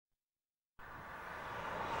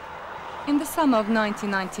In the summer of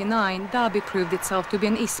 1999, Derby proved itself to be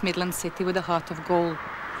an East Midlands city with a heart of gold.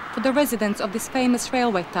 For the residents of this famous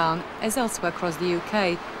railway town, as elsewhere across the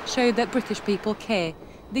UK, showed that British people care,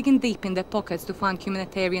 digging deep in their pockets to find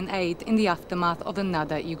humanitarian aid in the aftermath of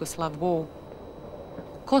another Yugoslav war.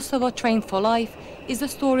 Kosovo Trained for Life is the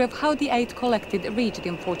story of how the aid collected reached the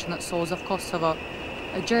unfortunate souls of Kosovo.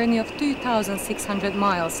 A journey of 2,600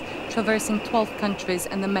 miles, traversing 12 countries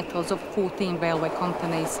and the metals of 14 railway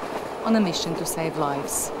companies, on a mission to save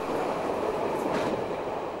lives.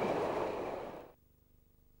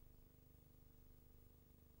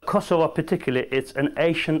 Kosovo particularly, it's an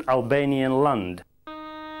ancient Albanian land.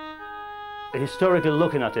 Historically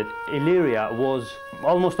looking at it, Illyria was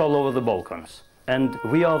almost all over the Balkans. And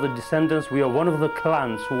we are the descendants, we are one of the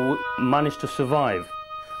clans who managed to survive.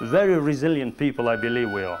 Very resilient people, I believe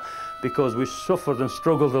we are, because we suffered and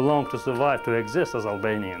struggled along to survive, to exist as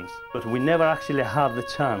Albanians. But we never actually had the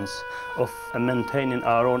chance of maintaining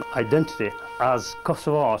our own identity as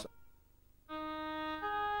Kosovars.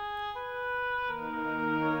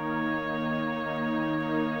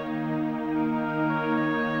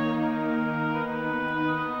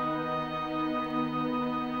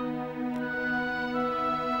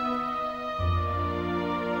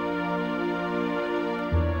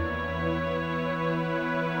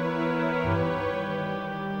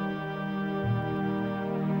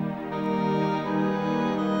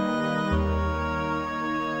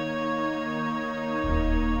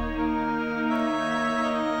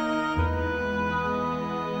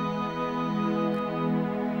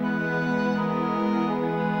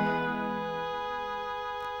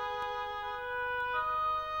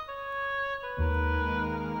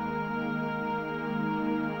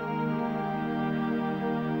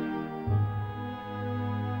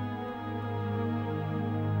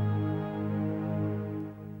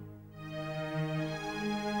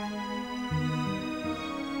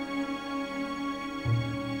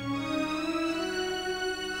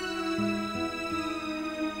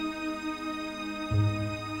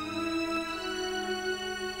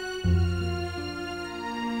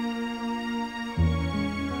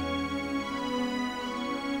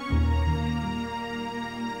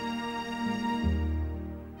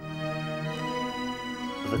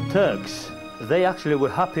 The Turks, they actually were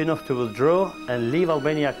happy enough to withdraw and leave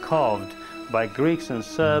Albania carved by Greeks and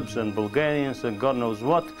Serbs and Bulgarians and God knows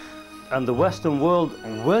what, and the Western world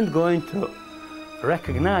weren't going to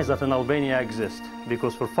recognize that an Albania exists,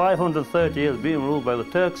 because for 530 years being ruled by the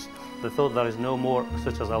Turks, they thought there is no more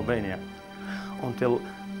such as Albania, until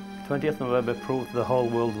 20th November proved the whole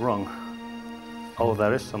world wrong. Oh,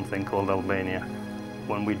 there is something called Albania,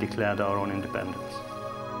 when we declared our own independence.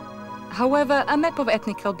 However, a map of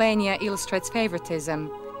ethnic Albania illustrates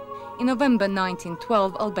favoritism. In November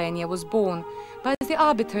 1912, Albania was born, but as the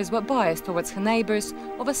arbiters were biased towards her neighbors,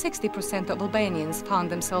 over 60% of Albanians found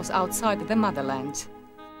themselves outside their motherland.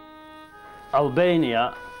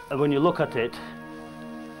 Albania, when you look at it,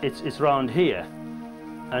 it's round here.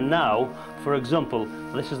 And now, for example,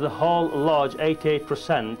 this is the whole large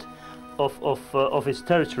 88% of its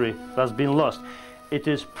territory that's been lost. It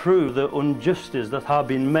is proof the injustice that have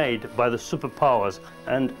been made by the superpowers,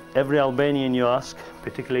 and every Albanian you ask,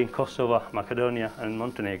 particularly in Kosovo, Macedonia and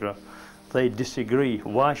Montenegro, they disagree.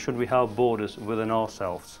 Why should we have borders within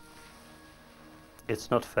ourselves? It's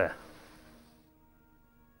not fair.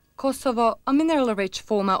 Kosovo, a mineral-rich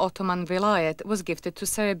former Ottoman vilayet, was gifted to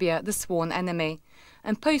Serbia, the sworn enemy,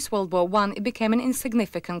 and post-World War I it became an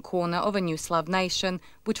insignificant corner of a new Slav nation,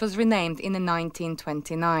 which was renamed in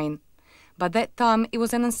 1929. By that time, it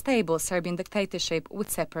was an unstable Serbian dictatorship with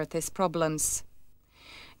separatist problems.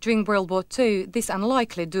 During World War II, this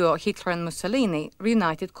unlikely duo, Hitler and Mussolini,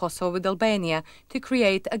 reunited Kosovo with Albania to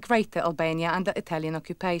create a greater Albania under Italian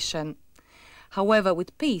occupation. However,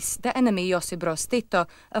 with peace, the enemy Josip Broz Tito,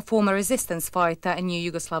 a former resistance fighter and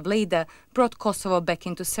new Yugoslav leader, brought Kosovo back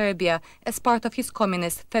into Serbia as part of his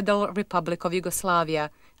communist Federal Republic of Yugoslavia,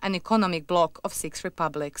 an economic bloc of 6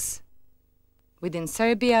 republics. Within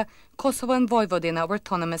Serbia, Kosovo and Vojvodina were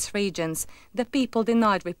autonomous regions. The people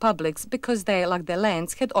denied republics because they, like their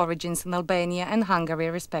lands, had origins in Albania and Hungary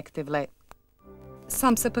respectively.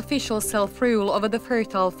 Some superficial self-rule over the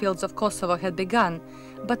fertile fields of Kosovo had begun,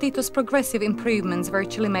 but Tito's progressive improvements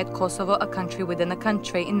virtually made Kosovo a country within a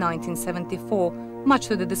country in 1974, much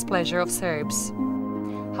to the displeasure of Serbs.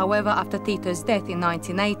 However, after Tito's death in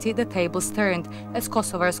 1980, the tables turned as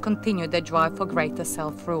Kosovars continued their drive for greater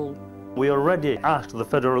self-rule. We already asked the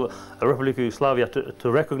Federal Republic of Yugoslavia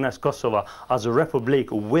to recognize Kosovo as a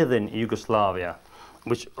republic within Yugoslavia,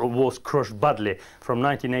 which was crushed badly from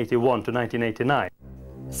 1981 to 1989.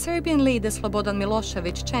 Serbian leader Slobodan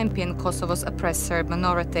Milosevic championed Kosovo's oppressed Serb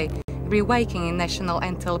minority, reawakening national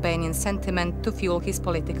anti-Albanian sentiment to fuel his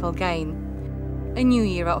political gain. A new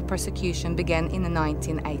era of persecution began in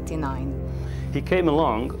 1989. He came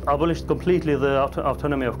along, abolished completely the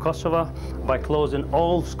autonomy of Kosovo by closing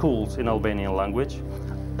all schools in Albanian language.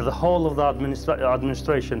 The whole of the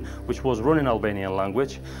administration which was run in Albanian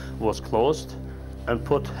language was closed and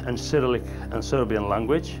put in Cyrillic and Serbian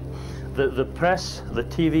language. The press, the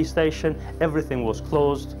TV station, everything was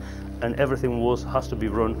closed and everything has to be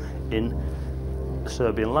run in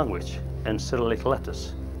Serbian language and Cyrillic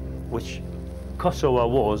letters, which Kosovo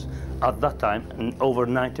was, at that time, over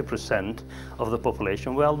 90% of the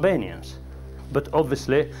population were Albanians. But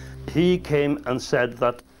obviously, he came and said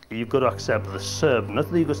that you've got to accept the Serb,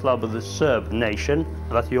 not the Yugoslav, but the Serb nation,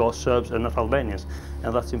 that you are Serbs and not Albanians,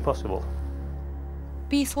 and that's impossible.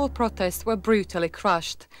 Peaceful protests were brutally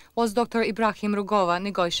crushed, whilst Dr. Ibrahim Rugova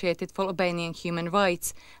negotiated for Albanian human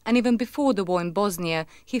rights, and even before the war in Bosnia,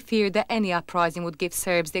 he feared that any uprising would give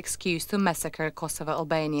Serbs the excuse to massacre Kosovo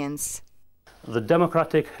Albanians. The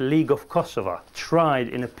Democratic League of Kosovo tried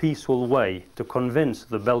in a peaceful way to convince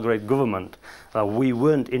the Belgrade government that we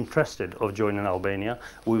weren't interested of joining Albania,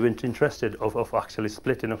 we weren't interested of actually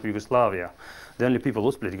splitting up Yugoslavia. The only people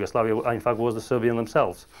who split Yugoslavia, in fact, was the Serbians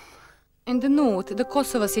themselves. In the north, the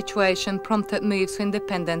Kosovo situation prompted moves for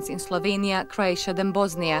independence in Slovenia, Croatia and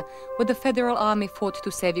Bosnia, where the Federal Army fought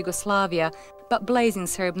to save Yugoslavia, but blazing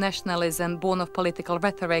Serb nationalism, born of political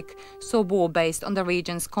rhetoric, saw war based on the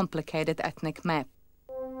region's complicated ethnic map.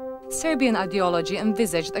 Serbian ideology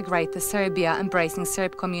envisaged a greater Serbia, embracing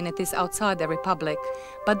Serb communities outside the republic,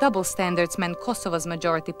 but double standards meant Kosovo's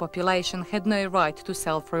majority population had no right to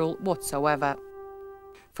self-rule whatsoever.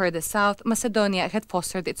 Further south, Macedonia had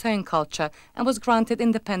fostered its own culture and was granted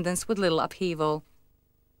independence with little upheaval.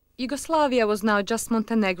 Yugoslavia was now just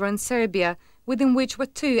Montenegro and Serbia, within which were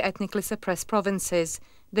two ethnically suppressed provinces.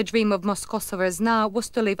 The dream of most Kosovars now was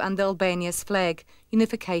to live under Albania's flag,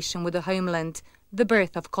 unification with the homeland, the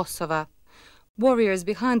birth of Kosovo. Warriors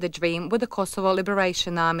behind the dream were the Kosovo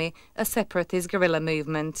Liberation Army, a separatist guerrilla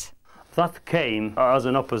movement. That came as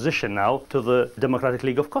an opposition now to the Democratic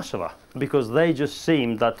League of Kosovo, because they just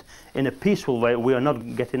seemed that in a peaceful way we are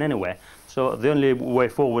not getting anywhere. So the only way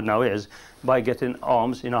forward now is by getting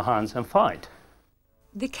arms in our hands and fight.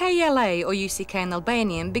 The KLA, or UCK in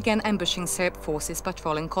Albanian, began ambushing Serb forces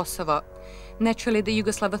patrolling Kosovo. Naturally, the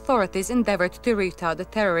Yugoslav authorities endeavored to root out the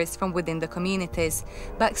terrorists from within the communities,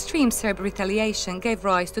 but extreme Serb retaliation gave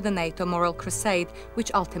rise to the NATO moral crusade,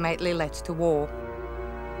 which ultimately led to war.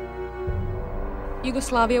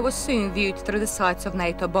 Yugoslavia was soon viewed through the sights of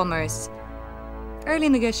NATO bombers. Early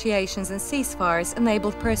negotiations and ceasefires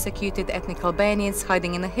enabled persecuted ethnic Albanians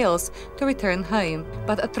hiding in the hills to return home,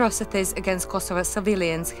 but atrocities against Kosovo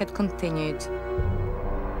civilians had continued.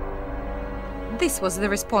 This was the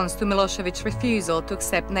response to Milosevic's refusal to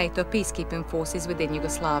accept NATO peacekeeping forces within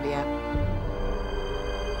Yugoslavia.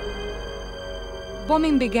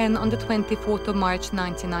 Bombing began on the 24th of March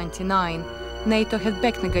 1999. NATO had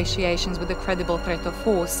backed negotiations with a credible threat of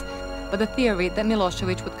force, but the theory that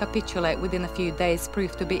Milosevic would capitulate within a few days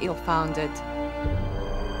proved to be ill-founded.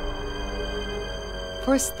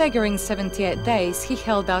 For a staggering 78 days, he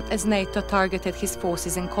held out as NATO targeted his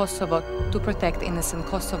forces in Kosovo to protect innocent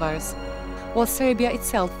Kosovars, while Serbia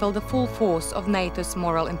itself felt the full force of NATO's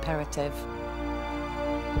moral imperative.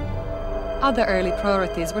 Other early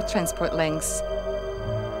priorities were transport links.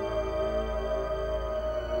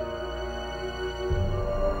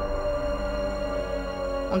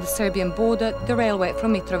 On the Serbian border, the railway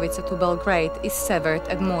from Mitrovica to Belgrade is severed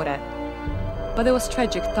at More. But there was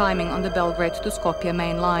tragic timing on the Belgrade to Skopje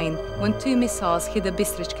main line, when two missiles hit the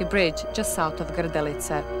Bistrički bridge just south of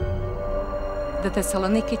Grdelice. The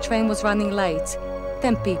Thessaloniki train was running late.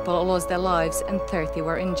 10 people lost their lives and 30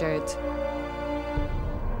 were injured.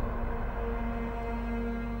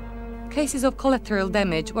 Cases of collateral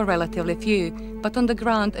damage were relatively few, but on the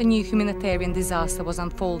ground a new humanitarian disaster was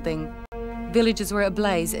unfolding. Villages were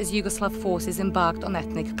ablaze as Yugoslav forces embarked on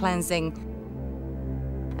ethnic cleansing,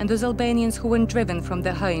 and those Albanians who were driven from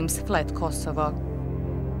their homes fled Kosovo.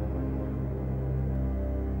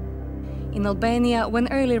 In Albania,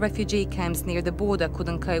 when early refugee camps near the border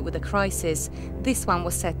couldn't cope with the crisis, this one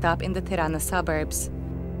was set up in the Tirana suburbs.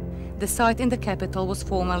 The site in the capital was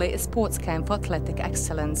formerly a sports camp for athletic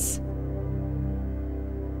excellence.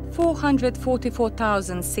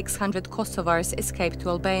 444,600 Kosovars escaped to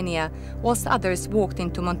Albania, whilst others walked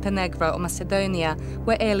into Montenegro or Macedonia,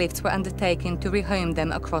 where airlifts were undertaken to rehome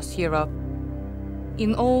them across Europe.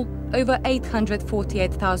 In all, over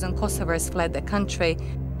 848,000 Kosovars fled the country,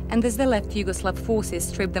 and as they left, Yugoslav forces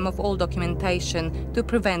stripped them of all documentation to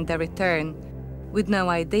prevent their return. With no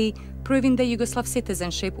ID, proving their Yugoslav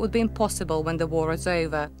citizenship would be impossible when the war was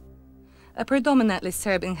over. A predominantly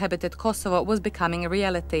Serb-inhabited Kosovo was becoming a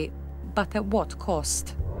reality, but at what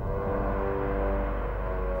cost?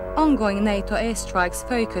 Ongoing NATO airstrikes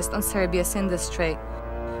focused on Serbia's industry.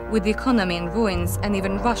 With the economy in ruins and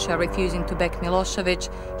even Russia refusing to back Milosevic,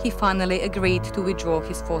 he finally agreed to withdraw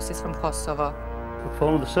his forces from Kosovo.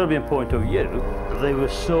 From the Serbian point of view, they were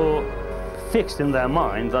so fixed in their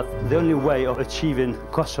mind that the only way of achieving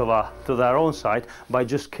Kosovo to their own side by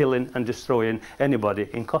just killing and destroying anybody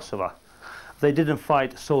in Kosovo. They didn't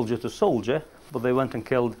fight soldier to soldier, but they went and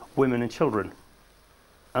killed women and children.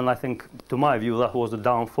 And I think, to my view, that was the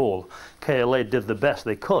downfall. KLA did the best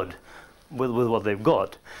they could with what they've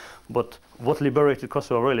got. But what liberated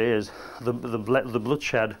Kosovo really is the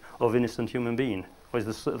bloodshed of innocent human beings,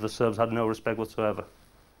 whereas the Serbs had no respect whatsoever.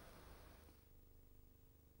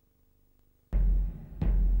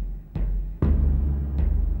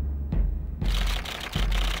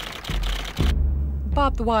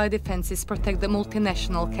 Barbed wire defences protect the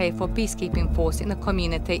multinational KFOR peacekeeping force in a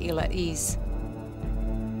community ill at ease.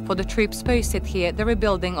 For the troops posted here, the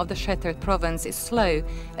rebuilding of the shattered province is slow,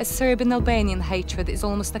 as Serb and Albanian hatred is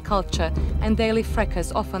almost a culture and daily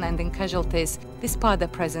fracas often end in casualties, despite the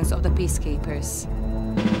presence of the peacekeepers.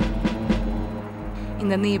 In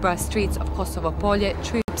the nearby streets of Kosovo Polje,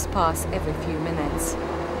 troops pass every few minutes.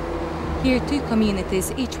 Here, two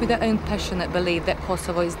communities, each with their own passionate belief that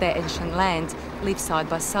Kosovo is their ancient land, live side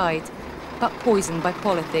by side. But poisoned by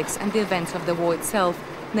politics and the events of the war itself,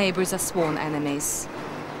 neighbours are sworn enemies.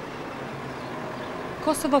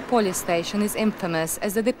 Kosovo Polje station is infamous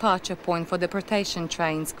as the departure point for deportation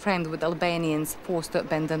trains crammed with Albanians forced to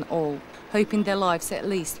abandon all, hoping their lives at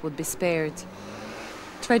least would be spared.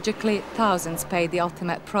 Tragically, thousands pay the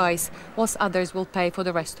ultimate price, whilst others will pay for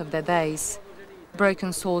the rest of their days.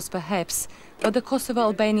 Broken souls perhaps, but the Kosovo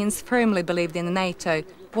Albanians firmly believed in NATO,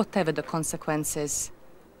 whatever the consequences.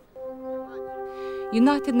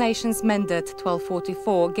 United Nations Mandate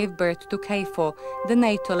 1244 gave birth to KFOR, the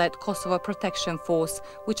NATO-led Kosovo Protection Force,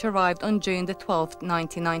 which arrived on June the 12th,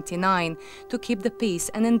 1999, to keep the peace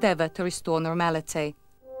and endeavour to restore normality.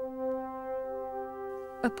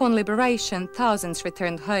 Upon liberation, thousands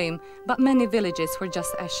returned home, but many villages were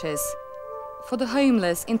just ashes. For the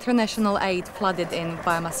homeless, international aid flooded in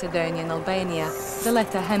via Macedonia and Albania, the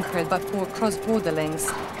latter hampered by poor cross-border links,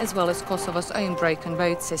 as well as Kosovo's own broken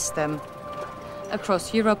road system.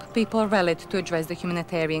 Across Europe, people rallied to address the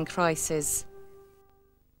humanitarian crisis.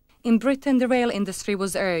 In Britain, the rail industry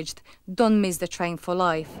was urged, don't miss the train for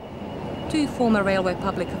life. Two former railway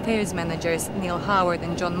public affairs managers, Neil Howard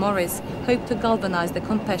and John Morris, hoped to galvanise the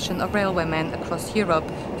compassion of railwaymen across Europe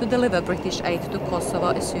to deliver British aid to Kosovo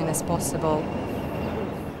as soon as possible.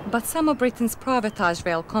 But some of Britain's privatised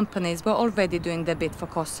rail companies were already doing their bit for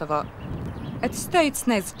Kosovo. At Stoat's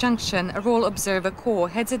next junction, a Royal Observer Corps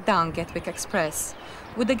headed down Gatwick Express.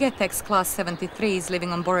 With the Getex Class 73s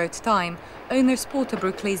living on borrowed time, owners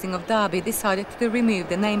Porterbrook Leasing of Derby decided to remove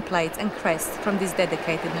the nameplates and crests from these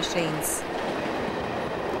dedicated machines.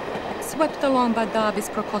 Swept along by Derby's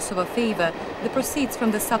pro-Kosovo fever, the proceeds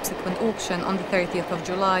from the subsequent auction on the 30th of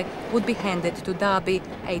July would be handed to Derby,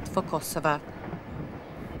 Aid for Kosovo.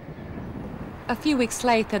 A few weeks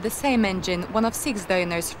later, the same engine, one of 6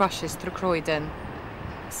 donors, rushes through Croydon.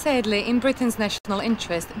 Sadly, in Britain's national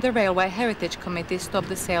interest, the Railway Heritage Committee stopped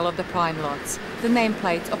the sale of the prime lots, the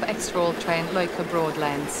nameplates of ex-Royal train Loco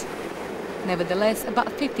Broadlands. Nevertheless, about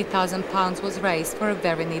 £50,000 was raised for a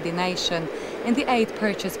very needy nation, and the aid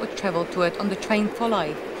purchase would travel to it on the Train for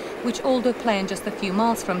Life, which, although planned just a few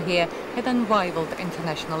miles from here, had unrivaled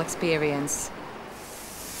international experience.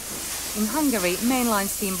 In Hungary, mainline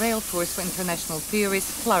steam rail tours for international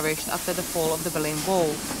tourists flourished after the fall of the Berlin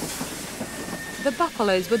Wall. The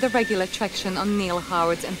Buffaloes were the regular attraction on Neil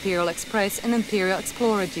Howard's Imperial Express and Imperial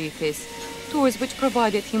Explorer duties, tours which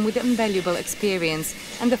provided him with invaluable experience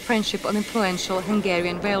and the friendship of influential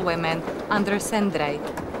Hungarian railwayman András Endre.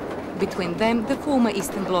 Between them, the former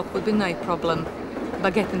Eastern Bloc would be no problem,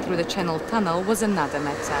 but getting through the Channel Tunnel was another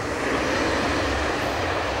matter.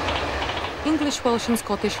 English, Welsh and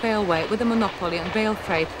Scottish Railway, with a monopoly on rail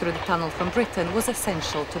freight through the tunnel from Britain, was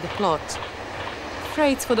essential to the plot.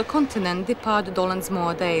 Freights for the continent depart Dollond's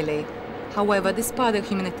Moor daily. However, despite the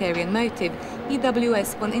humanitarian motive,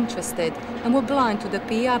 EWS weren't interested and were blind to the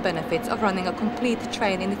PR benefits of running a complete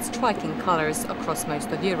train in its striking colours across most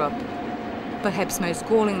of Europe. Perhaps most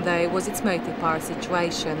galling, though, was its multi-power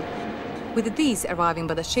situation. With these arriving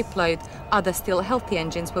by the shipload, other still healthy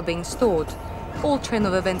engines were being stored. All train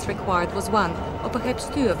of events required was one, or perhaps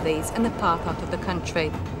two of these, and a path out of the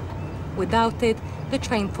country. Without it, the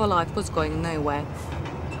train for life was going nowhere.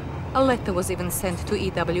 A letter was even sent to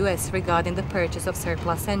EWS regarding the purchase of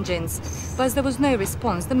surplus engines, but as there was no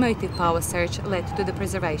response, the motive power search led to the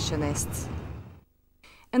preservationists.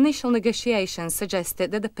 Initial negotiations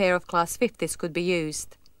suggested that a pair of Class 50s could be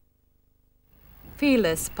used.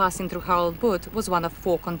 Fearless, passing through Harold Wood, was one of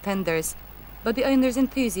 4 contenders, but the owner's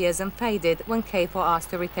enthusiasm faded when KFOR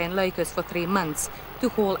asked to retain locos for 3 months to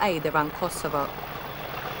haul aid around Kosovo.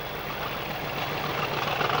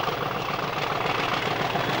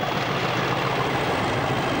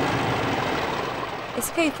 As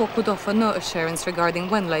KFOR could offer no assurance regarding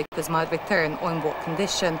when locos might return or in what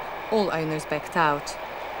condition, all owners backed out.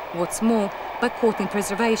 What's more, by courting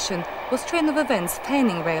preservation, was train of events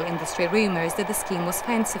feigning rail industry rumours that the scheme was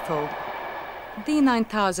fanciful.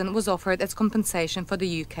 D9000 was offered as compensation for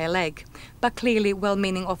the UK leg, but clearly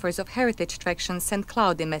well-meaning offers of heritage traction sent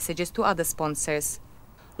cloudy messages to other sponsors.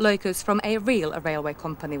 Locos from a real railway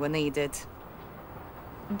company were needed.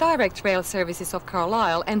 Direct rail services of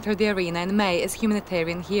Carlisle entered the arena in May as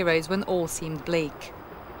humanitarian heroes when all seemed bleak.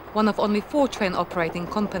 One of only 4 train operating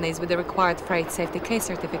companies with the required freight safety case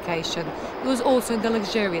certification, it was also in the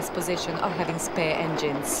luxurious position of having spare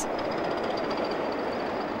engines.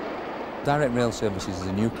 Direct Rail Services is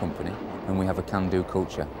a new company and we have a can-do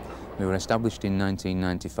culture. We were established in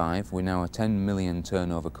 1995, we're now a 10 million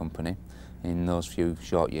turnover company in those few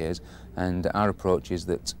short years, and our approach is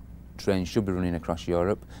that trains should be running across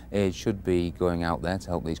Europe, aid should be going out there to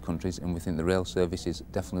help these countries, and we think the rail service is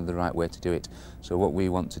definitely the right way to do it. So what we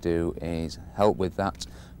want to do is help with that,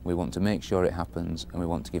 we want to make sure it happens, and we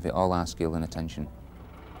want to give it all our skill and attention.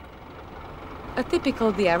 A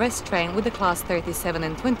typical DRS train with the Class 37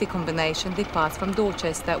 and 20 combination departs from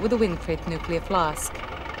Dorchester with a Winfried nuclear flask.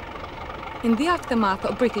 In the aftermath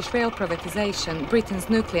of British rail privatisation, Britain's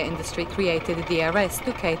nuclear industry created the DRS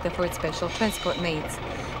to cater for its special transport needs,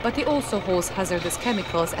 but it also hauls hazardous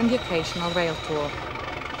chemicals and the occasional rail tour.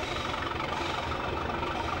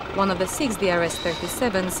 One of the 6 DRS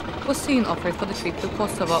 37s was soon offered for the trip to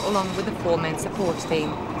Kosovo along with the 4-man support team.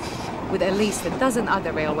 With at least a dozen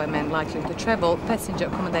other railwaymen likely to travel, passenger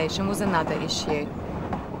accommodation was another issue.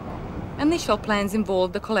 Initial plans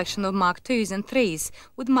involved the collection of Mark IIs and IIIs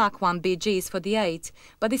with Mark I BGs for the 8,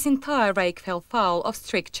 but this entire rake fell foul of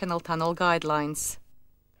strict Channel Tunnel guidelines.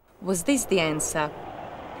 Was this the answer?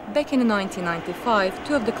 Back in 1995,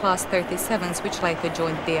 2 of the Class 37s, which later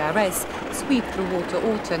joined DRS, swept through Water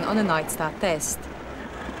Orton on a night star test.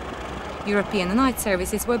 European night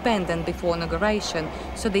services were abandoned before inauguration,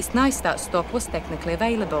 so this night star stock was technically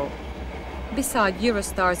available. Beside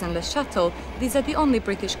Eurostars and Le Shuttle, these are the only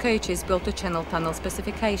British coaches built to Channel Tunnel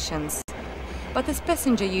specifications. But as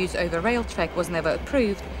passenger use over rail track was never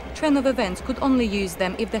approved, train of events could only use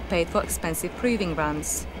them if they paid for expensive proving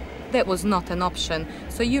runs. That was not an option,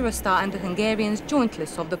 so Eurostar and the Hungarians jointly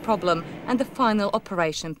solved the problem and the final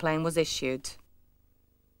operation plan was issued.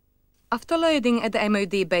 After loading at the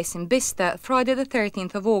MOD base in Bicester, Friday the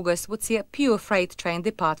 13th of August would see a pure freight train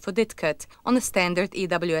depart for Didcot on a standard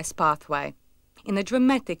EWS pathway. In a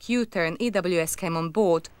dramatic U-turn, EWS came on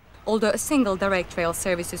board, although a single direct rail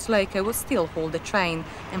services loco would still haul the train,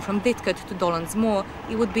 and from Didcot to Dollond's Moor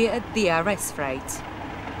it would be a DRS freight.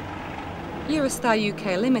 Eurostar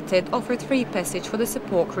UK Limited offered free passage for the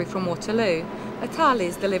support crew from Waterloo, a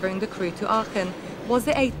Thalys delivering the crew to Aachen, whilst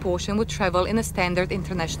the 8 portion would travel in a standard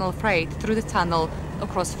international freight through the tunnel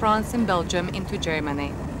across France and Belgium into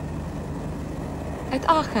Germany. At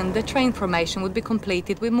Aachen, the train formation would be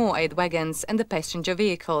completed with more aid wagons and the passenger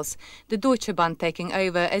vehicles, the Deutsche Bahn taking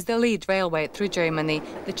over as the lead railway through Germany,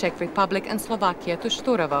 the Czech Republic and Slovakia to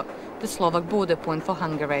Storovo, the Slovak border point for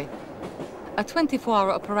Hungary. A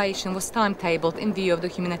 24-hour operation was timetabled in view of the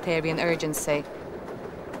humanitarian urgency.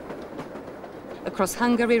 Across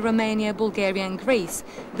Hungary, Romania, Bulgaria and Greece,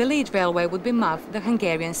 the lead railway would be MAV, the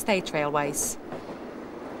Hungarian State Railways.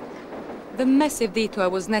 The massive detour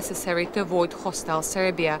was necessary to avoid hostile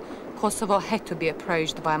Serbia. Kosovo had to be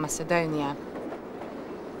approached by Macedonia.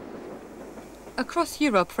 Across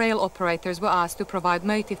Europe, rail operators were asked to provide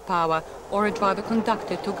motive power or a driver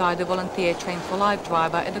conductor to guide a volunteer train for life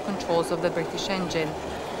driver at the controls of the British engine.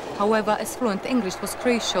 However, as fluent English was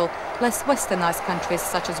crucial, less westernised countries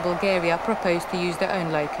such as Bulgaria proposed to use their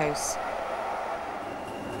own locos.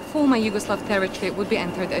 Former Yugoslav territory would be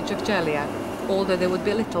entered at Jevgelija, although there would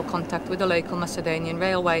be little contact with the local Macedonian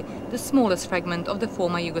railway, the smallest fragment of the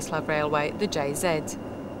former Yugoslav railway, the JZ.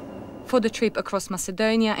 For the trip across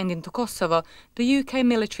Macedonia and into Kosovo, the UK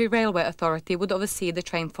Military Railway Authority would oversee the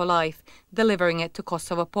train for life, delivering it to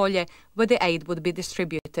Kosovo Polje, where the aid would be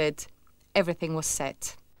distributed. Everything was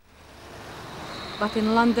set. But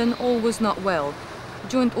in London, all was not well.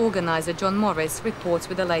 Joint organiser John Morris reports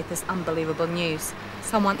with the latest unbelievable news.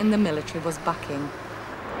 Someone in the military was backing.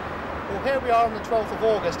 Well, here we are on the 12th of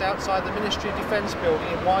August outside the Ministry of Defence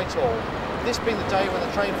building in Whitehall, this being the day when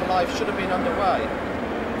the Train for Life should have been underway.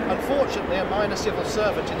 Unfortunately, a minor civil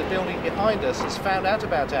servant in the building behind us has found out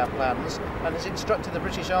about our plans and has instructed the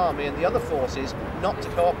British Army and the other forces not to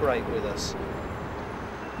cooperate with us.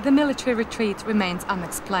 The military retreat remains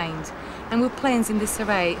unexplained, and with planes in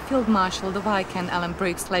disarray, Field Marshal the Viscount Alan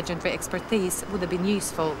Brooke's legendary expertise would have been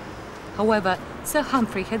useful. However, Sir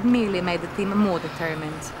Humphrey had merely made the team more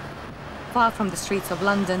determined. Far from the streets of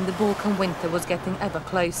London, the Balkan winter was getting ever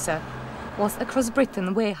closer, whilst across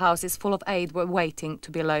Britain warehouses full of aid were waiting to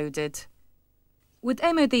be loaded. With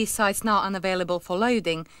MOD sites now unavailable for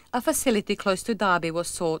loading, a facility close to Derby was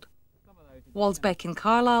sought. Whilst back in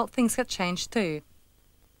Carlisle, things had changed too.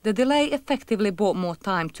 The delay effectively bought more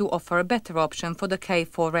time to offer a better option for the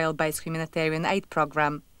K4 rail-based humanitarian aid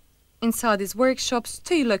programme. Inside these workshops,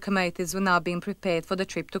 2 locomotives were now being prepared for the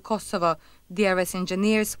trip to Kosovo, DRS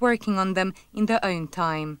engineers working on them in their own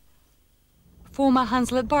time. Former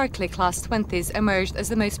Hanslet Barclay Class 20s emerged as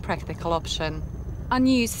the most practical option.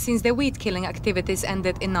 Unused since their weed-killing activities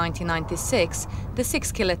ended in 1996, the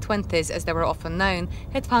 6-killer 20s, as they were often known,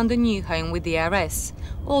 had found a new home with DRS,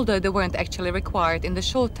 although they weren't actually required in the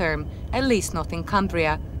short term, at least not in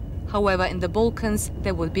Cumbria. However, in the Balkans,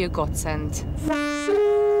 they would be a godsend.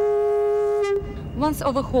 Once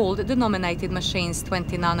overhauled, the nominated machines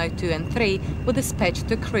 2902 and 3 were dispatched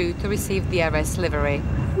to crew to receive DRS livery.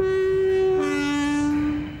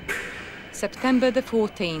 September the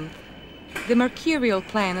 14th. The Mercurial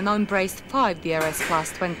plan now embraced 5 DRS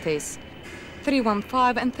Class 20s.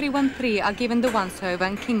 315 and 313 are given the once-over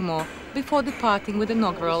and Kingmore before departing with the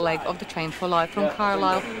inaugural leg of the Train for Life from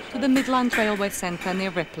Carlisle to the Midland Railway Centre near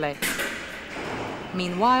Ripley.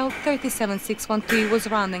 Meanwhile, 37612 was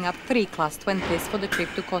rounding up 3 Class 20s for the trip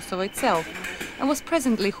to Kosovo itself and was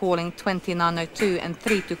presently hauling 20902 and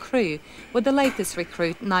 3 to crew, where the latest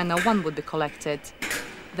recruit 901 would be collected.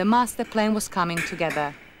 The master plan was coming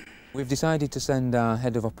together. We've decided to send our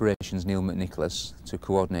Head of Operations, Neil McNicholas, to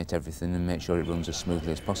coordinate everything and make sure it runs as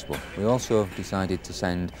smoothly as possible. We also have decided to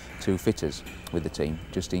send 2 fitters with the team,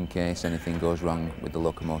 just in case anything goes wrong with the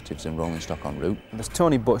locomotives and rolling stock en route. There's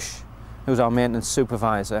Tony Bush, who's our maintenance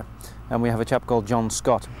supervisor, and we have a chap called John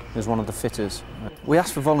Scott, who's one of the fitters. We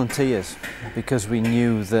asked for volunteers because we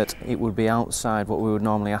knew that it would be outside what we would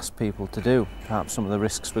normally ask people to do. Perhaps some of the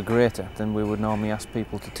risks were greater than we would normally ask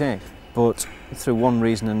people to take. But through one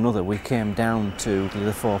reason or another, we came down to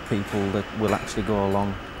the 4 people that will actually go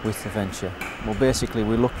along with the venture. Well, basically,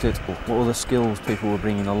 we looked at what other skills people were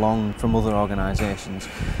bringing along from other organisations,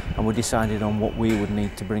 and we decided on what we would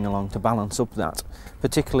need to bring along to balance up that,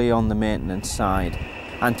 particularly on the maintenance side,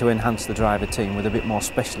 and to enhance the driver team with a bit more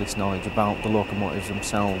specialist knowledge about the locomotives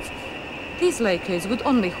themselves. These locos would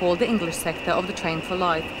only hold the English sector of the Train for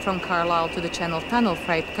Life, from Carlisle to the Channel Tunnel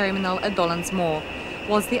Freight Terminal at Dollans Moor,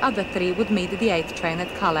 whilst the other 3 would meet the 8th train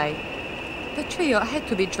at Calais. The trio had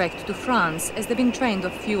to be dragged to France as they'd been drained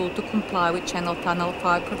of fuel to comply with Channel Tunnel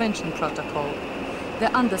Fire Prevention Protocol. The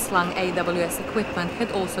underslung AWS equipment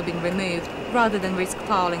had also been removed, rather than risk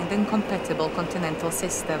fouling the incompatible continental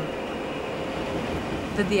system.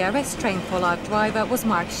 The DRS Train for Life driver was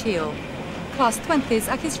Mark Shield. Class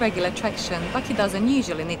 20s are his regular attraction, but he doesn't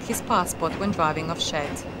usually need his passport when driving off shed.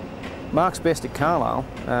 Mark's based at Carlisle.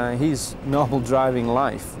 His normal driving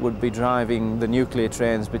life would be driving the nuclear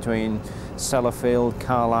trains between Sellafield,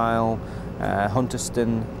 Carlisle,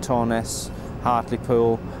 Hunterston, Torness,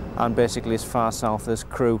 Hartlepool, and basically as far south as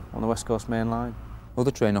Crewe on the West Coast Main Line. Other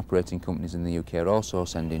train operating companies in the UK are also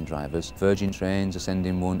sending drivers. Virgin Trains are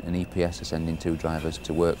sending 1 and EPS are sending 2 drivers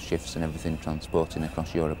to work shifts and everything transporting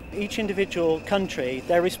across Europe. Each individual country,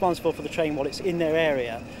 they're responsible for the train while it's in their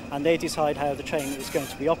area, and they decide how the train is going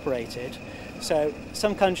to be operated. So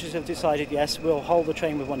some countries have decided, yes, we'll hold the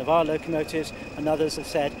train with one of our locomotives, and others have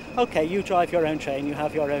said, OK, you drive your own train, you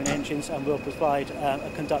have your own engines, and we'll provide a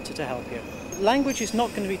conductor to help you. Language is not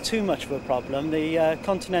going to be too much of a problem. The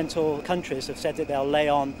continental countries have said that they'll lay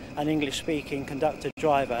on an English-speaking conductor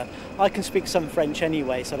driver. I can speak some French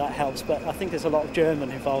anyway, so that helps, but I think there's a lot of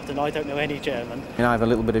German involved, and I don't know any German. I have a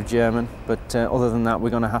little bit of German, but other than that,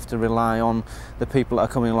 we're going to have to rely on the people that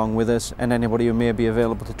are coming along with us and anybody who may be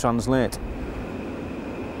available to translate.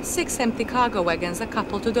 6 empty cargo wagons are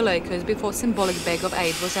coupled to the locos before symbolic bag of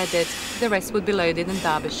aid was added. The rest would be loaded in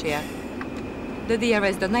Derbyshire. The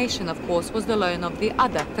DRS donation, of course, was the loan of the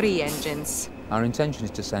other 3 engines. Our intention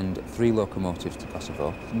is to send 3 locomotives to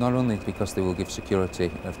Kosovo, not only because they will give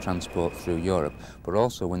security of transport through Europe, but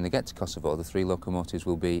also when they get to Kosovo, the 3 locomotives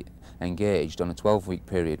will be engaged on a 12-week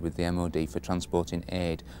period with the MOD for transporting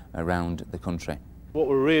aid around the country. What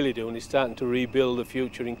we're really doing is starting to rebuild the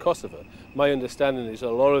future in Kosovo. My understanding is a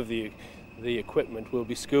lot of the equipment will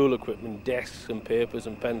be school equipment, desks and papers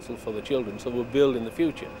and pencils for the children, so we're building the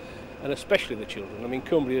future. And especially the children. I mean,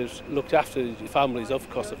 Cumbria has looked after the families of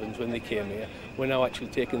Kosovans when they came here. We're now actually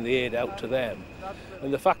taking the aid out to them.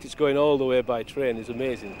 And the fact it's going all the way by train is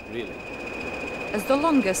amazing, really. As the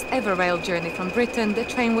longest ever rail journey from Britain, the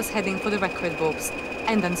train was heading for the record books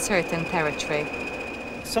and uncertain territory.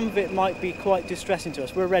 Some of it might be quite distressing to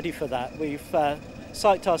us. We're ready for that. We've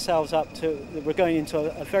psyched ourselves up to, we're going into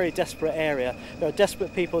a very desperate area. There are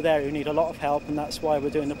desperate people there who need a lot of help, and that's why we're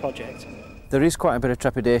doing the project. There is quite a bit of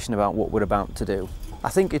trepidation about what we're about to do. I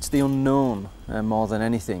think it's the unknown more than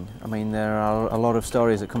anything. I mean, there are a lot of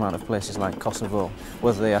stories that come out of places like Kosovo.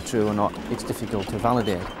 Whether they are true or not, it's difficult to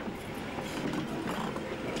validate.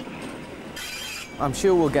 I'm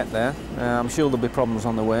sure we'll get there. I'm sure there'll be problems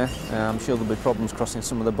on the way. I'm sure there'll be problems crossing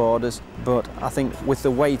some of the borders. But I think with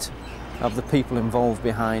the weight of the people involved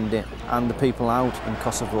behind it and the people out in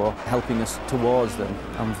Kosovo helping us towards them,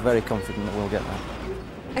 I'm very confident that we'll get there.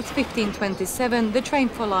 At 15:27, the Train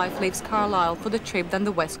for Life leaves Carlisle for the trip down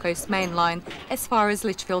the West Coast main line as far as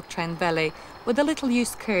Lichfield Trent Valley, where the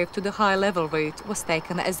little-used curve to the high-level route was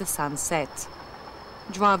taken as the sun set.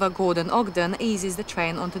 Driver Gordon Ogden eases the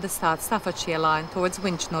train onto the South Staffordshire line towards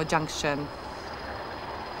Winchno Junction.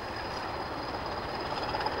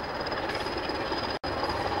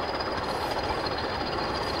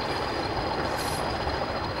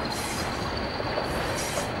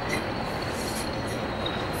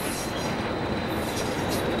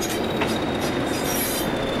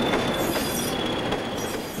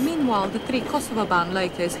 Meanwhile, the 3 Kosovo-bound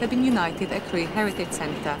locos had been united at Crewe Heritage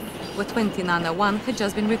Centre, where 2901 had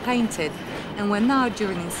just been repainted, and were now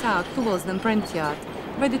journeying south to Willesden Brent Yard,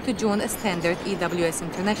 ready to join a standard EWS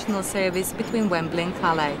international service between Wembley and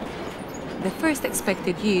Calais. The first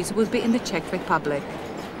expected use would be in the Czech Republic.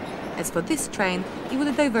 As for this train, it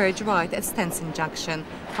would diverge right at Stenson Junction,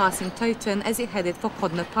 passing Towton as it headed for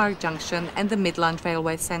Codner Park Junction and the Midland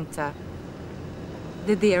Railway Centre.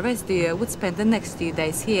 The DRS duo would spend the next few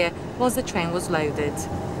days here whilst the train was loaded.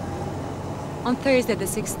 On Thursday the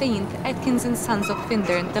 16th, Atkins and Sons of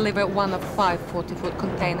Findern delivered one of 5 40-foot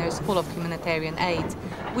containers full of humanitarian aid,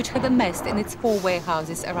 which had amassed in its 4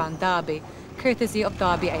 warehouses around Derby, courtesy of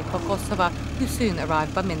Derby Aid for Kosovo, who soon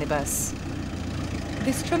arrived by minibus.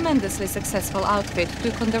 This tremendously successful outfit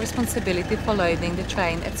took on the responsibility for loading the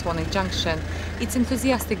train at Swanwick Junction, its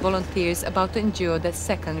enthusiastic volunteers about to endure the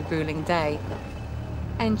second grueling day.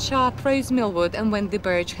 Anne Sharp, Rose Millwood and Wendy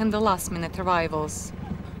Birch handled last-minute arrivals.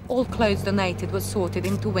 All clothes donated were sorted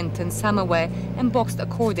into winter and summer wear and boxed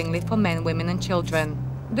accordingly for men, women and children.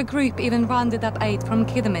 The group even rounded up aid from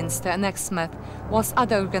Kidderminster and Exmouth, whilst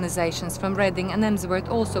other organisations from Reading and Emsworth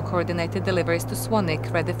also coordinated deliveries to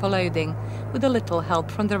Swanwick ready for loading, with a little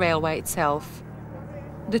help from the railway itself.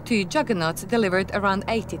 The 2 juggernauts delivered around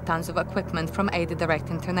 80 tons of equipment from Aid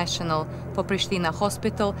Direct International for Pristina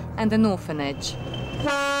Hospital and an orphanage.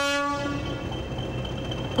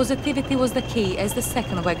 Positivity was the key as the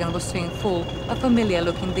second wagon was soon full, a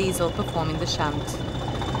familiar-looking diesel performing the shunt.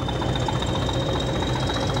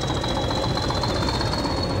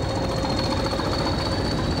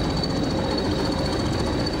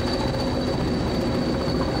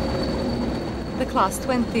 The Class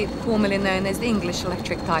 20, formerly known as the English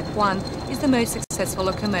Electric Type 1, is the most successful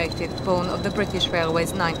locomotive born of the British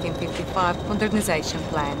Railways 1955 modernisation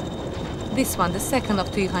plan. This one, the second of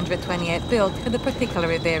 228 built, had a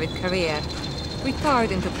particularly varied career. Retired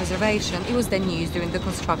into preservation, it was then used during the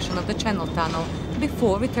construction of the Channel Tunnel,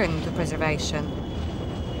 before returning to preservation.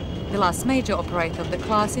 The last major operator of the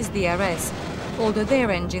class is DRS, although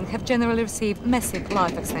their engines have generally received massive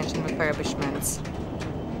life extension refurbishments.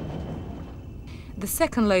 The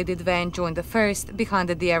second loaded van joined the first, behind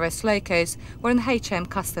the DRS locos, where an HM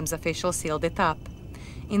customs official sealed it up.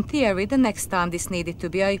 In theory, the next time this needed to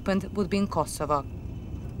be opened would be in Kosovo.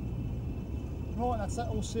 Right, that's that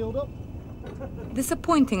all sealed up.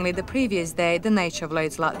 Disappointingly, the previous day, the nature of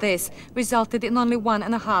loads like this resulted in only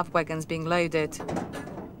 1.5 wagons being loaded.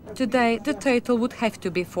 Today, the total would have to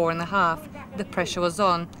be 4.5. The pressure was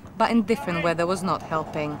on, but indifferent weather was not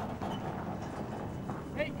helping.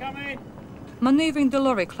 Hey, come in! Manoeuvring the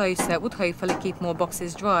lorry closer would hopefully keep more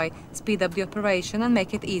boxes dry, speed up the operation and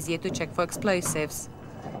make it easier to check for explosives.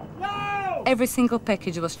 Every single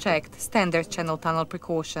package was checked, standard Channel Tunnel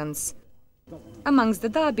precautions. Amongst the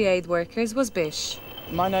Derby aid workers was Bish.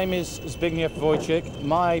 My name is Zbigniew Wojcik.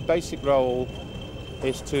 My basic role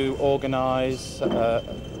is to organise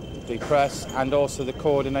the press and also to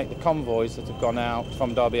coordinate the convoys that have gone out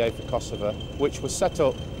from Derby for Kosovo, which was set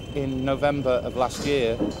up in November of last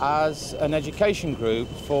year as an education group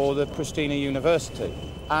for the Pristina University,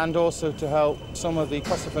 and also to help some of the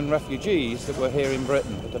Kosovan refugees that were here in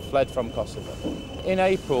Britain that had fled from Kosovo. In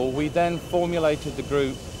April, we then formulated the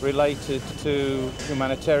group related to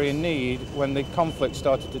humanitarian need when the conflict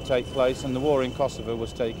started to take place and the war in Kosovo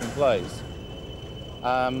was taking place.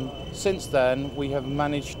 Since then, we have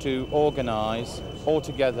managed to organise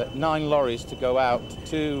altogether 9 lorries to go out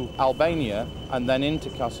to Albania and then into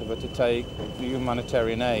Kosovo to take the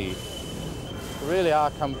humanitarian aid. Really, our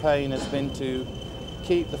campaign has been to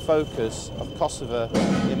keep the focus of Kosovo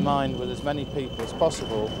in mind with as many people as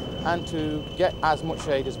possible and to get as much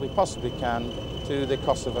aid as we possibly can to the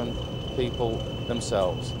Kosovan people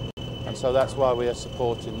themselves. And so that's why we are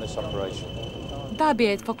supporting this operation. Derby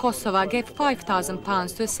Aid for Kosovo gave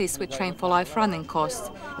 £5,000 to assist with Train for Life running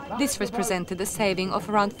costs. This represented a saving of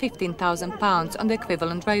around £15,000 on the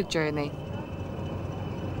equivalent road journey.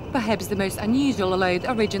 Perhaps the most unusual load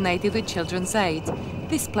originated with Children's Aid.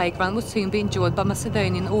 This playground would soon be enjoyed by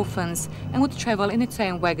Macedonian orphans and would travel in its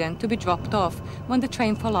own wagon to be dropped off when the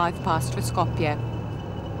Train for Life passed through Skopje.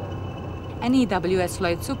 An EWS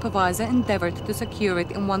load supervisor endeavoured to secure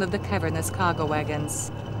it in one of the cavernous cargo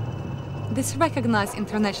wagons. This recognised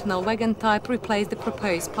international wagon type replaced the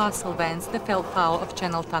proposed parcel vans that fell foul of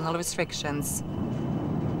Channel Tunnel restrictions.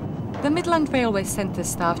 The Midland Railway Centre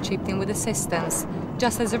staff chipped in with assistance,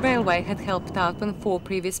 just as the railway had helped out when 4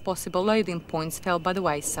 previous possible loading points fell by the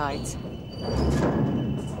wayside.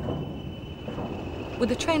 With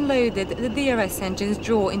the train loaded, the DRS engines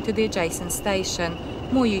draw into the adjacent station,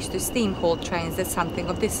 more used to steam-hauled trains than something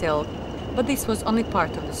of this ilk, but this was only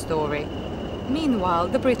part of the story. Meanwhile,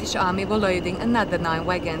 the British Army were loading another 9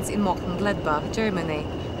 wagons in Mönchengladbach, Germany,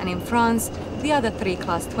 and in France, the other 3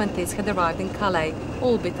 Class 20s had arrived in Calais,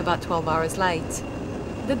 albeit about 12 hours late.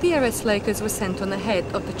 The DRS locals were sent on ahead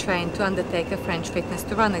of the train to undertake a French fitness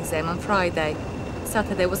to run exam on Friday.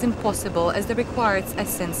 Saturday was impossible as the required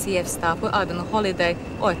SNCF staff were either on holiday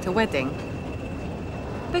or at a wedding.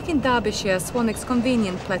 Back in Derbyshire, Swanwick's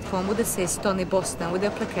convenient platform would assist Tony Boston with the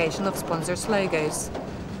application of sponsors' logos.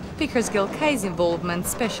 Pickers Guild K's involvement,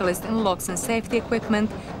 specialist in locks and safety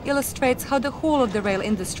equipment, illustrates how the whole of the rail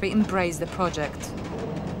industry embraced the project.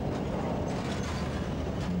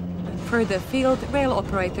 Further afield, rail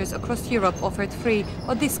operators across Europe offered free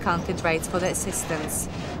or discounted rates for their assistance.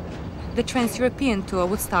 The Trans-European tour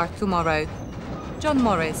would start tomorrow. John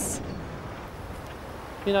Morris.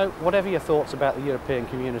 You know, whatever your thoughts about the European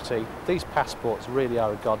community, these passports really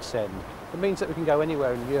are a godsend. It means that we can go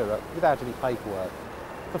anywhere in Europe without any paperwork.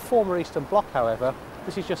 For former Eastern Bloc, however,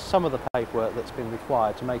 this is just some of the paperwork that's been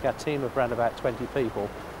required to make our team of around about 20 people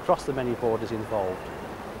cross the many borders involved.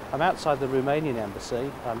 I'm outside the Romanian embassy.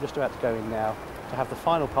 I'm just about to go in now to have the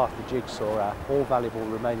final part of the jigsaw, our all valuable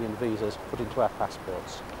Romanian visas, put into our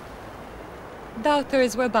passports.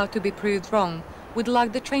 Doubters were about to be proved wrong. With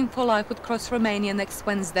luck, the Train for Life would cross Romania next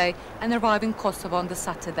Wednesday and arrive in Kosovo on the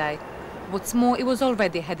Saturday. What's more, it was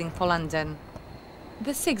already heading for London.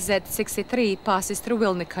 The 6Z63 passes through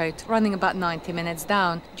Wilnecote, running about 90 minutes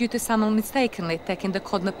down, due to someone mistakenly taking the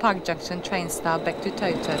Codner Park Junction train stop back to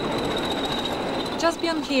Towton. Just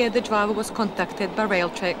beyond here, the driver was contacted by Rail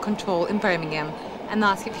Traffic Control in Birmingham and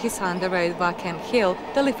asked if he saw on the road via Kemp Hill,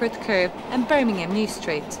 the Lifford Curve and Birmingham New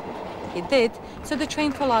Street. He did, so the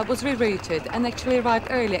Train for Life was rerouted and actually arrived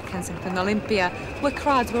early at Kensington Olympia, where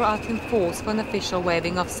crowds were out in force for an official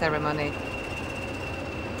waving-off ceremony.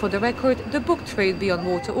 For the record, the booked route beyond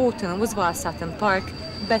Water Orton was via Sutton Park,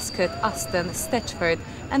 Bescot, Aston, Stetchford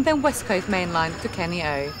and then Westcote Main Line to Kenny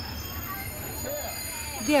O.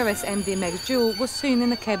 DRS MD Max Jewell was soon in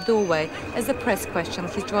the cab doorway as the press questioned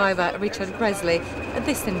his driver, Richard Gresley, a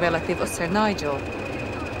distant relative of Sir Nigel.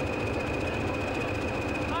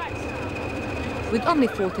 With only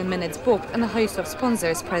 14 minutes booked and a host of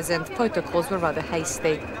sponsors present, protocols were rather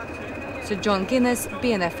hasty. Sir John Guinness,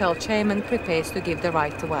 BNFL chairman, prepares to give the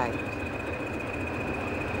right away.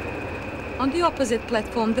 On the opposite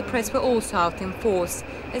platform, the press were also out in force,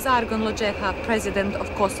 as Argon Lojeha, president of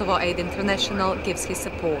Kosovo Aid International, gives his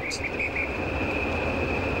support.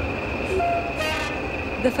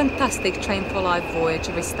 The fantastic Train for Life voyage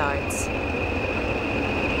restarts.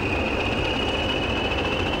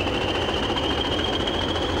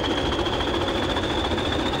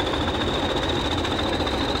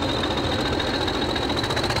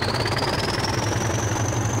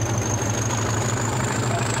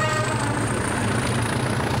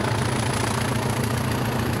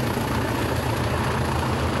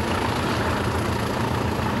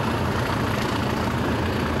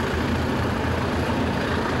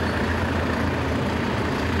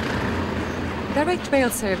 Direct rail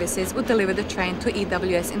services would deliver the train to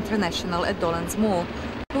EWS International at Dollensmoor,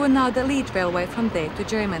 who were now the lead railway from there to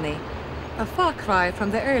Germany. A far cry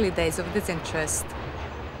from the early days of disinterest.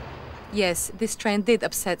 Yes, this train did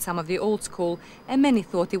upset some of the old school, and many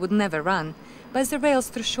thought it would never run. But as the rails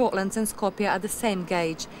through Shortlands and Skopje are the same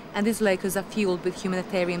gauge, and these locals are fueled with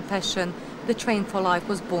humanitarian passion, the Train for Life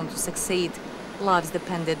was born to succeed. Lives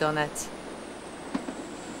depended on it.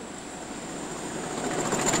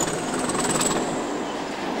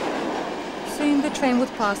 Soon the train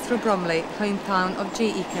would pass through Bromley, hometown of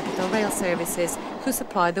GE Capital Rail Services, who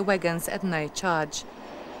supplied the wagons at no charge.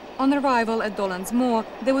 On arrival at Dollensmoor,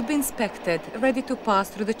 they would be inspected, ready to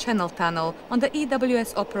pass through the Channel Tunnel on the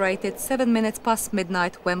EWS-operated 7 minutes past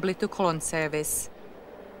midnight Wembley to Cologne service.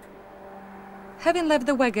 Having left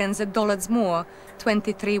the wagons at Dollensmoor,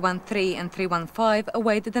 2313 and 315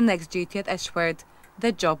 awaited the next duty at Ashford.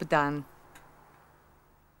 The job done.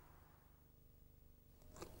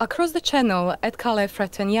 Across the Channel at Carlisle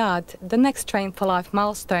Fretton Yard, the next Train for Life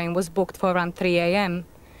milestone was booked for around 3 a.m.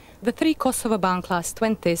 The 3 Kosovo-bound Class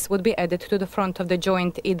 20s would be added to the front of the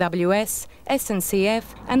joint EWS, SNCF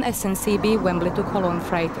and SNCB Wembley to Cologne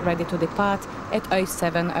freight ready to depart at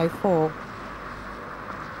 07:04.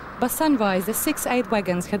 By sunrise, the 6-8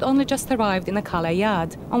 wagons had only just arrived in a Calais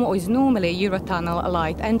yard on what is normally Eurotunnel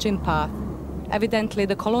light engine path. Evidently,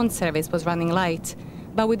 the Cologne service was running late,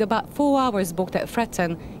 but with about 4 hours booked at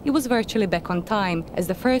Fretton, it was virtually back on time as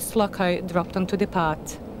the first loco dropped on to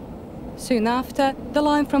depart. Soon after, the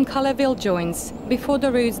line from Carlisle joins, before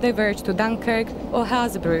the routes diverge to Dunkirk or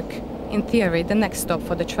Hazebrouck, in theory the next stop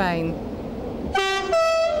for the train.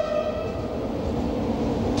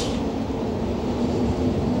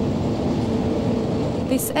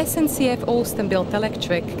 This SNCF Alston-built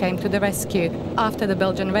electric came to the rescue after the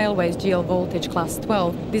Belgian Railways dual voltage Class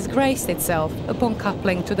 12 disgraced itself upon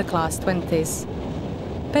coupling to the Class 20s.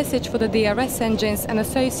 Passage for the DRS engines and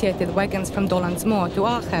associated wagons from Dollensmoor to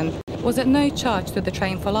Aachen was at no charge to the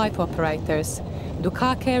Train for Life operators. The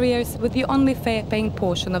car carriers were the only fare-paying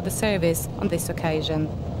portion of the service on this occasion.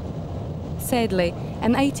 Sadly,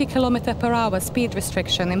 an 80 km/h speed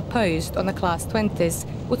restriction imposed on the Class 20s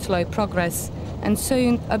would slow progress, and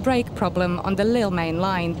soon a brake problem on the Lille main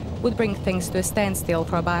line would bring things to a standstill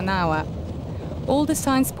for about an hour. All the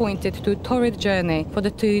signs pointed to a torrid journey for the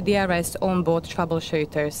 2 DRS onboard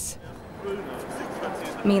troubleshooters.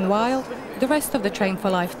 Meanwhile, the rest of the Train for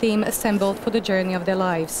Life team assembled for the journey of their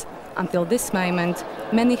lives. Until this moment,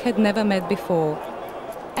 many had never met before.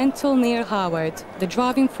 Until Neil Howard, the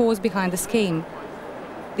driving force behind the scheme.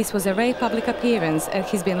 This was a rare public appearance, and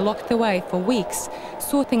he's been locked away for weeks,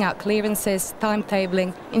 sorting out clearances,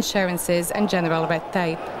 timetabling, insurances and general red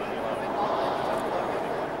tape.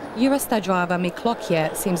 Eurostar driver Mick Lockyer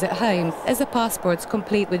seems at home as the passports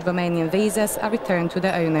complete with Romanian visas are returned to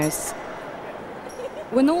their owners.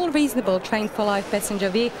 When all reasonable Train for Life passenger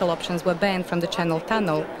vehicle options were banned from the Channel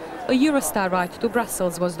Tunnel, a Eurostar ride to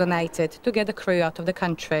Brussels was donated to get the crew out of the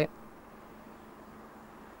country.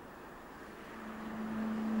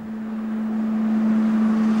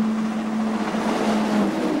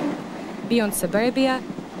 Beyond suburbia,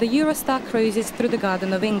 the Eurostar cruises through the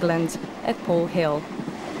Garden of England at Pole Hill.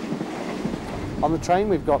 On the train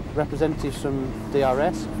we've got representatives from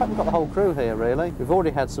DRS. In fact, we've got the whole crew here really. We've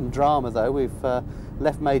already had some drama though. We've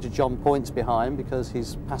left Major John Points behind because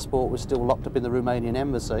his passport was still locked up in the Romanian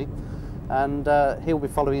embassy, and he'll be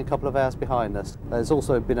following a couple of hours behind us. There's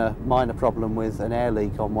also been a minor problem with an air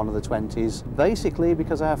leak on one of the 20s, basically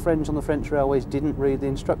because our friends on the French Railways didn't read the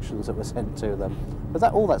instructions that were sent to them. But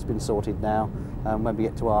all that's been sorted now. When we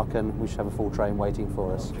get to Aachen, we should have a full train waiting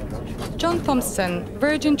for us. John Thompson,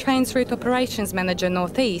 Virgin Trains Route Operations Manager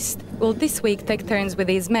North East, will this week take turns with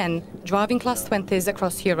his men, driving Class 20s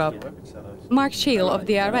across Europe. Mark Scheel of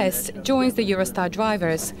DRS joins the Eurostar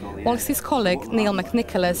drivers, whilst his colleague Neil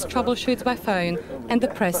McNicholas troubleshoots by phone and the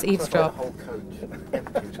press eavesdrop.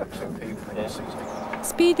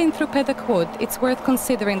 Speeding through Paddock Wood, it's worth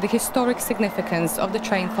considering the historic significance of the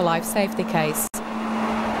Train for Life safety case.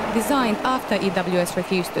 Designed after EWS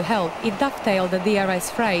refused to help, it dovetailed the DRS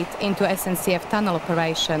freight into SNCF tunnel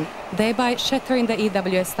operation, thereby shattering the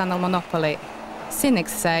EWS tunnel monopoly.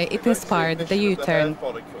 Cynics say it inspired the U-turn.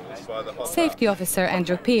 Safety officer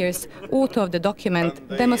Andrew Pearce, author of the document,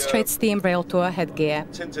 demonstrates steam rail tour headgear.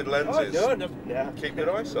 Tinted lenses keep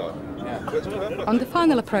your eyesight. On the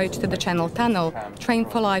final approach to the Channel Tunnel, Train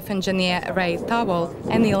for Life engineer Ray Towell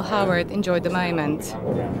and Neil Howard enjoyed the moment.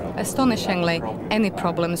 Astonishingly, any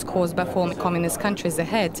problems caused by former communist countries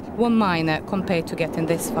ahead were minor compared to getting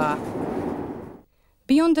this far.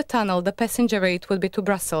 Beyond the tunnel, the passenger route would be to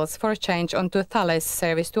Brussels for a change onto a Thales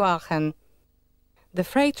service to Aachen. The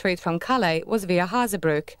freight route from Calais was via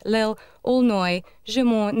Hazebrouck, Lille, Aulnoy,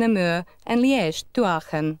 Gemont, Namur and Liège to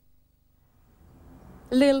Aachen.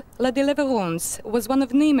 Lille La Deliverance was one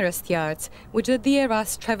of numerous yards which the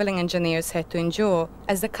DRS travelling engineers had to endure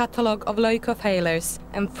as the catalogue of local failures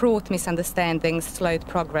and fraught misunderstandings slowed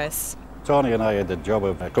progress. Tony and I had the job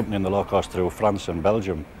of accompanying the low cost through France and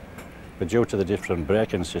Belgium, but due to the different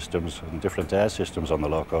braking systems and different air systems on the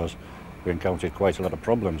low cost, we encountered quite a lot of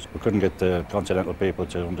problems. We couldn't get the continental people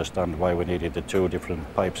to understand why we needed the two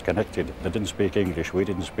different pipes connected. They didn't speak English, we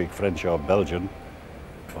didn't speak French or Belgian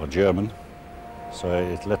or German. So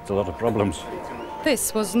it led to a lot of problems.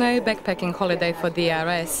 This was no backpacking holiday for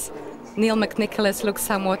DRS. Neil McNicholas looked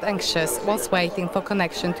somewhat anxious whilst waiting for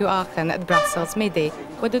connection to Aachen at Brussels Midi,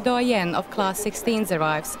 where the doyen of Class 16s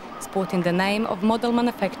arrives, sporting the name of model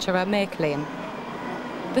manufacturer Mechlin.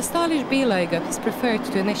 The stylish B logo is preferred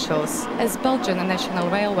to initials, as Belgian National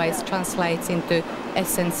Railways translates into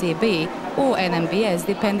SNCB or NMBS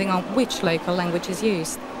depending on which local language is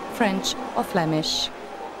used, French or Flemish.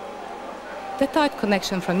 The tight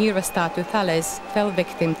connection from Eurostar to Thales fell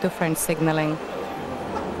victim to French signalling.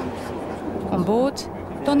 On board,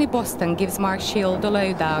 Tony Boston gives Mark Shield the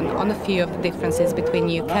lowdown on a few of the differences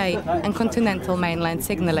between UK and continental mainland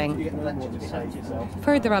signalling.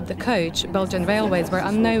 Further up the coach, Belgian Railways were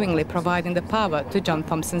unknowingly providing the power to John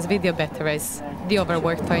Thompson's video batteries. The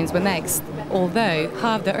overworked phones were next, although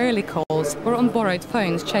half the early calls were on borrowed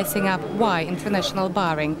phones chasing up why international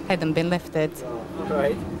barring hadn't been lifted.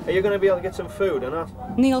 Right. Are you going to be able to get some food or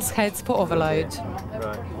not? Neil's heads for overload.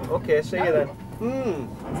 Right. OK, see you then.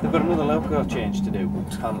 They've got another loco change to do,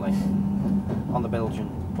 apparently, on the Belgian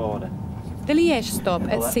border. The Liège stop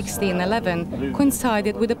at 16:11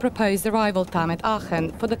 coincided with the proposed arrival time at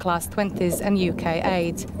Aachen for the Class 20s and UK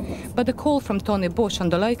aid. But the call from Tony Bush on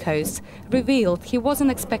the locos revealed he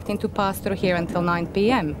wasn't expecting to pass through here until 9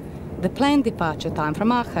 p.m, the planned departure time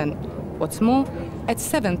from Aachen. What's more, at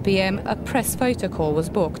 7 p.m, a press photo call was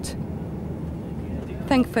booked.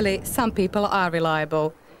 Thankfully, some people are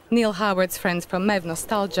reliable. Neil Howard's friends from MEV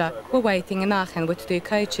Nostalgia were waiting in Aachen with two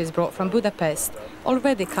coaches brought from Budapest,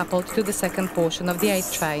 already coupled to the second portion of the 8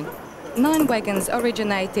 train. 9 wagons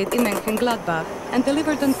originated in Mönchengladbach and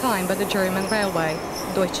delivered on time by the German railway,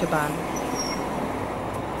 Deutsche Bahn.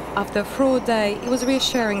 After a fraught day, it was a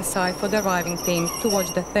reassuring sight for the arriving team to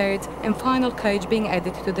watch the third and final coach being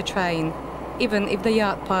added to the train, even if the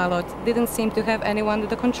yard pilot didn't seem to have anyone at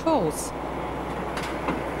the controls.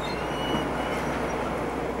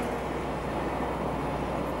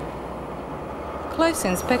 Close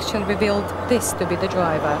inspection revealed this to be the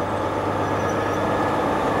driver.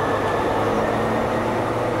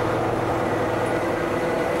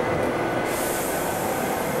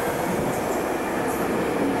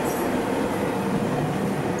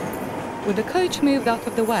 With the coach moved out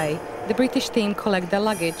of the way, the British team collect their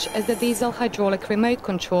luggage as the diesel hydraulic remote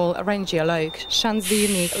control Rangier-Loke shuns the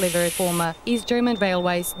unique livery former East German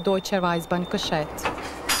Railways Deutsche Reichsbahn Koschette.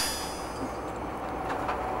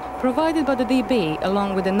 Provided by the DB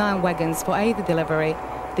along with the 9 wagons for aid delivery,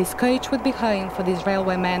 this coach would be home for these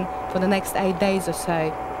railwaymen for the next 8 days or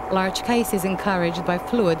so. Large cases encouraged by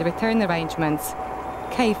fluid return arrangements.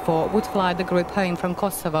 K4 would fly the group home from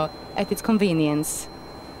Kosovo at its convenience.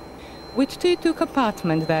 With 2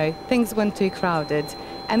 compartments though, things weren't too crowded,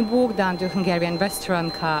 and walk down to a Hungarian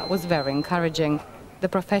restaurant car was very encouraging. The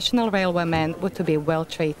professional railwaymen were to be well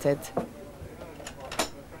treated.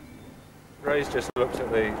 Ray's just looked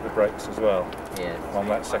at the brakes as well, on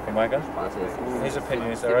that second wagon. His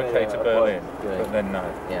opinion is they're okay to Berlin, but then no,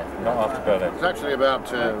 not after Berlin. There's actually about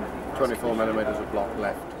 24 millimetres of block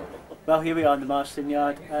left. Well, here we are in the marshalling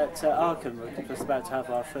yard at Aachen. We're just about to have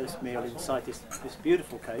our first meal inside this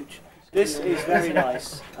beautiful coach. This is very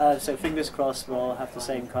nice, so fingers crossed we'll have the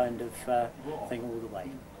same kind of thing all the way.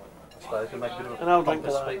 And I'll drink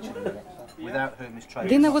the speech.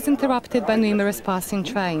 Dinner was interrupted by numerous passing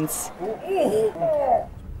trains.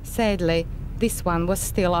 Sadly, this one was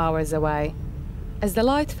still hours away. As the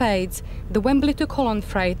light fades, the Wembley to Cologne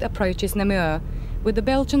freight approaches Namur, with the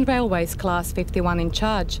Belgian Railways Class 51 in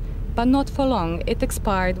charge, but not for long it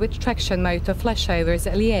expired with traction motor flashovers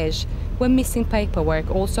at Liège, where missing paperwork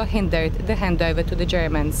also hindered the handover to the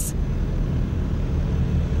Germans.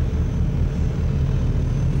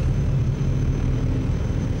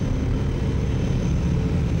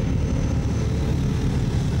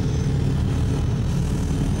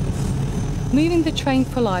 Moving the train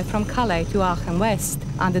for life from Calais to Aachen West,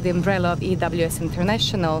 under the umbrella of EWS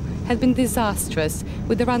International, had been disastrous,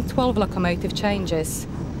 with around 12 locomotive changes.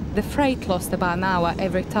 The freight lost about an hour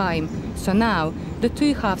every time, so now the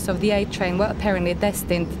two halves of the A train were apparently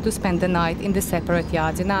destined to spend the night in the separate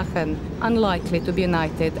yards in Aachen, unlikely to be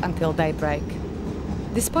united until daybreak.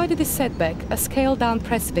 Despite this setback, a scaled-down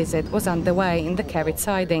press visit was underway in the carriage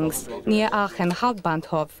sidings near Aachen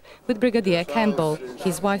Hauptbahnhof with Brigadier Campbell,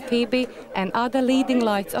 his wife Phoebe and other leading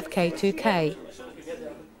lights of K2K.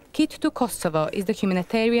 Kit to Kosovo is the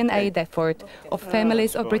humanitarian aid effort of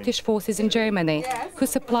families of British forces in Germany who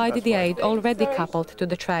supplied the aid already coupled to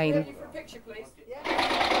the train.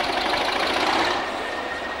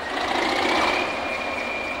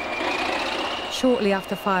 Shortly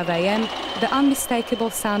after 5 a.m, the unmistakable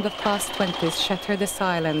sound of Class 20s shattered the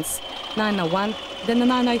silence. 901, then the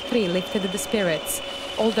 903 lifted the spirits,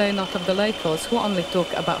 although not of the locals, who only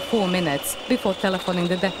took about 4 minutes before telephoning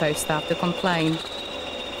the depot staff to complain.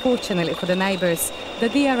 Fortunately for the neighbours, the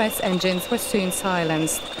DRS engines were soon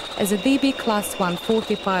silenced, as a DB Class 1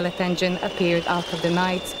 40 pilot engine appeared out of the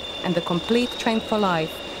night, and the complete train for life,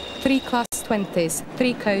 3 Class 20s,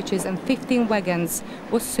 3 coaches and 15 wagons,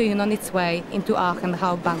 was soon on its way into Aachen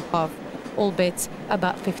Hauptbahnhof, albeit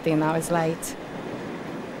about 15 hours late.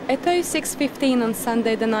 At 06:15 on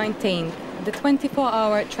Sunday the 19th, the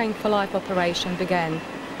 24-hour Train for Life operation began,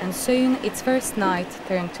 and soon its first night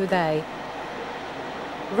turned to day.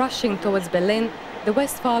 Rushing towards Berlin, the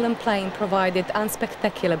Westphalen plane provided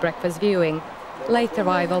unspectacular breakfast viewing. Late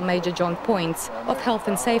arrival Major John Points, of Health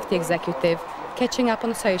and Safety Executive, catching up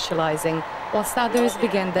on socialising, whilst others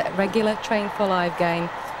began the regular Train for Life game,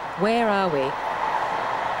 Where Are We?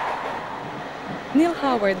 Neil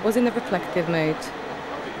Howard was in a reflective mood.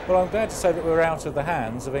 Well, I'm glad to say that we're out of the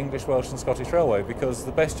hands of English, Welsh and Scottish Railway, because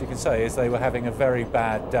the best you can say is they were having a very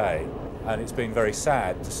bad day. And it's been very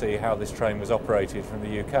sad to see how this train was operated from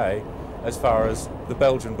the UK as far as the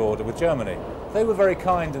Belgian border with Germany. They were very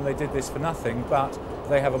kind and they did this for nothing, but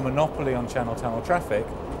they have a monopoly on Channel Tunnel traffic,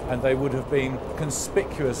 and they would have been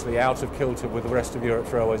conspicuously out of kilter with the rest of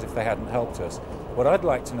Europe's railways if they hadn't helped us. What I'd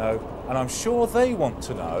like to know, and I'm sure they want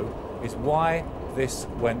to know, is why this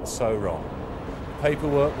went so wrong.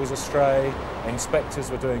 Paperwork was astray,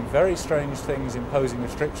 inspectors were doing very strange things, imposing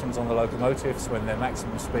restrictions on the locomotives when their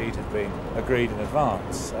maximum speed had been agreed in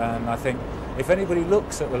advance. And I think if anybody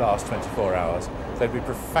looks at the last 24 hours, they'd be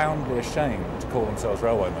profoundly ashamed to call themselves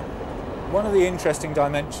railwaymen. One of the interesting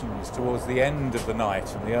dimensions towards the end of the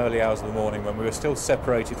night and the early hours of the morning, when we were still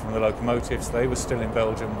separated from the locomotives, they were still in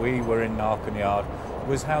Belgium, we were in Aachen Yard,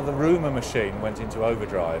 was how the rumour machine went into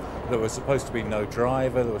overdrive. There was supposed to be no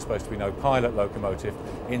driver, there was supposed to be no pilot locomotive.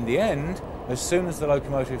 In the end, as soon as the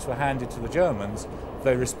locomotives were handed to the Germans,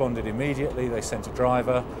 they responded immediately, they sent a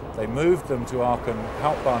driver, they moved them to Aachen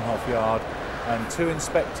Hauptbahnhof Yard, and 2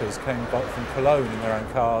 inspectors came back from Cologne in their own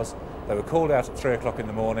cars. They were called out at 3 o'clock in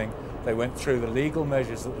the morning. They went through the legal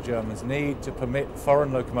measures that the Germans need to permit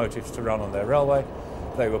foreign locomotives to run on their railway.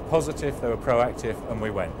 They were positive, they were proactive, and we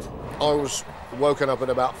went. I was woken up at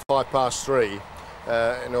about 3:05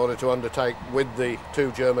 in order to undertake with the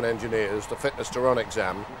 2 German engineers the fitness to run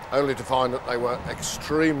exam, only to find that they were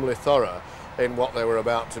extremely thorough in what they were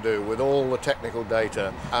about to do with all the technical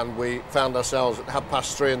data, and we found ourselves at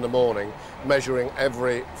 3:30 in the morning measuring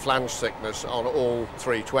every flange thickness on all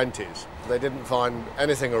 320s. They didn't find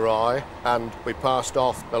anything awry, and we passed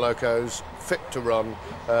off the locos fit to run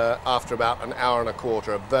after about an hour and a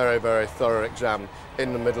quarter, a very, very thorough exam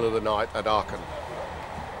in the middle of the night at Aachen.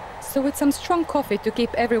 So with some strong coffee to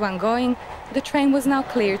keep everyone going, the train was now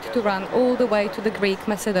cleared to run all the way to the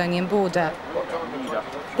Greek-Macedonian border.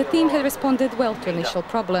 The team had responded well to initial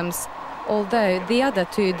problems, although the other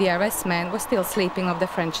 2 DRS men were still sleeping off the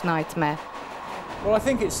French nightmare. Well, I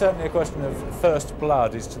think it's certainly a question of first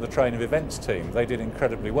blood is to the train of events team. They did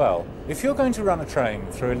incredibly well. If you're going to run a train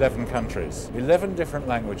through 11 countries, 11 different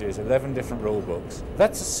languages, 11 different rule books,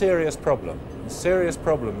 that's a serious problem. And serious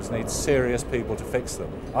problems need serious people to fix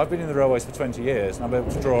them. I've been in the railways for 20 years and I'm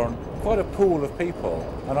able to draw on quite a pool of people,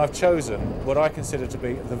 and I've chosen what I consider to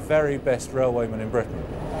be the very best railwaymen in Britain.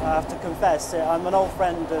 I have to confess, I'm an old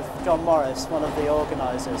friend of John Morris, one of the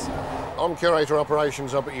organisers. I'm curator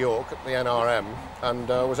operations up at York at the NRM, and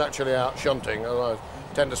was actually out shunting, and I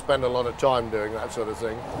tend to spend a lot of time doing that sort of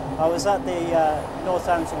thing. I was at the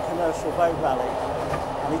Northampton Commercial Boat Rally,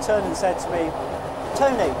 and he turned and said to me,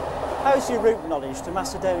 "Tony, how's your route knowledge to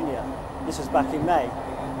Macedonia?" This was back in May.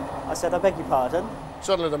 I said, "I beg your pardon?"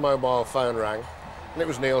 Suddenly the mobile phone rang, and it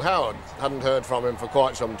was Neil Howard. Hadn't heard from him for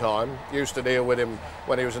quite some time. Used to deal with him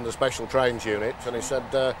when he was in the Special Trains unit, and he said,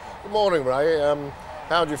 "Good morning, Ray.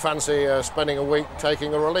 How do you fancy spending a week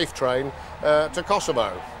taking a relief train to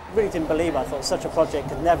Kosovo?" I really didn't believe. I thought such a project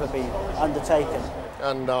could never be undertaken.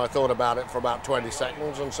 and I thought about it for about 20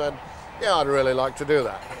 seconds and said, yeah, I'd really like to do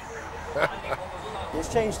that.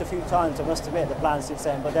 It's changed a few times, I must admit, the plan since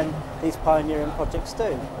then, but then these pioneering projects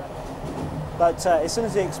do. But as soon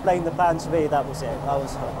as he explained the plan to me, that was it. I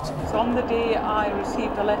was hooked. So on the day I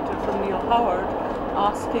received a letter from Neil Howard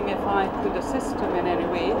asking if I could assist him in any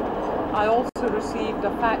way, I also received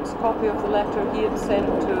a fax copy of the letter he had sent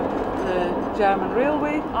to the German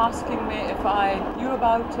Railway asking me if I knew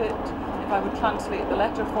about it, if I would translate the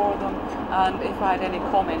letter for them, and if I had any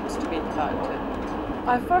comments to make about it.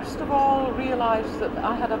 I first of all realised that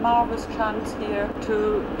I had a marvellous chance here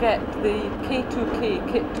to get the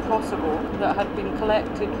K2K kit to Kosovo that had been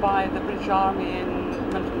collected by the British Army in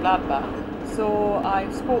Mönchengladbach. So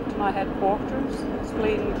I spoke to my headquarters,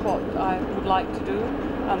 explained what I would like to do,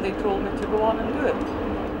 and they told me to go on and do it.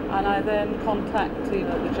 And I then contacted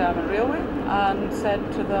the German Railway and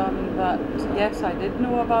said to them that yes, I did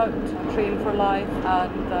know about Train for Life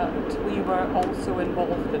and that we were also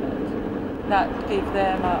involved in it. That gave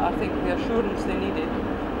them, I think, the assurance they needed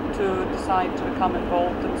to decide to become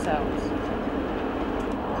involved themselves.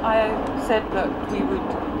 I said that we would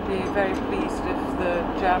be very pleased if the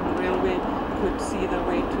German Railway could see their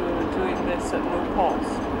way to doing this at no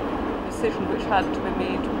cost. A decision which had to be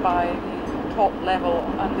made by the top level,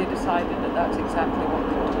 and they decided that that's exactly what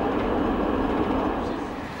they would do.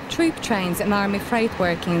 Troop trains and Army freight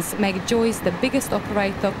workings make Joyce the biggest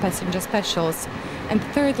operator of passenger specials and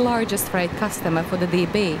third largest freight customer for the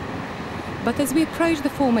DB. But as we approach the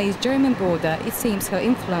former East German border, it seems her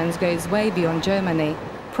influence goes way beyond Germany,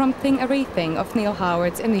 prompting a rethink of Neil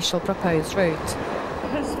Howard's initial proposed route.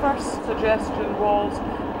 His first suggestion was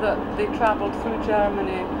that they travelled through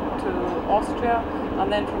Germany to Austria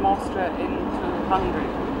and then from Austria into Hungary.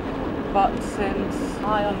 But since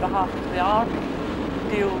I, on behalf of the Army,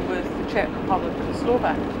 deal with the Czech Republic and the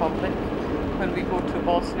Slovak Republic, when we go to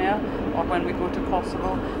Bosnia or when we go to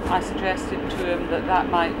Kosovo, I suggested to him that that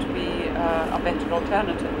might be a better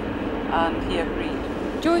alternative, and he agreed.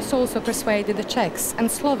 Joyce also persuaded the Czechs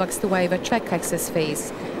and Slovaks to waive track access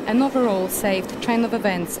fees, and overall saved Train of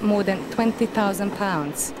Events more than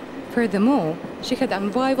 £20,000. Furthermore, she had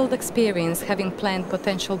unrivaled experience having planned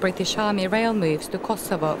potential British Army rail moves to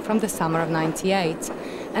Kosovo from the summer of '98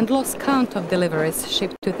 and lost count of deliveries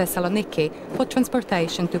shipped to Thessaloniki for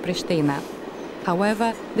transportation to Pristina.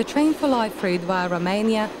 However, the Train for Life route via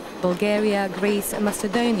Romania, Bulgaria, Greece and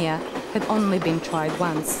Macedonia had only been tried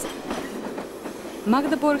once.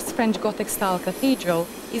 Magdeburg's French Gothic-style cathedral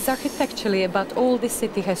is architecturally about all this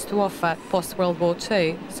city has to offer post-World War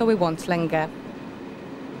II, so we won't linger.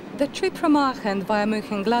 The trip from Aachen via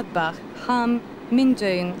Mönchengladbach, Hamm,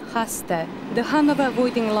 Minden, Haste, the Hanover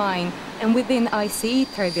avoiding line and within ICE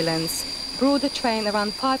turbulence brought the train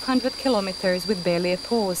around 500 kilometers with barely a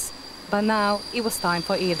pause, but now it was time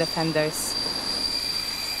for ear defenders.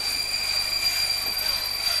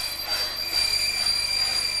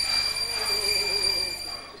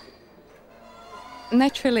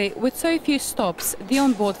 Naturally, with so few stops, the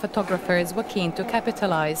onboard photographers were keen to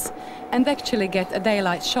capitalize and actually get a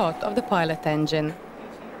daylight shot of the pilot engine.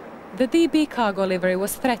 The DB cargo livery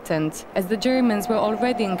was threatened, as the Germans were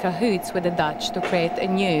already in cahoots with the Dutch to create a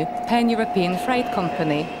new pan-European freight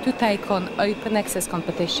company to take on open access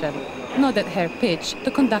competition. Not at her pitch,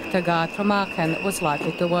 the conductor guard from Aachen was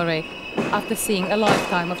likely to worry. After seeing a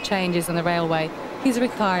lifetime of changes on the railway, his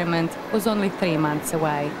retirement was only 3 months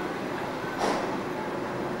away.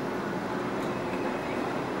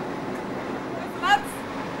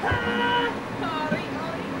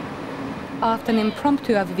 After an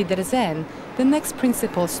impromptu Auf Wiedersehen, the next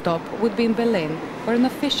principal stop would be in Berlin, where an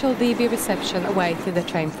official DB reception awaited the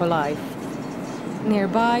Train for Life.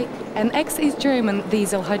 Nearby, an ex-East German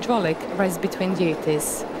diesel hydraulic rests between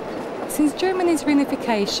duties. Since Germany's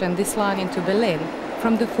reunification, this line into Berlin,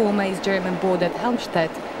 from the former East German border at Helmstedt,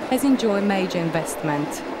 has enjoyed major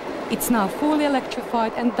investment. It's now fully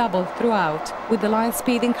electrified and doubled throughout, with the line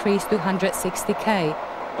speed increased to 160 km.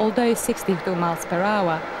 Although 62 miles per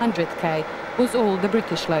hour, 100 km, was all the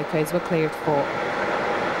British locos were cleared for.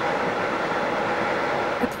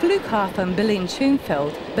 At Flughafen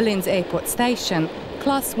Berlin-Schönfeld, Berlin's airport station,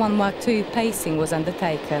 Class 1 Mark II pacing was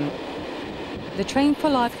undertaken. The Train for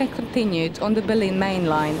Life had continued on the Berlin main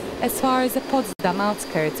line as far as the Potsdam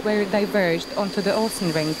outskirts, where it diverged onto the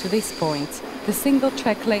Außenring to this point, the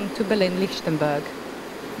single-track link to Berlin-Lichtenberg.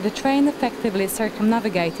 The train effectively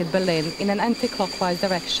circumnavigated Berlin in an anti-clockwise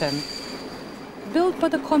direction. Built by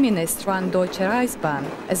the communist-run Deutsche Reichsbahn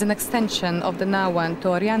as an extension of the now-one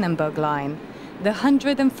Tor-Jannenberg line, the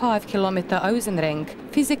 105-kilometer Außenring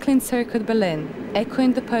physically encircled Berlin,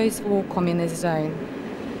 echoing the post-war communist zone.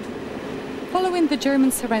 Following the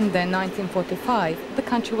German surrender in 1945, the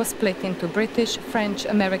country was split into British, French,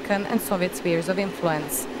 American and Soviet spheres of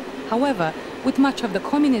influence. However, with much of the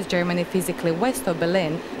communist Germany physically west of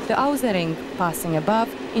Berlin, the Außenring passing above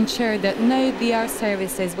ensured that no DR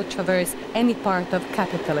services would traverse any part of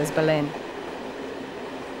capitalist Berlin.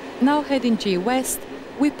 Now heading due west,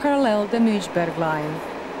 we parallel the Münchberg line.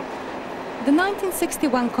 The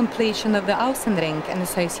 1961 completion of the Außenring and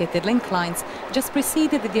associated link lines just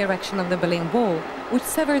preceded the erection of the Berlin Wall, which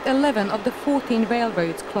severed 11 of the 14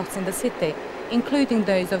 railroads crossing the city, including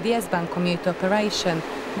those of the S-Bahn commuter operation,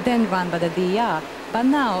 then run by the DER, but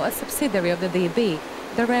now a subsidiary of the DB,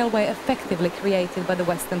 the railway effectively created by the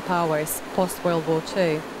Western powers post-World War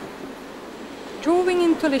II. Drawing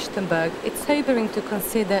into Lichtenberg, it's sobering to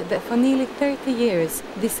consider that for nearly 30 years,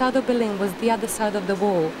 this side of Berlin was the other side of the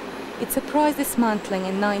wall. It surprised dismantling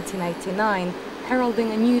in 1989, heralding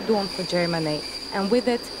a new dawn for Germany, and with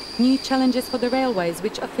it, new challenges for the railways,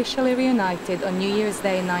 which officially reunited on New Year's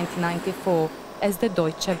Day 1994 as the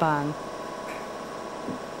Deutsche Bahn.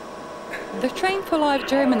 The Train for Life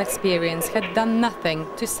German experience had done nothing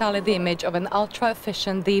to sully the image of an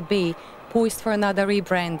ultra-efficient DB poised for another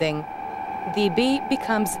rebranding. DB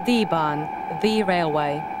becomes D-Bahn, the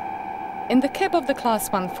railway. In the cab of the Class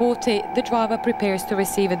 140, the driver prepares to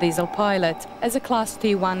receive a diesel pilot as a Class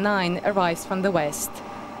 219 arrives from the west.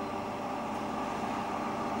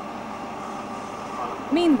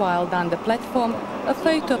 Meanwhile, down the platform, a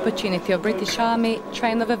photo opportunity of British Army,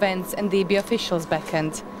 train of events and DB officials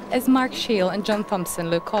beckoned, as Mark Shield and John Thompson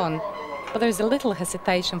look on. But there's a little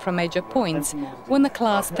hesitation from Major Points when the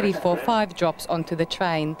Class 345 drops onto the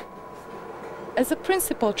train. As a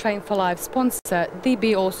principal Train for Life sponsor,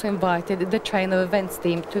 DB also invited the Train of Events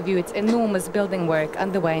team to view its enormous building work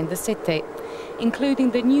underway in the city,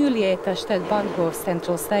 including the newly Eterstedt Bahnhof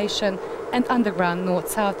Central Station and underground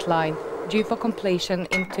North-South line, due for completion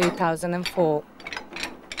in 2004.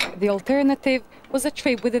 The alternative was a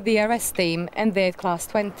trip with the DRS team and their Class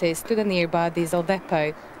 20s to the nearby diesel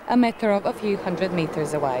depot, a matter of a few hundred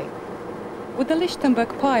meters away. With the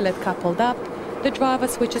Lichtenberg pilot coupled up, the driver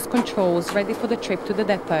switches controls ready for the trip to the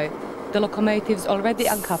depot, the locomotives already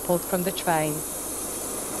uncoupled from the train.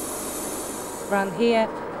 Round here,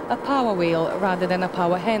 a power wheel rather than a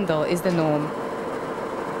power handle is the norm.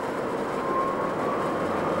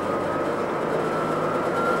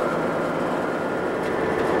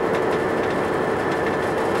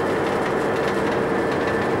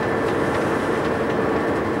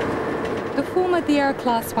 The DR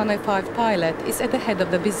Class 105 pilot is at the head of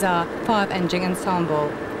the bizarre 5-engine ensemble,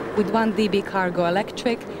 with 1 DB Cargo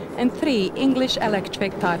Electric and 3 English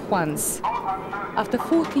Electric Type 1s. After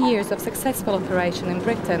 40 years of successful operation in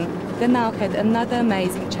Britain, they now had another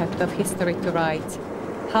amazing chapter of history to write: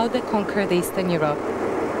 how they conquered Eastern Europe.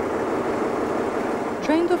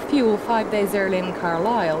 Drained of fuel 5 days earlier in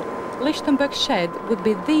Carlisle, Lichtenberg Shed would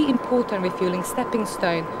be the important refueling stepping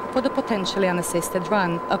stone for the potentially unassisted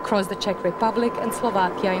run across the Czech Republic and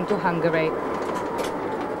Slovakia into Hungary.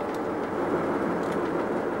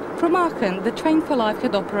 From Aachen, the Train for Life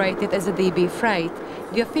had operated as a DB freight,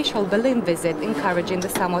 the official Berlin visit encouraging the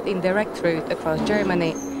somewhat indirect route across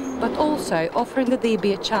Germany, but also offering the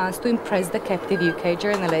DB a chance to impress the captive UK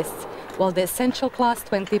journalists, while the essential Class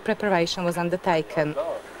 20 preparation was undertaken.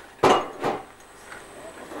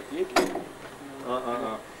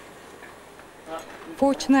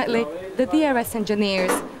 Fortunately, the DRS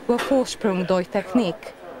engineers were Vorsprung durch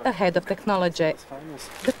Technik, ahead of technology.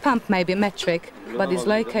 The pump may be metric, but these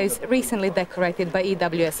locos, recently decorated by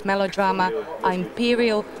EWS Melodrama, are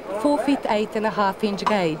imperial 4 feet 8.5-inch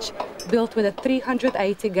gauge, built with a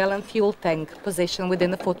 380-gallon fuel tank positioned within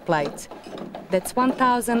the footplate. That's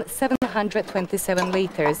 1,727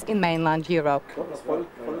 litres in mainland Europe.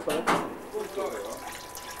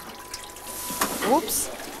 Oops,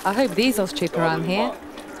 I hope diesel's cheap around here.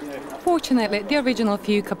 Fortunately, the original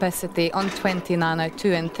fuel capacity on 20,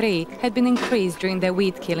 902 and 3 had been increased during the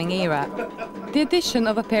weed-killing era. The addition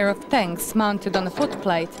of a pair of tanks mounted on a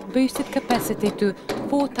footplate boosted capacity to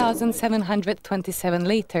 4,727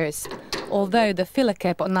 litres, although the filler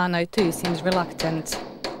cap on 902 seems reluctant.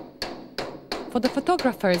 For the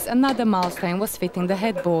photographers, another milestone was fitting the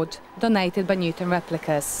headboard, donated by Newton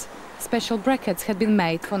Replicas. Special brackets had been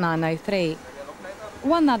made for 903.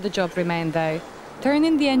 One other job remained though,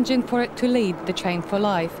 turning the engine for it to lead the Train for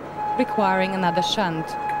Life, requiring another shunt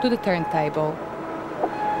to the turntable.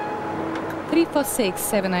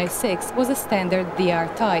 346-706 was a standard DR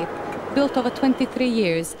type, built over 23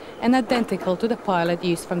 years and identical to the pilot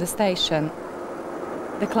used from the station.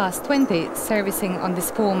 The Class 20, servicing on this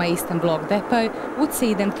former Eastern Bloc depot, would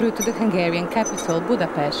see them through to the Hungarian capital,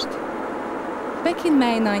 Budapest. Back in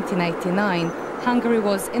May 1989, Hungary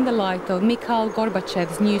was, in the light of Mikhail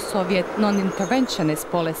Gorbachev's new Soviet non-interventionist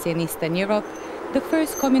policy in Eastern Europe, the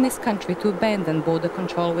first communist country to abandon border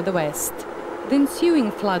control with the West. The ensuing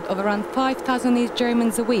flood of around 5,000 East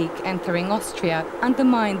Germans a week entering Austria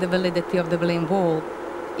undermined the validity of the Berlin Wall.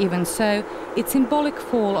 Even so, its symbolic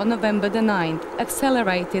fall on November the 9th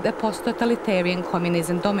accelerated a post-totalitarian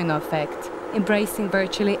communism domino effect, embracing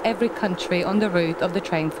virtually every country on the route of the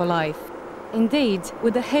Train for Life. Indeed,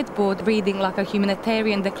 with the headboard reading like a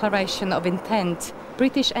humanitarian declaration of intent,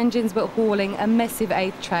 British engines were hauling a massive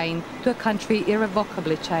aid train to a country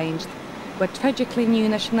irrevocably changed, where tragically new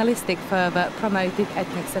nationalistic fervour promoted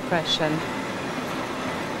ethnic suppression.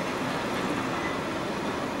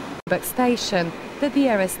 Back station, the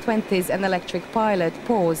DRS-20s and electric pilot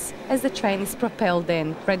pause as the train is propelled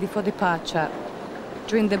in, ready for departure.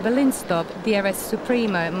 During the Berlin stop, DRS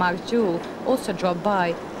Supremo Mark Joule also dropped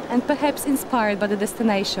by, and perhaps inspired by the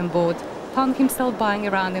destination board, found himself buying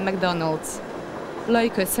around in McDonald's.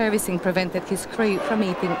 Local servicing prevented his crew from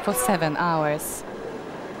eating for 7 hours.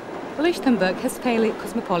 Lichtenberg has fairly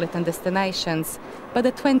cosmopolitan destinations, but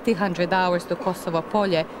the 2,000 hours to Kosovo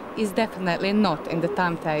Polje is definitely not in the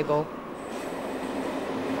timetable.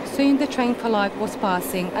 Soon the Train for Life was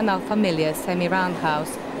passing a now familiar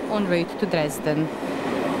semi-roundhouse en route to Dresden.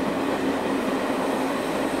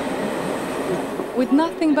 With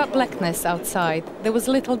nothing but blackness outside, there was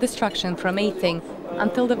little distraction from eating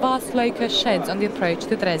until the vast local sheds on the approach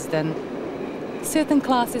to Dresden. Certain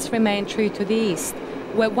classes remained true to the east,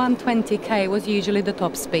 where 120 was usually the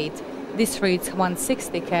top speed. This route's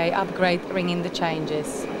 160 upgrade ringing the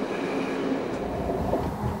changes.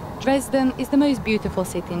 Dresden is the most beautiful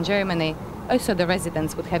city in Germany, also the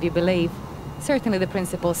residents would have you believe. Certainly the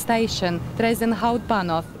principal station, Dresden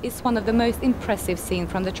Hauptbahnhof, is one of the most impressive seen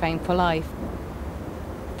from the Train for Life.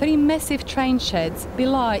 3 massive train sheds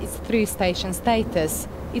belie its through station status,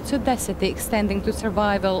 its audacity extending to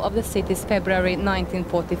survival of the city's February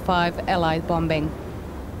 1945 Allied bombing.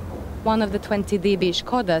 One of the 20 DB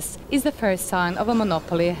Škodas is the first sign of a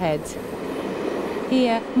monopoly ahead.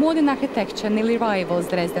 Here, modern architecture nearly rivals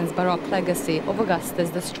Dresden's Baroque legacy of Augustus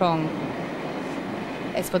the Strong.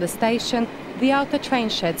 As for the station, the outer train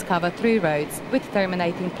sheds cover through roads, with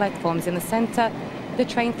terminating platforms in the centre, the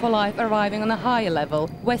Train for Life arriving on a higher level,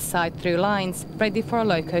 west side through lines, ready for a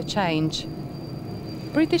loco change.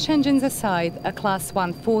 British engines aside, a Class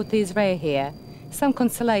 140 is rare here, some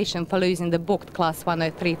consolation for losing the booked Class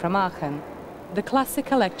 103 from Aachen. The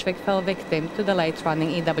classic electric fell victim to the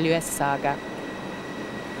late-running EWS saga.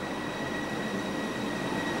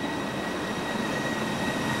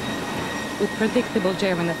 With predictable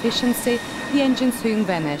German efficiency, the engine soon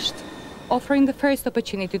vanished, offering the first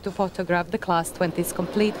opportunity to photograph the Class 20s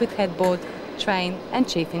complete with headboard, train and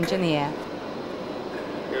chief engineer.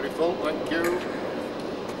 Beautiful, thank you.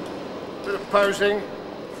 Bit of posing,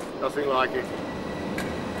 nothing like it.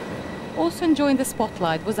 Also enjoying the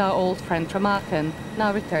spotlight was our old friend from Aachen,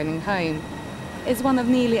 now returning home. As one of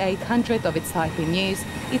nearly 800 of its type in use,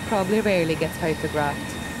 it probably rarely gets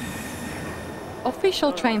photographed.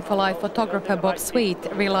 Official Train for Life photographer Bob Sweet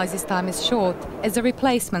realizes time is short as a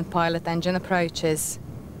replacement pilot engine approaches.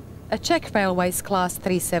 A Czech Railways Class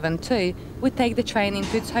 372 would take the train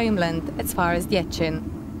into its homeland as far as Děčín.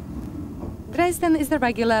 Dresden is the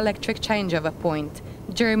regular electric changeover point,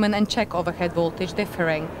 German and Czech overhead voltage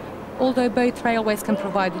differing, although both railways can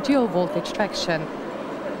provide dual voltage traction.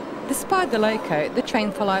 Despite the loco, the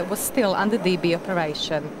Train for Life was still under DB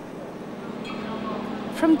operation.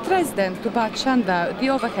 From Dresden to Bad Schandau, the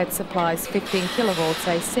overhead supplies 15 kV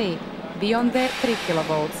AC, beyond there 3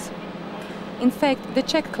 kV. In fact, the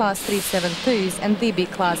Czech Class 372s and DB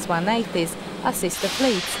Class 180s are sister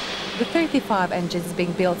fleets, the 35 engines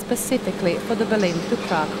being built specifically for the Berlin to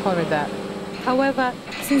Prague corridor. However,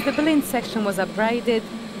 since the Berlin section was upgraded,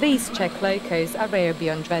 these Czech locos are rare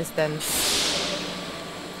beyond Dresden.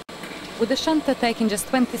 With the shunter taking just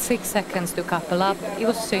 26 seconds to couple up, it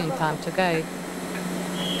was soon time to go.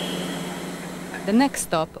 The next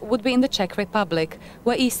stop would be in the Czech Republic,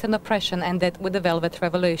 where Eastern oppression ended with the Velvet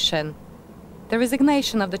Revolution. The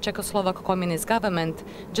resignation of the Czechoslovak Communist government,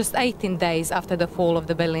 just 18 days after the fall of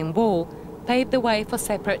the Berlin Wall, paved the way for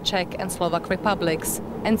separate Czech and Slovak republics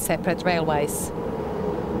and separate railways.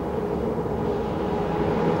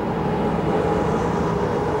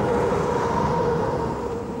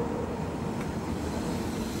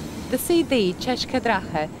 The CD České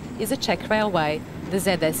dráhy is a Czech railway, the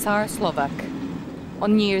ZSR Slovak.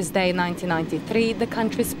 On New Year's Day 1993, the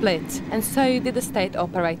country split, and so did the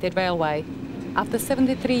state-operated railway. After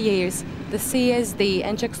 73 years, the CSD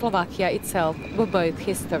and Czechoslovakia itself were both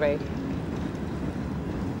history.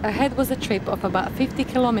 Ahead was a trip of about 50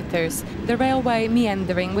 kilometers, the railway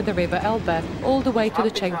meandering with the River Elbe all the way to the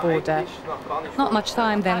Czech border. Not much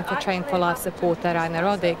time then for Train for Life supporter Rainer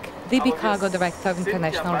Roddick, DB Cargo Director of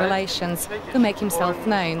International Relations, to make himself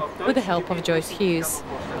known with the help of Joyce Hughes.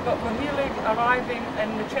 But we're nearly arriving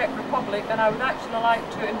in the Czech Republic, and I would actually like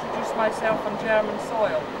to introduce myself on German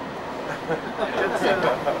soil.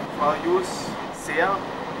 Frau Hughes sehr.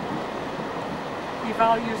 He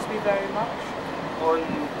values me very much. Und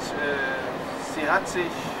sie hat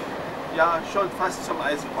sich ja schon fast zum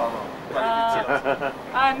Eisenbahner qualifiziert.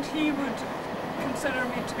 And he would consider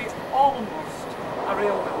me to be almost a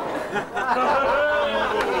real woman.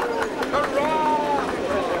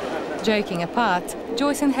 Joking apart,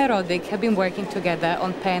 Joyce and Herr Roddick have been working together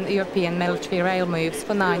on pan-European military rail moves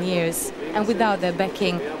for 9 years, and without their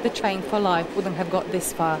backing, the Train for Life wouldn't have got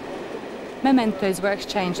this far. Mementos were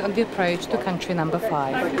exchanged on the approach to country number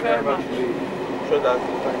 5. Thank you very much.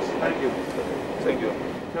 Thank you. Thank you.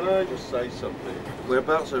 Can I just say something? We're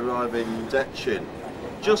about to arrive in Dechin.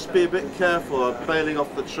 Just be a bit careful of bailing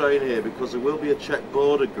off the train here, because there will be a Czech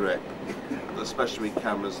border grip, especially with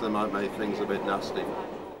cameras. They might make things a bit nasty.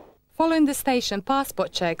 Following the station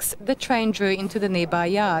passport checks, the train drew into the nearby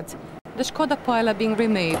yard. The Skoda Pilot being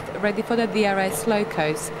removed, ready for the DRS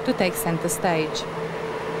locos to take centre stage.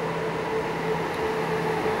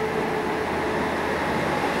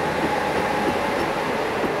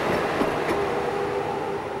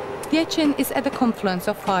 Dechin is at the confluence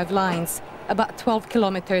of 5 lines, about 12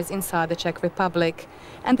 kilometers inside the Czech Republic,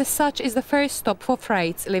 and as such is the first stop for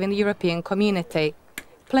freights leaving the European community.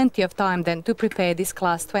 Plenty of time then to prepare these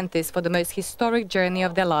Class 20s for the most historic journey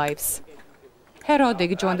of their lives. Herr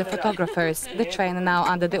Roddick joined the photographers, the train now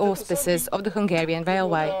under the auspices of the Hungarian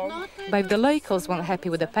Railway. But if the locals weren't happy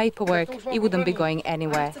with the paperwork, it wouldn't be going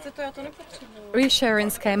anywhere.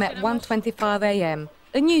 Reassurance came at 1:25 a.m.,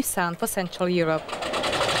 a new sound for Central Europe.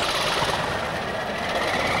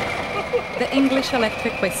 The English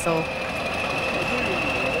electric whistle.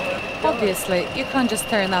 Obviously, you can't just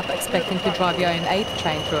turn up expecting to drive your own 8th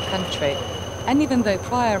train through a country. And even though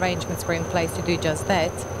prior arrangements were in place to do just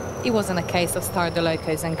that, it wasn't a case of start the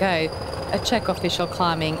locos and go, a Czech official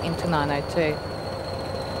climbing into 902.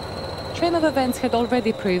 Train of Events had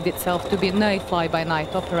already proved itself to be no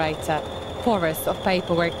fly-by-night operator. Forests of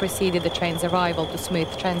paperwork preceded the train's arrival to smooth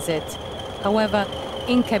transit. However,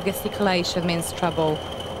 in-cab gesticulation means trouble,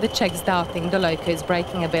 the Czechs doubting the loco's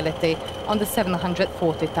braking ability on the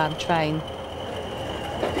 740-ton train.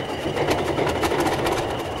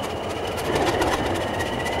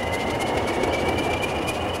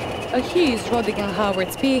 Hughes, Roddick and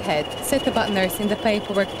Howard Spearhead set about nursing the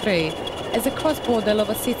paperwork through as a cross-border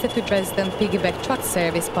Lovosice to Dresden piggyback truck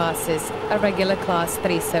service passes, a regular Class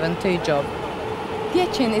 372 job.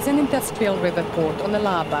 Dechin is an industrial river port on the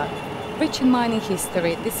Laba. Rich in mining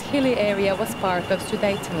history, this hilly area was part of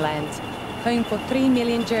Sudetenland, home for 3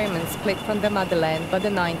 million Germans split from their motherland by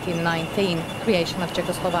the 1919 creation of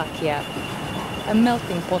Czechoslovakia. A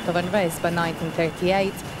melting pot of unrest by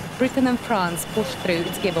 1938, Britain and France pushed through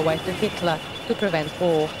its giveaway to Hitler to prevent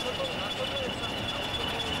war.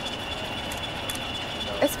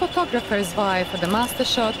 As photographers vie for the master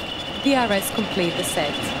shot, DRS complete the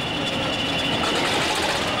set.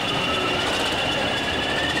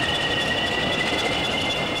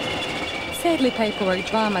 Sadly, paperwork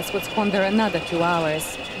dramas would squander another 2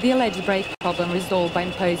 hours. The alleged brake problem resolved by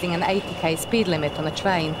imposing an 80k speed limit on the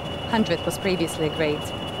train. 100 was previously agreed.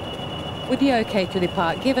 With the OK to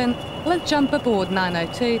depart given, let's jump aboard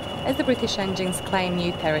 902 as the British engines claim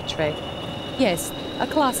new territory. Yes, a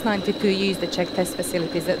Class 92 used the Czech test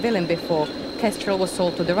facilities at Vilnius before. Kestrel was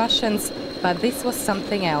sold to the Russians, but this was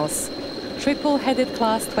something else. Triple-headed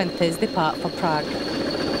Class 20s depart for Prague.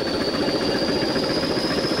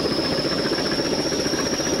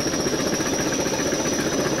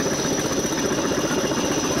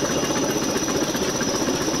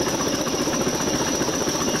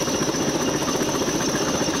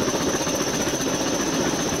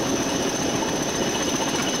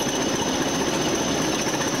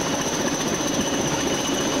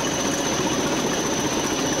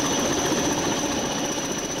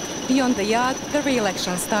 Beyond the yard, the real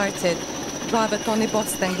action started. Driver Tony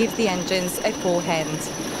Boston gives the engines a full hand.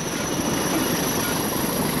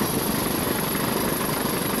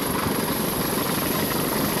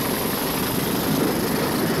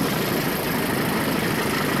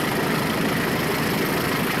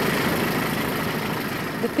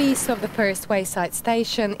 The peace of the first wayside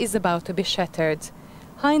station is about to be shattered.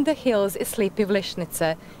 High in the hills is sleepy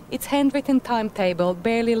Vlishnice, its handwritten timetable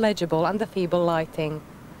barely legible under feeble lighting.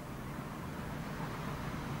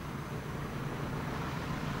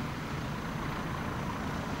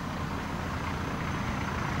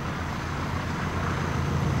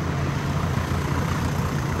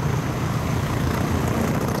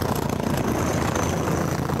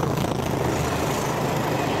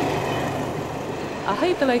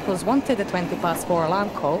 the locals wanted a 4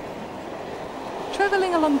 alarm call.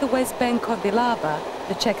 Travelling along the west bank of the Laba,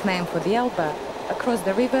 the Czech name for the Elbe, across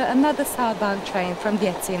the river, another southbound train from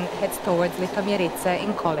Děčín heads towards Litoměřice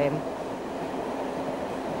in Kolín.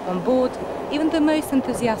 On board, even the most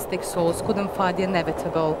enthusiastic souls couldn't find the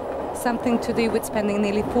inevitable, something to do with spending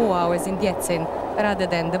nearly 4 hours in Děčín rather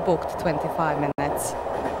than the booked 25 minutes.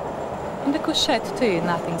 On the Košet too,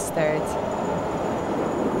 nothing stirred.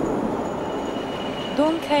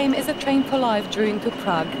 Dawn came as a train for life drew into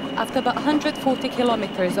Prague after about 140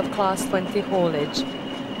 kilometers of Class 20 haulage.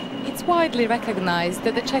 It's widely recognized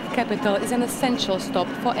that the Czech capital is an essential stop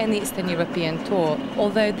for any Eastern European tour,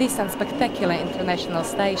 although this unspectacular international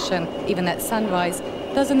station, even at sunrise,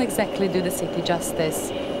 doesn't exactly do the city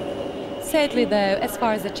justice. Sadly though, as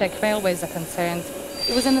far as the Czech railways are concerned,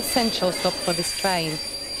 it was an essential stop for this train,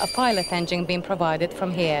 a pilot engine being provided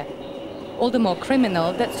from here. All the more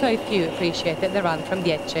criminal that so few appreciated the run from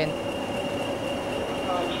Děčín.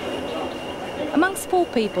 Amongst 4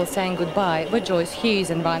 people saying goodbye were Joyce Hughes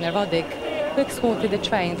and Rainer Roddick, who escorted the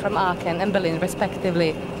train from Aachen and Berlin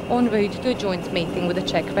respectively, en route to a joint meeting with the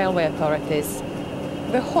Czech railway authorities.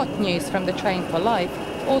 The hot news from the train for life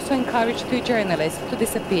also encouraged 2 journalists to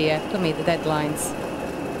disappear to meet the deadlines.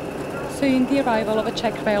 Soon the arrival of a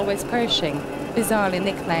Czech railways Pershing, bizarrely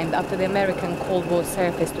nicknamed after the American Cold War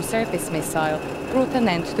surface-to-surface missile, brought an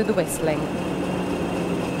end to the whistling.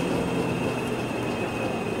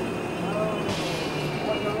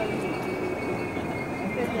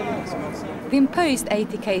 The imposed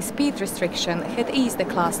 80k speed restriction had eased the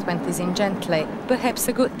Class 20s in gently, perhaps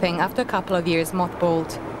a good thing after a couple of years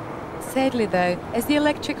mothballed. Sadly though, as the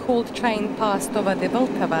electric-hauled train passed over the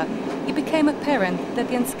Vltava, it became apparent that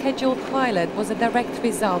the unscheduled pilot was a direct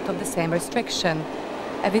result of the same restriction.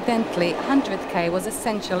 Evidently, 100k was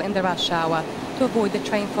essential in the rush hour to avoid the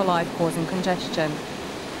train for life causing congestion.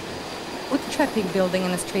 With traffic building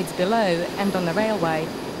in the streets below and on the railway,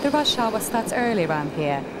 the rush hour starts early around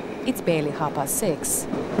here. It's barely 6:30.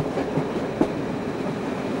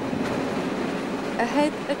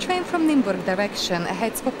 Ahead, a train from Nymburk direction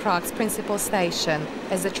heads for Prague's principal station,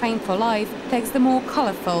 as the train for life takes the more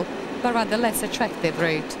colourful but rather less attractive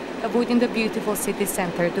route, avoiding the beautiful city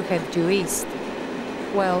centre to head due east.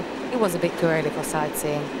 Well, it was a bit too early for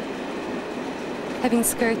sightseeing. Having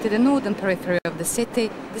skirted the northern periphery of the city,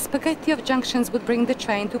 the spaghetti of junctions would bring the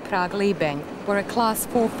train to Prague-Líbeň, where a Class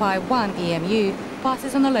 451 EMU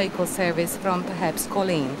passes on a local service from perhaps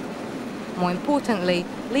Kolín. More importantly,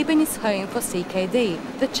 Líbeň is home for CKD,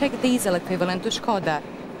 the Czech diesel equivalent to Škoda,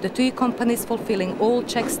 the 2 companies fulfilling all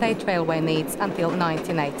Czech state railway needs until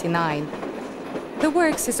 1989. The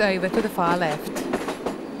works is over to the far left.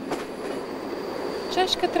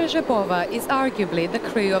 Česká Třebová is arguably the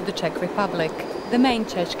crew of the Czech Republic, the main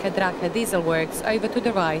České dráhy diesel works over to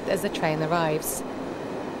the right as the train arrives.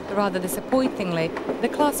 Rather disappointingly, the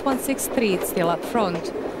Class 163 is still up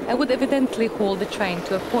front and would evidently haul the train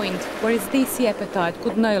to a point where its DC appetite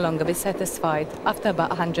could no longer be satisfied after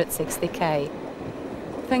about 160k.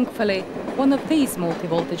 Thankfully, one of these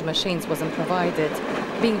multi-voltage machines wasn't provided.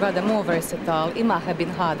 Being rather more versatile, it might have been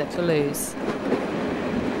harder to lose.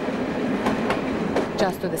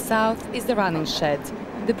 Just to the south is the running shed,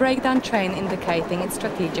 the breakdown train indicating its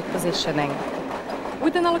strategic positioning.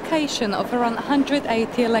 With an allocation of around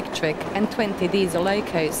 180 electric and 20 diesel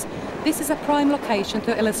locos, this is a prime location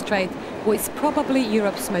to illustrate what is probably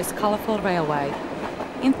Europe's most colourful railway.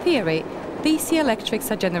 In theory, DC electrics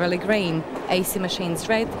are generally green, AC machines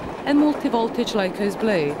red, and multi-voltage locos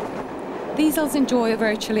blue. Diesels enjoy a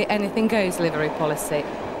virtually anything-goes livery policy.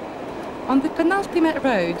 On the penultimate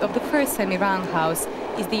road of the first semi-roundhouse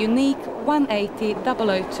is the unique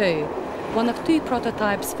 180-002, one of 2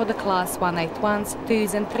 prototypes for the Class 181s,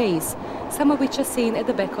 2s and 3s, some of which are seen at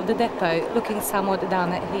the back of the depot, looking somewhat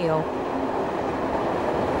down at heel.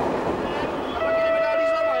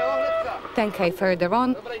 10k further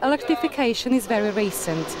on, electrification is very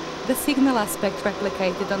recent, the signal aspect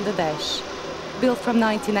replicated on the dash. Built from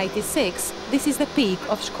 1986, this is the peak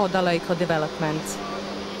of Škoda loco development.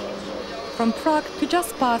 From Prague to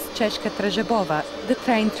just past Česká Třebová, the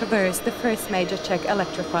train traversed the first major Czech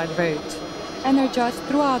electrified route. Energized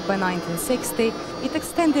throughout by 1960, it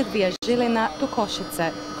extended via Žilina to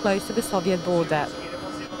Košice, close to the Soviet border.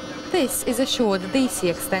 This is a short DC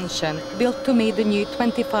extension, built to meet the new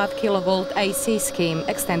 25 kV AC scheme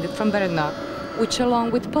extended from Brno, which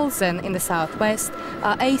along with Pilsen in the southwest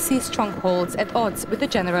are AC strongholds at odds with the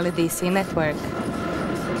generally DC network.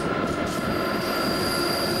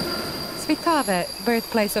 Svitavy,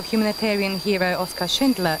 birthplace of humanitarian hero Oskar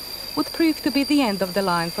Schindler, would prove to be the end of the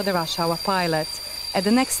line for the rush hour pilot. At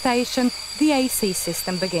the next station, the AC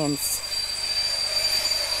system begins.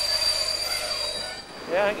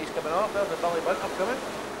 Yeah, I think he's coming off. There's the volley boat coming.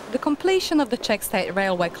 The completion of the Czech State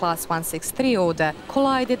Railway Class 163 order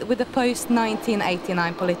collided with the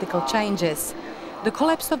post-1989 political changes. The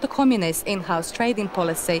collapse of the communist in-house trading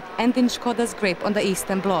policy ended Škoda's grip on the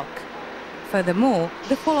Eastern Bloc. Furthermore,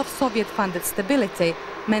 the fall of Soviet-funded stability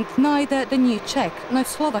meant neither the new Czech nor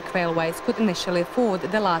Slovak railways could initially afford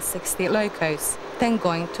the last 60 locos, then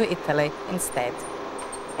going to Italy instead.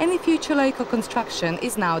 Any future local construction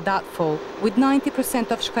is now doubtful, with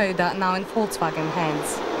 90% of Škoda now in Volkswagen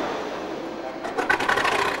hands.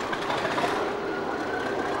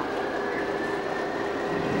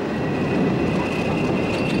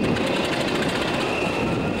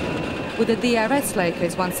 With the DRS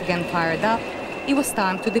locos once again fired up, it was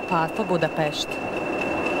time to depart for Budapest.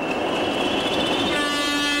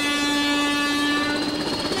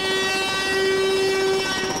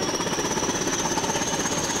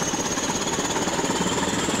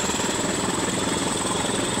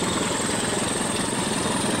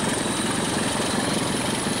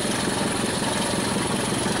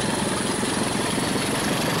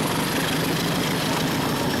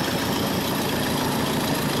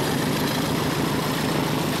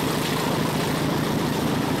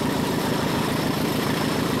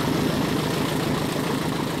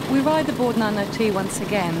 We ride aboard 902 once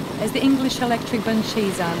again as the English electric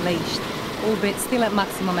banshees are unleashed, albeit still at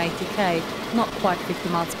maximum 80k, not quite 50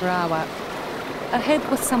 miles per hour. Ahead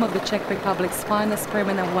was some of the Czech Republic's finest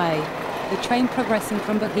permanent way, the train progressing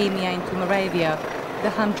from Bohemia into Moravia,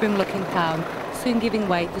 the humdrum-looking town, soon giving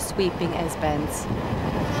way to sweeping S-bends.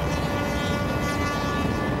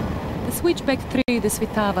 The switchback through the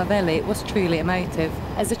Svitava Valley was truly emotive,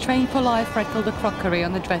 as the train for life rattled the crockery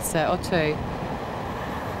on a dresser or two.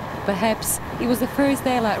 Perhaps it was the first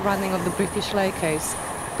daylight running of the British locos,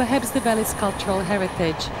 perhaps the valley's cultural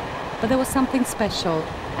heritage, but there was something special,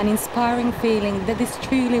 an inspiring feeling that this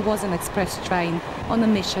truly was an express train on a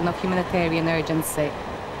mission of humanitarian urgency.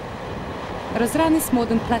 Rozhraní's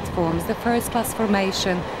modern platforms, the first-class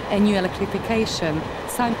formation and new electrification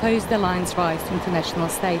signpost the line's rise to international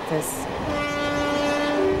status.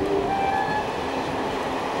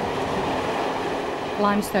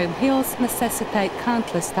 Limestone hills necessitate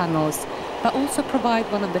countless tunnels, but also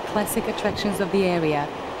provide one of the classic attractions of the area,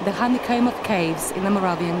 the honeycomb of caves in the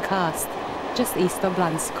Moravian Karst, just east of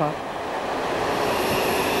Blansko.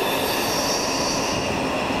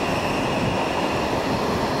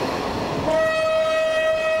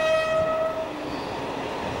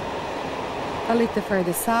 A little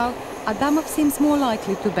further south, Adamov seems more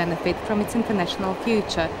likely to benefit from its international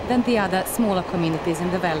future than the other smaller communities in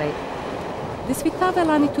the valley. The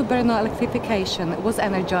Svitava to Brno electrification was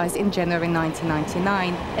energized in January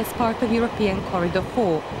 1999 as part of European Corridor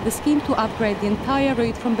 4, the scheme to upgrade the entire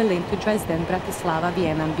route from Berlin to Dresden, Bratislava,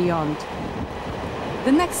 Vienna and beyond.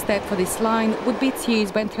 The next step for this line would be its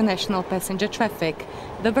use by international passenger traffic,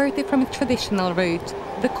 diverted from its traditional route,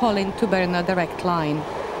 the Kolin to Brno direct line.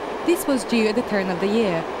 This was due at the turn of the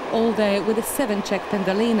year, although with the 7 Czech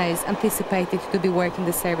Pendolinos anticipated to be working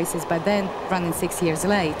the services by then, running 6 years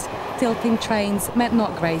late, tilting trains might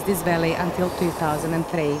not graze this valley until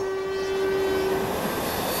 2003.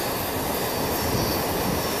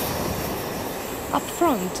 Up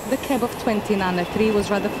front, the cab of 2093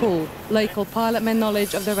 was rather full, local pilotman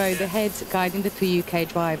knowledge of the road ahead guiding the 2 UK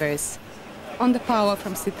drivers. On the power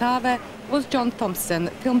from Svitava was John Thompson,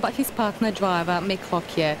 filmed by his partner driver Mick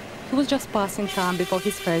Lockyer, who was just passing time before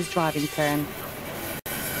his first driving turn.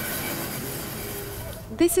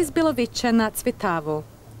 This is Bilovice nad Svitavou.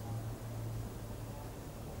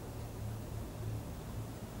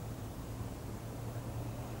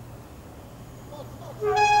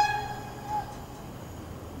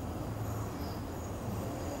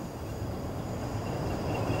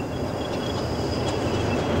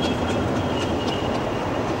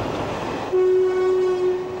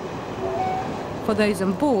 For those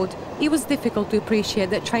on board, it was difficult to appreciate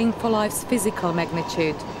the Train for Life's physical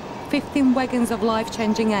magnitude. 15 wagons of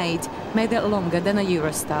life-changing aid made it longer than a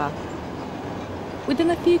Eurostar. Within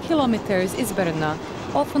a few kilometers is Brno,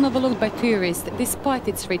 often overlooked by tourists despite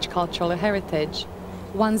its rich cultural heritage.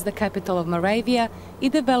 Once the capital of Moravia,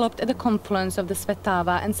 it developed at the confluence of the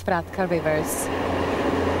Svetava and Svratka rivers.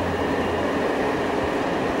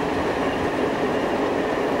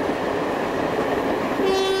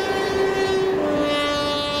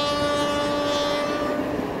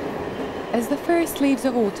 As the first leaves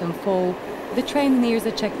of autumn fall, the train nears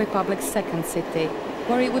the Czech Republic's second city,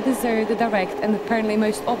 where it would desert the direct and apparently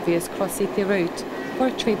most obvious cross-city route for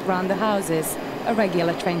a trip round the houses, a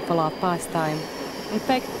regular Train for Love pastime. In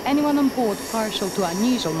fact, anyone on board partial to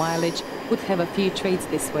unusual mileage would have a few treats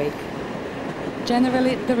this week.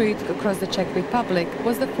 Generally, the route across the Czech Republic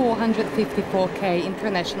was the 454k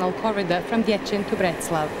international corridor from Děčín to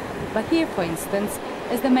Břeclav. But here, for instance,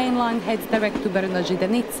 as the main line heads direct to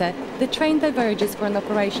Brno-Židenice, the train diverges for an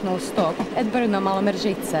operational stop at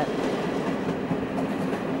Brno-Maloměřice.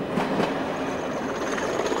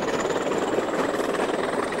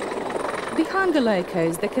 Behind the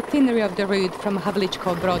locos, the catenary of the route from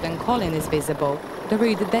Havlíčkův Brod and Kolín is visible, the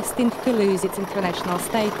route destined to lose its international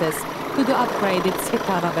status to the upgraded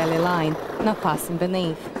Svitava Valley line, now passing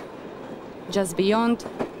beneath. Just beyond,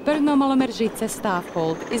 Brno-Maloměřice staff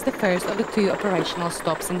hold is the first of the two operational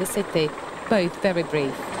stops in the city, both very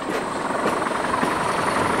brief.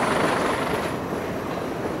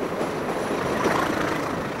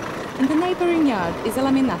 In the neighbouring yard is a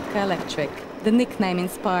Laminatka Electric, the nickname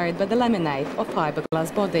inspired by the laminate or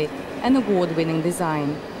fiberglass body, an award-winning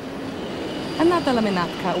design. Another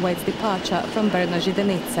Laminatka awaits departure from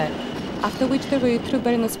Brno-Židenice, after which the route through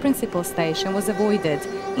Brno's principal station was avoided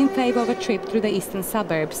in favour of a trip through the eastern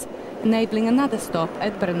suburbs, enabling another stop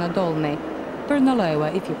at Brno Dolny, Brno Lower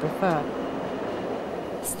if you prefer.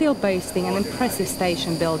 Still boasting an impressive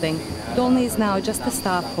station building, Dolny is now just a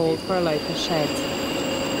staff hold for a local shed.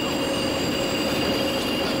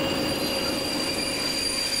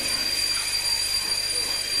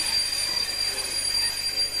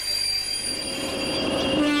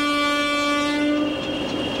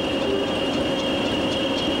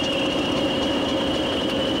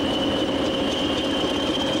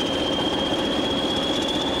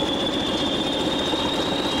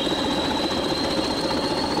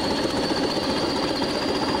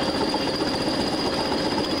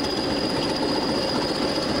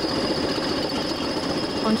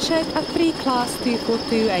 On shed are three Class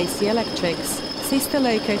 242 AC electrics. Sister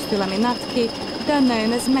locos to Laminatki, they are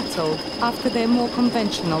known as metal, after their more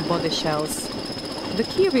conventional body shells. The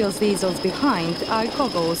Kyrios diesels behind are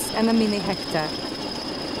goggles and a mini Hector.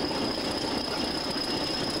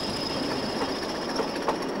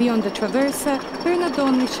 Beyond the traverser, Brno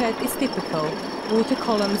Dolny shed is typical. Water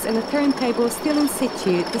columns and a turntable still in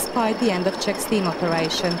situ despite the end of Czech steam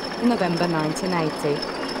operation in November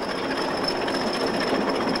 1980.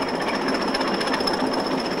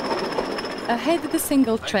 Ahead, the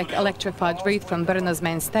single-track electrified route from Brno's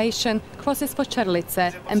main station crosses for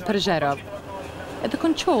Čerlice and Prženov. At the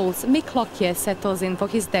controls, Mick Lockyer settles in for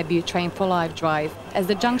his debut Train for Life drive as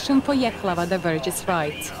the junction for Jeclava diverges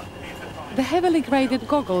right. The heavily graded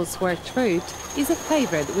goggles-worked route is a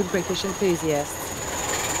favourite with British enthusiasts.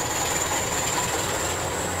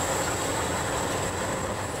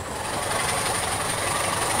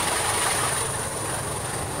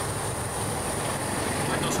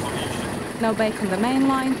 Now back on the main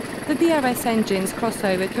line, the DRS engines cross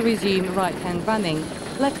over to resume right-hand running.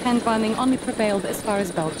 Left-hand running only prevailed as far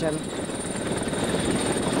as Belgium.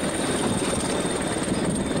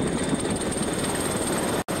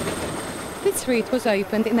 This route was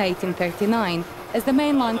opened in 1839 as the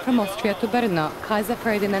main line from Austria to Brno, Kaiser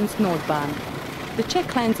Ferdinand's Nordbahn. The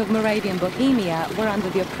Czech lands of Moravia and Bohemia were under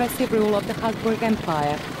the oppressive rule of the Habsburg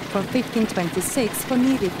Empire from 1526 for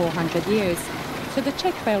nearly 400 years. So the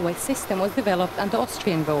Czech railway system was developed under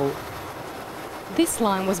Austrian rule. This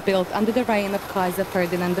line was built under the reign of Kaiser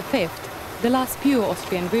Ferdinand V, the last pure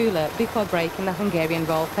Austrian ruler before breaking the Hungarian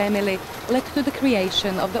royal family led to the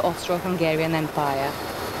creation of the Austro-Hungarian Empire.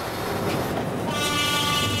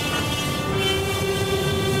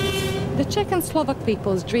 The Czech and Slovak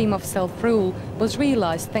people's dream of self-rule was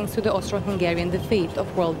realized thanks to the Austro-Hungarian defeat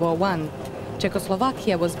of World War I.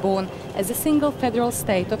 Czechoslovakia was born as a single federal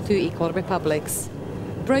state of two equal republics.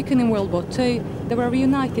 Broken in World War II, they were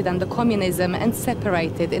reunited under communism and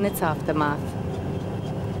separated in its aftermath.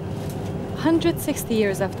 160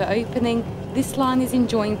 years after opening, this line is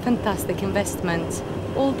enjoying fantastic investment,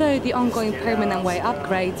 although the ongoing permanent way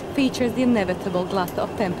upgrade features the inevitable glut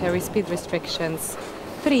of temporary speed restrictions.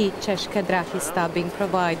 3 České dráhy stub being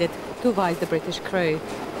provided to avoid the British crew.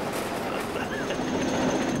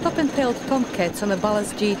 Top-and-tailed tomcats on a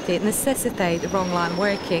ballast duty necessitate wrong line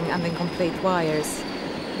working and incomplete wires.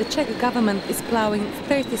 The Czech government is ploughing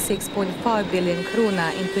 36.5 billion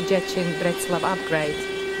krona into Děčín-Břeclav upgrade.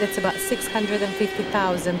 That's about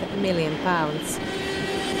 650,000 million pounds.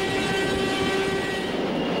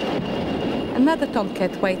 Another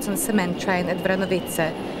tomcat waits on cement train at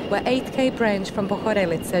Vranovice, where 8K branch from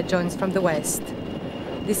Bohorelice joins from the west.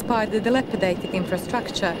 Despite the dilapidated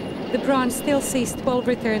infrastructure, the branch still sees 12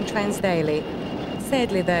 return trains daily.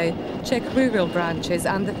 Sadly though, Czech rural branches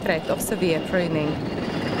are under threat of severe pruning.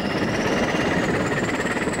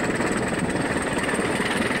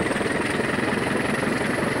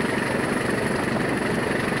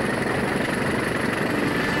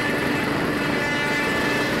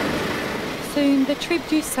 Soon, the trip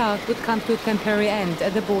due south would come to a temporary end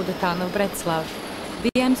at the border town of Břeclav,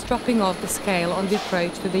 the Ems dropping off the scale on the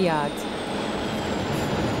approach to the yard.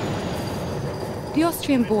 The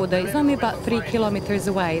Austrian border is only about 3 kilometers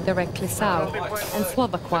away, directly south, and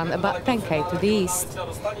Slovak one about 10k to the east.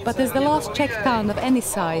 But as the last Czech town of any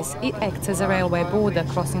size, it acts as a railway border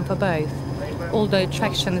crossing for both, although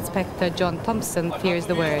Traction Inspector John Thompson fears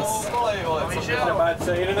the worst. We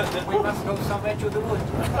must go somewhere to the wood.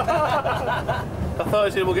 I thought I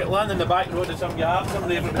said we'll get land in the back road of some yard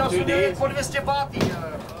someday for 2 days.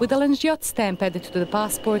 With a Lęžijot stamp added to the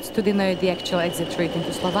passports to denote the actual exit route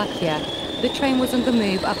into Slovakia, the train was on the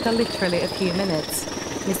move after literally a few minutes.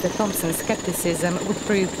 Mr. Thompson's scepticism would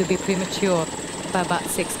prove to be premature by about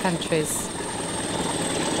 6 countries.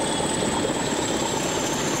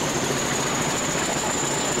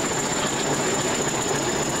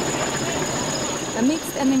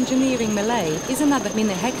 Amidst an engineering melee is another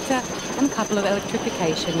mini-hector and a couple of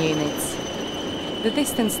electrification units. The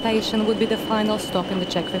distant station would be the final stop in the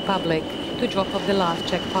Czech Republic to drop off the last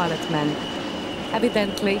Czech pilotman.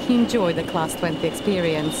 Evidently, he enjoyed the Class 20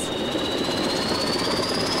 experience.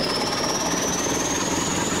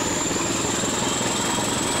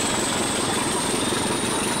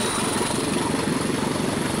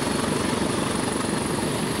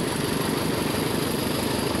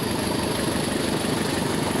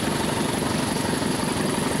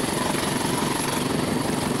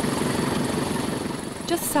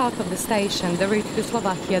 Just south of the station, the route to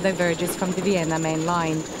Slovakia diverges from the Vienna main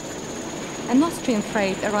line. An Austrian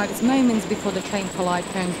freight arrives moments before the train for life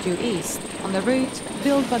turns due east, on a route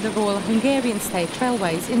built by the Royal Hungarian State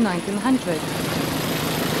Railways in 1900.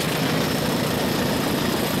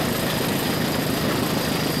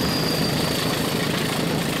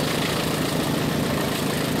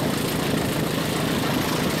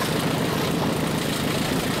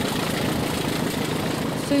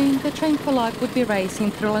 Soon, the train for life would be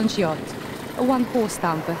racing through Lęžijot, a one-horse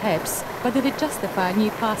town perhaps, but did it justify a new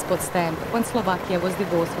passport stamp when Slovakia was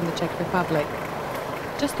divorced from the Czech Republic?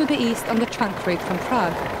 Just to the east on the trunk route from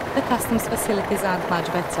Prague, the customs facilities aren't much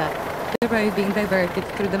better, the road being diverted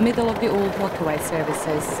through the middle of the old motorway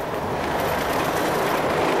services.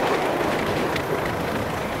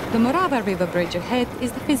 The Morava River bridge ahead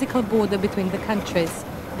is the physical border between the countries,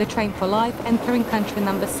 the train for life entering country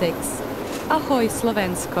number 6. Ahoj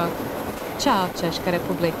Slovensko! Ciao Česká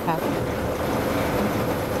republika!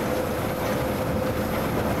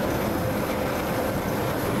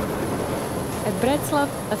 At Břeclav,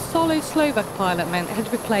 a solo Slovak pilotman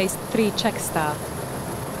had replaced 3 Czech staff.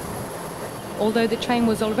 Although the train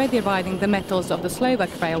was already riding the metals of the Slovak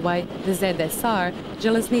railway, the ZSR,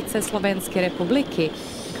 Železnice Slovenské republiky,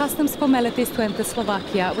 customs formalities to enter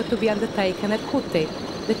Slovakia were to be undertaken at Huty,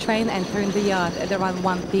 the train entering the yard at around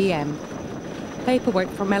 1 p.m. Paperwork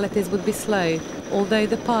formalities would be slow, although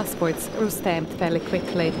the passports were stamped fairly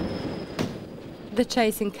quickly. The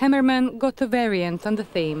chasing cameraman got a variant on the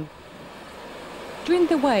theme. During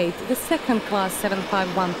the wait, the second-class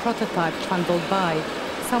 751 prototype trundled by.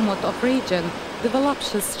 Somewhat off-region, the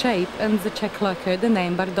voluptuous shape earns the Czech locker the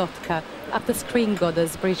name Bardotka, after screen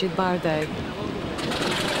goddess Brigitte Bardot.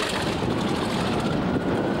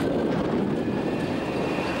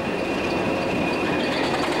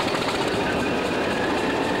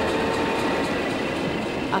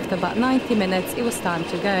 After about 90 minutes, it was time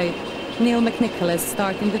to go. Neil McNicholas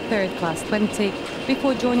starting the third-class 20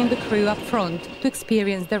 before joining the crew up front to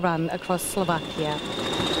experience the run across Slovakia.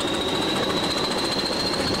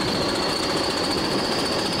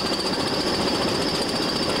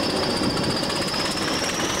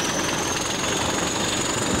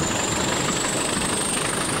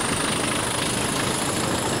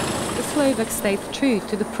 Slovak stayed true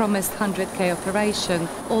to the promised 100k operation,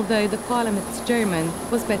 although the pilot's German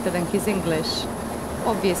was better than his English.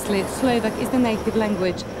 Obviously, Slovak is the native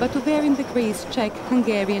language, but to varying degrees Czech,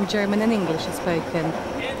 Hungarian, German and English are spoken.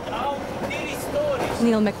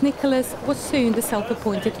 Neil McNicholas was soon the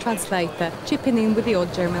self-appointed translator, chipping in with the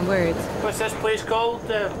odd German words. What's this place called?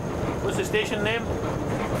 What's the station name?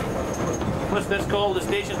 What's this called, the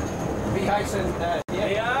station?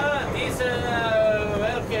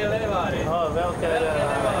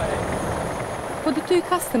 For the 2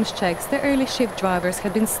 customs checks, the early shift drivers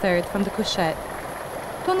had been stirred from the couchette.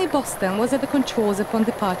 Tony Boston was at the controls upon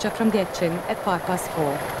departure from Děčín at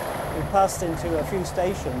 4:05. We passed into a few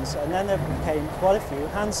stations, and then there became quite a few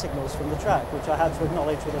hand signals from the track, which I had to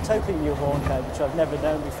acknowledge with a totally new horn code, which I've never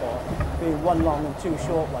known before, being one long and two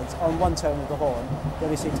short ones on one tone of the horn. They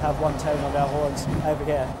only seem to have one tone on their horns over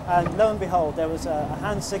here. And lo and behold, there was a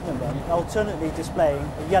hand signal gun alternately displaying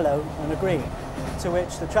a yellow and a green, to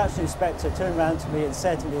which the traction inspector turned around to me and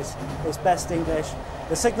said in his best English,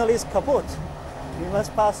 "The signal is kaput. You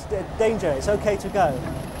must pass danger, it's okay to go."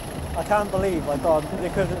 I can't believe I've gone the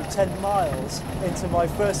equivalent of 10 miles into my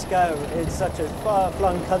first go in such a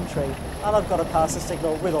far-flung country, and I've got to pass the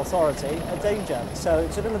signal with authority, a danger. So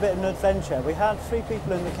it's a little bit of an adventure. We had 3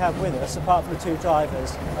 people in the cab with us, apart from the 2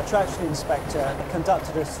 drivers. A traction inspector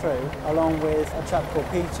conducted us through, along with a chap called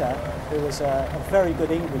Peter, who was a very good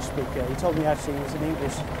English speaker. He told me actually he was an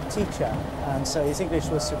English teacher, and so his English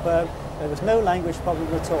was superb. There was no language problem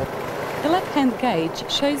at all. The left-hand gauge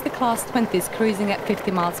shows the Class 20s cruising at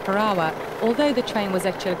 50 miles per hour, although the train was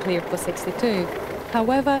actually cleared for 62.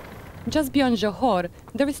 However, just beyond Johor,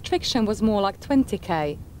 the restriction was more like 20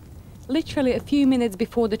 km. Literally a few minutes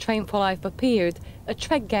before the Train for Life appeared, a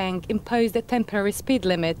track gang imposed a temporary speed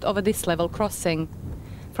limit over this level crossing.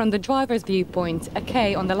 From the driver's viewpoint, a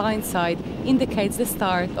K on the line side indicates the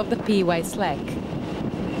start of the P-way slack.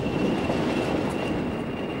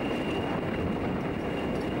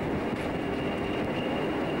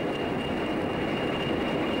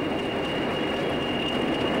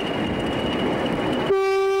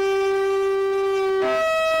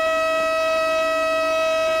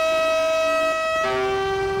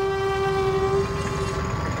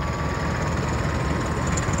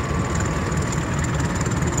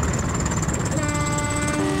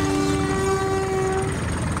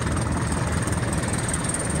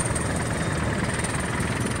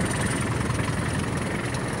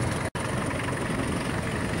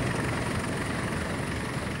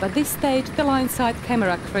 At this stage, the line-side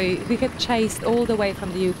camera crew, who had chased all the way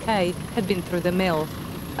from the UK, had been through the mill.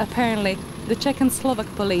 Apparently, the Czech and Slovak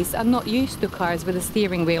police are not used to cars with a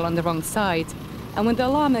steering wheel on the wrong side. And when the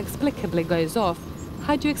alarm inexplicably goes off,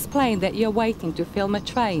 how do you explain that you're waiting to film a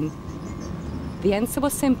train? The answer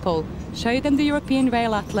was simple: show them the European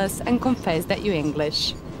Rail Atlas and confess that you're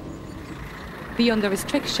English. Beyond the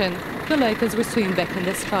restriction, the locals were soon back in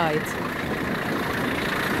their stride.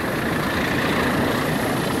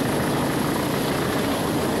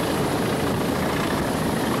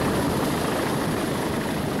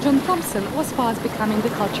 John Thompson was fast becoming the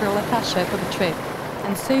cultural attaché for the trip,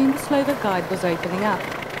 and soon the Slovak guide was opening up.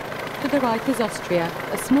 To the right is Austria,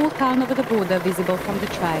 a small town over the border visible from the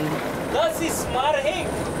train. Das ist Marhing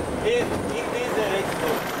in diese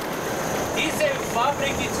Richtung. Diese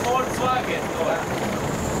Fabrik ist Volkswagen.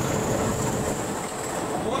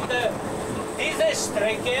 Und diese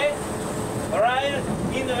Strecke rein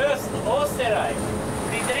in Österreich.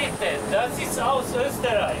 Die dritte, das ist aus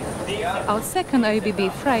Österreich. Our second OBB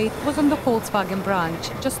freight was on the Volkswagen branch,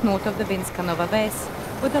 just north of the Vinska Nova Ves,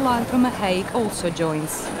 where the line from The Hague also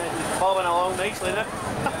joins. Following along nicely now.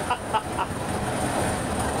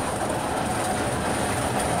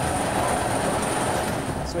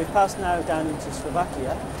 So we've passed now down into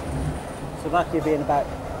Slovakia. Slovakia being about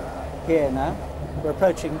here now. We're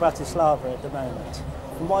approaching Bratislava at the moment.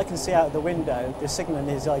 From what I can see out of the window, the signal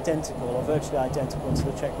is identical, or virtually identical, to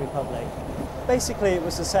the Czech Republic. Basically, it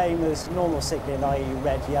was the same as normal signalling, i.e.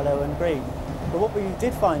 red, yellow and green. But what we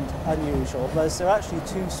did find unusual was there are actually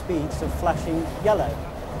 2 speeds of flashing yellow,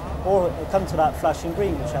 or come to that flashing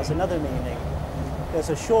green, which has another meaning.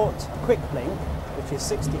 There's a short, quick blink, which is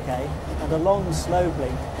 60 km, and a long, slow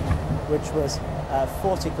blink, which was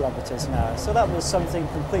 40 kilometers an hour. So that was something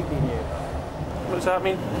completely new. What does that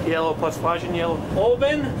mean? Yellow plus flashing yellow?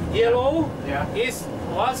 Oben, yellow, is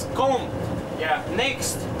was kommt. Yeah.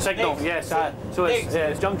 Next. Signal, next. yes. So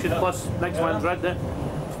it's junction plus next one's red there.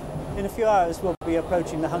 In a few hours we'll be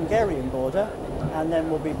approaching the Hungarian border, and then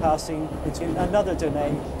we'll be passing between another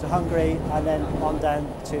domain to Hungary and then on down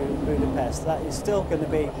to Budapest. That is still going to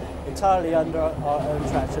be entirely under our own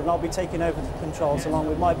traction. I'll be taking over the controls along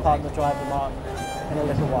with my partner driver Mark in a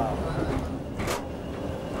little while.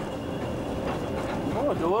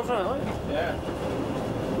 Oh, doors are nice. Yeah.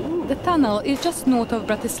 The tunnel is just north of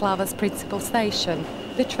Bratislava's principal station,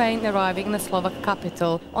 the train arriving in the Slovak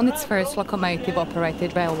capital on its first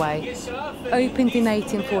locomotive-operated railway. Opened in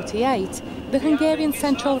 1848, the Hungarian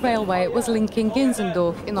Central Railway was linking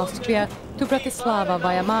Ginzendorf in Austria to Bratislava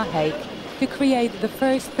via Máhek to create the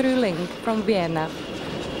first through link from Vienna.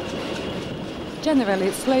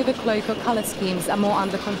 Generally, Slovak local colour schemes are more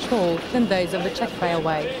under control than those of the Czech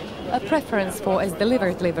Railway, a preference for as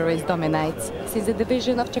delivered liveries dominates since the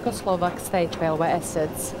division of Czechoslovak state railway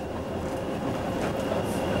assets.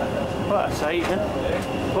 What a sight, eh?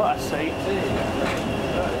 What a sight.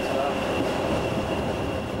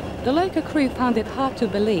 The local crew found it hard to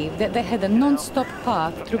believe that they had a non-stop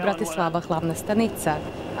path through Bratislava Hlavna Stanica.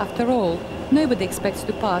 After all, nobody expects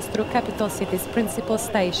to pass through capital city's principal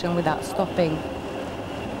station without stopping.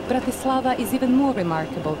 Bratislava is even more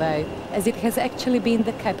remarkable though, as it has actually been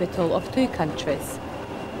the capital of two countries.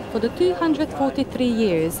 For the 243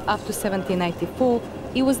 years after 1784,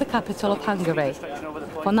 it was the capital of Hungary.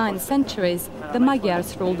 For 9 centuries, the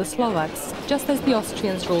Magyars ruled the Slovaks, just as the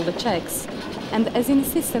Austrians ruled the Czechs. And as in a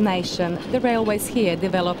sister nation, the railways here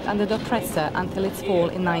developed under the oppressor until its fall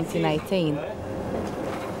in 1918.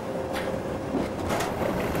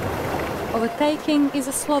 Overtaking is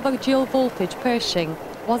a Slovak dual-voltage Pershing,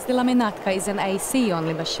 whilst the Laminatka is an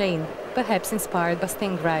AC-only machine, perhaps inspired by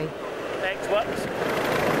Stingray. Next works.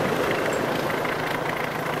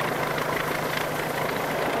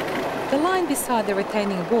 The line beside the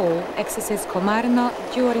retaining wall accesses Komárno,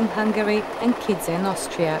 Győr in Hungary and Kidze in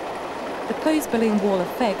Austria. The post-Berlin Wall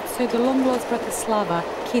effect saw the long-lost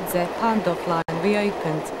Bratislava-Kidze-Pandov line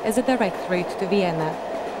reopened as a direct route to Vienna.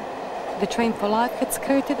 The train for life had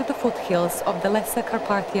skirted the foothills of the Lesser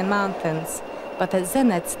Carpathian Mountains, but at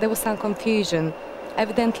Zenets there was some confusion.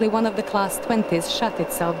 Evidently one of the Class 20s shut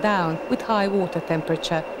itself down with high water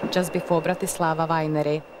temperature just before Bratislava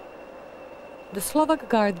Winery. The Slovak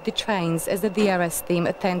Guard detrains as the DRS team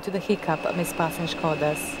attend to the hiccup amidst passing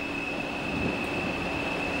Škodas.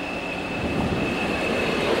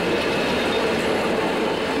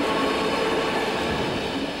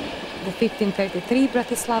 The 1533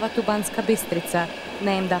 Bratislava to Banska Bystrica,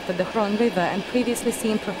 named after the Hron River and previously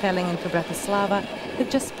seen propelling into Bratislava, had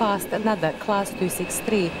just passed another Class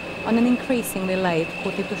 263 on an increasingly late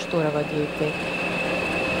Kuti to Šturovo duty.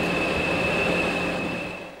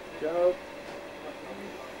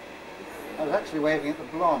 I was actually waving at the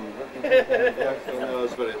blonde. I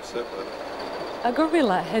was very upset by that. A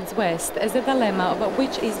gorilla heads west as the dilemma of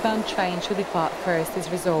which eastbound train should depart first is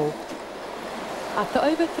resolved. After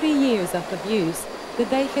over 3 years of abuse, the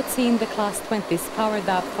day had seen the Class 20s powered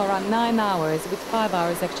up for around 9 hours, with 5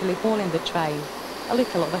 hours actually hauling the train. A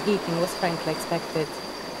little overheating was frankly expected.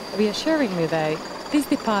 Reassuringly though, this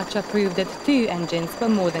departure proved that 2 engines were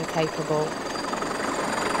more than capable.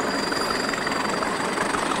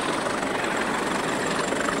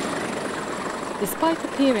 Despite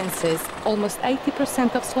appearances, almost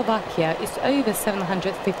 80% of Slovakia is over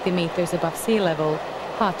 750 meters above sea level.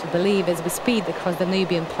 Hard to believe as we speed across the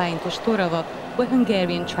Nubian plain to Šturovo, where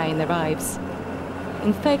Hungarian train arrives.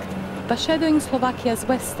 In fact, by shadowing Slovakia's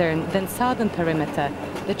western, then southern perimeter,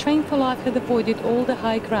 the train for life had avoided all the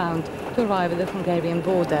high ground to arrive at the Hungarian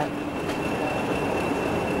border.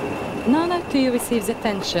 Nano 2 receives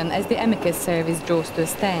attention as the Amicus service draws to a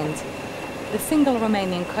stand. The single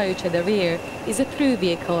Romanian coach at the rear is a through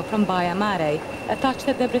vehicle from Baia Mare, attached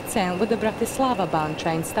at Debrecen where the Bratislava-bound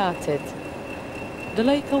train started. The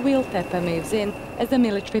local wheel tapper moves in as the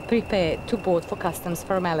military prepare to board for customs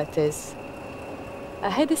formalities.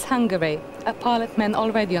 Ahead is Hungary, a pilot man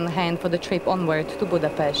already on hand for the trip onward to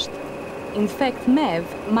Budapest. In fact, MEV,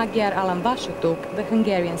 Magyar Államvasutok, the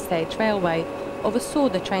Hungarian state railway, oversaw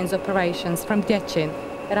the train's operations from Decin,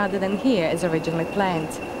 rather than here as originally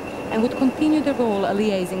planned, and would continue the role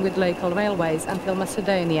liaising with local railways until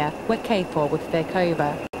Macedonia, where KFOR would take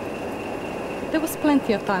over. There was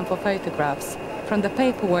plenty of time for photographs, from the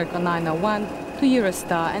paperwork on 901 to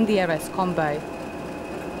Eurostar and DRS combo.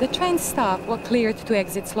 The train staff were cleared to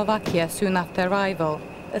exit Slovakia soon after arrival,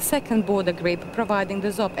 a second border grip providing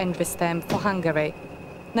the ZOP entry stamp for Hungary.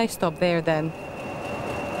 No stop there then.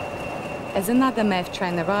 As another MEV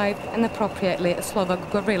train arrived, and appropriately a Slovak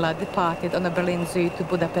gorilla departed on a Berlin Zoo to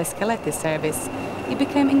Budapest Keleti service, it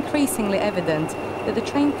became increasingly evident that the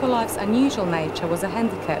train for life's unusual nature was a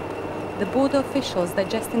handicap, the border officials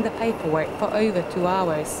digesting the paperwork for over 2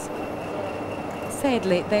 hours.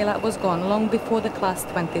 Sadly, daylight was gone long before the Class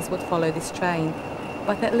 20s would follow this train,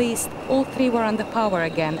 but at least all 3 were under power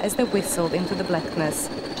again as they whistled into the blackness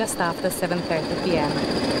just after 7:30 p.m.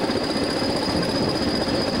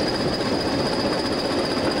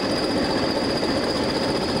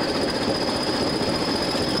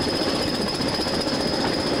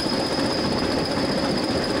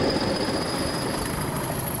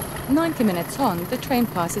 Minutes on, the train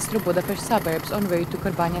passes through Budapest suburbs en route to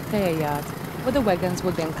Korbánya yard, where the wagons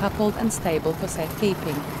would be uncoupled and stable for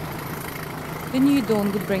safekeeping. The new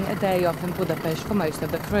dawn would bring a day off in Budapest for most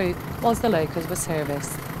of the crew, whilst the locals were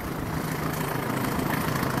serviced.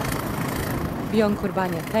 Beyond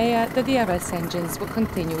Korbánya, the DRS engines would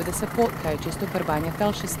continue with the support coaches to Korbánya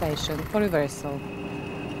station for reversal.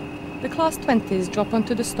 The Class 20s drop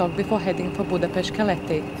onto the stock before heading for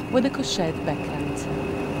Budapest-Keleti, where the Cochette beckoned.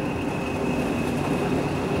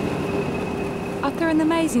 After an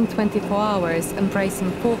amazing 24 hours embracing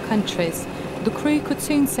 4 countries, the crew could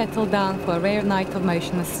soon settle down for a rare night of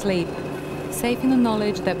motionless sleep, safe in the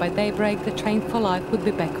knowledge that by daybreak the train for life would be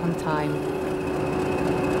back on time.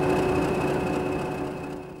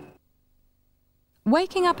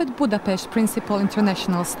 Waking up at Budapest Principal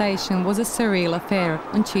International Station was a surreal affair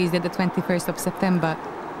on Tuesday the 21st of September,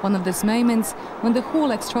 one of those moments when the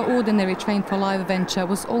whole extraordinary Train for Life venture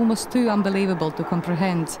was almost too unbelievable to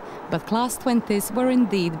comprehend. But Class 20s were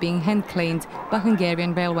indeed being hand-cleaned by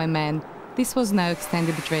Hungarian railwaymen. This was no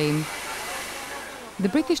extended dream. The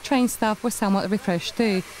British train staff were somewhat refreshed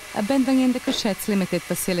too, abandoning the Cochette's limited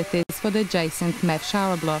facilities for the adjacent MEV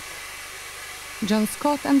shower block. John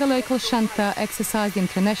Scott and the local shunter exercised the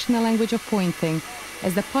international language of pointing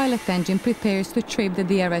as the pilot engine prepares to trip the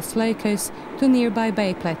DRS locos to a nearby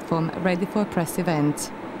bay platform ready for a press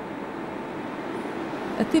event.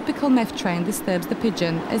 A typical MEV train disturbs the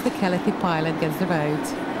pigeon as the Keleti pilot gets the road.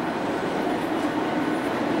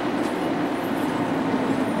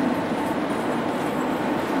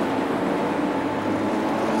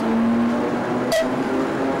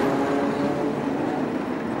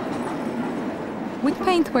 With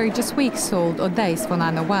paintwork just weeks old or days for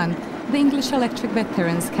 901, the English electric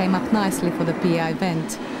veterans came up nicely for the PI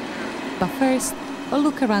event. But first, a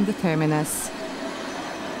look around the terminus.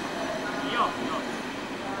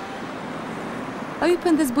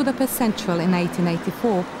 Opened as Budapest Central in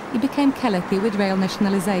 1884, it became Keleti with rail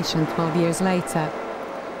nationalisation 12 years later.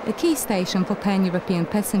 A key station for pan-European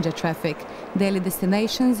passenger traffic, daily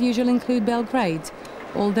destinations usually include Belgrade,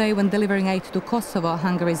 although when delivering aid to Kosovo,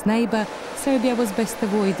 Hungary's neighbour, Serbia was best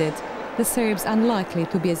avoided, the Serbs unlikely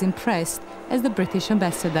to be as impressed as the British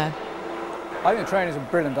ambassador. I think the train is a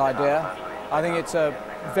brilliant idea. I think it's a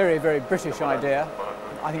very, very British idea.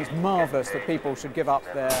 I think it's marvellous that people should give up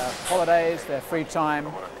their holidays, their free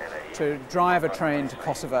time, to drive a train to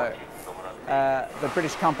Kosovo. The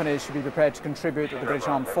British companies should be prepared to contribute, that the British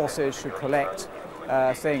Armed Forces should collect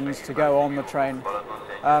things to go on the train.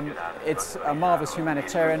 It's a marvellous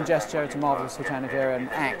humanitarian gesture, it's a marvellous humanitarian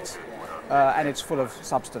act, and it's full of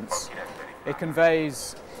substance. It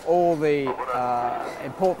conveys all the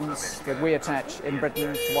importance that we attach in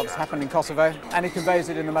Britain to what's happened in Kosovo, and it conveys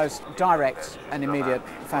it in the most direct and immediate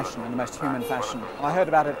fashion, in the most human fashion. I heard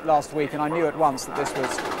about it last week and I knew at once that this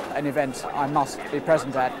was an event I must be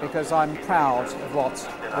present at because I'm proud of what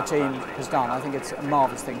the team has done. I think it's a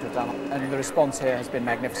marvellous thing to have done, and the response here has been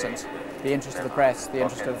magnificent. The interest of the press, the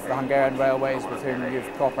interest of the Hungarian railways with whom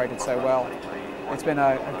you've cooperated so well. It's been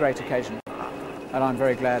a great occasion, and I'm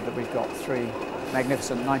very glad that we've got 3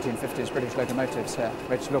 magnificent 1950s British locomotives here,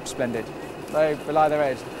 which look splendid. They belie their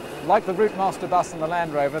age. Like the Routemaster bus and the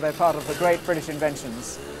Land Rover, they're part of the great British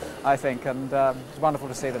inventions, I think, and it's wonderful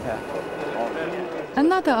to see them here.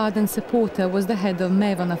 Another ardent supporter was the head of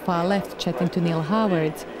MEV on the far left, chatting to Neil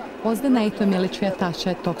Howard, whilst the NATO military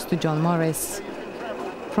attaché talks to John Morris.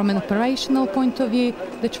 From an operational point of view,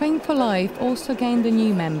 the Train for Life also gained a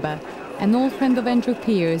new member. An old friend of Andrew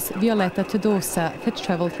Pearce, Violeta Tedosa, had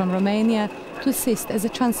travelled from Romania to assist as a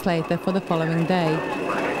translator for the following day.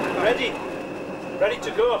 Ready? Ready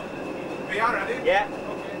to go? We are ready? Yeah.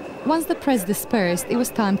 Once the press dispersed, it was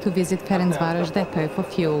time to visit Ferencváros depot for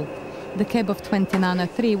fuel. The cab of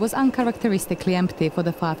 2903 was uncharacteristically empty for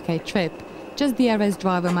the 5K trip, just the DRS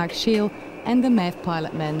driver Mark Scheel and the MEV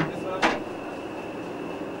pilotman.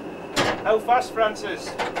 How fast, Francis?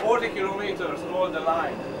 40 kilometers, hold the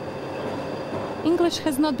line. English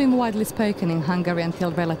has not been widely spoken in Hungary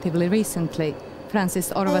until relatively recently.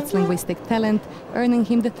 Francis Orvat's linguistic talent earning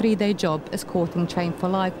him the 3-day job escorting Train for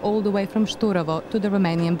Life all the way from Sturovo to the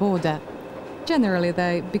Romanian border. Generally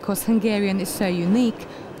though, because Hungarian is so unique,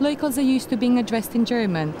 locals are used to being addressed in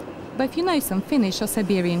German. But if you know some Finnish or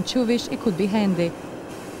Siberian Chuvish, it could be handy.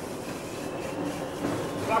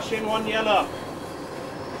 Flash in 1 yellow.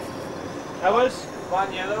 Hours?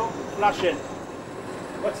 1 yellow. Flash in.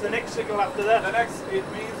 What's the next signal after that? It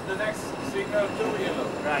means the next signal 2 yellow.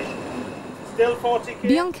 Right. Still 40 km.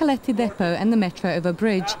 Beyond Keleti depot and the metro over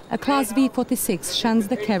bridge, a Class V46 shuns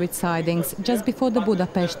the carriage sidings just before the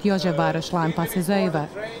Budapest-Józsefváros line passes over.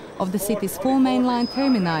 Of the city's 4 mainline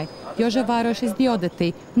termini, Józsefváros is the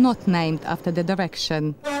oddity, not named after the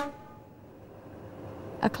direction.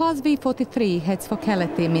 A Class V43 heads for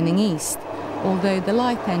Keleti, meaning east, although the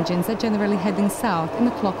light engines are generally heading south in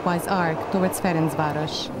a clockwise arc towards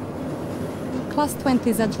Ferencváros. Class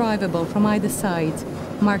 20s are drivable from either side,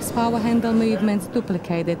 Mark's power handle movements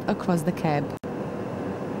duplicated across the cab.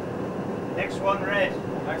 Next one red.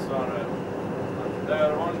 Next one.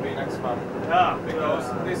 There won't be next one. Because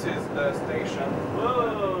this is the station.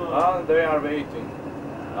 And they are waiting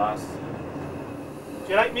us. Do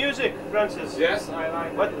you like music, Francis? Yes, I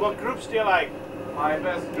like. What groups do you like? My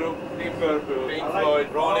best group, Deep Purple, Pink Floyd,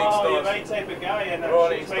 like, Rolling Stones. you're my type of guy, and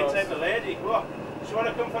she's my type of lady. What? Do you want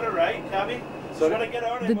to come for a ride, Cabby? Do you want to get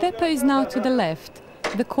on? The depot is now to the left.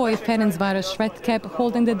 The Koi Ferencváros shred cab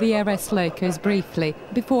holding the DRS locos briefly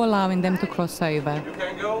before allowing them to cross over. You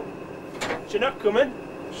can go. She's not coming?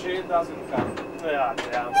 She doesn't come. Ah,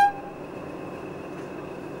 damn.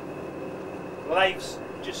 Life's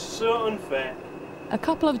just so unfair. A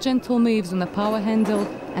couple of gentle moves on the power handle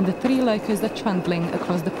and the three locos are trundling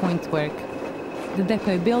across the pointwork. The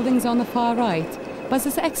depot buildings on the far right, but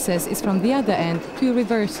as access is from the other end, 2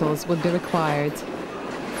 reversals would be required.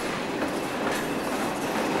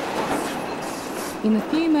 In a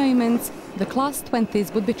few moments, the Class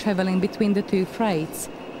 20s would be travelling between the 2 freights.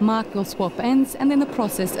 Mark will swap ends and in the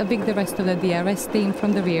process evict the rest of the DRS team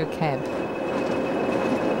from the rear cab.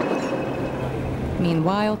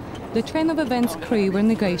 Meanwhile, the train of events crew were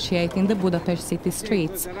negotiating the Budapest city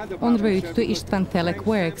streets en route to István Telek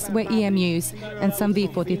works where EMUs and some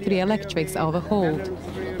V43 electrics are overhauled.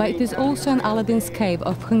 But it is also an Aladdin's cave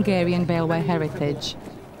of Hungarian railway heritage.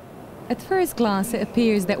 At first glance, it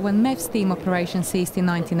appears that when MEF steam operation ceased in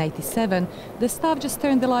 1987, the staff just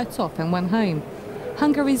turned the lights off and went home.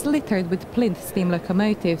 Hungary is littered with plinth steam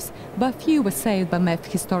locomotives, but few were saved by MEF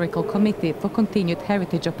Historical Committee for continued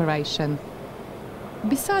heritage operation.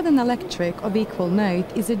 Beside an electric of equal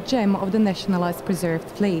note is a gem of the nationalised preserved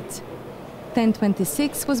fleet.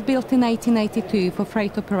 1026 was built in 1882 for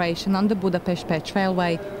freight operation on the Budapest-Pest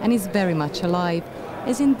Railway and is very much alive,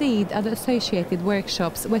 as indeed are the associated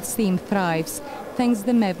workshops where steam thrives, thanks to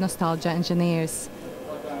the MEV nostalgia engineers.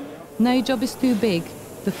 No job is too big.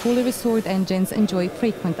 The fully restored engines enjoy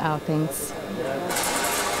frequent outings.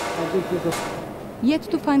 Yet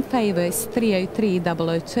to find favour is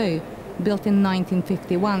 303-002. Built in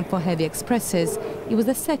 1951 for heavy expresses, it was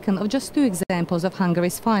the second of just 2 examples of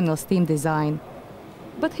Hungary's final steam design.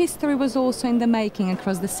 But history was also in the making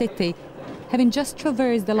across the city. Having just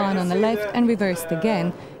traversed the line on the left and reversed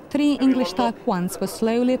again, 3 English Type 1s were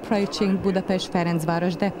slowly approaching Budapest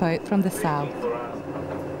Ferencváros depot from the south.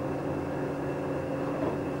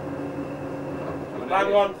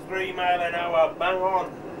 Bang on 3 miles an hour, bang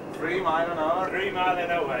on. 3 miles an hour? 3 miles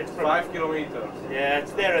an hour. It's 5 kilometers. Yeah,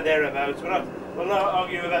 it's there or thereabouts. We'll not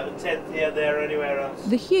argue about the 10th here, there, or anywhere else.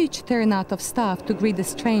 The huge turnout of staff to greet the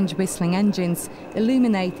strange whistling engines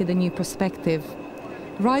illuminated a new perspective.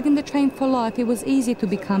 Riding the train for life, it was easy to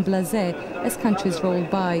become blasé as countries rolled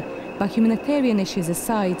by. But humanitarian issues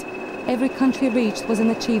aside, every country reached was an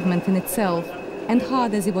achievement in itself. And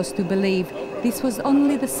hard as it was to believe, this was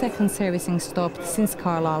only the 2nd servicing stop since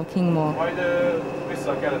Carlisle Kingmore. Why the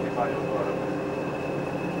keleti pályaudvarra?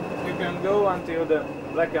 You can go until the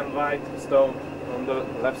black and white stone on the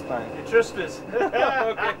left side. You trust us? Okay.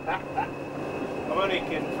 I'm only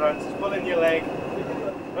kidding, Francis. Pull in your leg.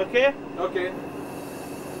 Okay? Okay.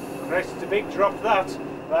 Christ, it's a big drop, that.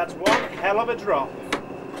 That's one hell of a drop.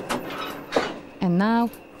 And now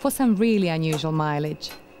for some really unusual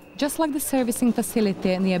mileage. Just like the servicing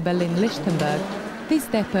facility near Berlin-Lichtenberg, this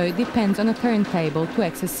depot depends on a turntable to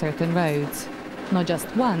access certain roads. Not just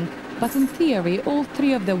one, but in theory all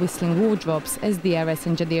 3 of the whistling wardrobes, as DRS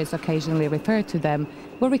engineers occasionally refer to them,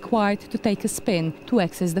 were required to take a spin to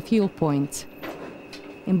access the fuel point.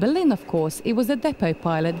 In Berlin, of course, it was the depot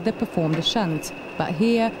pilot that performed the shunt, but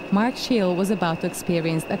here Mark Schill was about to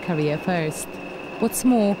experience a career first. What's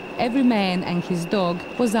more, every man and his dog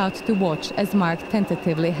was out to watch as Mark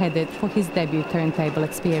tentatively headed for his debut turntable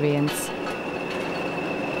experience.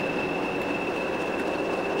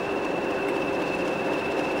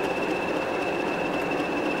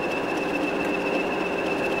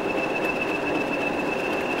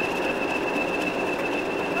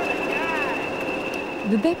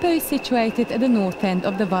 The depot is situated at the north end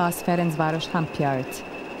of the vast Ferencváros humpyard.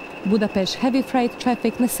 Budapest heavy freight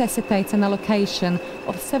traffic necessitates an allocation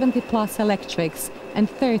of 70+ electrics and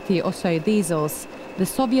 30 or so diesels. The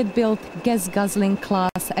Soviet-built gas-guzzling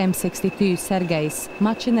class M62 Sergeys,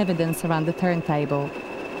 much in evidence around the turntable.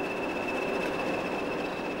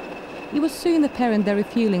 It was soon apparent that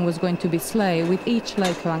refuelling was going to be slow, with each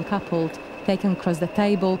loco uncoupled, taken across the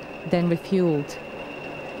table, then refueled.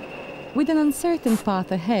 With an uncertain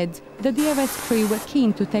path ahead, the DRS crew were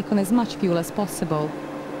keen to take on as much fuel as possible.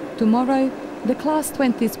 Tomorrow, the Class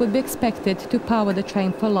 20s would be expected to power the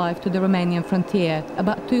train for life to the Romanian frontier,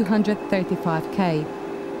 about 235 km.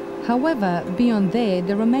 However, beyond there,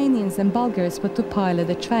 the Romanians and Bulgars were to pilot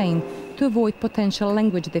the train to avoid potential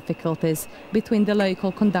language difficulties between the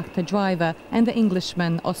local conductor-driver and the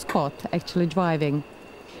Englishman or Scot actually driving.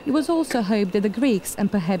 It was also hoped that the Greeks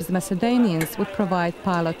and perhaps the Macedonians would provide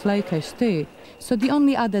pilot locos too, so the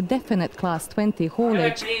only other definite Class 20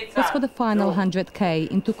 haulage was for the final 100k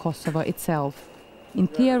into Kosovo itself. In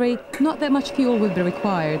theory, not that much fuel would be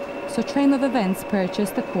required, so train of events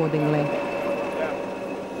purchased accordingly.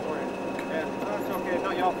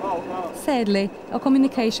 Sadly, a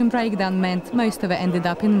communication breakdown meant most of it ended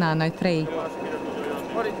up in Nano 3.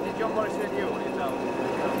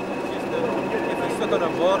 Stuck on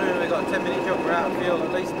a border and we've got a 10-minute jump, we're out of fuel,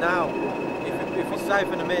 at least now. If we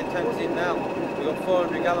siphon the main tanks in now, we've got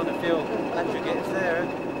 400 gallons of fuel. That should get us there,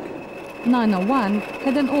 eh? Nano 1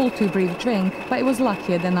 had an all too brief drink, but it was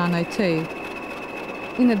luckier than Nano 2.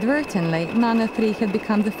 Inadvertently, Nano 3 had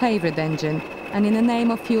become the favourite engine, and in the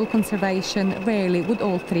name of fuel conservation, rarely would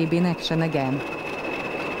all three be in action again.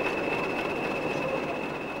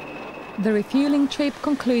 The refuelling trip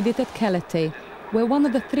concluded at Keleti, where one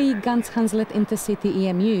of the three Gans-Hanslet intercity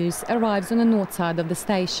EMUs arrives on the north side of the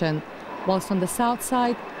station, whilst on the south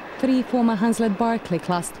side, three former Hanslet Barclay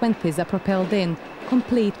Class 20s are propelled in,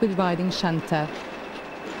 complete with riding shunter.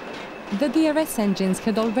 The DRS engines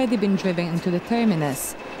had already been driven into the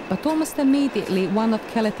terminus, but almost immediately one of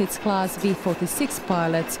Keleti's Class V46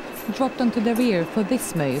 pilots dropped onto the rear for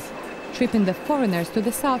this move, tripping the foreigners to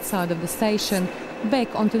the south side of the station,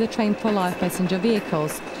 back onto the Train for Life passenger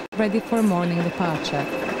vehicles, ready for a morning departure.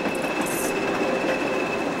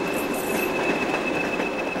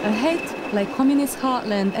 Ahead lay communist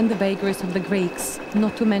heartland and the vagaries of the Greeks,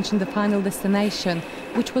 not to mention the final destination,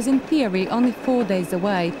 which was in theory only 4 days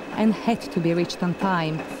away and had to be reached on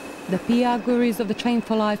time. The PR gurus of the Train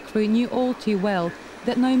for Life crew knew all too well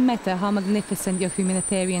that no matter how magnificent your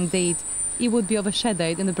humanitarian deed, it would be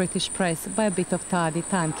overshadowed in the British press by a bit of tardy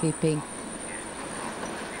timekeeping.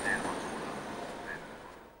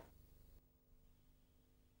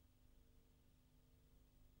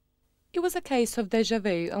 It was a case of déjà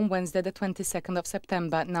vu on Wednesday the 22nd of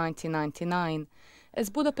September 1999, as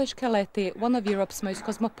Budapest Keleti, one of Europe's most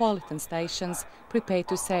cosmopolitan stations, prepared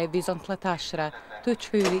to say Viszontlátásra to a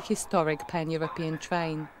truly historic pan-European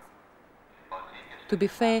train. To be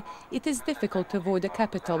fair, it is difficult to avoid the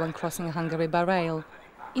capital when crossing Hungary by rail.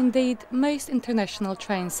 Indeed, most international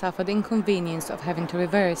trains suffer the inconvenience of having to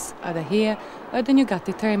reverse, either here or at the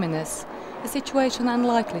Nyugati terminus, a situation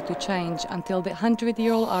unlikely to change until the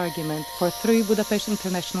 100-year-old argument for a through Budapest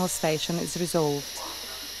International Station is resolved.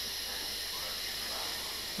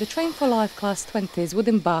 The Train for Life Class 20s would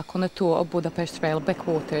embark on a tour of Budapest rail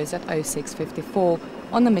backwaters at 0654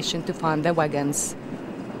 on a mission to find their wagons.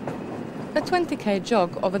 A 20k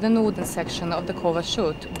jog over the northern section of the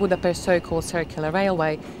Kovasut, Budapest so-called circular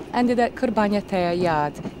railway, ended at Kurbanya Tea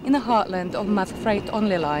Yard, in the heartland of MAV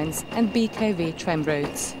freight-only lines and BKV tram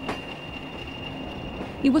routes.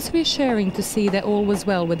 It was reassuring to see that all was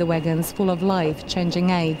well with the wagons, full of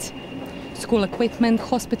life-changing aids. School equipment,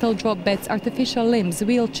 hospital drop beds, artificial limbs,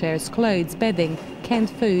 wheelchairs, clothes, bedding, canned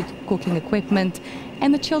food, cooking equipment,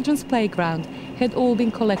 and a children's playground had all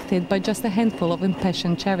been collected by just a handful of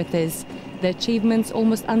impassioned charities, the achievements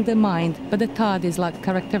almost undermined by the TARDIS-like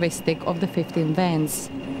characteristic of the 15 vans.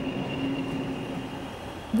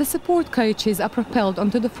 The support coaches are propelled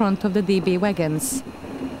onto the front of the DB wagons.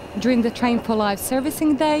 During the Train for Life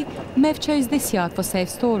servicing day, MEV chose this yard for safe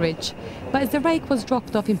storage, but as the rake was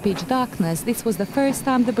dropped off in pitch darkness, this was the first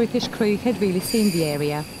time the British crew had really seen the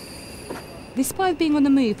area. Despite being on the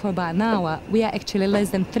move for about an hour, we are actually less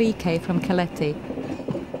than 3k from Keleti.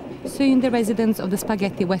 Soon the residents of the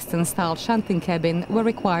spaghetti western-style shunting cabin were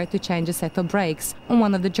required to change a set of brakes on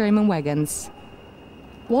one of the German wagons.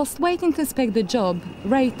 Whilst waiting to inspect the job,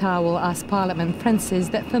 Ray Towell asked Parliament Francis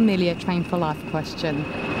that familiar Train for Life question.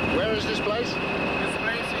 Where is this place? This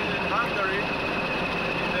place is in Hungary,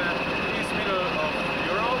 in the east middle of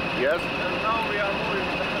Europe. Yes. And now we are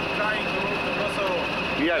trying to move to Kosovo.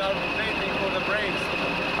 Yes. We are waiting for the brakes.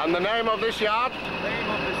 And the name of this yard? The name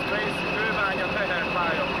of this place is Kőbánya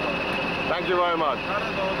Teherpálya. Thank you very much.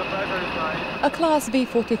 The pleasure is mine. A Class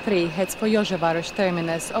B43 heads for Józsefváros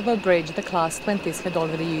terminus over a bridge the Class 20s had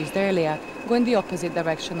already used earlier, going the opposite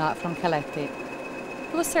direction out from Keleti.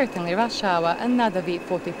 It was certainly rush hour, and another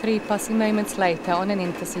V43 passing moments later on an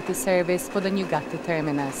intercity service for the Nyugati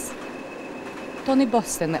terminus. Tony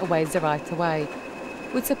Boston awaits the right away.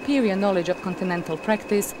 With superior knowledge of continental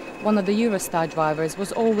practice, one of the Eurostar drivers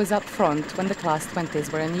was always up front when the Class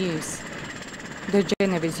 20s were in use. The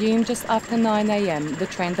journey resumed just after 9 a.m. The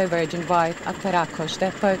train diverging right at Rakosh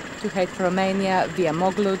depot to head for Romania via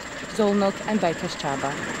Moglud, Zolnok and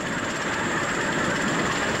Bekeshchaba.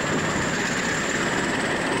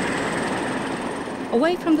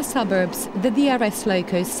 Away from the suburbs, the DRS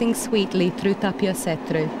locos sing sweetly through Tapio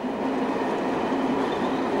Setru.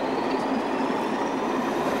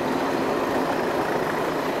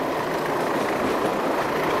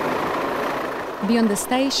 Beyond the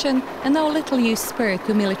station, a now little-used spur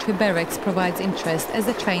to military barracks provides interest as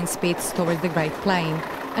the train speeds towards the Great Plain,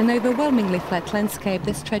 an overwhelmingly flat landscape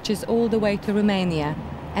that stretches all the way to Romania,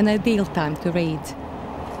 an ideal time to read.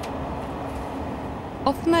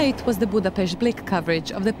 Of note was the Budapest Blick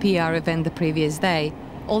coverage of the PR event the previous day,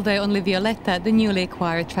 although only Violetta, the newly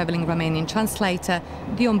acquired travelling Romanian translator,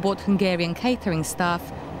 the on-board Hungarian catering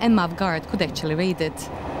staff and Mavgard could actually read it.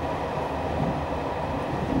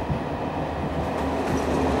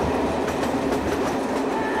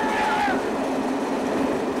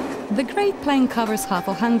 The Great Plain covers half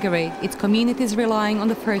of Hungary, its communities relying on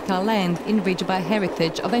the fertile land enriched by a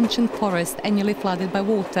heritage of ancient forest annually flooded by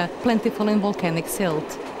water, plentiful in volcanic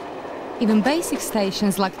silt. Even basic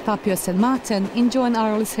stations like Tapios and Martin enjoy an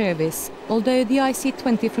hourly service, although the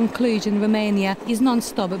IC20 from Cluj in Romania is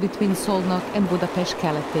non-stop between Szolnok and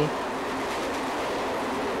Budapest-Keleti.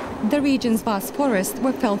 The region's vast forests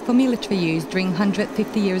were felled for military use during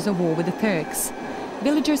 150 years of war with the Turks.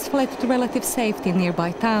 Villagers fled to relative safety in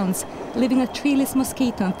nearby towns, leaving a treeless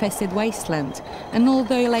mosquito-infested wasteland, and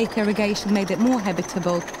although late irrigation made it more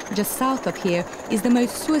habitable, just south of here is the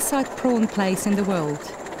most suicide-prone place in the world.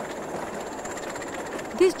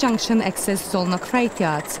 This junction accessed Zolnok freight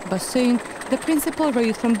yards, but soon the principal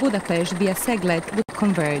route from Budapest via Cegléd would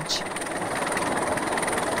converge.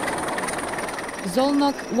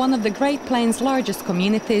 Zolnok, one of the Great Plains' largest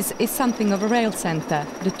communities, is something of a rail centre.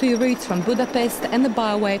 The two routes from Budapest and the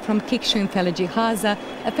byway from Kiksünfelegi-Haza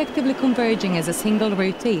effectively converging as a single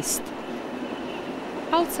route east.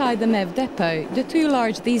 Outside the MEV depot, the two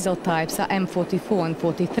large diesel types are M44 and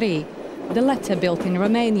 43, the latter built in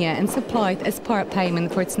Romania and supplied as part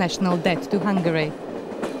payment for its national debt to Hungary.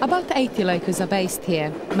 About 80 locos are based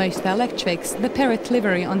here, most are electrics, the Parrot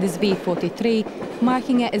livery on this V43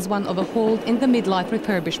 marking it as one overhauled in the midlife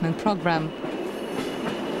refurbishment programme.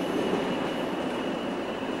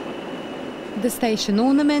 The station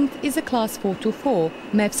ornament is a Class 424,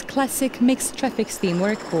 MEV's classic mixed traffic steam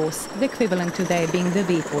workhorse, the equivalent today being the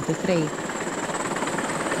V43.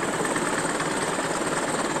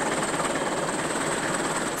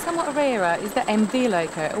 Somewhat rarer is the MV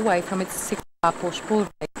loco away from its 6-car Porsche bull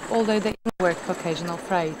rig, although they work for occasional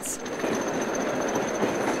freights.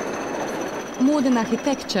 Modern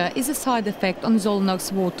architecture is a side effect on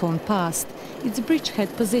Zolnok's war-torn past. Its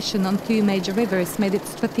bridgehead position on two major rivers made it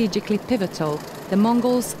strategically pivotal. The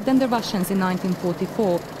Mongols, then the Russians in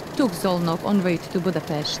 1944, took Zolnok en route to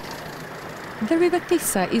Budapest. The river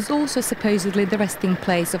Tisa is also supposedly the resting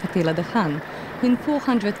place of Attila the Hun, who in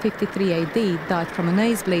 453 AD died from a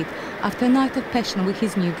nosebleed after a night of passion with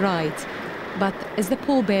his new bride. But as the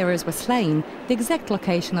pallbearers were slain, the exact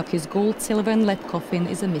location of his gold, silver and lead coffin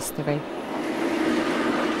is a mystery.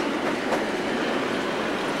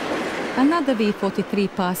 Another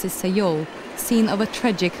V43 passes Sayol, scene of a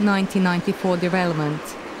tragic 1994 derailment.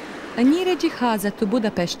 A Nyíregyháza to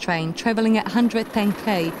Budapest train travelling at 110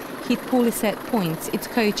 km hit poorly set points, its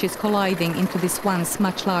coaches colliding into this once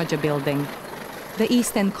much larger building. The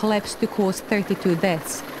east end collapsed to cause 32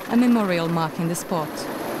 deaths, a memorial marking the spot.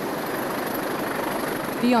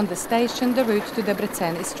 Beyond the station, the route to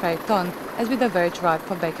Debrecen is straight on, as we diverge right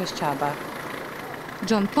for Bekeshchaba.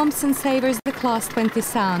 John Thompson savours the Class 20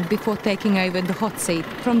 sound before taking over the hot seat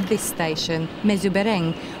from this station,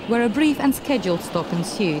 Mezőbereng, where a brief and scheduled stop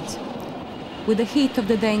ensued. With the heat of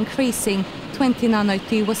the day increasing, 20 Nano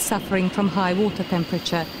 2 was suffering from high water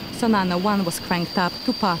temperature, so Nano 1 was cranked up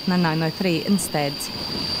to partner Nano 3 instead.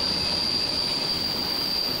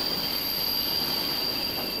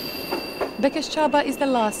 Bekeshchaba is the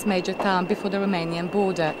last major town before the Romanian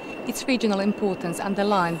border, its regional importance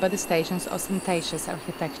underlined by the station's ostentatious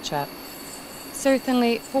architecture.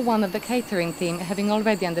 Certainly, for one of the catering team having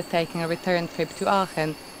already undertaken a return trip to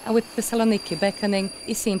Aachen, and with Thessaloniki beckoning,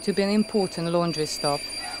 it seemed to be an important laundry stop.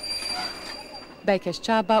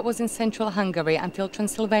 Bekeshchaba was in central Hungary until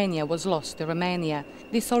Transylvania was lost to Romania,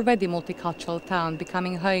 this already multicultural town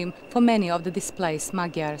becoming home for many of the displaced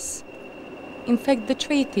Magyars. In fact, the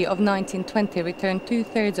Treaty of 1920 returned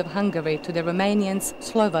 2/3 of Hungary to the Romanians,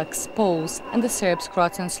 Slovaks, Poles and the Serbs,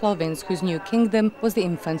 Croats and Slovenes, whose new kingdom was the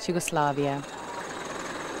infant Yugoslavia.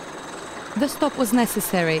 The stop was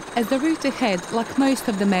necessary, as the route ahead, like most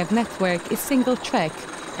of the MEV network, is single track,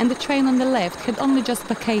 and the train on the left had only just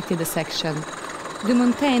vacated a section. The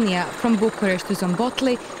Muntenia, from Bucharest to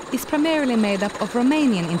Zombotli, is primarily made up of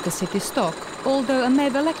Romanian intercity stock, although a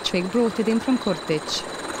MEV Electric brought it in from Curtici.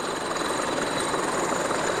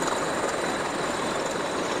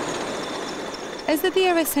 As the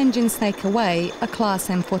DRS engines take away, a Class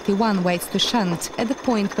M41 waits to shunt at the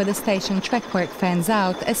point where the station trackwork fans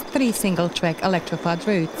out as 3 single-track electrified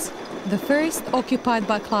routes. The first, occupied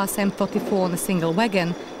by Class M44 on a single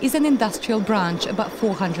wagon, is an industrial branch about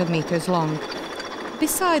 400 meters long.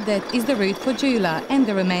 Beside that is the route for Gyula and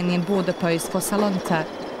the Romanian border post for Salonta,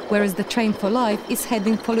 whereas the Train for Life is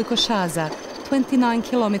heading for Lukošaza, 29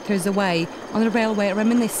 kilometers away, on a railway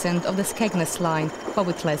reminiscent of the Skegness line, but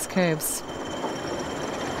with less curves.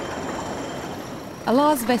 A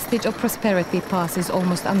last vestige of prosperity passes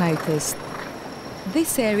almost unnoticed.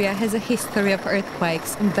 This area has a history of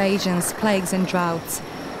earthquakes, invasions, plagues and droughts.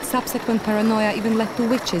 Subsequent paranoia even led to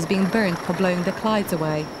witches being burnt for blowing the Clydes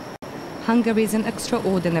away. Hungary is an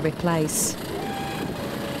extraordinary place.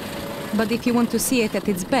 But if you want to see it at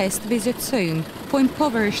its best, visit soon, for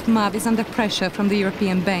impoverished MAV is under pressure from the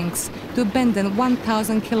European banks to abandon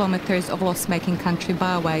 1,000 kilometers of loss-making country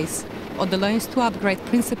byways, or the loans to upgrade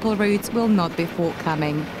principal routes will not be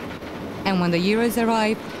forthcoming. And when the Euros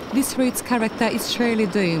arrive, this route's character is surely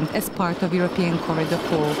doomed as part of European Corridor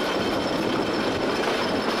 4.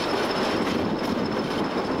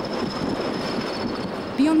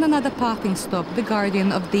 Beyond another parking stop, the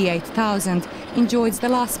Guardian of D8000 enjoys the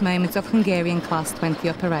last moments of Hungarian Class 20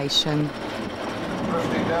 operation.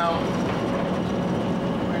 Drifting down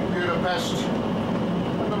between Budapest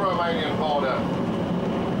and the Romanian border.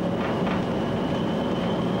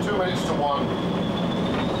 2 minutes to 1.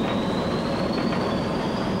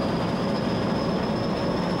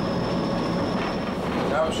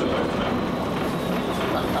 Absolutely.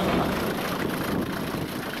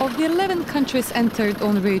 Of the 11 countries entered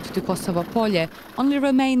en route to Kosovo Polje, only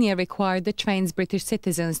Romania required the train's British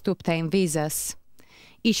citizens to obtain visas.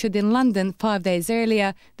 Issued in London 5 days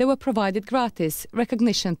earlier, they were provided gratis,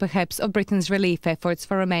 recognition perhaps of Britain's relief efforts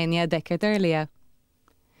for Romania a decade earlier.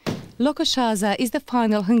 Lukošaza is the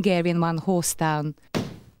final Hungarian one-horse town.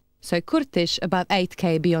 So Curtici, about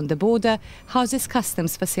 8k beyond the border, houses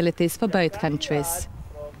customs facilities for both countries.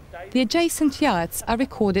 The adjacent yachts are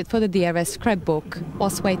recorded for the DRS scrapbook,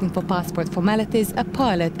 whilst waiting for passport formalities, a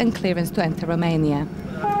pilot and clearance to enter Romania.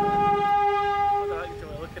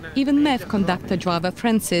 Even MEV conductor-driver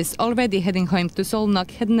Francis, already heading home to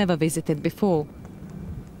Szolnok, had never visited before.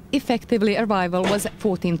 Effectively, arrival was at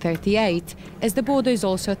 14:38, as the border is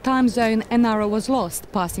also a time zone, an hour was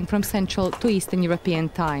lost, passing from Central to Eastern European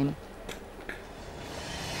time.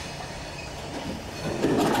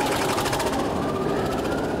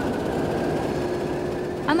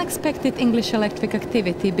 Unexpected English Electric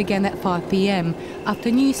activity began at 5 p.m. after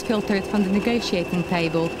news filtered from the negotiating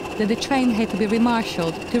table that the train had to be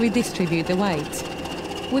remarshalled to redistribute the weight.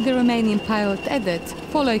 With the Romanian pilot added,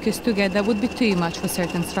 4 locos together would be too much for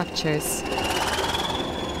certain structures.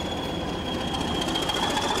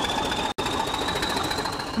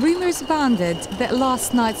 Rumours bounded that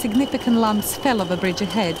last night significant lumps fell over bridge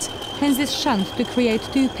ahead, hence this shunt to create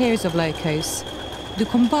 2 pairs of locos. The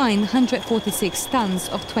combined 146 tons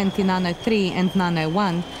of 20 Nano 3 and Nano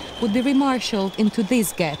 1 would be remarshalled into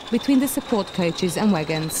this gap between the support coaches and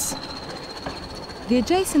wagons. The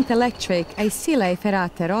adjacent electric, a Sile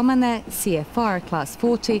Ferrate Romane CFR Class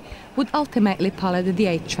 40, would ultimately pilot the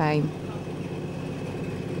D8 train.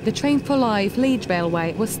 The Train for Life lead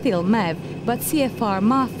railway was still MEV, but CFR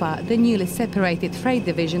MAFA, the newly separated freight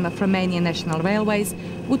division of Romanian National Railways,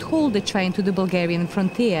 would haul the train to the Bulgarian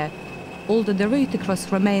frontier, although the route across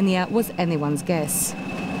Romania was anyone's guess.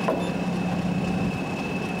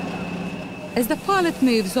 As the pilot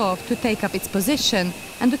moves off to take up its position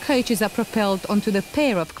and the coaches are propelled onto the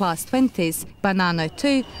pair of Class 20s by Nano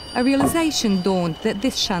 2, a realization dawned that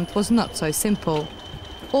this shunt was not so simple.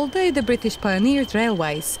 Although the British pioneered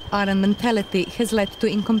railways, iron mentality has led to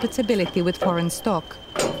incompatibility with foreign stock.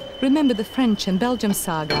 Remember the French and Belgium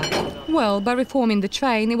saga? Well, by reforming the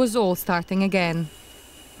train, it was all starting again.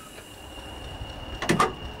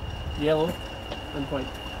 Yellow and white.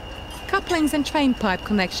 Couplings and train pipe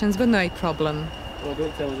connections were no problem. Well,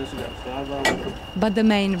 don't tell us this has got a star valve. But the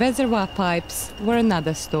main reservoir pipes were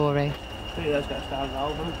another story. That's got a star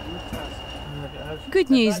valve on it. Good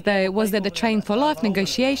news, though, was that the Train for Life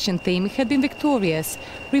negotiation team had been victorious,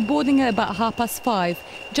 reboarding at about 5:30,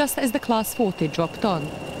 just as the Class 40 dropped on.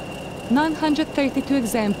 932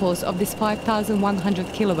 examples of this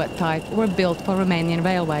 5,100 kilowatt type were built for Romanian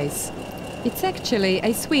railways. It's actually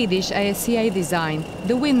a Swedish ASCA design,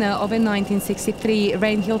 the winner of a 1963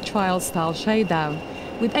 Rainhill trial-style showdown,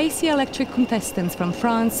 with AC Electric contestants from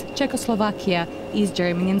France, Czechoslovakia, East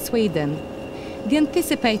Germany and Sweden. The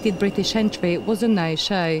anticipated British entry was a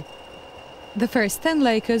no-show. The first 10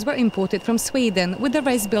 locos were imported from Sweden, with the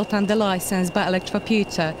race built under licence by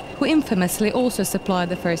Electroputer, who infamously also supplied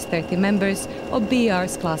the first 30 members of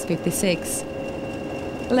BR's Class 56.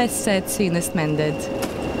 Less said, soonest mended.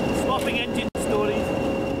 Swapping engine stories.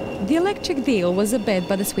 The electric deal was a bet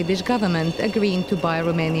by the Swedish government, agreeing to buy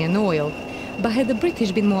Romanian oil. But had the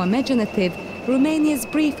British been more imaginative, Romania's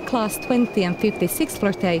brief Class 20 and 56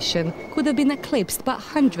 flirtation could have been eclipsed by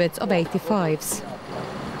hundreds of 85s.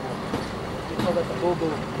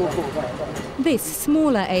 This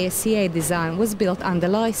smaller ASCA design was under under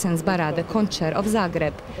licence by Rade Končar of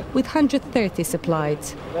Zagreb, with 130 supplied.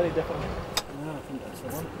 Very different. No, I think that's the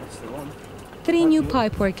one. That's the one. 3 new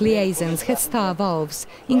pipework liaisons had star valves,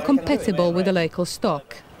 incompatible with the local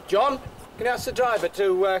stock. John, can you ask the driver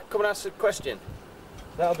to come and ask a question?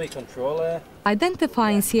 That'll be control.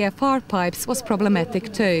 Identifying CFR pipes was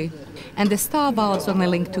problematic too, and the star valves only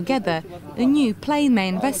linked together, a new plain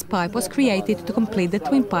main vest pipe was created to complete the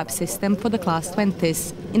twin pipe system for the Class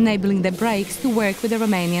 20s, enabling the brakes to work with the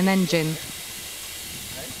Romanian engine.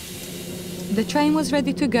 The train was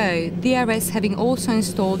ready to go, DRS having also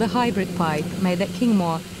installed a hybrid pipe made at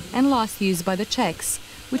Kingmore and last used by the Czechs,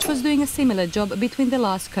 which was doing a similar job between the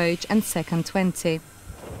last coach and second 20.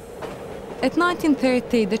 At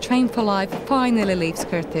 19:30, the train for life finally leaves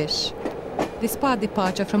Kurtish. Despite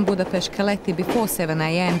departure from Budapest Keleti before 7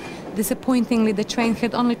 a.m, disappointingly the train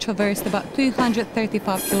had only traversed about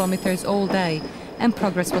 235 kilometers all day, and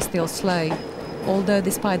progress was still slow. Although,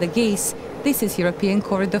 despite the geese, this is European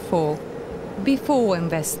Corridor 4. Before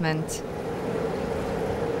investment.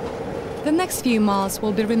 The next few miles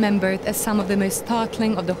will be remembered as some of the most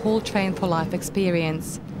startling of the whole Train for Life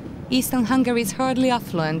experience. Eastern Hungary is hardly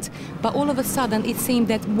affluent, but all of a sudden it seemed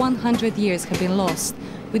that 100 years have been lost,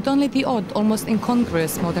 with only the odd, almost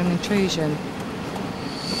incongruous modern intrusion.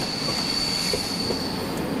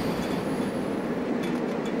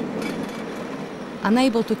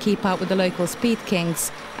 Unable to keep up with the local speed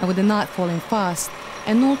kings, and with the night falling fast,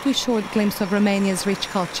 an all too short glimpse of Romania's rich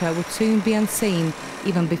culture would soon be unseen,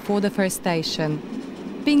 even before the first station.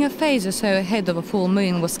 Being a phase or so ahead of a full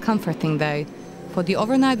moon was comforting though, for the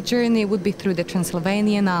overnight journey would be through the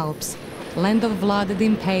Transylvanian Alps, land of Vlad the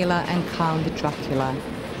Impaler and Count Dracula.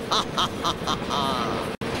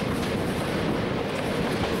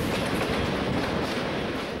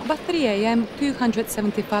 By 3 a.m,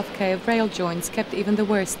 275k of rail joints kept even the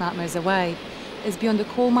worst nightmares away, as beyond the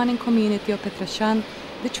coal mining community of Petroșani,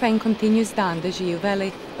 the train continues down the Jiu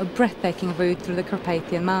Valley, a breathtaking route through the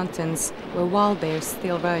Carpathian Mountains, where wild bears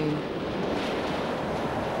still roam.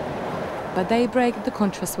 By daybreak, the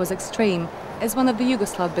contrast was extreme, as one of the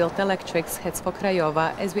Yugoslav-built electrics heads for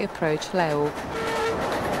Craiova as we approach Leu.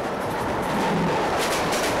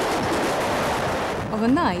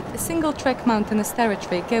 Overnight, a single-track mountainous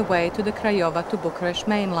territory gave way to the Craiova to Bucharest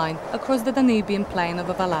main line across the Danubian plain of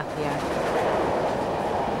Wallachia.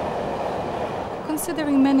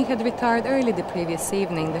 Considering many had retired early the previous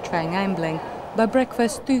evening, the train ambling, by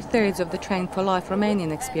breakfast 2/3 of the Train for Life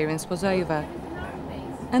Romanian experience was over.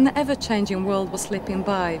 And the ever-changing world was slipping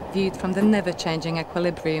by, viewed from the never-changing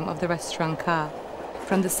equilibrium of the restaurant car.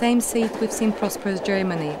 From the same seat we've seen prosperous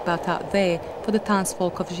Germany, but out there, for the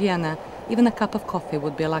townsfolk of Vienna, even a cup of coffee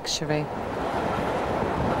would be a luxury.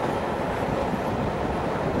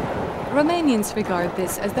 Romanians regard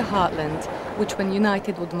this as the heartland, which when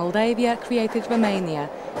united with Moldavia created Romania,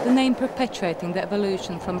 the name perpetuating the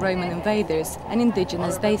evolution from Roman invaders and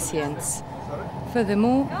indigenous Dacians.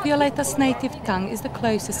 Furthermore, Violeta's native tongue is the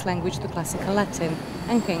closest language to classical Latin,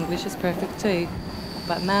 and her English is perfect too.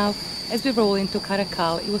 But now, as we roll into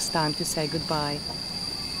Carlisle, it was time to say goodbye.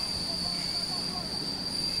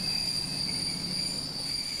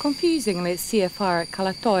 Confusingly, CFR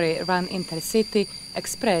Calatori run intercity,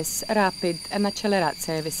 express, rapid and accelerat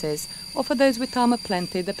services, or for those with time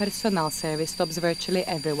aplenty, the personal service stops virtually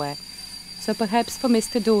everywhere. So perhaps for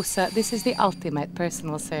Mr. Dorsa, this is the ultimate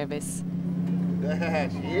personal service.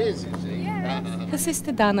 She is she? Her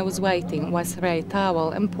sister Dana was waiting whilst Ray Towell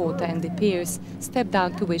and Porter and De Peers stepped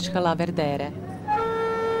down to wish her la verdere.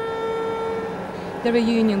 The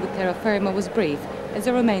reunion with terra firma was brief, as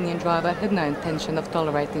the Romanian driver had no intention of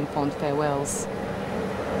tolerating fond farewells.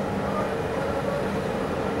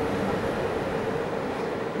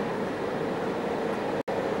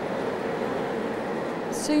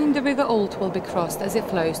 Soon the River Olt will be crossed as it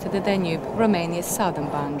flows to the Danube, Romania's southern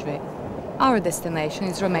boundary. Our destination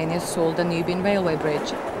is Romania's sole Danubian railway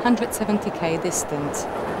bridge, 170 km distant.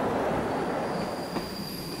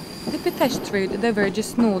 The Pitești route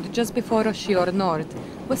diverges north just before Roșior Nord,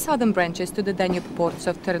 where southern branches to the Danube ports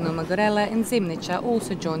of Târnu Măgurele and Zimnica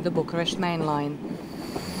also join the Bucharest main line.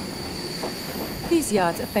 These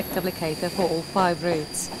yards effectively cater for all 5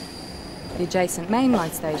 routes. The adjacent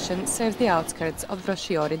mainline station serves the outskirts of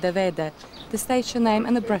Roșiori de Vede, the station name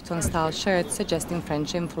and a Breton-style shirt suggesting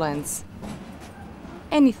French influence.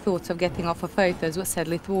 Any thoughts of getting off for photos were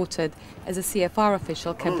sadly thwarted, as a CFR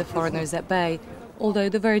official kept the foreigners at bay, although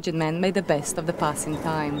the Virgin men made the best of the passing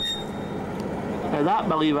time. Now that,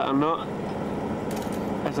 believe it or not,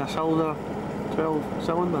 is a Silver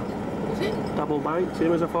 12-cylinder. Double bank,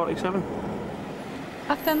 same as a 47.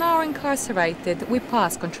 After an hour incarcerated, we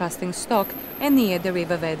passed contrasting stock and neared the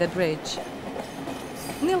River Vede bridge.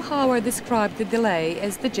 Neil Howard described the delay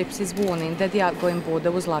as the gypsies' warning that the outgoing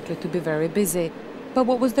border was likely to be very busy. But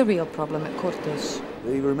what was the real problem at Cortes?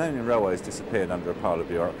 The Romanian railways disappeared under a pile of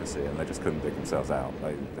bureaucracy and they just couldn't dig themselves out.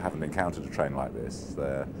 They haven't encountered a train like this.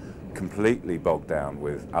 They're completely bogged down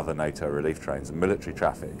with other NATO relief trains and military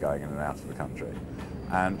traffic going in and out of the country.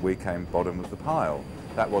 And we came bottom of the pile.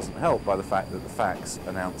 That wasn't helped by the fact that the fax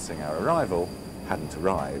announcing our arrival hadn't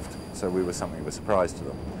arrived, so we were something of a surprise to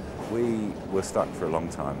them. We were stuck for a long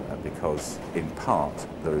time because, in part,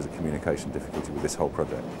 there is a communication difficulty with this whole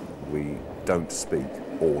project. We don't speak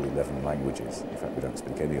all 11 languages. In fact, we don't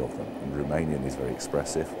speak any of them. And Romanian is very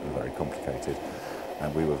expressive and very complicated.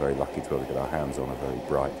 And we were very lucky to be able to get our hands on a very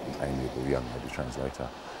bright and amiable young lady translator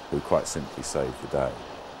who quite simply saved the day.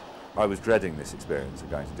 I was dreading this experience of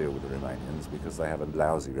going to deal with the Romanians because they have a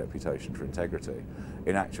lousy reputation for integrity.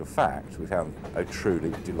 In actual fact, we found a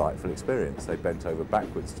truly delightful experience. They bent over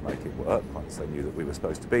backwards to make it work once they knew that we were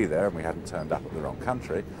supposed to be there and we hadn't turned up at the wrong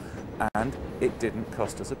country, and it didn't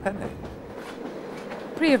cost us a penny.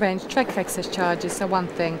 Pre-arranged track access charges are one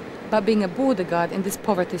thing, but being a border guard in this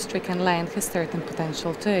poverty-stricken land has certain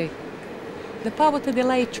potential too. The power to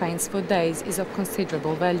delay trains for days is of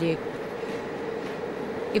considerable value.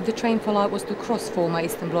 If the train fallout was to cross former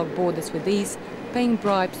Eastern Bloc borders with ease, paying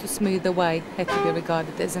bribes to smooth the way had to be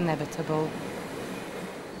regarded as inevitable.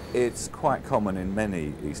 It's quite common in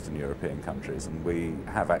many Eastern European countries, and we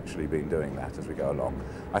have actually been doing that as we go along.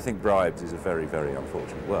 I think bribes is a very, very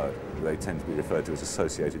unfortunate word. They tend to be referred to as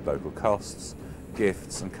associated local costs,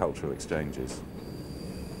 gifts and cultural exchanges.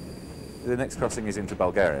 The next crossing is into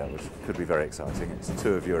Bulgaria, which could be very exciting. It's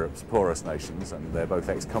 2 of Europe's poorest nations, and they're both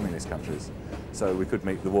ex-communist countries. So we could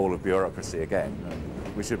meet the wall of bureaucracy again,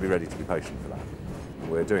 and we should be ready to be patient for that.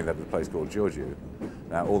 We're doing that at a place called Georgiou.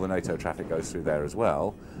 Now, all the NATO traffic goes through there as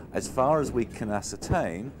well. As far as we can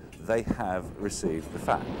ascertain, they have received the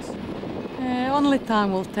fax. Only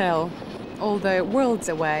time will tell. Although worlds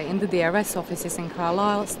away in the DRS offices in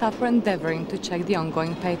Carlisle, staff were endeavouring to check the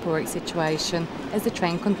ongoing paperwork situation as the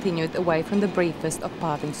train continued away from the briefest of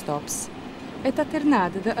parting stops. At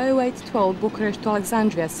Aternad, the 0812 Bucharest to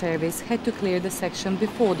Alexandria service had to clear the section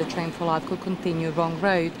before the train for life could continue wrong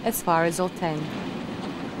road as far as Olten.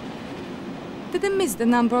 Did they miss the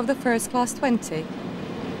number of the first class 20?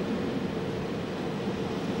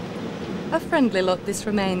 A friendly lot, these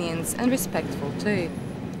Romanians, and respectful too.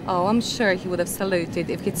 Oh, I'm sure he would have saluted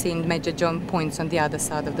if he'd seen Major John Points on the other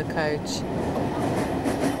side of the coach.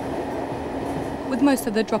 With most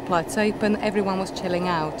of the drop lights open, everyone was chilling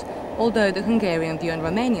out, although the Hungarian view on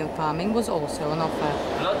Romanian farming was also on offer.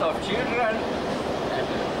 A lot of children and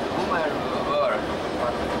women work,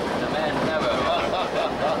 but the men never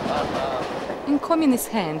work. In communist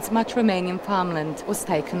hands, much Romanian farmland was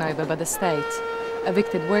taken over by the state.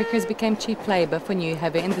 Evicted workers became cheap labour for new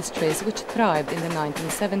heavy industries which thrived in the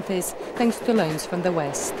 1970s thanks to loans from the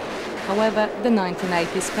West. However, the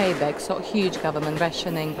 1980s payback saw huge government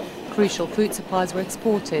rationing, crucial food supplies were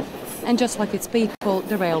exported, and just like its people,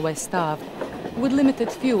 the railway starved. With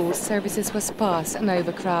limited fuel, services were sparse and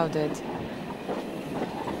overcrowded.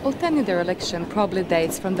 Oltenia dereliction probably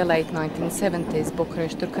dates from the late 1970s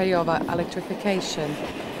Bucharest to Craiova electrification,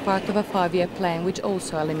 part of a 5-year plan which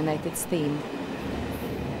also eliminated steam.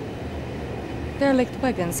 Derelict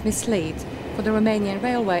wagons mislead, for the Romanian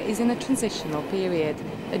railway is in a transitional period,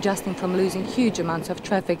 adjusting from losing huge amounts of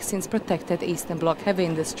traffic since protected Eastern Bloc heavy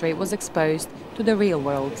industry was exposed to the real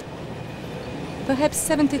world. Perhaps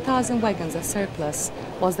 70,000 wagons are surplus,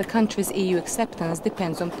 whilst the country's EU acceptance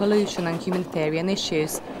depends on pollution and humanitarian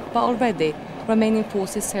issues, but already Romanian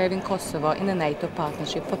forces serve in Kosovo in the NATO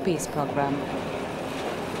Partnership for Peace programme.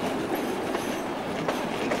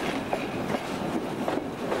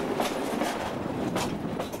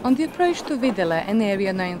 On the approach to Videle, an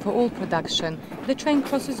area known for oil production, the train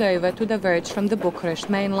crosses over to diverge from the Bucharest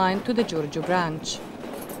main line to the Giurgiu branch.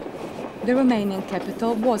 The Romanian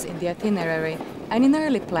capital was in the itinerary, and in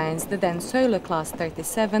early plans the then Solar Class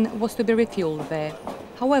 37 was to be refueled there.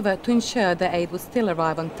 However, to ensure the aid would still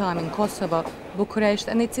arrive on time in Kosovo, Bucharest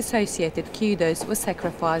and its associated kudos were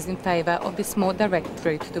sacrificed in favour of this more direct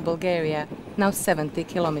route to Bulgaria, now 70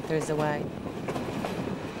 kilometres away.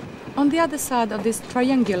 On the other side of this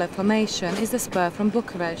triangular formation is the spur from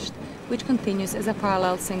Bucharest, which continues as a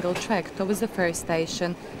parallel single track towards the first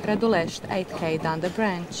station, Radulest 8k down the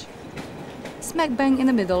branch. Smack bang in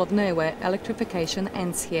the middle of nowhere, electrification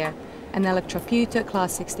ends here. An electroputer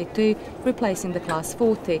Class 62 replacing the Class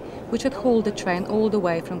 40, which had hauled the train all the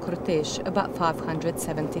way from Curtiș, about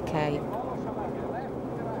 570k.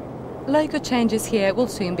 Local changes here will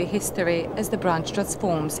soon be history as the branch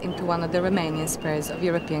transforms into one of the Romanian spurs of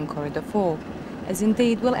European Corridor 4, as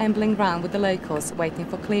indeed will ambling round with the locals waiting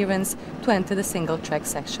for clearance to enter the single-track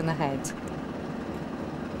section ahead.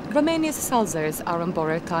 Romania's Salzers are on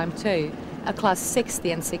borrowed time too. A Class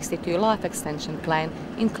 60 and 62 life extension plan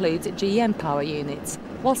includes GM power units,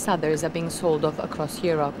 whilst others are being sold off across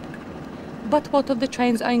Europe. But what of the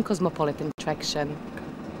train's own cosmopolitan traction?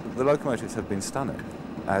 The locomotives have been stunning,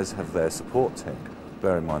 as have their support team.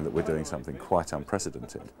 Bear in mind that we're doing something quite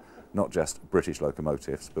unprecedented. Not just British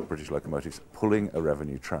locomotives, but British locomotives pulling a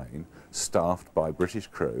revenue train, staffed by British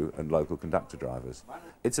crew and local conductor drivers.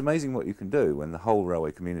 It's amazing what you can do when the whole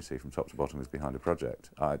railway community from top to bottom is behind a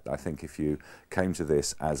project. I think if you came to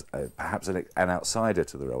this as perhaps an outsider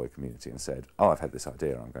to the railway community and said, oh, I've had this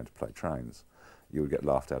idea, I'm going to play trains, you would get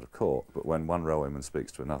laughed out of court. But when one railwayman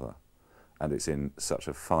speaks to another, and it's in such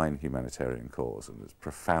a fine humanitarian cause and it's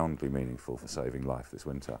profoundly meaningful for saving life this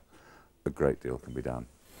winter, a great deal can be done.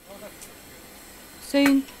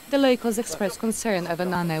 Soon, the locals expressed concern over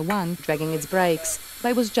 901 dragging its brakes, but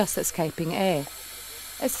it was just escaping air.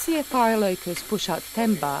 As CFR locals push out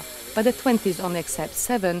 10 bar, but the 20s only accept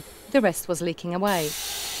 7, the rest was leaking away.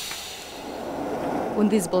 When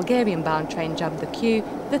this Bulgarian-bound train jumped the queue,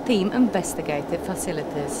 the team investigated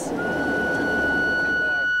facilities.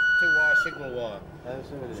 Two-wire signal wire.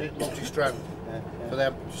 Multi-strand. For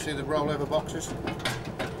them, see the rollover boxes?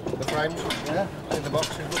 The frames? Yeah. In the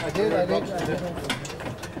boxes? I did.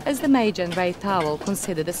 As the Major and Ray Towell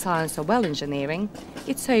consider the science of well engineering,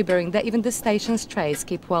 it's sobering that even the station's trays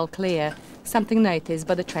keep well clear, something noticed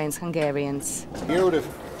by the train's Hungarians.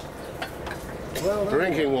 Beautiful. Well,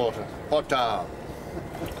 drinking water. Potar.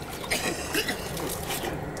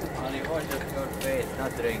 Only water for your face,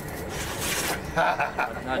 not drink.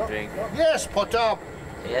 Not drink. Yes, potar.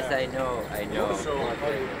 Yes, I know.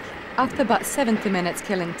 After about 70 minutes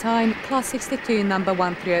killing time, Class 62 number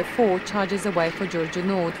 1304 charges away for Giurgiu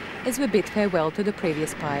Nord as we bid farewell to the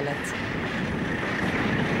previous pilot.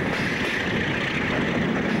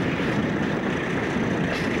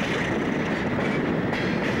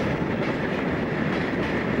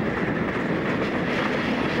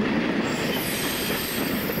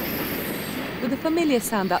 With the familiar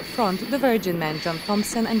sound up front, the Virgin men John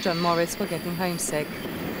Thompson and John Morris were getting homesick.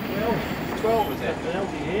 12 was it?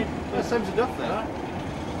 That seems enough there.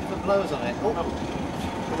 Put blows on it. Oh.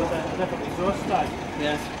 Definitely thrust that.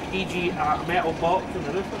 Yes. E.g. a metal box and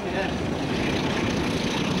everything. Yeah.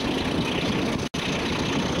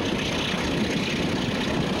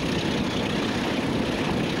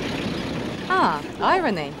 Ah,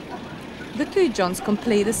 irony. The two Johns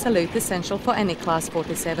complete the salute essential for any Class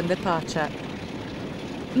 47 departure.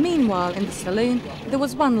 Meanwhile, in the saloon, there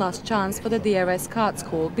was one last chance for the DRS card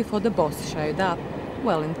school before the boss showed up.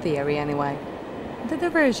 Well, in theory anyway. The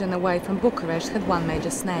diversion away from Bucharest had one major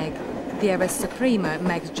snag. DRS Supremo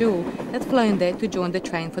Max Jewell had flown there to join the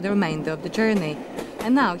train for the remainder of the journey,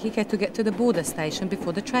 and now he had to get to the border station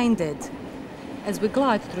before the train did. As we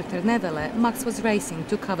glide through Ternevele, Max was racing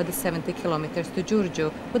to cover the 70 kilometers to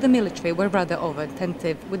Giurgiu, where the military were rather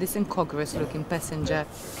over-attentive with this incongruous-looking passenger.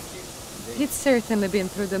 He'd certainly been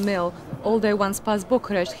through the mill, although once past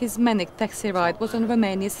Bucharest his manic taxi ride was on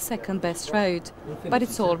Romania's second-best road. But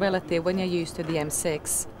it's all relative when you're used to the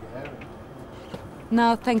M6.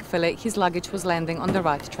 Now, thankfully, his luggage was landing on the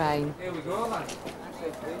right train. Here we go, then.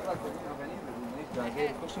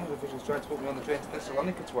 Customs officials tried to put me on the train to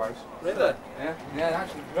Thessalonica twice. Really? Yeah,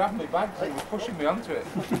 actually grabbed me bag, so he was pushing me onto it.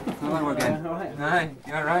 Hello again. Hi,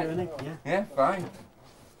 you alright? Yeah, fine.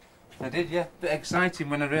 I did, yeah. Bit exciting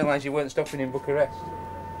when I realised you weren't stopping in Bucharest.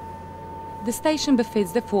 The station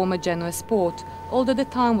befits the former Genoa Sport, although the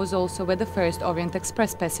town was also where the first Orient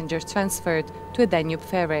Express passengers transferred to a Danube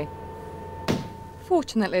ferry.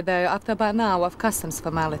 Unfortunately though, after about an hour of customs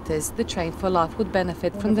formalities, the Train for Life would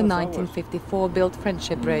benefit from the 1954 built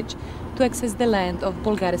Friendship Bridge to access the land of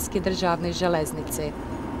Bulgarski Državni Železnici.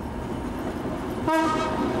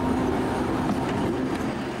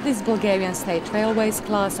 This Bulgarian State Railways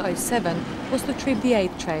Class 07 was to trip the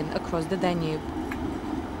 8th train across the Danube.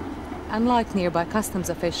 Unlike nearby customs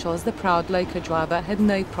officials, the proud loco driver had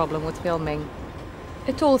no problem with filming.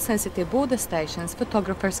 At all sensitive border stations,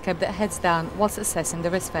 photographers kept their heads down whilst assessing the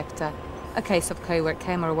risk factor. A case of covert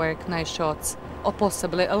camera work, no shots, or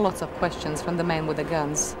possibly a lot of questions from the men with the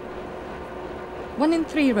guns. 1 in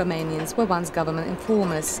 3 Romanians were once government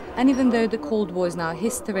informers, and even though the Cold War is now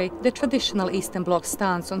history, the traditional Eastern Bloc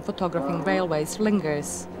stance on photographing railways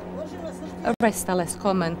lingers. Arrests are less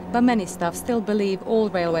common, but many staff still believe all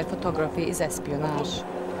railway photography is espionage.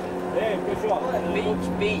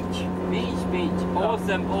 Beach.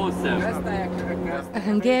 Awesome. A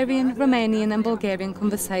Hungarian, Romanian and Bulgarian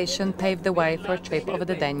conversation paved the way for a trip over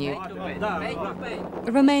the Danube.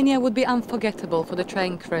 Romania would be unforgettable for the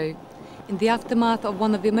train crew. In the aftermath of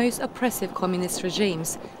one of the most oppressive communist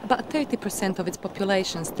regimes, about 30% of its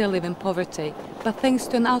population still live in poverty, but thanks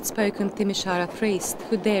to an outspoken Timișoara priest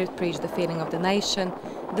who dared preach the feeling of the nation,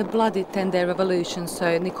 the bloody 10-day revolution saw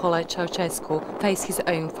Nicolae Ceausescu face his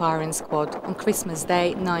own firing squad on Christmas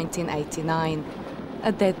Day 1989,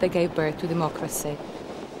 a date that gave birth to democracy.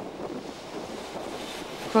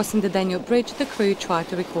 Crossing the Danube Bridge, the crew tried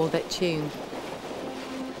to recall that tune.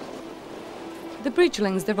 The bridge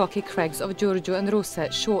links the rocky crags of Giurgiu and Russe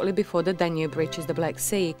shortly before the Danube reaches the Black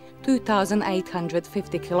Sea,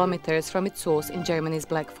 2,850 kilometers from its source in Germany's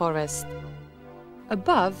Black Forest.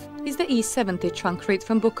 Above is the E70 trunk route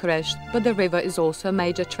from Bucharest, but the river is also a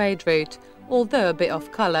major trade route, although a bit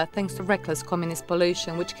off colour thanks to reckless communist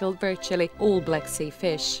pollution which killed virtually all Black Sea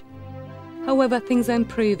fish. However, things are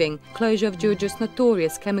improving, closure of Giurgiu's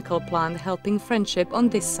notorious chemical plant helping Friendship on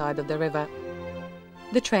this side of the river.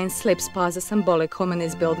 The train slips past a symbolic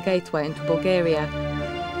communist-built gateway into Bulgaria.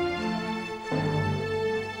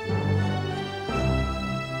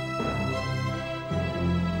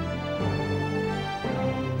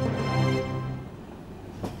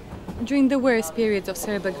 During the worst periods of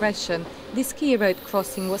Serb aggression, this key road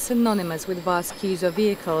crossing was synonymous with vast queues of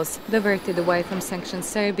vehicles diverted away from sanctioned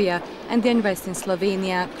Serbia and the unrest in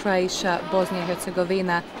Slovenia, Croatia,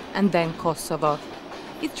 Bosnia-Herzegovina and then Kosovo.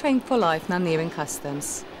 It trained for life now nearing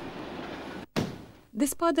customs.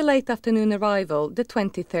 Despite the late afternoon arrival, the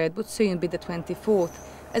 23rd would soon be the 24th,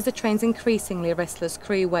 as the train's increasingly restless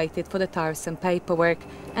crew waited for the tiresome paperwork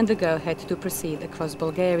and the go-ahead to proceed across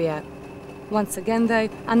Bulgaria. Once again, though,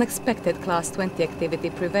 unexpected Class 20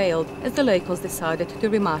 activity prevailed as the locals decided to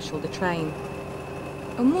remarshal the train.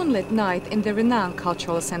 A moonlit night in the renowned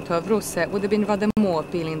cultural centre of Russe would have been rather more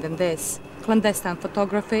appealing than this. Clandestine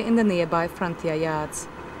photography in the nearby frontier yards.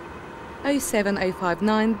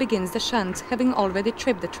 07059 begins the shunt, having already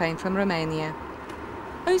tripped the train from Romania.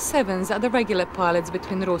 07s are the regular pilots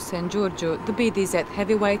between Russe and Giurgiu, the BDZ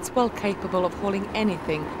heavyweights well capable of hauling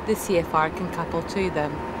anything the CFR can couple to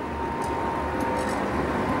them.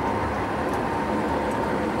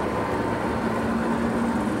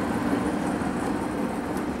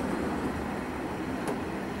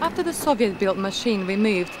 After the Soviet-built machine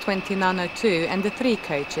removed 20 Nano 2 and the 3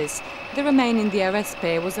 coaches, the remaining DRS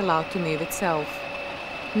pair was allowed to move itself.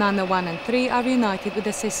 Nano 1 and 3 are reunited with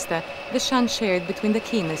the sister, the shunt shared between the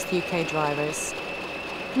keenest UK drivers.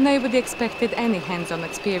 Nobody expected any hands-on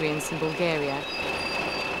experience in Bulgaria.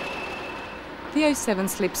 The 07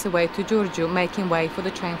 slips away to Giurgiu, making way for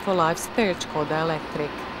the Train for Life's third Skoda Electric.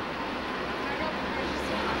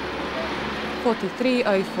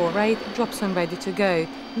 43048 drops on ready to go,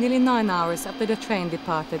 nearly 9 hours after the train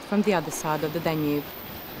departed from the other side of the Danube.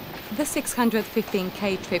 The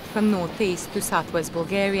 615k trip from northeast to southwest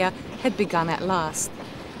Bulgaria had begun at last,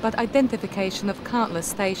 but identification of countless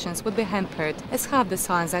stations would be hampered as half the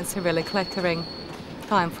signs are Cyrillic lettering.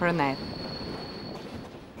 Time for a nap.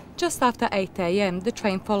 Just after 8 AM, the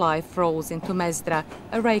Train for Life rolls into Mezdra,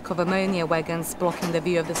 a rake of ammonia wagons blocking the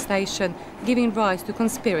view of the station, giving rise to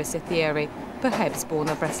conspiracy theory, perhaps born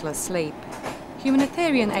of restless sleep.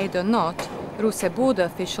 Humanitarian aid or not, Russe border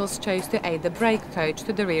officials chose to aid the brake coach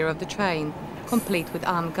to the rear of the train, complete with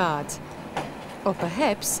armed guards. Or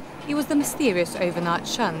perhaps it was the mysterious overnight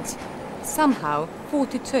shunt. Somehow,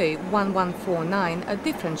 421149, a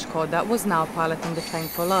different Skoda, was now piloting the Train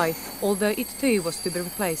for Life, although it too was to be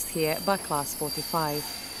replaced here by Class 45.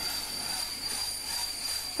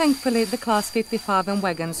 Thankfully, the Class 55 and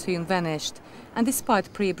wagon soon vanished, and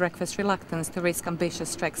despite pre-breakfast reluctance to risk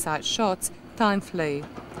ambitious trackside shots, time flew.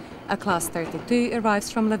 A Class 32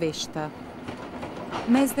 arrives from Levista.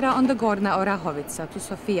 Mezdra on the Gorna Orahovica to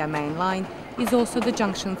Sofia main line is also the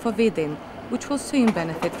junction for Vidin, which will soon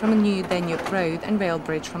benefit from a new Danube road and rail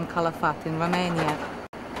bridge from Calafat in Romania.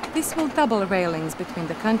 This will double rail links between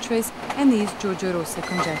the countries and ease Giurgiu-Russe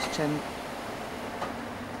congestion.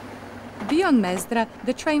 Beyond Mezdra,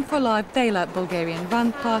 the Train for Life Dela Bulgarian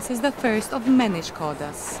run passes the first of many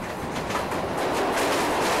Škodas.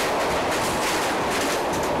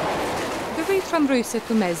 The route from Russe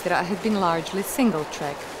to Mezdra had been largely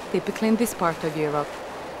single-track, typically in this part of Europe.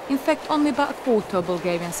 In fact, only about a quarter of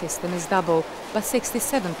Bulgarian system is double, but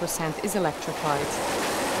 67% is electrified.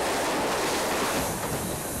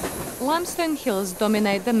 Limestone hills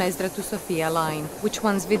dominate the Mezdra to Sofia line, which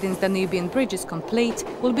once Vidin's Danubian bridge is complete,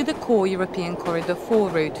 will be the core European Corridor 4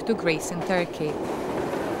 route to Greece and Turkey.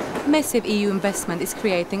 Massive EU investment is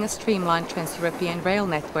creating a streamlined trans-European rail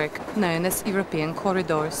network known as European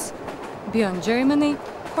corridors. Beyond Germany,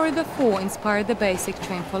 Corridor 4 inspired the basic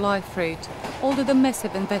Train for Life route, although the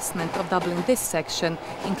massive investment of doubling this section,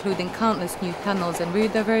 including countless new tunnels and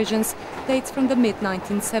route diversions, dates from the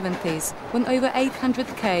mid-1970s, when over 800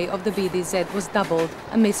 km of the BDZ was doubled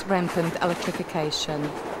amidst rampant electrification.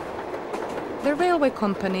 The railway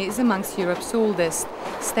company is amongst Europe's oldest.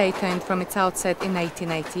 State-owned from its outset in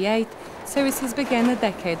 1888, services began a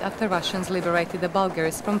decade after Russians liberated the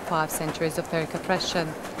Bulgars from 5 centuries of Turk oppression,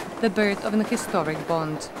 the birth of an historic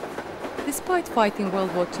bond. Despite fighting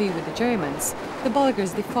World War II with the Germans, the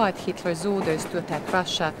Bulgars defied Hitler's orders to attack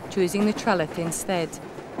Russia, choosing neutrality instead.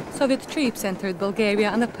 Soviet troops entered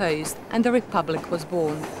Bulgaria unopposed, and the Republic was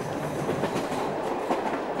born.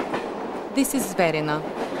 This is Zverina.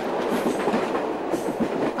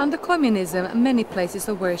 Under communism, many places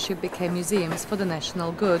of worship became museums for the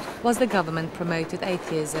national good, whilst the government promoted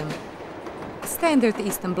atheism. Standard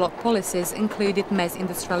Eastern Bloc policies included mass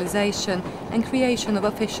industrialization and creation of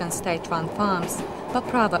efficient state-run farms, but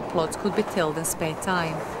private plots could be tilled in spare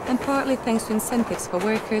time, and partly thanks to incentives for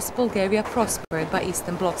workers, Bulgaria prospered by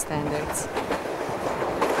Eastern Bloc standards.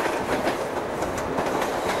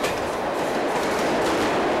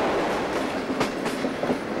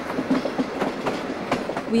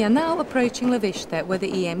 We are now approaching Leviste, where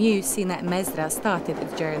the EMU Sinet Mezdra started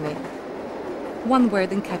its journey. One word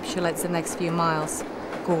encapsulates the next few miles: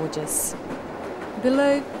 gorgeous.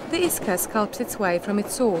 Below, the Iskra sculpts its way from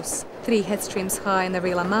its source, 3 headstreams high in the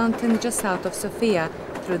Rila mountain just south of Sofia,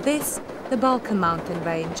 through this, the Balkan mountain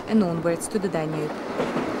range, and onwards to the Danube.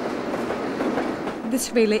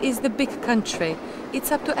 This really is the big country.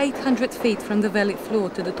 It's up to 800 feet from the valley floor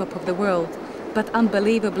to the top of the world, but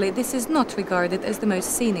unbelievably, this is not regarded as the most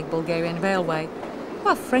scenic Bulgarian railway.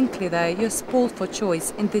 Quite frankly though, you're spoiled for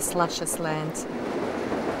choice in this luscious land.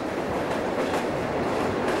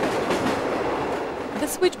 The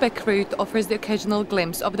switchback route offers the occasional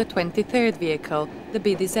glimpse of the 23rd vehicle, the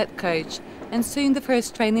BDZ coach, and soon the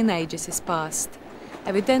first train in ages is past.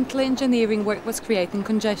 Evidently engineering work was creating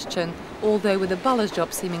congestion, although with the ballast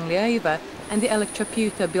job seemingly over and the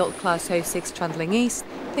Electroputer built Class 06 trundling east,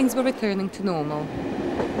 things were returning to normal.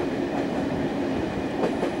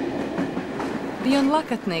 Beyond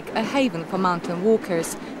Lakatnik, a haven for mountain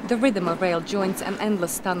walkers, the rhythm of rail joints and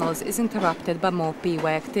endless tunnels is interrupted by more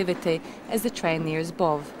P-way activity as the train nears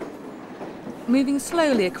Bov. Moving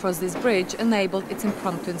slowly across this bridge enabled its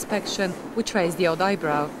impromptu inspection, which raised the odd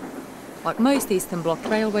eyebrow. Like most Eastern Bloc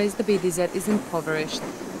railways, the BDZ is impoverished,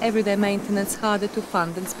 everyday maintenance harder to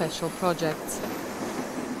fund than special projects.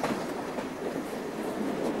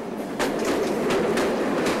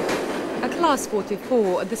 Class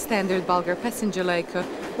 44, the standard Bulgar passenger loco,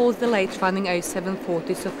 holds the late-running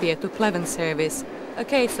 0740 Sofia to Pleven service. A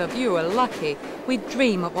case of you are lucky, we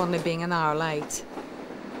dream of only being an hour late.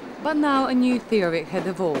 But now a new theory had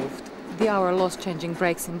evolved. The hour lost changing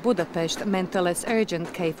brakes in Budapest meant a less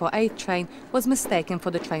urgent K48 train was mistaken for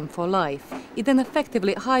the Train for Life. It then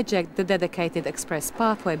effectively hijacked the dedicated express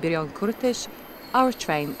pathway beyond Kurtish, our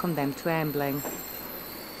train condemned to ambling.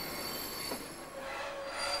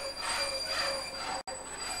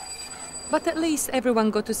 But at least everyone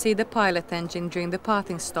got to see the pilot engine during the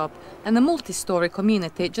parting stop and a multi-story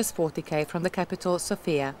community just 40 km from the capital,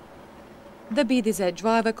 Sofia. The BDZ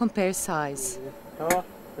driver compares size.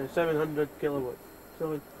 700 kilowatts.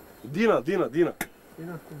 Dina.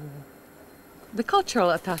 The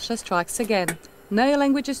cultural attaché strikes again. No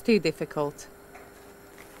language is too difficult.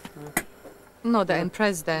 Not that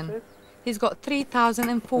impressed then. He's got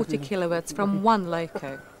 3040 kilowatts from one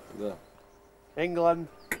loco. England.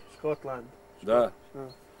 Scotland.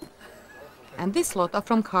 And this lot are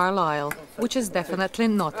from Carlisle, which is definitely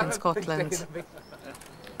not in Scotland.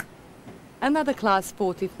 Another Class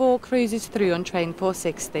 44 cruises through on train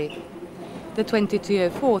 460. The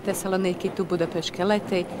 2204 Thessaloniki to Budapest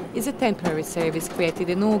Keleti is a temporary service created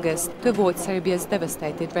in August to avoid Serbia's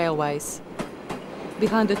devastated railways.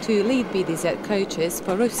 Behind the two lead BDZ coaches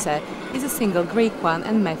for Russe is a single Greek one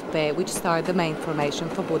and MEFB, which starred the main formation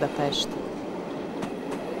for Budapest.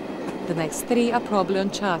 The next three are probably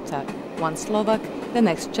on charter, one Slovak, the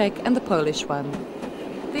next Czech and the Polish one.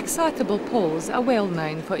 The excitable Poles are well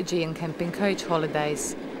known for Aegean camping coach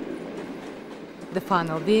holidays. The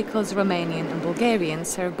final vehicles, Romanian and Bulgarian,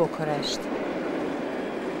 serve Bucharest.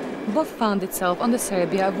 Both found itself on the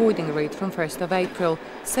Serbia avoiding route from 1st of April,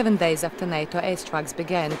 7 days after NATO airstrikes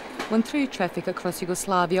began, when through traffic across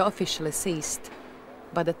Yugoslavia officially ceased.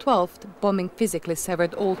 By the 12th, bombing physically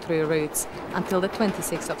severed all through routes until the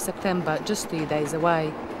 26th of September, just 2 days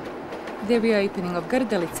away. The reopening of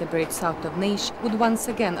Grdelice Bridge south of Niš would once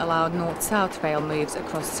again allow north-south rail moves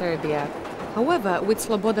across Serbia. However, with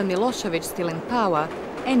Slobodan Milosevic still in power,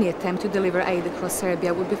 any attempt to deliver aid across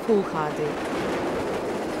Serbia would be foolhardy.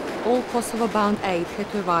 All Kosovo-bound aid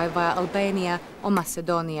had to arrive via Albania or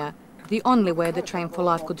Macedonia. The only way the Train for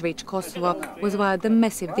Life could reach Kosovo was via the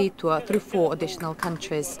massive detour through 4 additional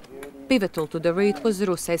countries. Pivotal to the route was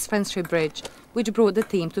Russe's Friendship Bridge, which brought the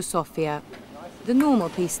team to Sofia. The normal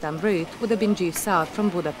peacetime route would have been due south from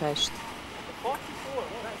Budapest.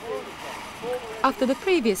 After the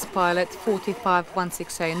previous pilot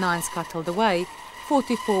 45-1609 scuttled away,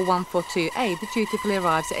 44-1428 dutifully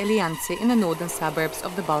arrives at Elianci in the northern suburbs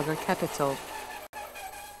of the Bulgar capital.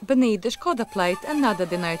 Beneath the Škoda plate, another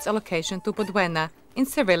denotes allocation to Podvena in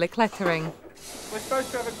Cyrillic lettering. We're supposed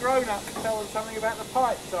to have a grown-up to tell them something about the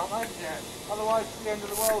pipes, aren't we? Yeah. Otherwise the end of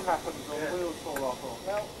the world happens or the wheels fall off.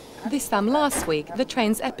 Well, this time last week, the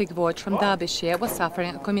train's epic voyage from Derbyshire was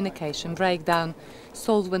suffering a communication breakdown,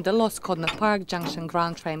 solved when the lost Codner Park Junction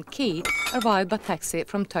ground train Key arrived by taxi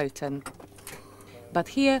from Toten. But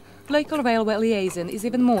here, local railway liaison is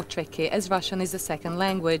even more tricky, as Russian is the second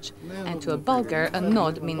language, and to a Bulgar a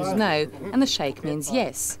nod means no and a shake means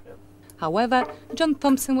yes. However, John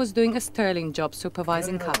Thompson was doing a sterling job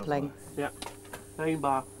supervising coupling. Yeah. 9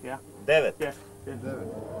 bar, yeah. David. Yes. Yes.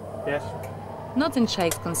 Yes. Nods and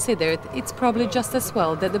shakes considered, it's probably just as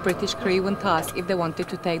well that the British crew wouldn't ask if they wanted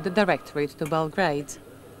to take the direct route to Belgrade.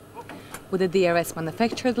 With the DRS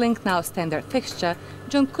manufactured link now standard fixture,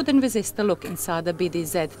 John couldn't resist a look inside the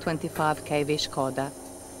BDZ 25 kV Škoda.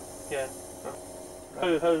 Yeah.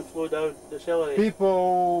 How slow down the celery?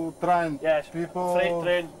 People train. Yes. People. Freight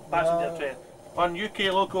train, passenger train. On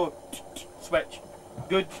UK loco, switch.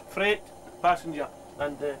 Good freight, passenger,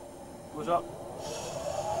 and goes up.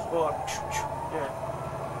 Or yeah.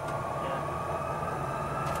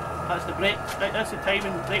 That's the brake. That's the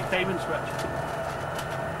brake timing switch.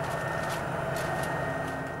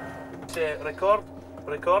 It's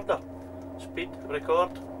recorder, speed, record.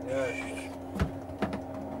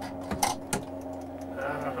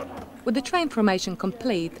 With the train formation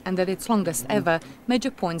complete and at its longest ever,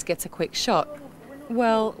 Major Points gets a quick shot.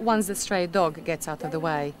 Well, once the stray dog gets out of the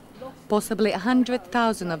way. Possibly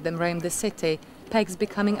 100,000 of them roam the city, pegs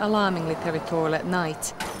becoming alarmingly territorial at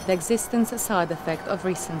night, the existence a side effect of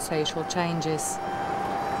recent social changes.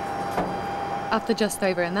 After just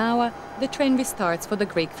over an hour, the train restarts for the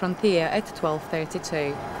Greek frontier at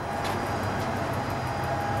 12:32.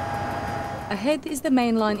 Ahead is the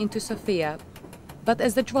main line into Sofia, but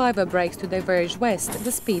as the driver brakes to diverge west,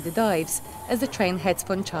 the speed dives as the train heads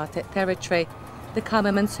for uncharted territory, the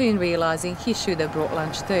cameraman soon realizing he should have brought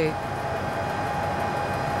lunch too.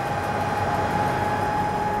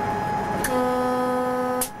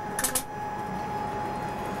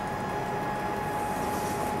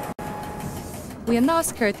 We are now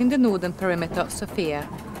skirting the northern perimeter of Sofia.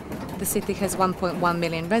 The city has 1.1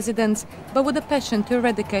 million residents, but with a passion to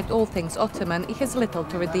eradicate all things Ottoman, it has little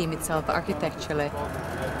to redeem itself architecturally.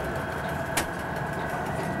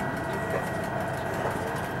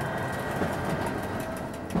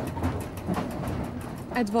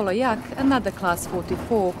 At Voloyak, another Class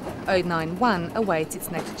 44 091 awaits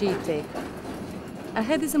its next duty.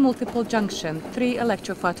 Ahead is a multiple junction, 3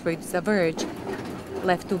 electrified routes diverge.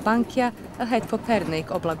 Left to Bankia, ahead for Pernik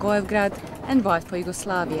or Blagoevgrad, and right for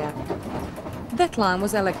Yugoslavia. That line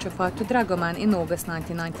was electrified to Dragoman in August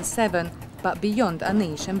 1997, but beyond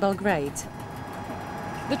Anish and Belgrade.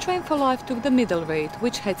 The Train for Life took the middle route,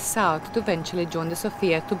 which heads south to eventually join the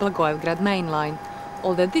Sofia to Blagoevgrad main line,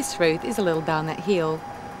 although this route is a little down that hill.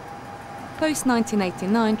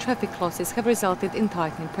 Post-1989, traffic losses have resulted in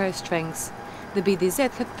tightening purse strings. The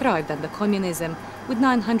BDZ had thrived under communism, with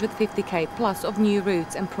 950k plus of new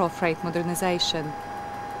routes and pro-freight modernisation.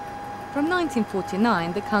 From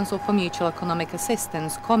 1949, the Council for Mutual Economic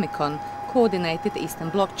Assistance, Comecon, coordinated Eastern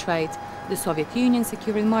Bloc trade, the Soviet Union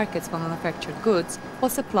securing markets for manufactured goods while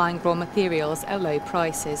supplying raw materials at low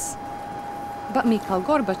prices. But Mikhail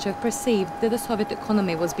Gorbachev perceived that the Soviet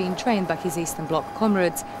economy was being drained by his Eastern Bloc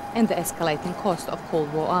comrades and the escalating cost of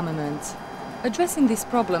Cold War armament. Addressing these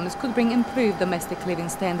problems could bring improved domestic living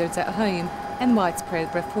standards at home and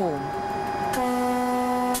widespread reform.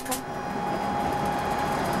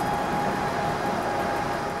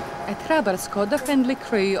 At Hrabarsko, the friendly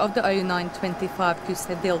crew of the 0925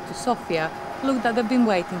 Kustendil to Sofia looked like they've been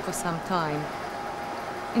waiting for some time.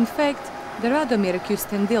 In fact, the Radomir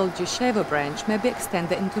Kustendil Jushevo branch may be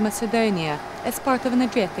extended into Macedonia as part of an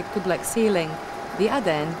Adriatic to Black Sea link, the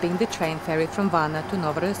other end being the train ferry from Varna to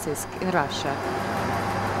Novorossiysk in Russia.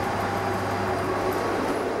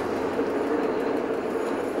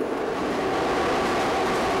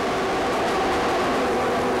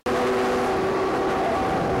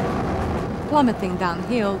 Plummeting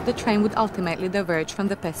downhill, the train would ultimately diverge from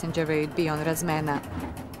the passenger route beyond Razmena.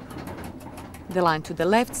 The line to the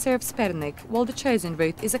left serves Pernik, while the chosen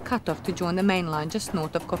route is a cut-off to join the main line just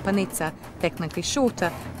north of Kopanica, technically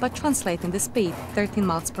shorter, but translating the speed, 13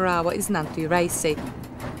 miles per hour, is none too racy.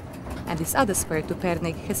 And this other spur to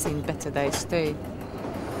Pernik has seen better days too.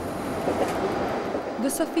 The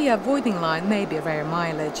Sofia avoiding line may be rare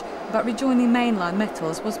mileage, but rejoining mainline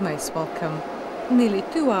metals was most welcome. Nearly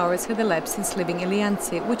 2 hours had elapsed since leaving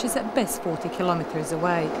Ilianci, which is at best 40 kilometers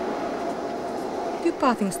away. 2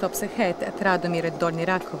 parting stops ahead at Radomir and Dolny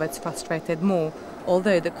Rakovec frustrated more,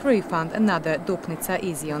 although the crew found another Dupnica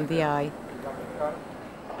easy on the eye.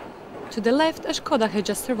 To the left, a Škoda had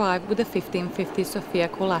just arrived with a 1550 Sofia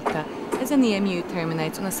Kolata, as an EMU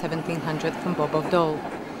terminates on a 1700 from Bobov Dol.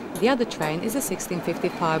 The other train is a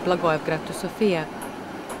 1655 Blagoevgrad to Sofia.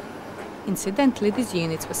 Incidentally, these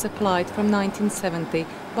units were supplied from 1970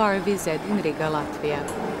 by RVZ in Riga, Latvia.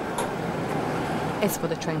 As for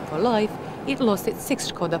the train for life, it lost its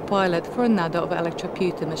 6th Škoda pilot for another of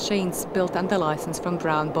Electroputer machines built under license from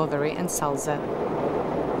Brown, Bovary and Salza.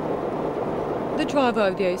 The driver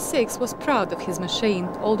of the 06 was proud of his machine,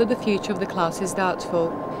 although the future of the class is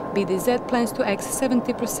doubtful. BDZ plans to ex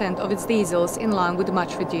 70% of its diesels in line with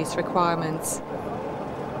much reduced requirements.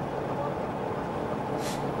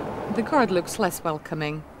 The guard looks less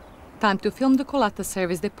welcoming. Time to film the Kolata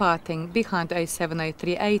service departing behind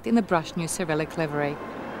 07038 in a brushed new Cyrillic livery.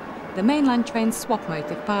 The mainline trains swap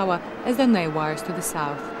motive power as there are no wires to the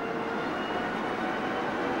south.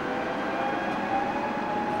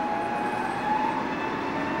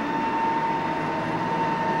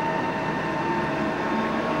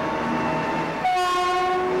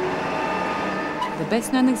 The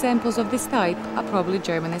best known examples of this type are probably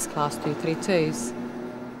Germany's Class 232s.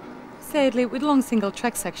 Sadly, with long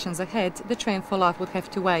single-track sections ahead, the train for life would have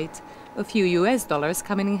to wait, a few US dollars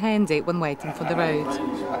coming in handy when waiting for the road.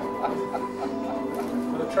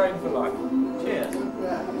 For the train for life. Cheers.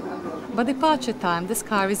 By departure time, the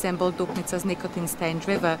sky resembled Dupnica's nicotine-stained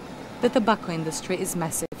river. The tobacco industry is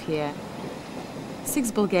massive here.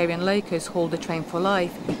 6 Bulgarian locos hold the train for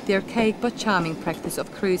life. The archaic but charming practice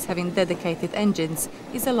of crews having dedicated engines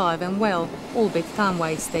is alive and well, albeit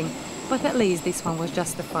time-wasting. But at least this one was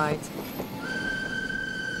justified.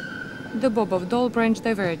 The Bobov Dol branch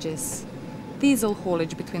diverges. Diesel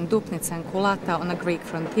haulage between Dupnica and Kolata on a Greek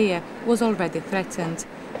frontier was already threatened.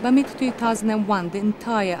 By mid-2001, the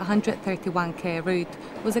entire 131k route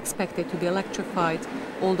was expected to be electrified,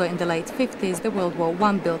 although in the late 50s the World War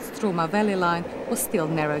I built Struma Valley line was still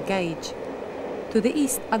narrow gauge. To the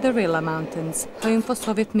east are the Rila Mountains, home for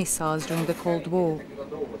Soviet missiles during the Cold War.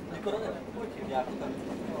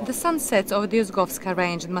 The sun sets over the Uzgovska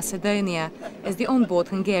range in Macedonia as the onboard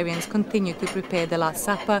Hungarians continue to prepare the Last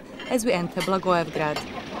Supper as we enter Blagoevgrad,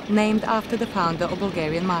 named after the founder of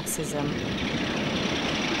Bulgarian Marxism.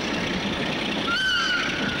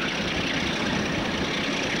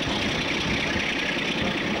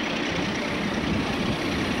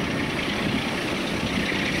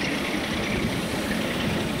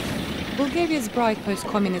 Bulgaria's bright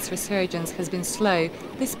post-communist resurgence has been slow,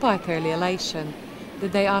 despite early elation. The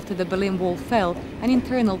day after the Berlin Wall fell, an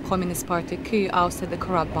internal Communist Party coup ousted the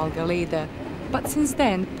corrupt Bulgar leader. But since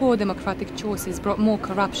then, poor democratic choices brought more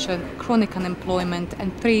corruption, chronic unemployment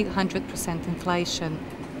and 300% inflation.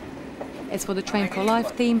 As for the Train for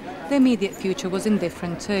Life team, the immediate future was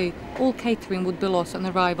indifferent too. All catering would be lost on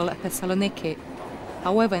arrival at Thessaloniki.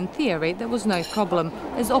 However, in theory, there was no problem,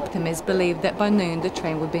 as optimists believed that by noon the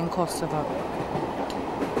train would be in Kosovo.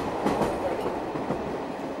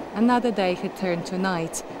 Another day had turned to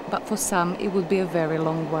night, but for some it would be a very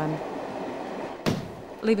long one.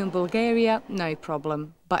 Leaving Bulgaria, no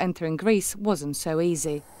problem, but entering Greece wasn't so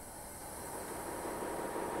easy.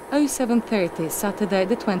 07:30, Saturday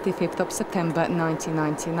the 25th of September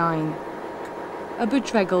 1999. A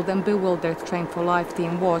bedraggled and bewildered Train for Life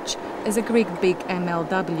team watch as a Greek big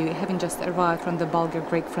MLW, having just arrived from the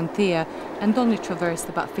Bulgar-Greek frontier and only traversed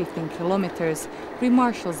about 15 kilometers,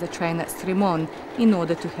 remarshals the train at Strimon in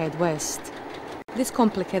order to head west. This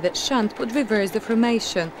complicated shunt would reverse the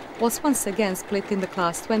formation, whilst once again splitting the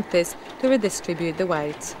Class 20s to redistribute the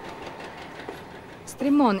weight.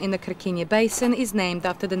 Strimon in the Krkinje basin is named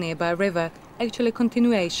after the nearby river, actually a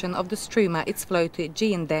continuation of the Struma, its flow to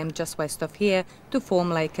Aegean Dam just west of here to form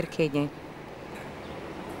Lake Krkinje.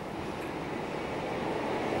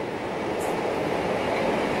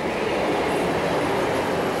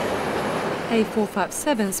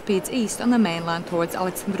 A457 speeds east on the main line towards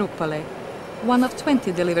Alexandroupoli. One of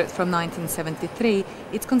 20 delivered from 1973,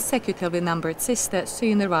 its consecutively numbered sister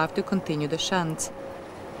soon arrived to continue the shunt.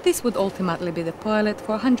 This would ultimately be the pilot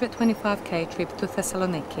for a 125k trip to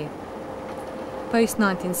Thessaloniki.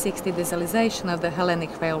 Post-1960 dieselization of the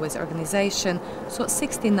Hellenic Railways organization saw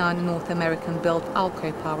 69 North American-built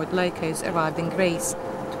Alco-powered locos arrived in Greece,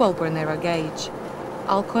 12 were narrow gauge.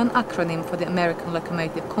 Alco, an acronym for the American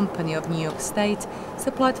Locomotive Company of New York State,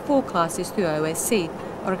 supplied 4 classes to OSC,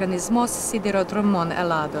 Organismos Siderodromon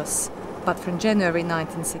Elados. But from January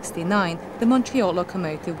 1969, the Montreal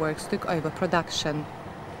Locomotive Works took over production.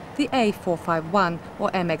 The A451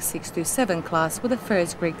 or MX627 class were the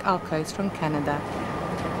first Greek Alcos from Canada.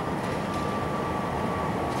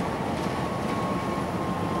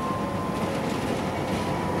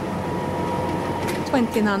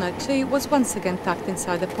 (2092) was once again tucked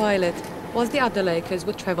inside the pilot, whilst the other locos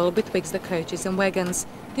would travel betwixt the coaches and wagons,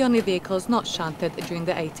 the only vehicles not shunted during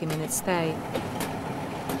the 80-minute stay.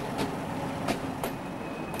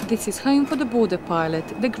 This is home for the border pilot,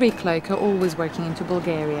 the Greek loco always working into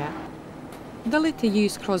Bulgaria. The little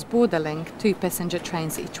used cross-border link, 2 passenger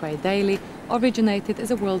trains each way daily, originated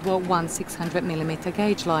as a World War I 600mm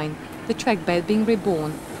gauge line, the track bed being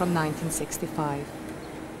reborn from 1965.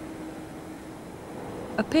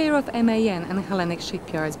 A pair of MAN and Hellenic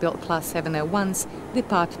shipyards built Class 701s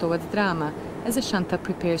depart towards Drama as the shunter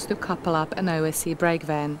prepares to couple up an OSC brake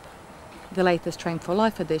van. The latest Train for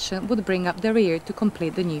Life edition would bring up the rear to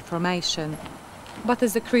complete the new formation. But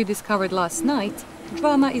as the crew discovered last night,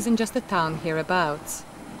 Drama isn't just a town hereabouts.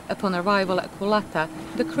 Upon arrival at Kulata,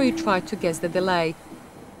 the crew tried to guess the delay.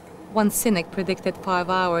 One cynic predicted 5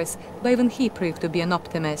 hours, but even he proved to be an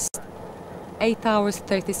optimist. 8 hours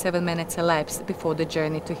 37 minutes elapsed before the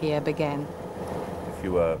journey to here began. If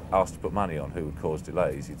you were asked to put money on who would cause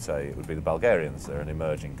delays, you'd say it would be the Bulgarians. They're an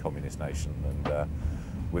emerging communist nation, and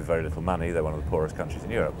with very little money, they're one of the poorest countries in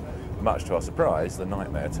Europe. Much to our surprise, the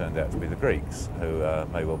nightmare turned out to be the Greeks, who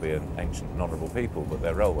may well be an ancient and honourable people, but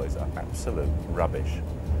their railways are absolute rubbish.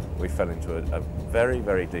 We fell into a very,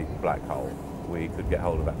 very deep black hole. We could get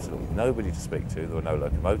hold of absolutely nobody to speak to. There were no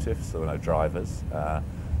locomotives, there were no drivers.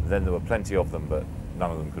 Then there were plenty of them, but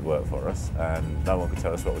none of them could work for us, and no one could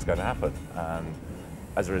tell us what was going to happen. And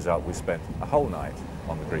as a result, we spent a whole night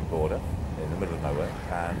on the Greek border, in the middle of nowhere,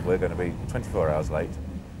 and we're going to be 24 hours late,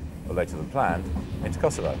 or later than planned, into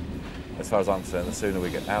Kosovo. As far as I'm concerned, the sooner we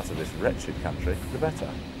get out of this wretched country, the better.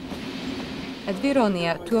 At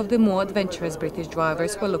Vironia, 2 of the more adventurous British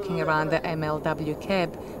drivers were looking around the MLW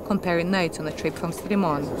cab, comparing notes on the trip from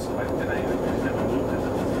Strimon.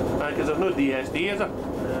 Because there's no DSD, is there? No,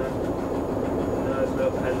 there's no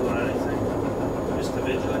pedal or anything. Just the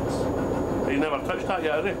vigilance. You never touched that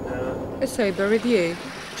yet, have you? No. A sober review.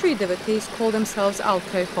 3 devotees call themselves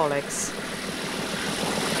alcoholics.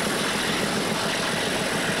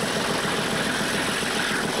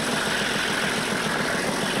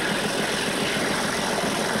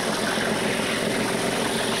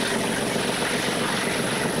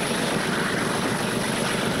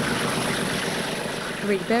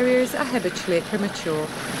 Greek barriers are habitually premature.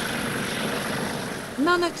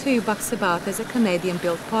 Nana 2 bucks about as a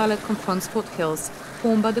Canadian-built pilot confronts foothills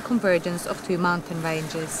formed by the convergence of 2 mountain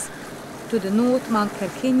ranges. To the north, Mount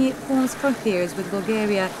Krkinje forms frontiers with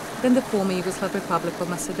Bulgaria, then the former Yugoslav Republic of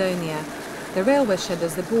Macedonia. The railway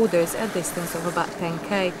shadows the borders at a distance of about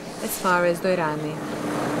 10k as far as Doirani.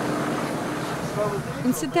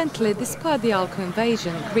 Incidentally, despite the Alco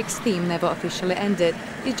invasion, Greek steam never officially ended,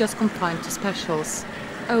 it's just confined to specials.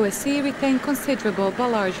 OSC retained considerable but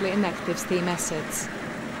largely inactive steam assets.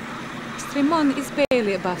 Strimon is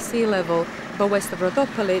barely above sea level, but west of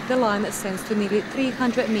Rhodopoli the line ascends to nearly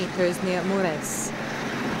 300 meters near Mures.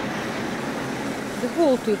 The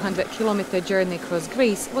whole 200-kilometer journey across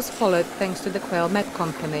Greece was followed thanks to the Quail Map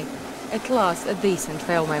Company. At last, a decent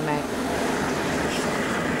railway map.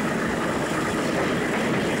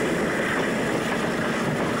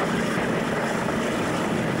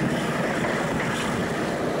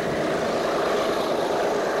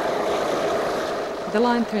 The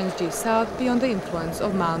line turns due south beyond the influence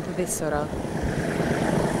of Mount Visora.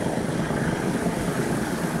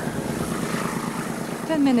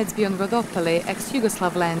 10 minutes beyond Rodopoli,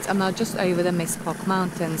 ex-Yugoslav lands are now just over the Miskok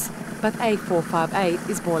Mountains, but A458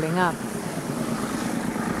 is boiling up.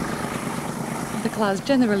 The class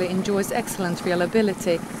generally enjoys excellent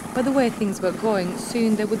reliability, but the way things were going,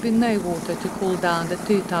 soon there would be no water to cool down the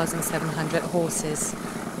 2,700 horses.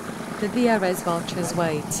 The DRS vultures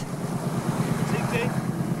wait. Safety,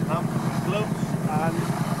 gloves, and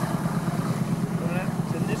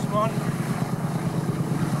in this one,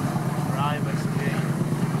 driver's key.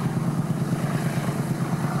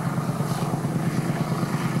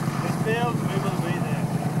 If it fails, we will be there.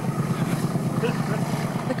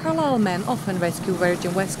 The Carlisle men often rescue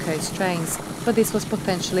Virgin West Coast trains, but this was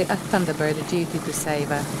potentially a Thunderbird duty to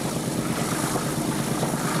savour.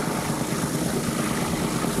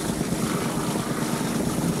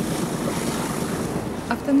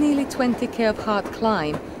 After nearly 20k of hard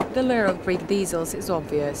climb, the lure of Greek diesels is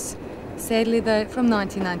obvious. Sadly though, from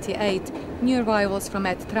 1998, new arrivals from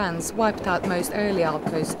Trans wiped out most early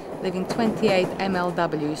Alcos, leaving 28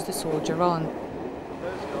 MLWs to soldier on.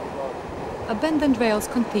 Abandoned rails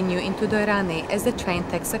continue into Dorani as the train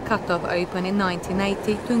takes a cut-off open in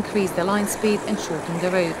 1980 to increase the line speed and shorten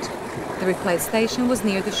the route. The replaced station was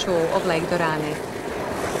near the shore of Lake Dorani.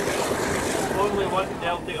 Only one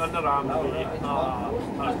Delta underarm.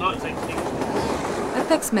 That's not 16. A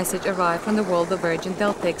text message arrived from the world of Virgin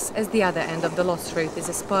Deltics as the other end of the lost route is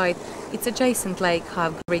espied. Its adjacent lake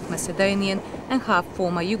half Greek Macedonian and half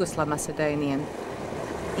former Yugoslav Macedonian.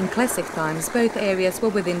 In classic times, both areas were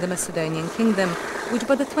within the Macedonian kingdom, which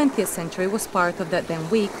by the 20th century was part of the then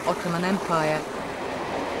weak Ottoman Empire.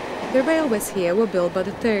 The railways here were built by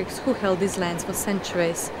the Turks, who held these lands for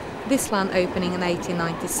centuries, this land opening in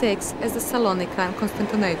 1896 as the Salonika and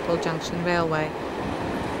Constantinople Junction Railway.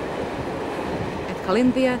 At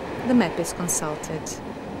Kalindia, the map is consulted.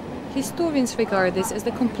 Historians regard this as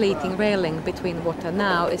the completing rail link between what are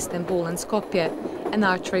now Istanbul and Skopje, an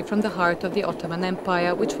artery from the heart of the Ottoman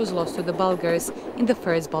Empire which was lost to the Bulgars in the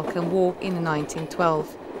First Balkan War in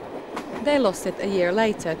 1912. They lost it a year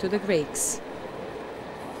later to the Greeks.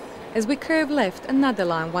 As we curve left, another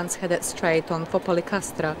line once headed straight on for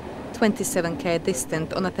Polikastra, 27k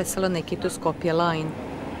distant on a Thessaloniki to Skopje line.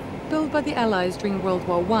 Built by the Allies during World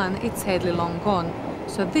War I, it's sadly long gone,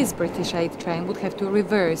 so this British aid train would have to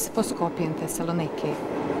reverse for Skopje and Thessaloniki.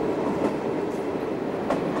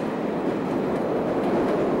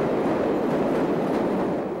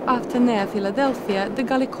 After near Philadelphia, the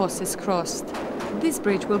Gallikos is crossed. This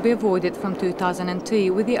bridge will be avoided from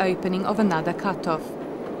 2002 with the opening of another cut-off.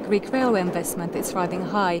 Greek railway investment is riding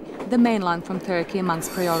high, the mainland from Turkey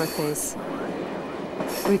amongst priorities.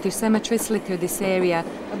 British cemeteries litter this area,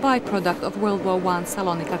 a byproduct of World War I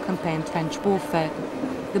Salonika campaign trench warfare.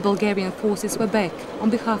 The Bulgarian forces were back on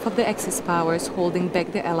behalf of the Axis powers holding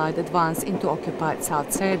back the Allied advance into occupied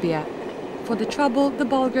South Serbia. For the trouble, the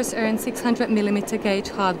Bulgars earned 600mm gauge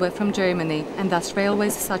hardware from Germany, and thus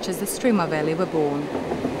railways such as the Strima Valley were born.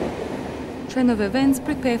 Train of events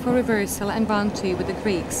prepare for reversal and round 2 with the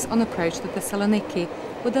Greeks on approach to Thessaloniki,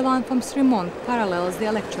 where the line from Strimont parallels the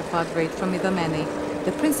electrified route from Idomeni,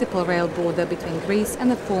 the principal rail border between Greece and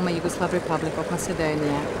the former Yugoslav Republic of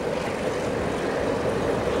Macedonia.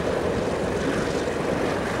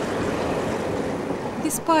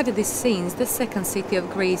 Despite these scenes, the second city of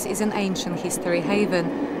Greece is an ancient history haven.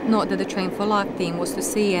 Not that the Train for Life team was to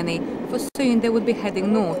see any, for soon they would be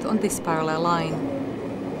heading north on this parallel line.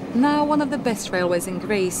 Now one of the best railways in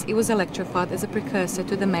Greece, it was electrified as a precursor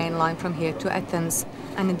to the main line from here to Athens,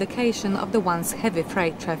 an indication of the once heavy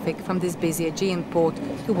freight traffic from this busy Aegean port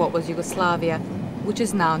to what was Yugoslavia, which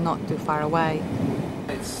is now not too far away.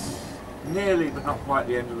 It's nearly but not quite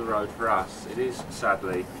the end of the road for us. It is,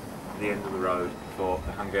 sadly, the end of the road for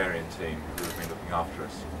the Hungarian team who have been looking after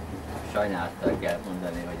us. I'm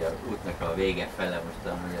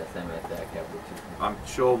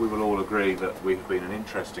sure we will all agree that we have been an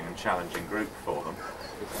interesting and challenging group for them.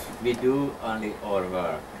 We do only our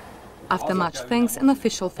work. After much thanks, an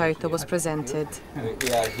official photo was presented.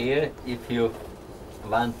 We are here if you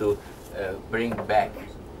want to bring back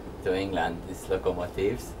to England these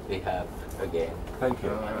locomotives we have again. Thank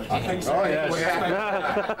you. I think so. Oh, yes.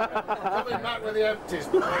 Coming back with the empties.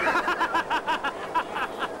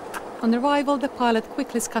 On arrival, the pilot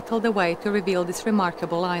quickly scuttled away to reveal this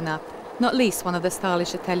remarkable lineup, not least one of the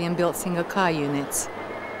stylish Italian-built single-car units.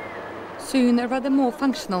 Soon, a rather more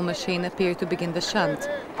functional machine appeared to begin the shunt,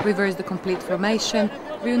 reverse the complete formation,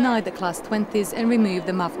 reunite the Class 20s and remove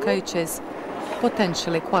the MAV coaches.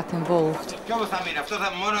 potentially quite involved.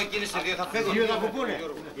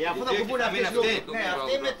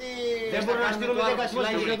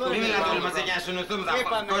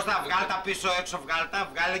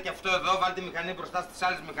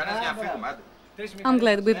 I'm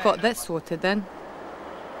glad we've got that sorted then.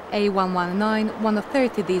 A119, one of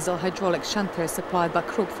 30 diesel hydraulic shunters supplied by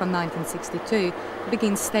Krupp from 1962,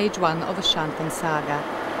 begins stage 1 of a shunting saga.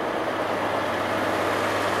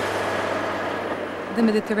 The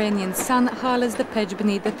Mediterranean sun highlights the page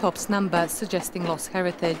beneath the top's number, suggesting lost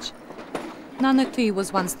heritage. 902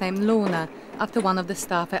 was once named Lorna, after one of the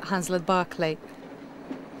staff at Hanslet Barclay.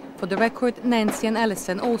 For the record, Nancy and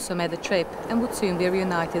Alison also made the trip and would soon be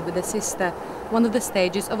reunited with their sister, one of the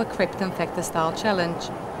stages of a Krypton Factor-style challenge.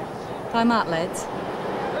 Time out, lads.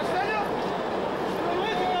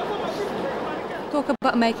 Talk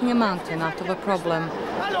about making a mountain out of a problem.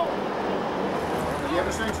 Have you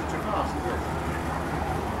ever seen such a fast?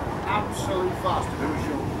 Absolute fast to do a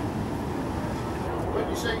show. But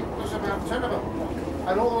you see, there's about 10 of them,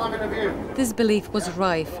 and all having a view. Disbelief was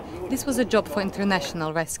rife. This was a job for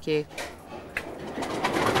international rescue.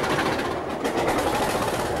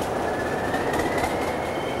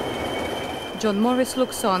 John Morris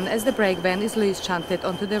looks on as the brake van is loose shunted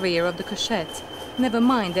onto the rear of the couchette. Never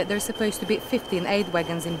mind that there's supposed to be 15 aid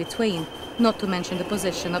wagons in between, not to mention the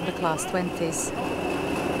position of the Class 20s.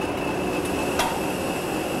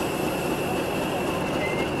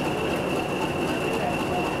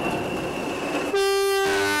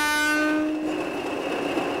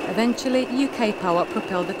 Eventually, UK Power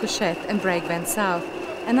propelled the couchette and brake van south,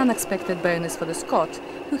 an unexpected bonus for the Scot,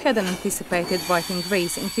 who hadn't anticipated writing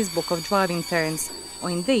Greece in his book of driving turns,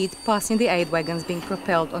 or indeed passing the aid wagons being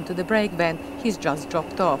propelled onto the brake van he's just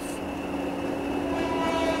dropped off.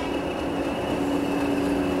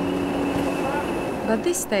 By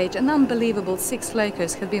this stage, an unbelievable 6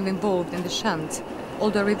 locos had been involved in the shunt,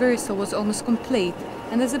 although reversal was almost complete,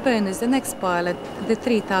 and as a bonus the next pilot, the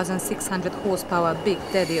 3,600 horsepower Big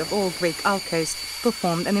Daddy of all Greek Alcos,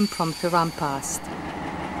 performed an impromptu run past.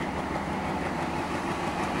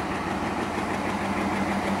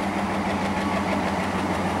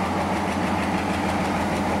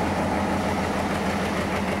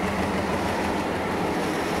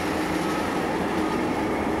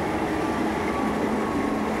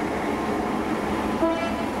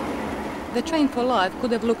 The Train for Life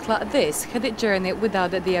could have looked like this had it journeyed without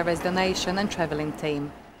the DRS donation and travelling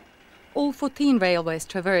team. All 14 railways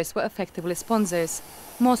traversed were effectively sponsors,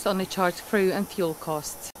 most only charged crew and fuel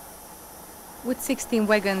costs. With 16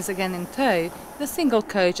 wagons again in tow, the single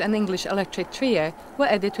coach and English electric trio were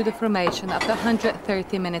added to the formation after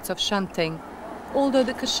 130 minutes of shunting, although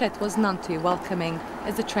the couchette was none too welcoming,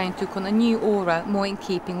 as the train took on a new aura more in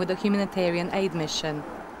keeping with the humanitarian aid mission.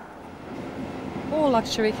 All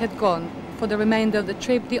luxury had gone. For the remainder of the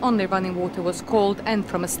trip, the only running water was cold and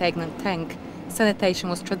from a stagnant tank. Sanitation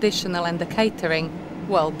was traditional and the catering,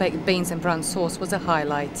 well, baked beans and brown sauce was a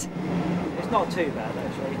highlight. It's not too bad,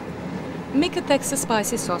 actually. Mika takes a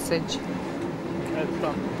spicy sausage. It's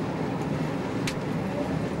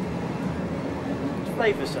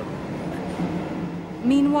flavoursome.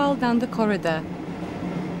 Meanwhile, down the corridor.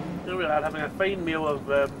 Here we are having a fine meal of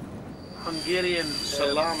Hungarian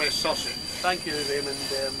salami sausage. Thank you, Raymond.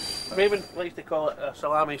 Raymond likes to call it a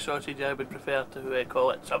salami sausage. I would prefer to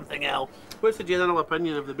call it something else. What's the general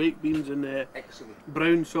opinion of the baked beans and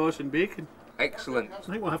brown sauce and bacon? Excellent. I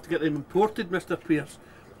think we'll have to get them imported, Mr. Pierce.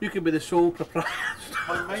 You could be the sole proprietor,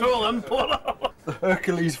 sole importer. The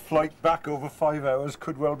Hercules flight back over 5 hours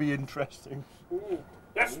could well be interesting. Ooh.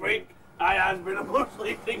 This week, I have been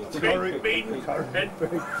mostly eating baked beans and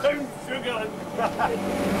brown sugar and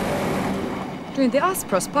During the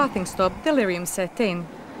Aspros parting stop, delirium set in.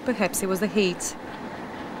 Perhaps it was the heat.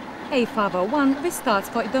 A501 restarts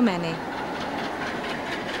for Idomeni.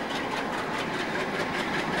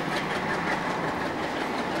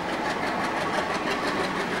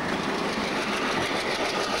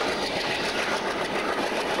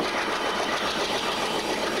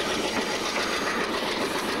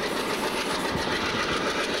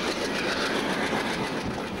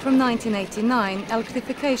 From 1989,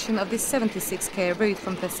 electrification of this 76k route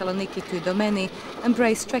from Thessaloniki to Idomeni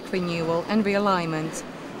embraced track renewal and realignment,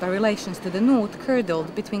 but relations to the north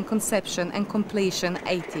curdled between conception and completion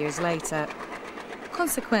 8 years later.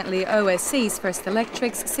 Consequently, OSC's first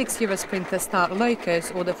electrics, 6 Eurosprinter style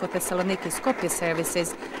locos ordered for Thessaloniki Skopje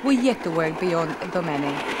services were yet to work beyond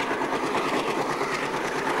Idomeni.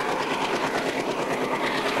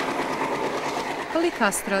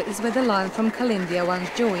 Polycastro is where the line from Kalindia once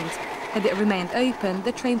joined, Had it remained open,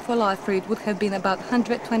 the Train for Life route would have been about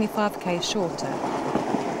 125 km shorter.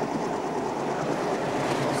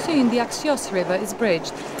 Soon the Axios River is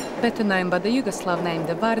bridged. Better known by the Yugoslav name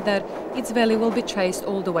the Vardar, its valley will be traced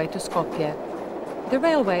all the way to Skopje. The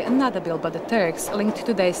railway, another built by the Turks, linked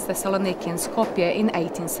today's Thessaloniki and Skopje in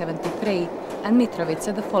 1873 and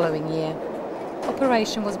Mitrovica the following year.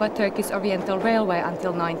 Operation was by Turkish Oriental Railway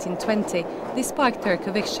until 1920, despite Turk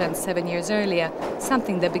eviction 7 years earlier,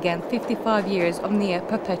 something that began 55 years of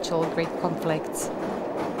near-perpetual Greek conflicts.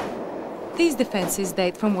 These defences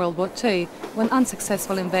date from World War II, when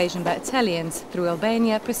unsuccessful invasion by Italians through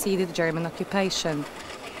Albania preceded German occupation.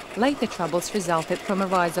 Later troubles resulted from a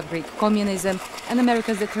rise of Greek communism and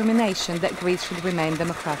America's determination that Greece should remain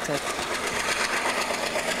democratic.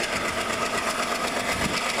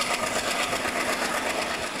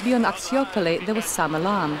 Beyond Axiopoli, there was some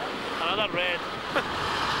alarm. Another red.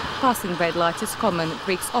 Passing red lights is common.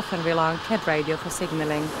 Greeks often rely on cab radio for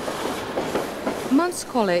signalling. Mount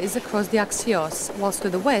Skole is across the Axios, whilst to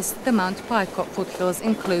the west the Mount Paikop foothills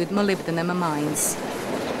include molybdenum mines.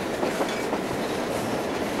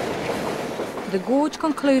 The gorge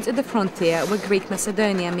concludes at the frontier where Greek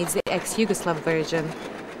Macedonia meets the ex-Yugoslav version.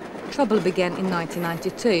 Trouble began in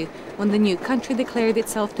 1992 when the new country declared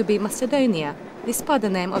itself to be Macedonia, despite the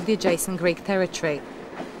name of the adjacent Greek territory.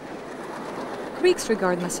 Greeks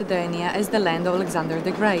regard Macedonia as the land of Alexander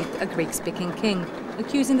the Great, a Greek-speaking king,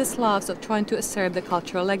 accusing the Slavs of trying to usurp the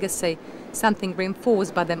cultural legacy, something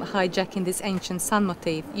reinforced by them hijacking this ancient sun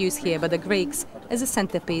motif used here by the Greeks as a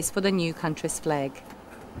centerpiece for the new country's flag.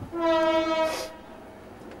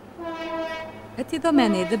 At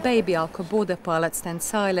Idomeni, the baby Alco border pilot stands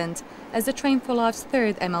silent as the Train for Life's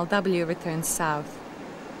third MLW returns south.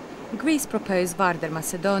 Greece proposed Vardar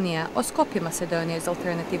Macedonia, or Skopje Macedonia as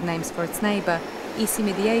alternative names for its neighbour, easy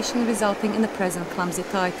mediation resulting in the present clumsy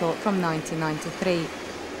title from 1993.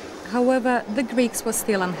 However, the Greeks were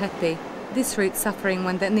still unhappy, this route suffering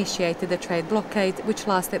when they initiated the trade blockade, which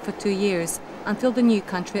lasted for 2 years, until the new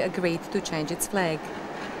country agreed to change its flag.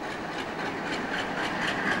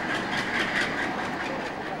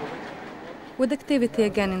 With activity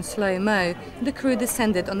again in slow-mo, the crew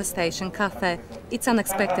descended on the station cafe, its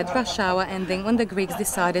unexpected rush hour ending when the Greeks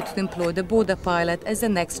decided to employ the border pilot as the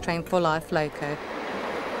next Train for Life loco.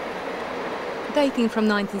 Dating from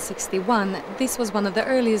 1961, this was one of the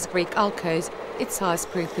earliest Greek alcos. Its size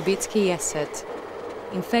proved to be its key asset.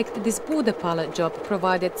 In fact, this border pilot job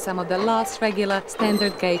provided some of the last regular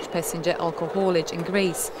standard gauge passenger alco haulage in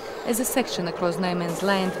Greece, as a section across no man's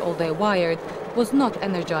land, although wired, was not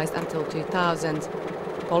energised until 2000.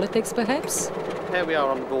 Politics, perhaps? Here we are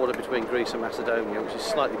on the border between Greece and Macedonia, which is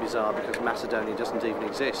slightly bizarre because Macedonia doesn't even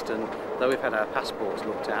exist, and though we've had our passports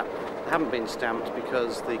looked at, they haven't been stamped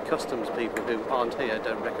because the customs people who aren't here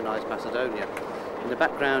don't recognise Macedonia. In the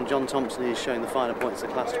background, John Thompson is showing the finer points of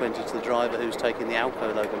the Class 20 to the driver who's taking the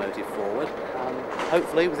Alco locomotive forward.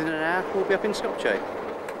 Hopefully within an hour we'll be up in Skopje.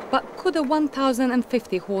 But could a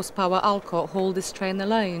 1,050 horsepower Alco hold this train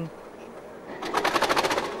alone?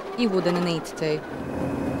 He wouldn't need to.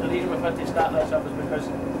 The reason we've had to start this up is because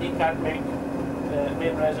he can't make the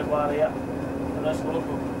main reservoir here for this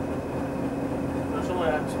local. There's only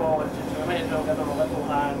a small engine, so we may as well give him a little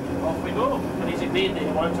hand. Off we go. And he's agreed that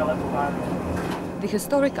he wants a little hand. The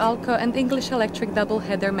historic Alco and English Electric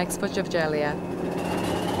double-header makes for Javgelia.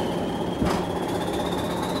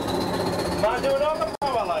 Man doing all the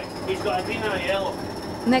power like. He's got a green and a yellow.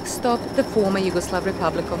 Next stop, the former Yugoslav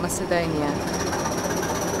Republic of Macedonia.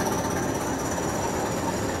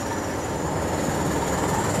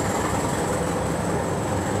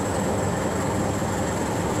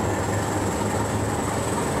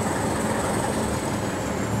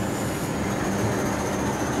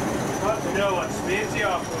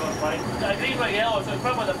 I agree with yellow, so it's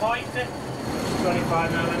probably the point,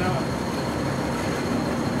 25 miles an hour.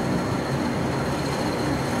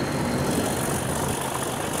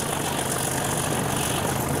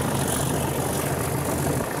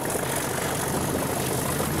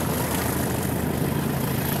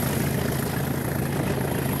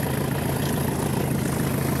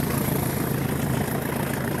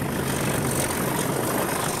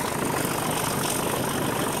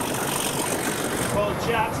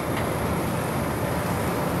 Chat.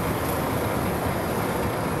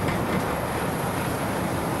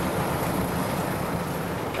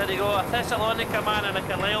 There you go, a Thessalonica man and a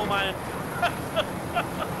Carlisle man.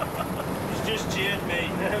 He's just cheered me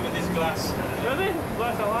with his glass. Really?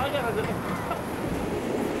 Glass of lager?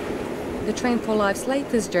 The Train for Life's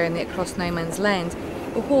latest journey across no man's land,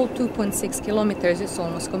 a whole 2.6 kilometers, is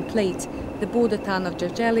almost complete. The border town of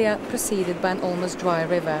Javgelia preceded by an almost dry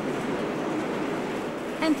river.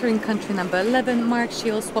 Entering country number 11, Mark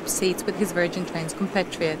Shield swaps seats with his Virgin Trains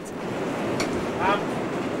compatriot.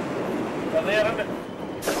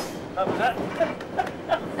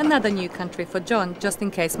 Another new country for John, just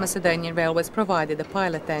in case Macedonian Railways provided a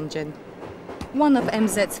pilot engine. One of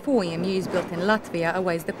MZ's 4 EMUs built in Latvia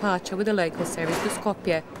awaits departure with a local service to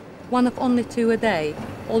Skopje, one of only 2 a day,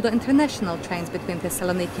 although international trains between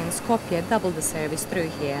Thessaloniki and Skopje double the service through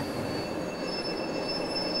here.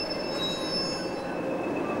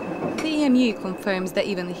 The EMU confirms that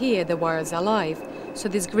even here the wires are live, so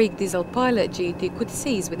this Greek diesel pilot duty could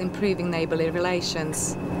cease with improving neighbourly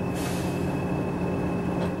relations.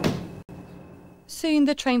 Soon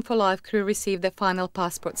the Train for Life crew received their final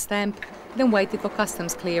passport stamp, then waited for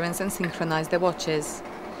customs clearance and synchronised their watches.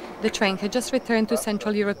 The train had just returned to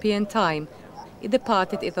Central European time. It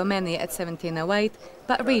departed Idomeni at 17:08,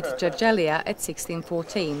 but reached Georgia at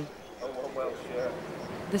 16:14.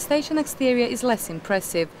 The station exterior is less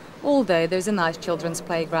impressive, although there's a nice children's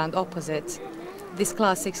playground opposite. This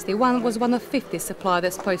Class 61 was one of 50 supplied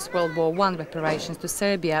as post-World War I reparations to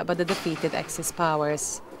Serbia by the defeated Axis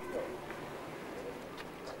powers.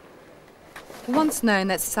 Once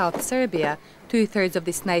known as South Serbia, 2/3 of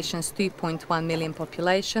this nation's 2.1 million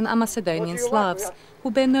population are Macedonian Slavs,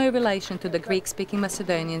 who bear no relation to the Greek-speaking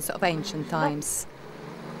Macedonians of ancient times.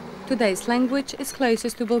 Today's language is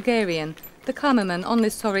closest to Bulgarian. The cameraman only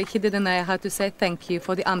sorry he didn't know how to say thank you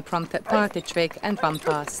for the unprompted party trick and run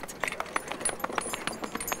past.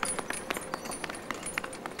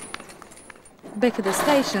 Back at the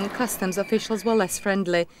station, customs officials were less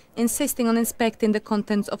friendly, insisting on inspecting the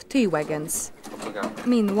contents of 2 wagons.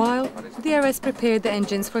 Meanwhile, DRS prepared the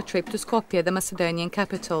engines for a trip to Skopje, the Macedonian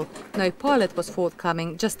capital. No pilot was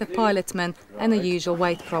forthcoming, just a pilotman and a usual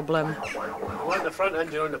weight problem. I want the front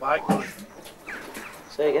engine on the back.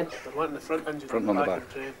 Say again? I want the front engine Front on the on the back of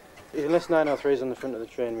the train. Unless 903 is on the front of the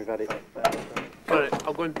train, we've had it. Alright,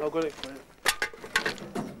 I'll go and explain it.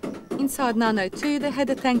 Inside 902, they had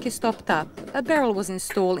the tanky stopped up. A barrel was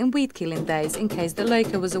installed in wheat killing days in case the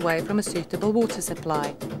loco was away from a suitable water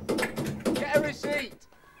supply. Get a receipt!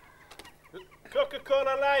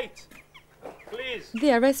 Coca-Cola Light! Please!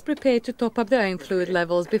 DRS prepared to top up their own fluid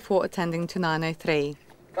levels before attending to 903.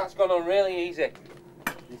 That's gone on really easy.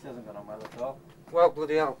 This hasn't gone on well at all. Well,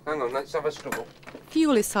 bloody hell. Hang on, let's have a struggle.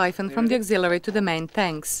 Fuel is siphoned from the auxiliary to the main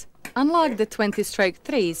tanks. Unlike the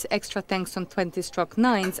 20-3s, extra tanks on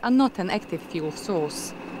 20-9s are not an active fuel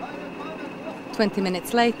source. 20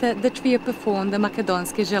 minutes later, the trio performed the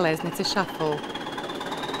Makedonske Železnice shuffle.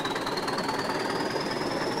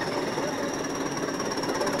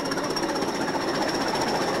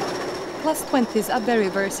 Plus 20s are very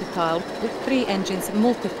versatile. With 3 engines and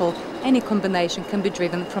multiple, any combination can be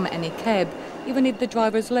driven from any cab, even if the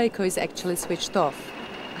driver's loco is actually switched off.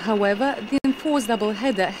 However, the enforced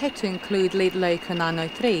double-header had to include lead loco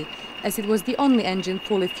 903, as it was the only engine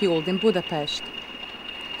fully fuelled in Budapest.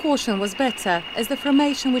 Caution was better, as the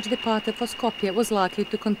formation which departed for Skopje was likely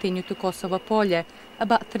to continue to Kosovo Polje,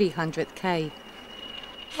 about 300 km.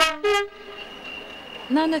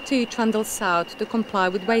 902 trundled south to comply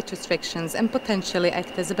with weight restrictions and potentially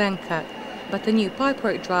act as a banker, but a new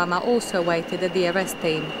pipework drama also awaited the DRS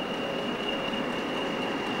team.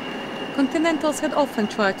 Continentals had often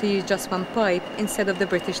tried to use just one pipe instead of the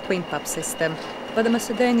British twin-pipe system, but the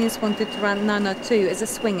Macedonians wanted to run 902 as a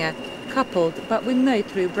swinger, coupled but with no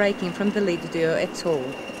through braking from the lead duo at all.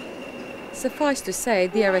 Suffice to say,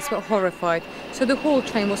 DRS were horrified, so the whole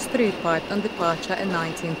train was through-piped on departure in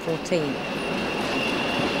 1914.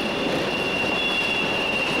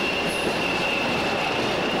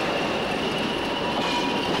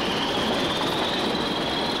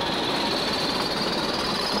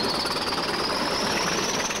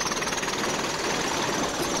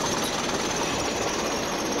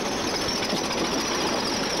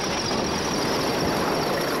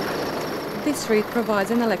 This route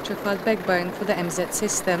provides an electrified backbone for the MZ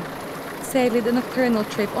system. Sadly, the nocturnal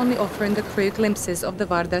trip only offering the crew glimpses of the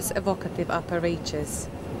Vardar's evocative upper reaches.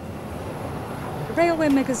 Railway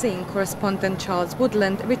magazine correspondent Charles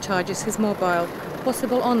Woodland recharges his mobile,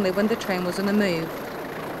 possible only when the train was on a move.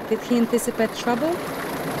 Did he anticipate trouble?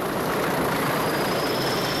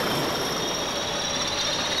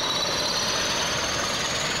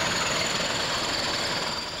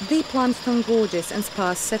 Deep limestone gorges and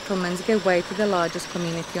sparse settlements give way to the largest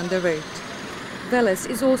community on the route. Veles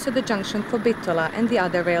is also the junction for Bitola and the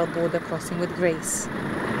other rail border crossing with Greece.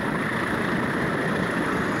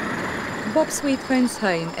 Bob Sweet phones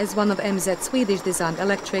home as one of MZ's Swedish-designed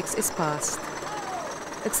electrics is passed.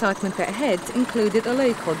 Excitement ahead included a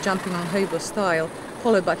local jumping on hobo style,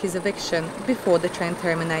 followed by his eviction before the train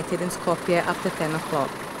terminated in Skopje after 10 o'clock.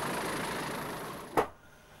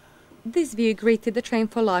 This view greeted the Train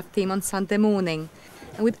for Life team on Sunday morning,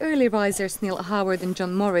 and with early risers Neil Howard and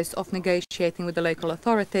John Morris off negotiating with the local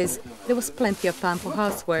authorities, there was plenty of time for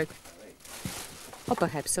housework. Or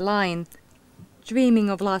perhaps a line. Dreaming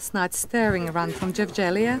of last night's stirring run from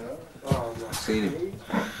Jevgelia? I've seen him.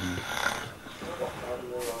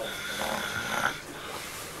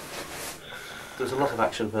 There was a lot of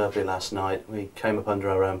action verbally last night. We came up under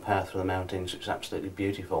our own path through the mountains, which was absolutely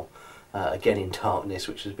beautiful. Again in darkness,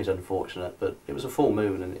 which is a bit unfortunate, but it was a full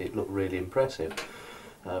moon and it looked really impressive.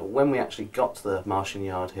 When we actually got to the Martian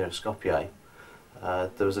Yard here at Skopje,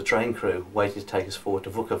 there was a train crew waiting to take us forward to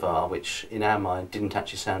Vukovar, which in our mind didn't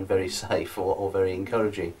actually sound very safe or very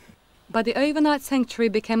encouraging. But the overnight sanctuary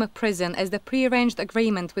became a prison as the pre-arranged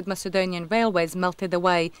agreement with Macedonian Railways melted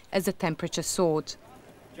away as the temperature soared.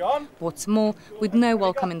 John? What's more, with no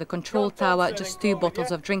welcome in the control tower, just 2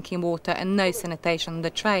 bottles of drinking water and no sanitation on the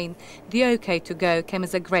train, the OK to go came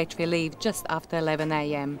as a great relief just after 11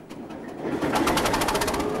 a.m.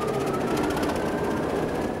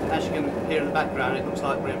 As you can hear in the background, it looks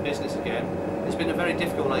like we're in business again. It's been a very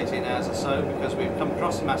difficult 18 hours or so because we've come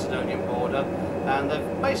across the Macedonian border and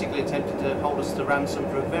they've basically attempted to hold us to ransom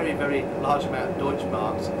for a very, very large amount of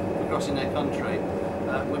Deutschmarks for crossing their country.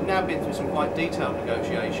 We've now been through some quite detailed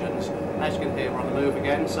negotiations. As you can hear, we're on the move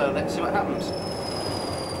again, so let's see what happens.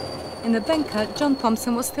 In the bunker, John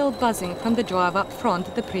Thompson was still buzzing from the drive up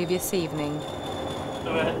front the previous evening.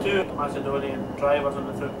 So we had 2 Macedonian drivers on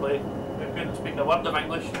the through plate who couldn't speak a word of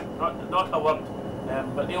English, not a word,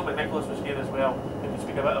 but Neil McNicholas was here as well, who could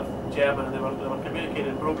speak a bit of German, and they were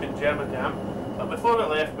communicating broken German to him. But before we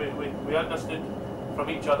left, we understood from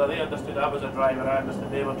each other. They understood I was a driver, I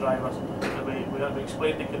understood they were drivers, and we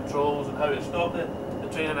explained the controls and how to stop the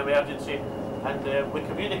train in emergency, and we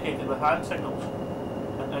communicated with hand signals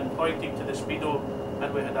and pointing to the speedo,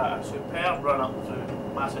 and we had a superb run up through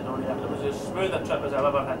Macedonia. It was as smooth a trip as I've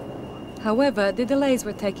ever had. However, the delays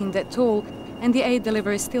were taking their toll and the aid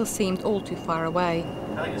delivery still seemed all too far away.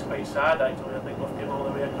 I think it's quite sad actually. I think we've come all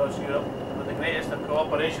the way across Europe with the greatest of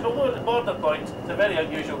cooperation. Although at the border points, it's a very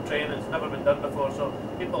unusual train, it's never been done before, so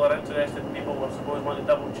people are interested, people will suppose want to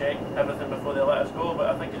double check everything before they let us go, but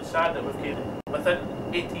I think it's sad that we've came within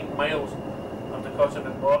 18 miles of the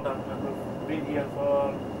Kosovo border and we've been here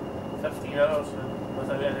for 15 hours and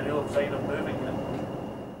without any real sign of moving yet.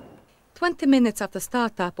 20 minutes after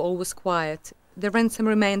startup, all was quiet. The ransom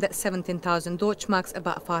remained at 17,000 Deutschmarks,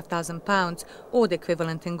 about £5,000, or the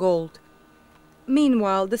equivalent in gold.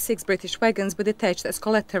 Meanwhile, the 6 British wagons were detached as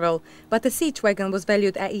collateral, but as each wagon was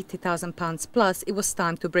valued at £80,000 plus, it was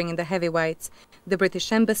time to bring in the heavyweights: the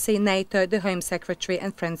British Embassy, NATO, the Home Secretary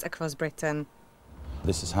and friends across Britain.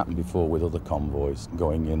 This has happened before with other convoys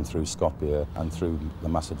going in through Skopje and through the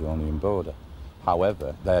Macedonian border.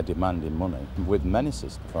 However, they are demanding money with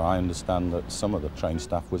menaces. For I understand that some of the train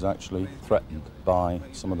staff was actually threatened by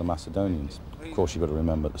some of the Macedonians. Of course, you've got to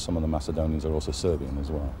remember that some of the Macedonians are also Serbian as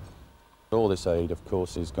well. All this aid, of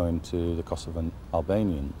course, is going to the Kosovan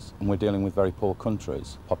Albanians. And we're dealing with very poor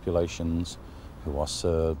countries, populations who are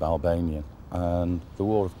Serb, Albanian. And the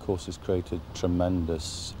war, of course, has created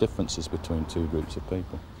tremendous differences between two groups of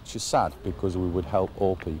people. Which is sad, because we would help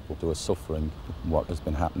all people who are suffering what has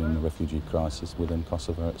been happening in the refugee crisis within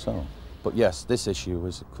Kosovo itself. But yes, this issue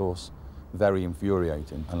is, of course, very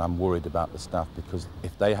infuriating, and I'm worried about the staff, because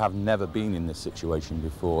if they have never been in this situation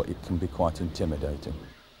before, it can be quite intimidating.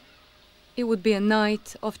 It would be a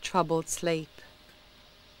night of troubled sleep.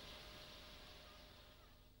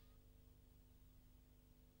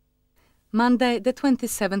 Monday, the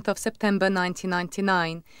 27th of September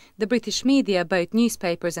 1999, the British media, both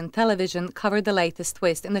newspapers and television, covered the latest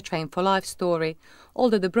twist in the Train for Life story,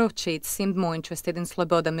 although the broadsheets seemed more interested in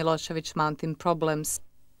Slobodan Milosevic's mounting problems.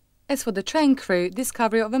 As for the train crew,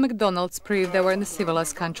 discovery of a McDonald's proved they were in a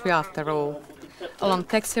civilized country after all. A long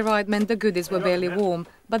taxi ride meant the goodies were barely warm,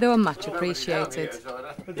 but they were much appreciated.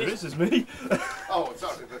 This is me.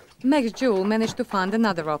 Max Jewell managed to find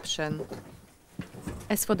another option.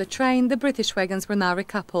 As for the train, the British wagons were now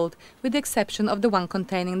recoupled, with the exception of the one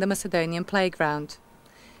containing the Macedonian playground.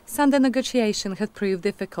 Sunday negotiation had proved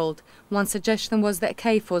difficult. One suggestion was that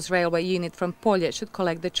KFOR's railway unit from Polje should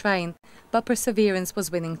collect the train, but Perseverance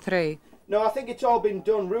was winning through. No, I think it's all been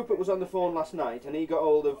done. Rupert was on the phone last night and he got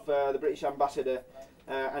hold of the British ambassador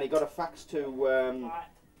and he got a fax to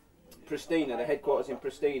Pristina, the headquarters in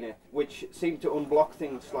Pristina, which seemed to unblock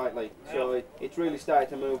things slightly. So it's really started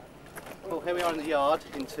to move. Well, here we are in the yard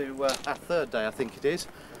into our third day, I think it is,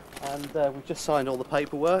 and we've just signed all the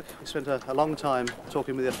paperwork. We spent a long time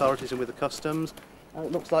talking with the authorities and with the customs, And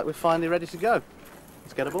it looks like we're finally ready to go.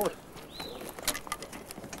 Let's get aboard.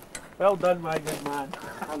 Well done, my good man.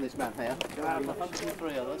 And this man here.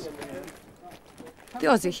 Three others. The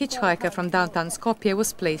Aussie hitchhiker from downtown Skopje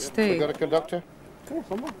was pleased too. We got a conductor? Yeah,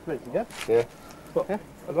 someone ready to go. Yeah. What, yeah.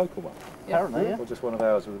 A local one? Apparently, yeah. Or just one of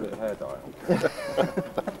ours with a bit of hair dye on?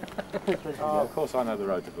 Oh, of course I know the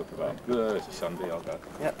road to book about. Good, it's a Sunday, I'll go.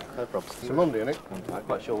 Yep, no problem. It's a Monday, isn't it? I'm not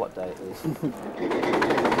quite sure what day it is.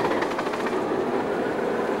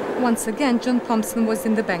 Once again, John Thompson was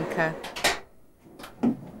in the banker.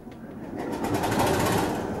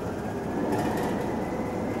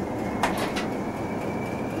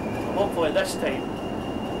 Hopefully this time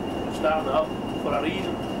we're starting up for a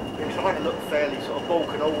reason. You're trying to look fairly sort of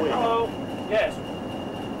bulking all week. Hello. Yes.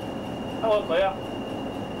 Hello, Claire.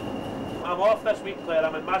 I'm off this week, Claire.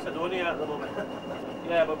 I'm in Macedonia at the moment.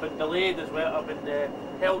 Yeah, we've been delayed as well. I've been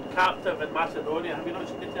held captive in Macedonia. Have you not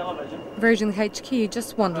seen the television? Virgin HQ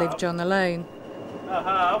just won't leave John alone. I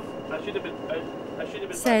have. I should have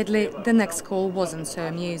been. Sadly, the next call wasn't so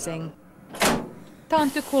amusing.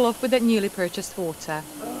 Time to cool off with that newly purchased water.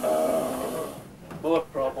 More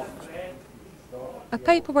problems. A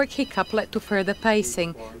paperwork hiccup led to further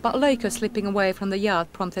pacing, but Loco slipping away from the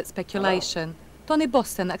yard prompted speculation. Tony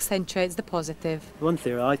Boston accentuates the positive. One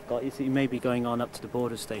theory I've got is that you may be going on up to the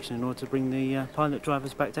border station in order to bring the pilot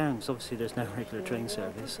drivers back down, because obviously there's no regular train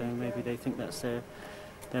service, so maybe they think that's their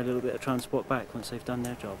little bit of transport back once they've done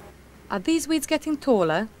their job. Are these weeds getting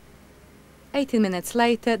taller? 18 minutes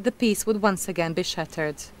later, the peace would once again be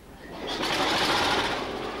shattered.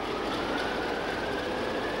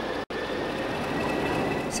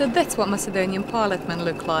 So that's what Macedonian pilotmen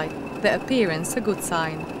look like. Their appearance a good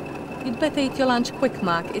sign. You'd better eat your lunch quick,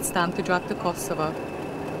 Mark. It's time to drive to Kosovo.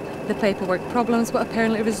 The paperwork problems were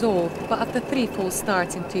apparently resolved, but after 3 full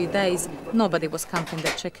starts in 2 days, nobody was counting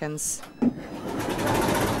their chickens.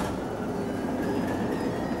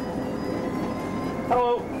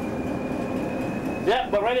 Hello. Yeah,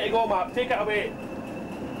 we're ready to go, Mark. Take it away.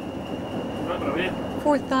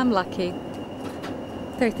 Fourth time lucky.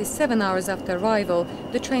 37 hours after arrival,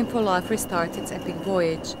 the Train for Life restarts its epic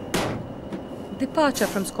voyage. Departure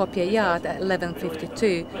from Skopje Yard at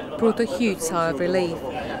 11:52 brought a huge sigh of relief,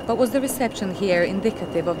 but was the reception here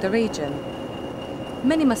indicative of the region?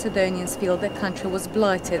 Many Macedonians feel their country was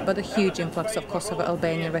blighted by the huge influx of Kosovo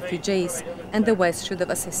Albanian refugees, and the West should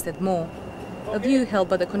have assisted more. A view held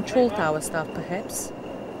by the control tower staff, perhaps?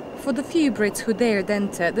 For the few Brits who dared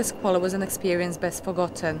enter, the squalor was an experience best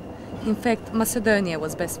forgotten. In fact, Macedonia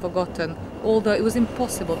was best forgotten, although it was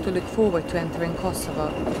impossible to look forward to entering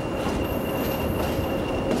Kosovo.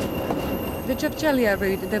 The Javgelia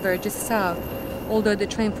route diverges south. Although the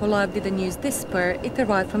Train for Life didn't use this spur, it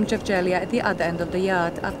arrived from Javgelia at the other end of the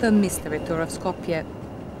yard after a mystery tour of Skopje.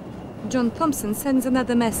 John Thompson sends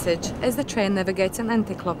another message as the train navigates an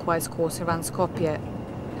anti-clockwise course around Skopje.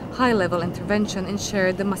 High-level intervention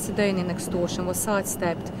ensured the Macedonian extortion was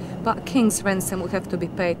sidestepped, but a king's ransom would have to be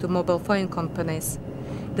paid to mobile phone companies.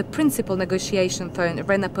 The principal negotiation phone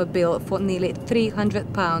ran up a bill for nearly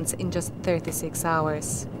 £300 in just 36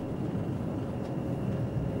 hours.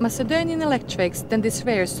 Macedonian Electrics, then this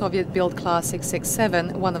rare Soviet-built Class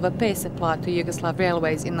 667, one of a pay supply to Yugoslav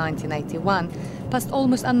railways in 1981, passed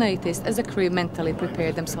almost unnoticed as the crew mentally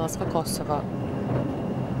prepared themselves for Kosovo.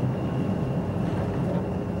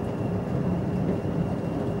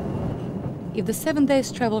 If the 7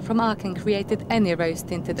 days' travel from Aachen created any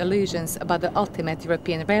rose-tinted illusions about the ultimate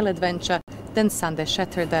European rail adventure, then Sunday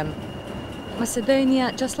shattered them.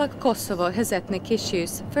 Macedonia, just like Kosovo, has ethnic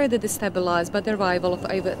issues, further destabilized by the arrival of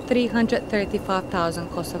over 335,000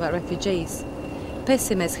 Kosovo refugees.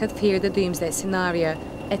 Pessimists had feared the doomsday scenario,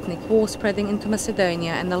 ethnic war spreading into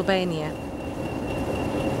Macedonia and Albania.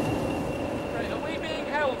 Are we being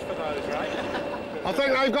held for those, right? I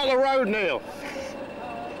think they've got the road, Neil.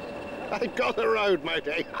 They've got the road,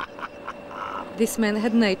 matey. This man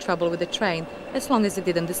had no trouble with the train, as long as it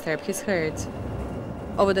didn't disturb his herd.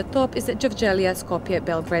 Over the top is the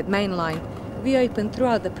Javgelia-Skopje-Belgrade main line, reopened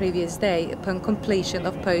throughout the previous day upon completion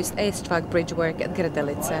of post-airstrike bridge work at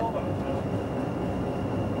Grdelice.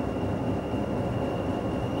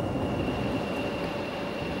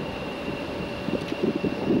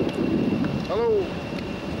 Hello.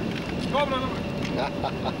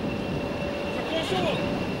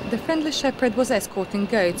 The friendly shepherd was escorting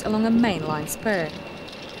goats along a mainline spur.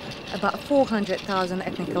 About 400,000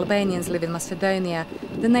 ethnic Albanians live in Macedonia,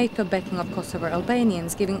 the NATO backing of Kosovo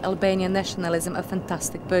Albanians giving Albanian nationalism a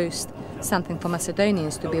fantastic boost, something for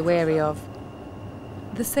Macedonians to be wary of.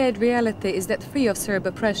 The sad reality is that free of Serb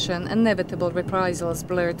oppression, inevitable reprisals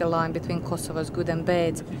blurred the line between Kosovo's good and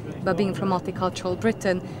bad. But being from multicultural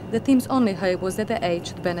Britain, the team's only hope was that the aid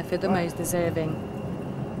should benefit the most deserving.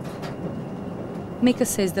 Mika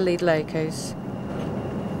says the lead locos.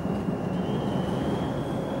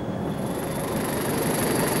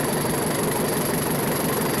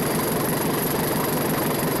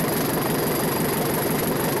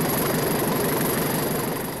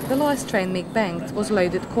 The last train Mick banked was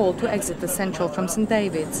loaded coal to exit the Central from St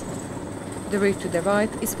David's. The route to the right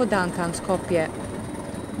is for downtown Skopje.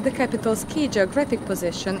 The capital's key geographic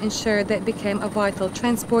position ensured that it became a vital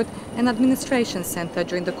transport and administration centre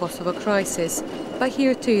during the Kosovo crisis, but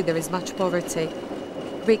here too there is much poverty.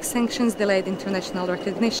 Greek sanctions delayed international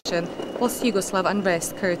recognition, whilst Yugoslav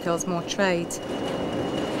unrest curtails more trade.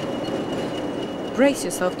 Brace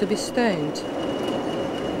yourself to be stoned.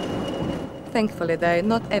 Thankfully though,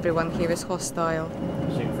 not everyone here is hostile.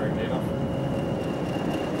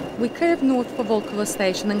 We curve north for Volkovo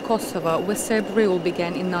station in Kosovo, where Serb rule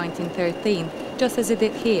began in 1913, just as it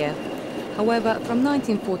did here. However, from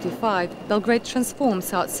 1945, Belgrade transformed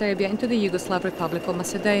South Serbia into the Yugoslav Republic of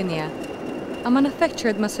Macedonia. A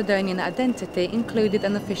manufactured Macedonian identity included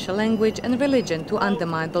an official language and religion to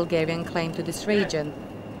undermine Bulgarian claim to this region.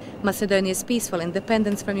 Macedonia's peaceful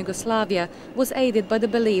independence from Yugoslavia was aided by the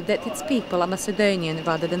belief that its people are Macedonian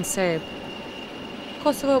rather than Serb.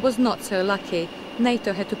 Kosovo was not so lucky.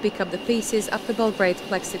 NATO had to pick up the pieces after Belgrade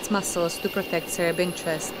flexed its muscles to protect Serb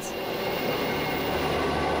interests.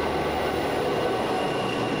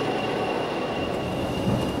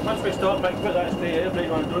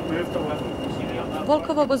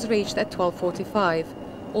 Volkovo was reached at 12:45.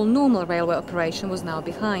 All normal railway operation was now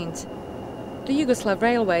behind. The Yugoslav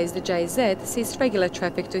Railways, the JZ, ceased regular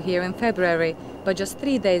traffic to here in February, but just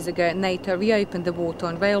 3 days ago NATO reopened the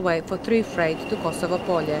war-torn railway for through freight to Kosovo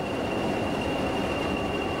Polje.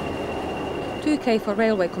 2K for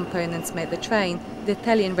railway components made the train. The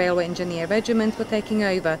Italian Railway Engineer Regiment were taking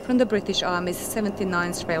over from the British Army's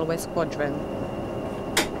 79th Railway Squadron.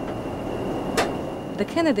 The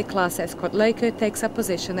Kennedy-class escort loco takes up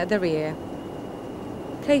position at the rear.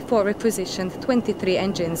 K4 requisitioned 23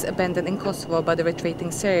 engines abandoned in Kosovo by the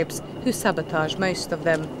retreating Serbs, who sabotaged most of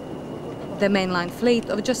them. The mainline fleet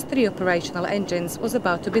of just 3 operational engines was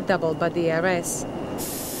about to be doubled by DRS.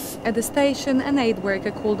 At the station, an aid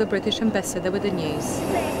worker called the British ambassador with the news.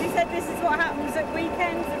 He said this is what happens at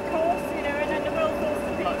weekends, of course, you know, and then the world falls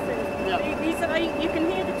to pieces. Yeah. He said, you can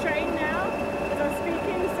hear the train now as I'm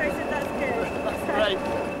speaking, so he said that's good. That's great.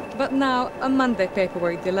 But now, a Monday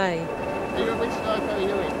paperwork delay. Which loco are you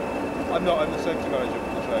in? I'm not, I'm the safety manager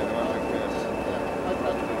for the train, I'm actually Chris. Yeah,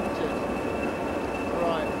 okay, cheers.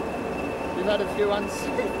 Right. You've had a few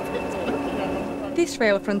This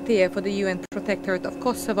rail frontier for the UN Protectorate of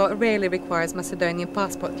Kosovo rarely requires Macedonian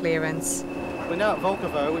passport clearance. We're now at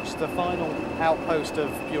Volkovo, which is the final outpost of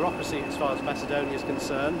bureaucracy as far as Macedonia is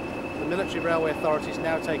concerned. The military railway authorities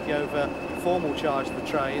now taking over formal charge of the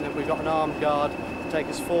train, and we've got an armed guard to take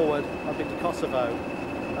us forward up into Kosovo.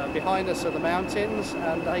 Behind us are the mountains,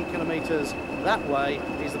 and 8 kilometres that way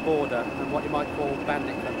is the border and what you might call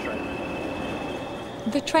bandit country.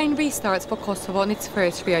 The train restarts for Kosovo on its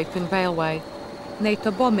first reopened railway. NATO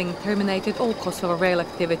bombing terminated all Kosovo rail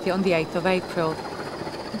activity on the 8th of April.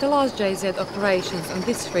 The last JZ operations on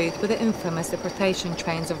this route were the infamous deportation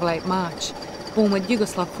trains of late March, when with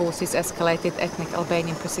Yugoslav forces escalated ethnic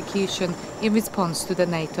Albanian persecution in response to the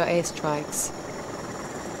NATO airstrikes.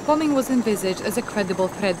 Bombing was envisaged as a credible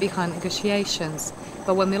threat behind negotiations,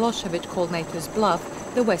 but when Milosevic called NATO's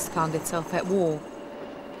bluff, the West found itself at war.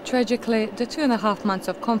 Tragically, the 2.5 months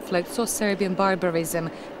of conflict saw Serbian barbarism,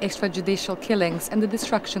 extrajudicial killings and the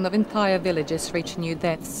destruction of entire villages reach new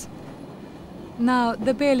depths. Now,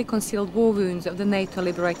 the barely concealed war wounds of the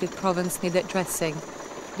NATO-liberated province need addressing.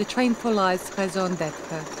 The Train for Life's raison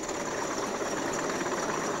d'être.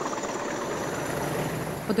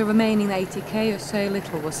 For the remaining 80k or so,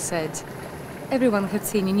 little was said. Everyone had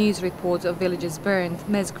seen news reports of villages burned,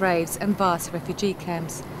 mass graves and vast refugee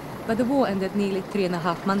camps. But the war ended nearly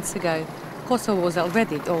 3.5 months ago. Kosovo was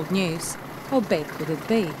already old news. How bad could it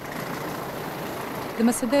be? The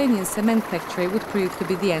Macedonian cement factory would prove to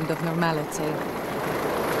be the end of normality.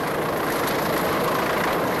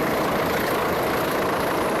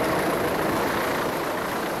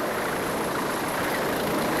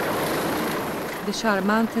 The Shar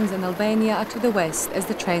Mountains in Albania are to the west as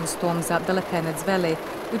the train storms up the Lepenec Valley,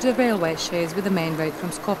 which the railway shares with the main road from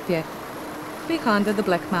Skopje. Behind are the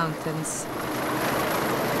Black Mountains.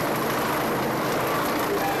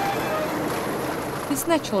 This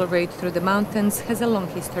natural route through the mountains has a long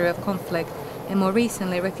history of conflict, and more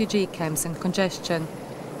recently refugee camps and congestion.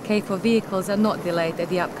 KFOR vehicles are not delayed at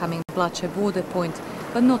the upcoming bloodshed border point,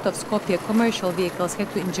 but north of Skopje commercial vehicles had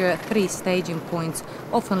to endure 3 staging points,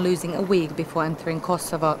 often losing a week before entering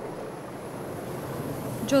Kosovo.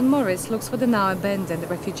 John Morris looks for the now abandoned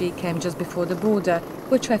refugee camp just before the border,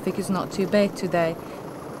 where traffic is not too bad today.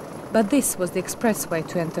 But this was the expressway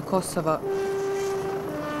to enter Kosovo.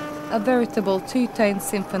 A veritable two-tone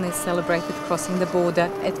symphony celebrated crossing the border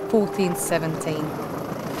at 1417.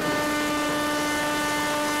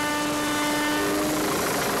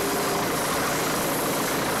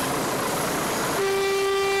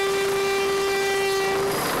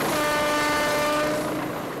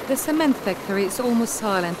 The cement factory is almost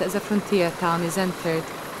silent as a frontier town is entered.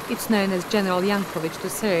 It's known as General Jankovic to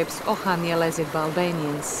Serbs or Hanja Lezid by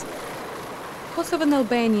Albanians. Kosovan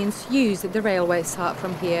Albanians used the railway south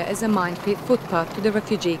from here as a mine-free footpath to the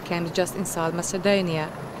refugee camps just inside Macedonia.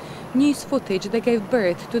 News footage that gave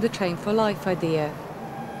birth to the Train for Life idea.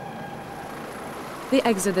 The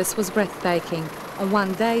exodus was breathtaking. On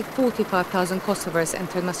one day, 45,000 Kosovars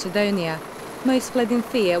entered Macedonia. Most fled in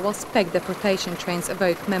fear, while spec deportation trains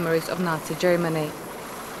evoked memories of Nazi Germany.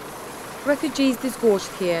 Refugees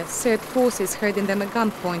disgorged here, Serb forces herding them at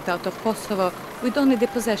gunpoint out of Kosovo with only the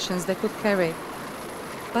possessions they could carry.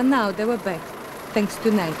 But now they were back, thanks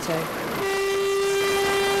to NATO.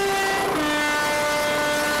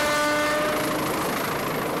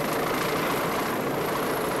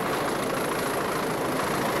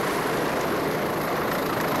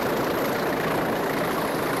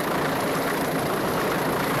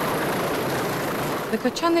 The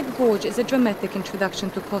Kačanek Gorge is a dramatic introduction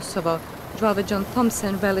to Kosovo, driver John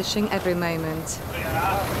Thompson relishing every moment.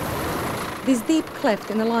 This deep cleft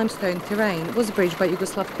in a limestone terrain was bridged by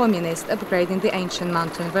Yugoslav communists upgrading the ancient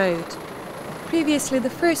mountain road. Previously, the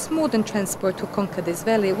first modern transport to conquer this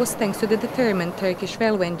valley was thanks to the determined Turkish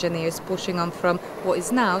railway engineers pushing on from what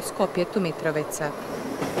is now Skopje to Mitrovica.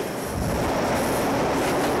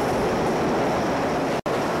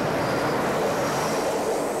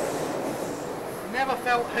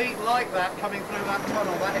 Felt heat like that coming through that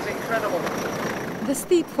tunnel. That is incredible. The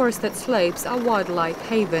steep forested slopes are wildlife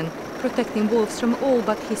haven, protecting wolves from all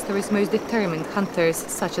but history's most determined hunters,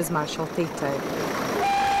 such as Marshal Tito.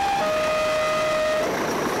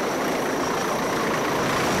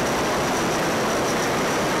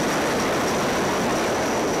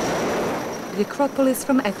 The Acropolis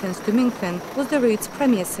from Athens to München was the route's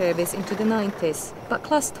premier service into the 90s, but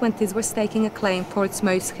Class 20s were staking a claim for its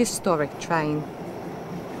most historic train.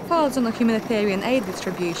 Files on a humanitarian aid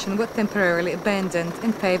distribution were temporarily abandoned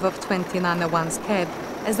in favour of 2901's cab,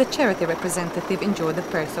 as the charity representative enjoyed the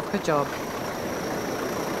perks of her job.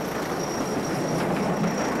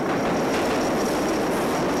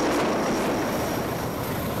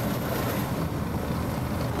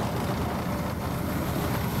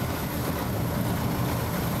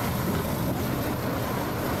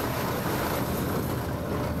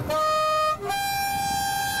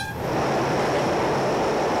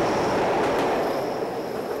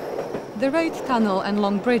 The road tunnel and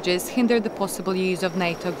long bridges hindered the possible use of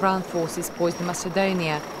NATO ground forces poised in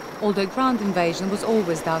Macedonia, although ground invasion was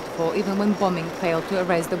always doubtful, even when bombing failed to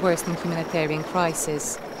erase the worsening humanitarian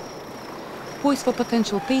crisis. Poised for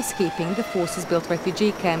potential peacekeeping, the forces built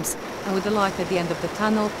refugee camps, and with the light at the end of the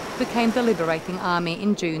tunnel, became the Liberating Army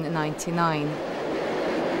in June '99.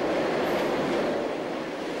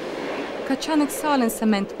 Kačanek's silent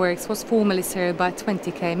cement works was formerly served by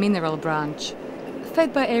 20K mineral branch.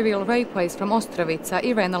 Fed by aerial railways from Ostrovica,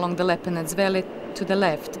 it ran along the Lepenec Valley to the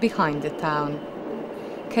left, behind the town.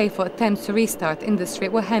 KFOR attempts to restart industry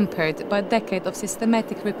were hampered by a decade of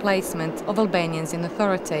systematic replacement of Albanians in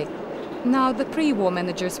authority. Now the pre-war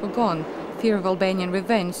managers were gone. Fear of Albanian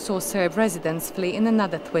revenge saw Serb residents flee in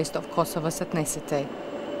another twist of Kosovo's ethnicity.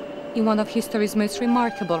 In one of history's most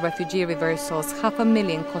remarkable refugee reversals,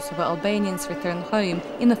 500,000 Kosovo Albanians returned home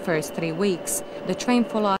in the first 3 weeks. The Train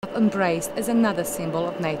for Life embraced as another symbol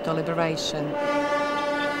of NATO liberation.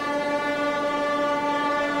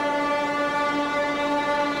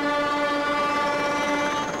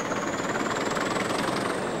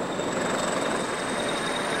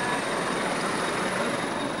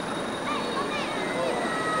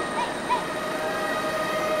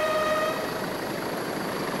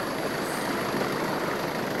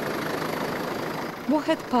 What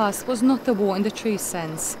had passed was not a war in the true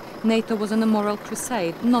sense. NATO was on a moral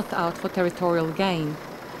crusade, not out for territorial gain.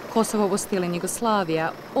 Kosovo was still in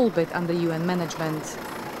Yugoslavia, albeit under UN management.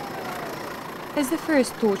 As the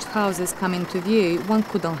first torched houses come into view, one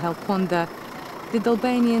couldn't help wonder, did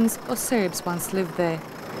Albanians or Serbs once live there?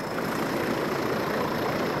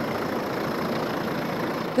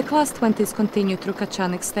 The Class 20s continue through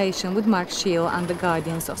Kačanik station with Mark Scheel and the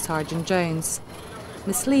guidance of Sergeant Jones.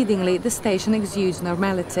 Misleadingly, the station exudes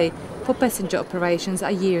normality, for passenger operations are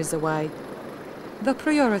years away. The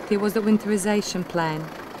priority was the winterization plan.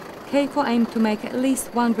 KFOR aimed to make at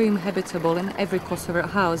least one room habitable in every Kosovo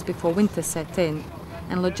house before winter set in,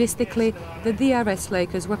 and logistically, the DRS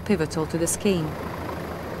locals were pivotal to the scheme.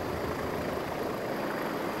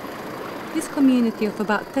 This community of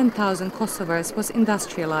about 10,000 Kosovars was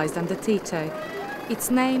industrialized under Tito. Its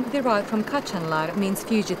name, derived from Kačanlar, means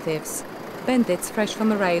fugitives. Bandits fresh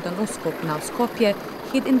from a raid on Oakwood, now Skopje,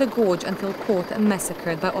 hid in the gorge until caught and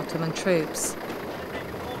massacred by Ottoman troops.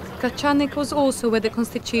 Kačanik was also where the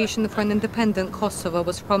constitution for an independent Kosovo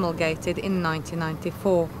was promulgated in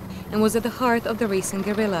 1994 and was at the heart of the recent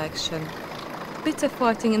guerrilla action. Bitter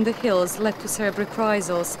fighting in the hills led to Serb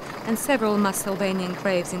reprisals and several mass Albanian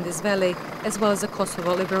graves in this valley, as well as a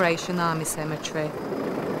Kosovo Liberation Army cemetery.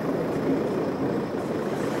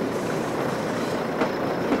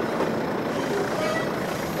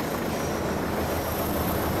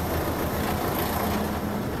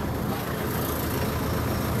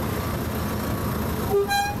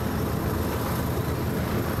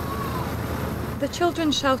 The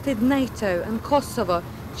children shouted NATO and Kosovo,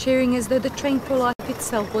 cheering as though the Train for Life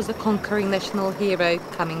itself was a conquering national hero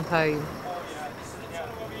coming home.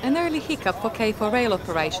 An early hiccup for KFOR rail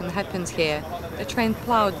operation happened here. The train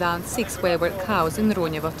ploughed down 6 wayward cows in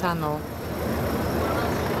Runjevo tunnel.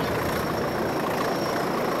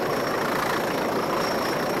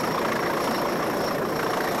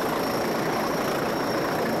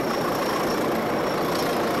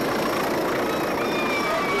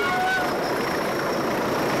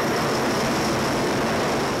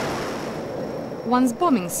 Once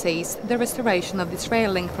bombing ceased, the restoration of this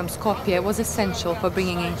rail link from Skopje was essential for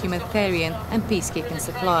bringing in humanitarian and peacekeeping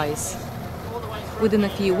supplies. Within a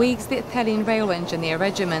few weeks, the Italian Railway Engineer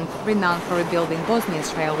Regiment, renowned for rebuilding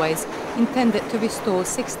Bosnia's railways, intended to restore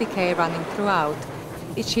 60k running throughout,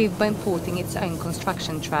 achieved by importing its own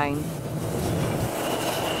construction train.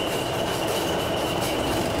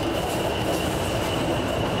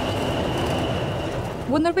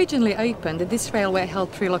 When originally opened, this railway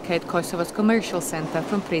helped relocate Kosovo's commercial centre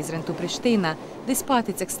from Prizren to Pristina, despite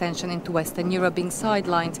its extension into Western Europe being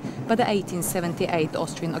sidelined by the 1878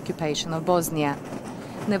 Austrian occupation of Bosnia.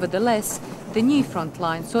 Nevertheless, the new front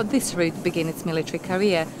line saw this route begin its military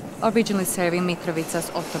career, originally serving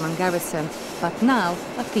Mitrovica's Ottoman garrison, but now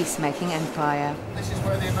a peacemaking empire. This is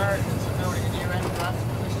where the Americans are building a new entrance,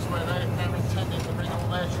 and this is where they're intending to bring all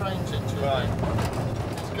their trains into. Right.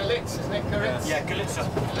 Galitz, isn't it? Galitz? Yeah, Galitz.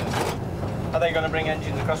 Are they going to bring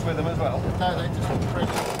engines across with them as well? No, they just bring.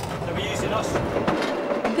 They'll be using us.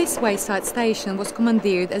 This wayside station was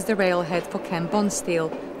commandeered as the railhead for Camp Bonsteel,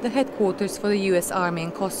 the headquarters for the US Army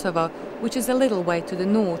in Kosovo, which is a little way to the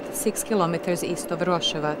north, 6 kilometers east of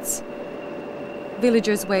Roševac.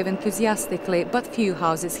 Villagers wave enthusiastically, but few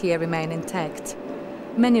houses here remain intact.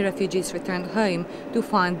 Many refugees returned home to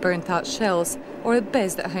find burnt-out shells, or at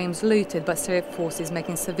best homes looted by Serb forces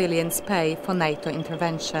making civilians pay for NATO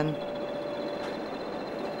intervention.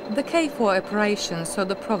 The KFOR operation saw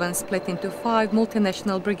the province split into 5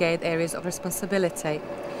 multinational brigade areas of responsibility.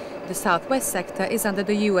 The southwest sector is under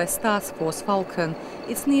the US Task Force Falcon,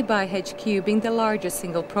 its nearby HQ being the largest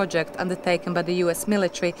single project undertaken by the US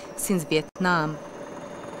military since Vietnam.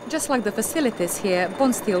 Just like the facilities here,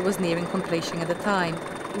 Bonsteel was nearing completion at the time.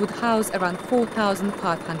 It would house around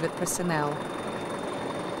 4,500 personnel.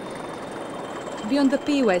 Beyond the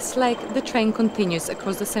P-West Lake, the train continues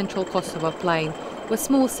across the central Kosovo plain, where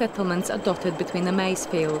small settlements are dotted between the maize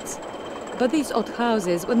fields. But these odd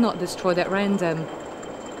houses were not destroyed at random.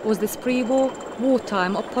 Was this pre-war,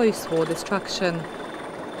 wartime or post-war destruction?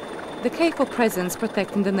 The KFOR presence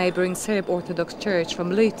protecting the neighbouring Serb Orthodox Church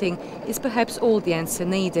from looting is perhaps all the answer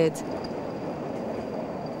needed.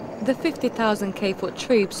 The 50,000 KFOR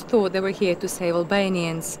troops thought they were here to save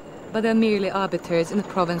Albanians, but they're merely arbiters in a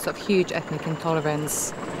province of huge ethnic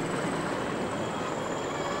intolerance.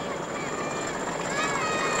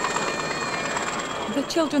 The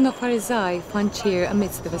children of Harizai find cheer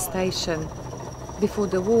amidst devastation. Before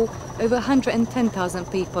the war, over 110,000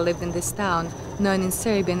 people lived in this town, known in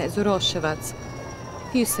Serbian as Roševac.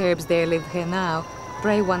 Few Serbs there live here now.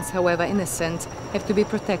 Brave ones, however innocent, have to be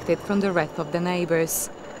protected from the wrath of their neighbours.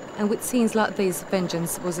 And with scenes like this,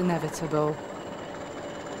 vengeance was inevitable.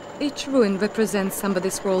 Each ruin represents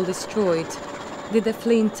somebody's world destroyed. Did they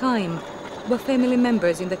flee in time? Were family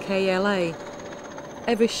members in the KLA?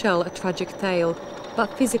 Every shell a tragic tale,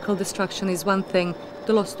 but physical destruction is one thing,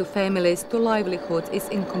 the loss to families, to livelihoods is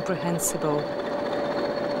incomprehensible.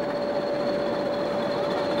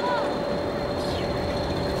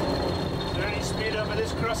 over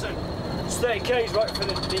this crossing. It's 30 k's right for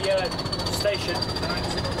the station.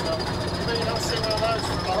 You may not see one of those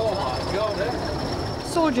for oh my god, eh?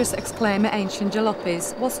 Soldiers exclaim ancient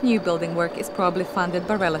jalopies, whilst new building work is probably funded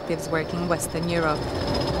by relatives working in Western Europe.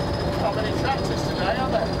 How many tractors today, are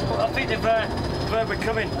there? Well, I think they're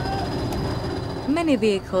becoming. Many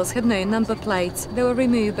vehicles had no number plates. They were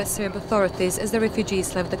removed by Serb authorities as the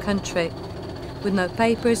refugees left the country. With no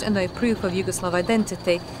papers and no proof of Yugoslav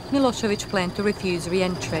identity, Milosevic planned to refuse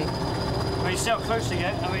re-entry. When you're so close to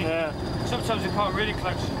get, I mean, sometimes you're quite really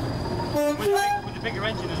close. With the bigger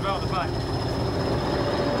engine as well at the back.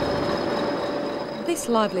 This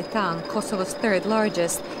lively town, Kosovo's third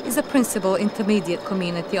largest, is a principal intermediate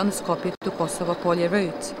community on the Skopje to Kosovo-Polje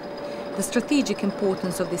route. The strategic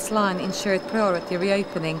importance of this line ensured priority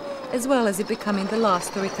reopening, as well as it becoming the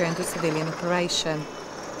last to return to civilian operation.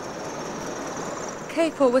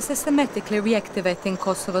 KFOR was systematically reactivating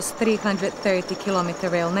Kosovo's 330-kilometre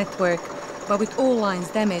rail network, but with all lines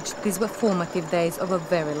damaged, these were formative days of a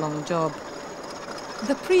very long job.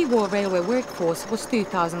 The pre-war railway workforce was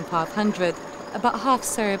 2,500, about half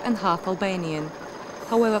Serb and half Albanian.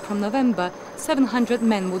 However, from November, 700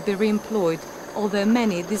 men would be re-employed, although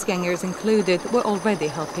many, these gangers included, were already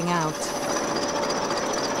helping out.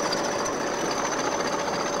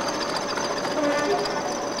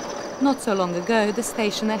 Not so long ago, the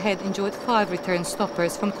station ahead enjoyed 5 return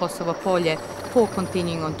stoppers from Kosovo-Polje, 4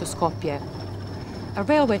 continuing on to Skopje. A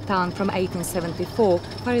railway town from 1874,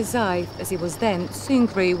 Carlisle, as it was then, soon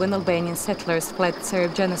grew when Albanian settlers fled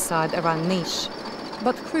Serb genocide around Niš.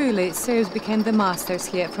 But cruelly, Serbs became the masters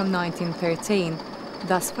here from 1913.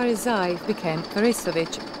 Thus Carlisle became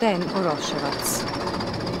Perisovic, then Oroševac.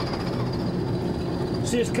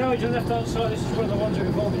 See this carriage on the left-hand side, this is one of the ones that were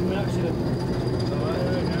involved in the accident.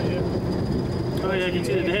 Oh yeah, you can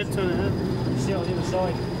see the head turn ahead. You see it on the other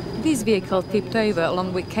side. This vehicle tipped over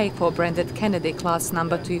along with KFOR branded Kennedy class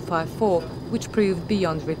number 254, which proved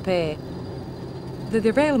beyond repair. The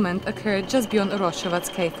derailment occurred just beyond Oroševac's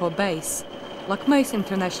KFOR base. Like most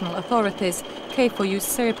international authorities, KFOR used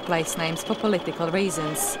Serb place names for political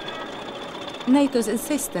reasons. NATO's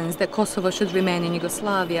insistence that Kosovo should remain in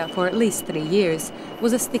Yugoslavia for at least 3 years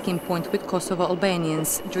was a sticking point with Kosovo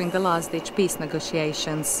Albanians during the last-ditch peace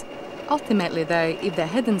negotiations. Ultimately, though, if they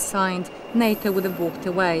hadn't signed, NATO would have walked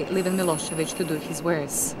away, leaving Milosevic to do his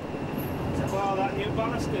worst.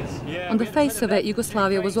 On the face of it,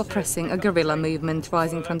 Yugoslavia was oppressing a guerrilla movement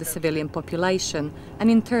rising from the civilian population, an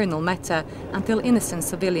internal matter, until innocent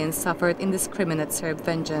civilians suffered indiscriminate Serb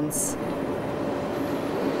vengeance.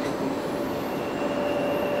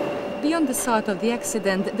 Beyond the site of the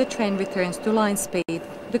accident, the train returns to line speed,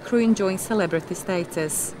 the crew enjoying celebrity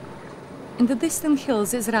status. In the distant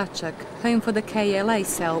hills is Račak, home for the KLA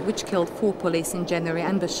cell which killed 4 police in January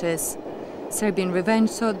ambushes. Serbian revenge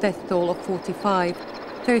saw a death toll of 45,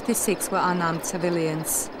 36 were unarmed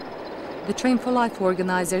civilians. The Train for Life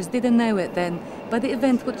organisers didn't know it then, but the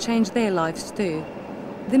event would change their lives too.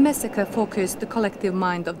 The massacre focused the collective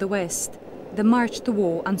mind of the West, the march to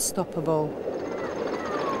war unstoppable.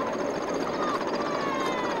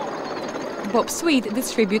 Bob Swede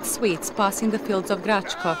distributes sweets passing the fields of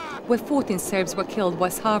Gračko, where 14 Serbs were killed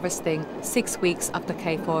whilst harvesting, 6 weeks after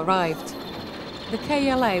KFOR arrived. The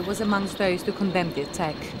KLA was amongst those who condemned the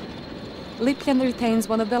attack. Lipljan retains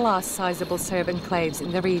one of the last sizable Serb enclaves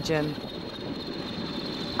in the region.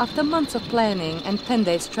 After months of planning and 10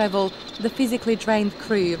 days' travel, the physically drained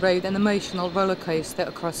crew rode an emotional rollercoaster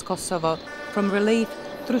across Kosovo, from relief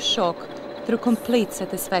through shock, through complete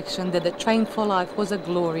satisfaction that the Train for Life was a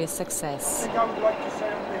glorious success. I think I would like to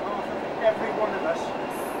say on behalf of every one of us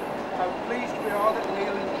how pleased we are that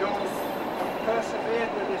Neil and John have persevered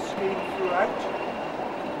with this scheme throughout.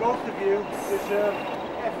 Both of you deserve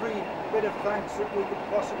every bit of thanks that we could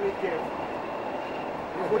possibly give.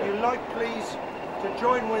 Would you like, please, to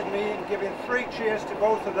join with me in giving 3 cheers to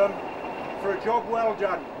both of them for a job well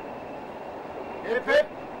done? Hip hip!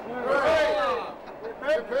 Hooray! Hip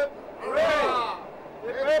hip! Hip hooray!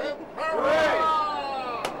 Hip hip! Hooray!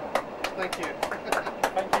 Thank you.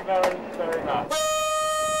 Thank you very, very much.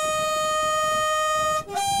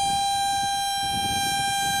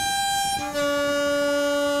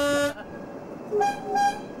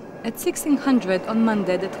 At 1600 on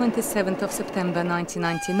Monday, the 27th of September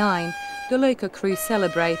 1999, the local crew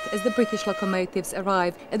celebrate as the British locomotives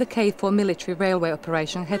arrive at the KFOR military railway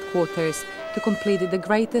operation headquarters to complete the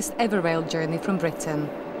greatest ever rail journey from Britain.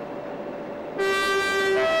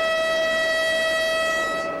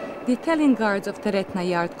 The Italian Guards of Teretna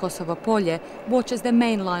Yard Kosovo-Polje watch as the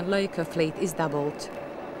mainline local fleet is doubled.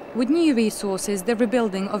 With new resources, the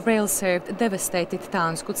rebuilding of rail-served devastated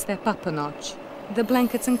towns could step up a notch. The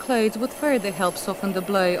blankets and clothes would further help soften the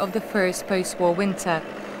blow of the first post-war winter,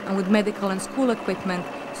 and with medical and school equipment,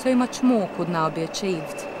 so much more could now be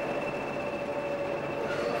achieved.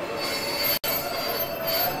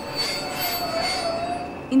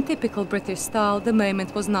 In typical British style, the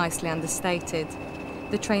moment was nicely understated.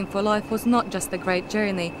 The Train for Life was not just a great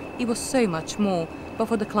journey, it was so much more, but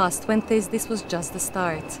for the Class 20s this was just the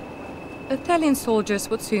start. Italian soldiers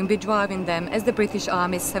would soon be driving them as the British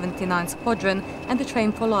Army's 79th Squadron and the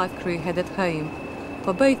Train for Life crew headed home.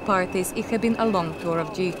 For both parties it had been a long tour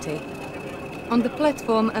of duty. On the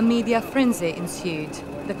platform a media frenzy ensued,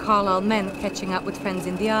 the Carlisle men catching up with friends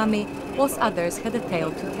in the army, whilst others had a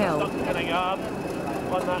tale to tell. On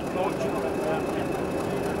that coach,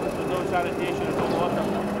 there's no sanitation, no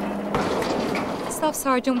water. Staff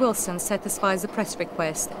Sergeant Wilson satisfies the press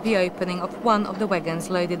request, the opening of one of the wagons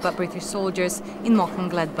loaded by British soldiers in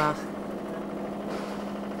Mönchengladbach.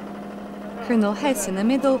 Colonel Hess in the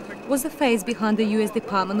middle was the face behind the US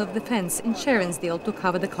Department of Defense in Sherensdale to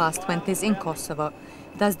cover the Class 20s in Kosovo.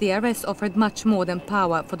 Thus the arrest offered much more than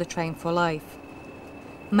power for the Train for Life.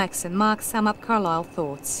 Max and Mark sum up Carlisle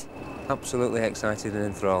thoughts. Absolutely excited and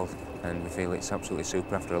enthralled, and we feel it's absolutely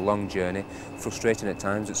super after a long journey, frustrating at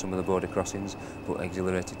times at some of the border crossings, but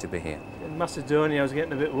exhilarated to be here. In Macedonia I was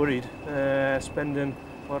getting a bit worried, spending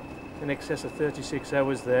in excess of 36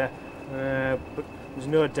 hours there, but there's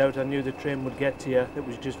no doubt I knew the train would get here, it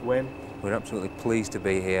was just when. We're absolutely pleased to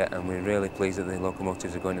be here, and we're really pleased that the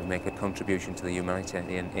locomotives are going to make a contribution to the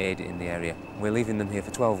humanitarian aid in the area. We're leaving them here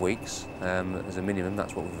for 12 weeks as a minimum.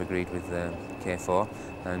 That's what we've agreed with K4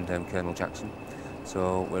 and Colonel Jackson.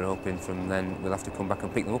 So we're hoping from then we'll have to come back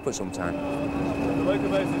and pick them up at some time. The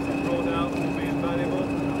locomotives have brought out will be invaluable.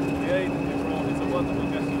 The aid that you've brought is a wonderful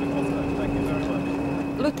gesture to Kosovo. Thank you very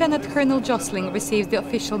much. Lieutenant Colonel Jostling receives the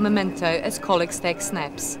official memento as colleagues take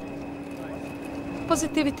snaps.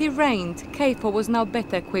 Positivity reigned. KFOR was now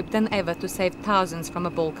better equipped than ever to save thousands from a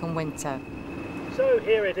Balkan winter. So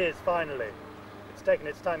here it is finally. It's taken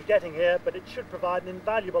its time getting here, but it should provide an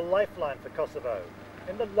invaluable lifeline for Kosovo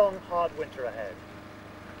in the long, hard winter ahead.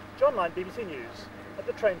 John Line, BBC News, at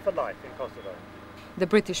the Train for Life in Kosovo. The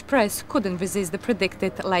British press couldn't resist the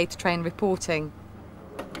predicted late train reporting.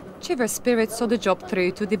 Chiver's spirits saw the job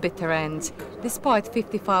through to the bitter end, despite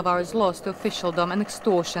 55 hours lost to officialdom and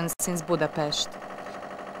extortions since Budapest.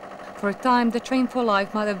 For a time, the Train for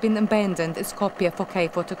Life might have been abandoned as Skopje for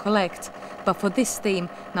KFOR to collect, but for this team,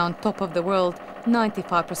 now on top of the world,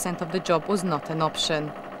 95% of the job was not an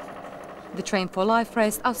option. The Train for Life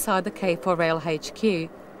rests outside the KFOR Rail HQ.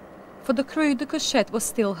 For the crew, the Cochette was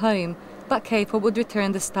still home, but KFOR would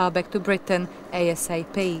return the star back to Britain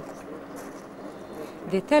ASAP.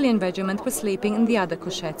 The Italian regiment was sleeping in the other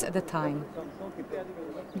Cochettes at the time.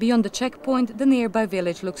 Beyond the checkpoint, the nearby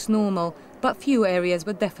village looks normal, but few areas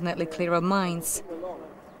were definitely clear of mines.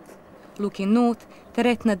 Looking north,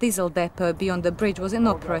 Teretna diesel depot beyond the bridge was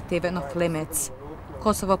inoperative and off limits.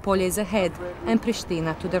 Kosovo Polje is ahead and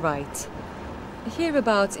Pristina to the right.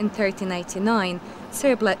 Hereabouts in 1389,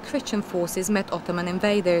 Serb-led Christian forces met Ottoman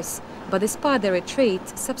invaders, but despite their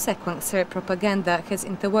retreat, subsequent Serb propaganda has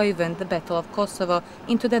interwoven the Battle of Kosovo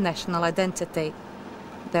into their national identity.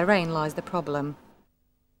 Therein lies the problem.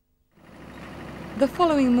 The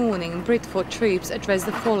following morning, Britford troops addressed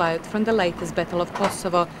the fallout from the latest Battle of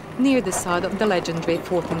Kosovo near the site of the legendary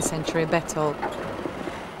 14th century battle.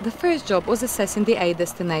 The first job was assessing the aid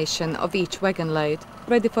destination of each wagon load,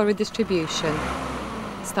 ready for redistribution,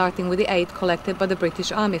 starting with the aid collected by the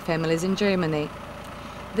British Army families in Germany.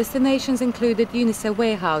 Destinations included UNICEF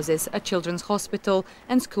warehouses, a children's hospital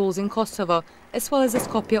and schools in Kosovo, as well as a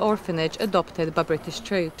Skopje orphanage adopted by British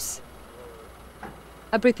troops.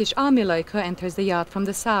 A British Army loco enters the yard from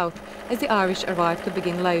the south as the Irish arrive to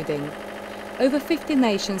begin loading. Over 50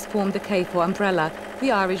 nations formed the KFOR umbrella,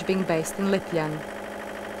 the Irish being based in Lithuania.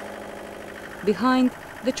 Behind,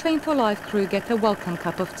 the Train for Life crew get a welcome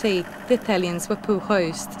cup of tea. The Italians were poor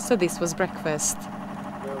hosts, so this was breakfast.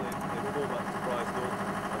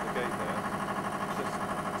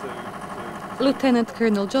 Lieutenant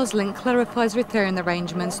Colonel Jostling clarifies return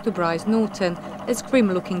arrangements to Bryce Norton as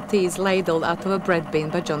grim-looking tea is ladled out of a bread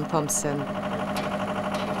bin by John Thompson.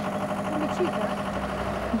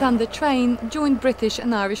 Down the train, joint British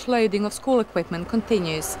and Irish loading of school equipment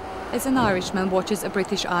continues as an Irishman watches a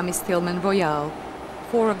British Army Stillman Royale.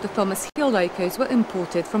 4 of the Thomas Hill locos were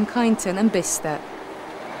imported from Kyneton and Bicester.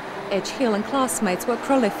 Edge Hill and classmates were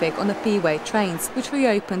prolific on the P-way trains, which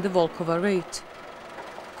reopened the Volkovo route.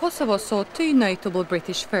 Kosovo saw 2 notable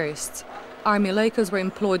British firsts. Army locos were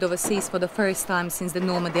employed overseas for the first time since the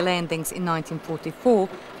Normandy landings in 1944,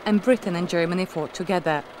 and Britain and Germany fought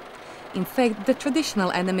together. In fact, the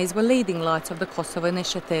traditional enemies were leading lights of the Kosovo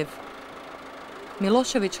initiative.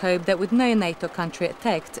 Milosevic hoped that with no NATO country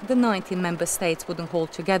attacked, the 19 member states wouldn't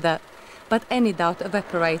hold together, but any doubt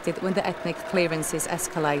evaporated when the ethnic clearances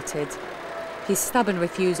escalated. His stubborn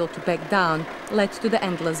refusal to back down led to the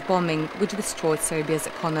endless bombing, which destroyed Serbia's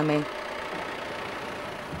economy.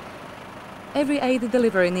 Every aid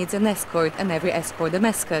delivery needs an escort and every escort a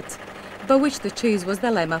mascot, but which to choose was the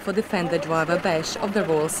dilemma for defender driver Besh of the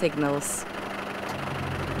Royal Signals.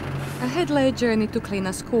 Ahead lay a journey to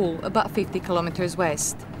Klina School, about 50 kilometers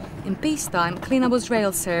west. In peacetime, Klina was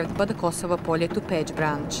rail-served by the Kosovo Polje to Peć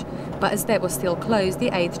branch, but as that was still closed,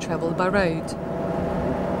 the aid travelled by road.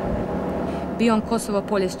 Beyond Kosovo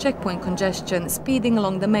Polje's checkpoint congestion, speeding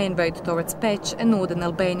along the main road towards Peć and northern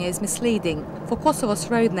Albania is misleading, for Kosovo's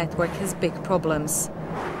road network has big problems.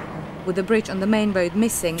 With the bridge on the main road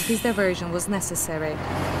missing, this diversion was necessary.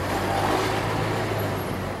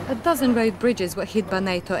 A dozen road bridges were hit by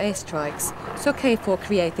NATO airstrikes, so KFOR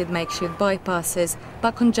created makeshift bypasses,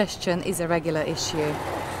 but congestion is a regular issue.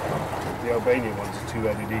 The Albanian one's a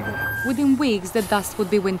two-headed eagle. Within weeks, the dust would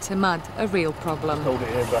be winter mud, a real problem. Hold it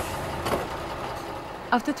here back.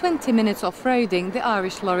 After 20 minutes off-roading, the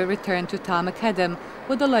Irish lorry returned to Tamakadam,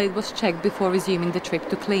 where the load was checked before resuming the trip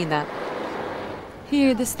to Klina.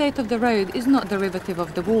 Here, the state of the road is not derivative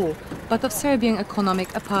of the war, but of Serbian economic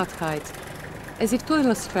apartheid. As if to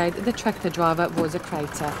illustrate, the tractor driver was a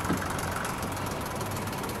crater.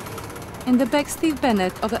 In the back, Steve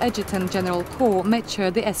Bennett of the Adjutant General Corps made sure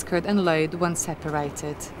the escort and load weren't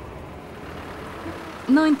separated.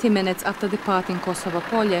 90 minutes after departing Kosovo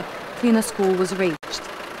Polje, Klina School was reached.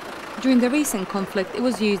 During the recent conflict, it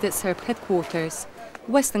was used as Serb headquarters.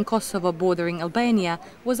 Western Kosovo, bordering Albania,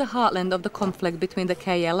 was a heartland of the conflict between the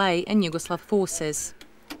KLA and Yugoslav forces.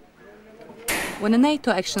 When a NATO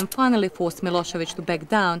action finally forced Milosevic to back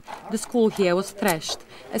down, the school here was thrashed,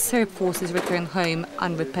 as Serb forces returned home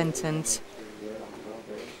unrepentant.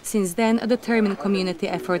 Since then, a determined community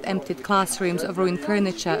effort emptied classrooms of ruined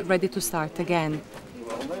furniture, ready to start again.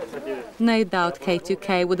 No doubt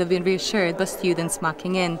K2K would have been reassured by students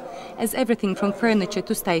mucking in, as everything from furniture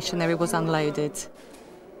to stationery was unloaded.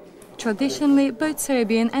 Traditionally, both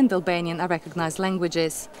Serbian and Albanian are recognized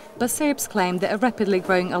languages, but Serbs claim that a rapidly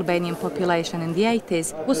growing Albanian population in the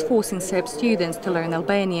 80s was forcing Serb students to learn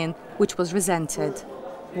Albanian, which was resented.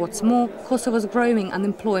 What's more, Kosovo's growing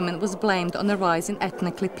unemployment was blamed on a rise in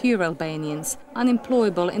ethnically pure Albanians,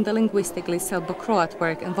 unemployable in the linguistically Serbo-Croat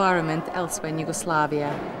work environment elsewhere in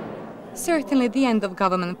Yugoslavia. Certainly, the end of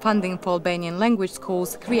government funding for Albanian language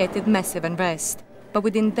schools created massive unrest. But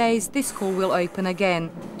within days, this school will open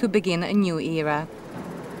again, to begin a new era.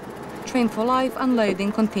 Train for Life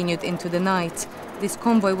unloading continued into the night. This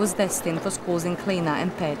convoy was destined for schools in Klina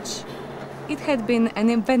and Peć. It had been an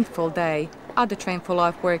eventful day. Other Train for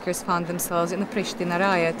Life workers found themselves in a Pristina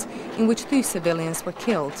riot, in which 2 civilians were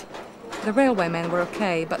killed. The railwaymen were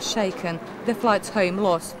okay, but shaken, their flights home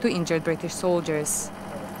lost to injured British soldiers.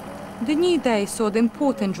 The new day saw the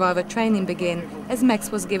important driver training begin, as Max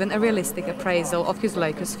was given a realistic appraisal of his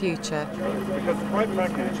loco's future. Because quite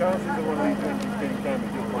frankly, the chances of one of these engines being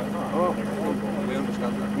damaged are quite high. We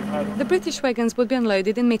understand that. The British wagons would be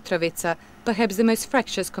unloaded in Mitrovica, perhaps the most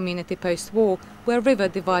fractious community post-war, where a river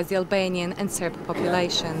divides the Albanian and Serb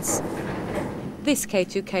populations. This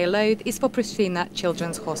K2K load is for Pristina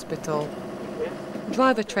Children's Hospital.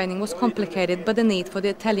 Driver training was complicated by the need for the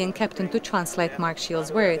Italian captain to translate Mark Shields'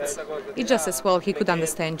 words. It's just as well he could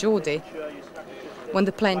understand Geordie. When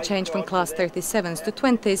the plane changed from Class 37s to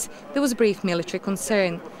 20s, there was brief military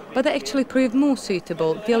concern, but they actually proved more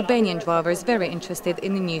suitable, the Albanian drivers very interested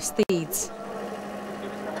in the new steeds.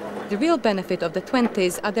 The real benefit of the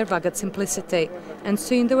 20s are their rugged simplicity, and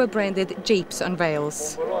soon they were branded Jeeps on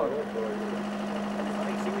rails.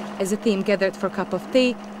 As the team gathered for a cup of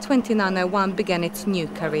tea, 2901 began its new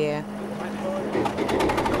career.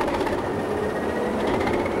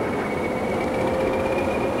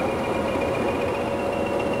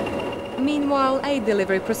 Meanwhile, aid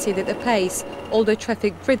delivery proceeded apace, although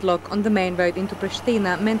traffic gridlock on the main road into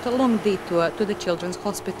Pristina meant a long detour to the Children's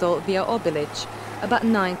Hospital via Obilic, about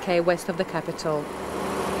 9 km west of the capital.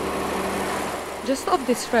 Just off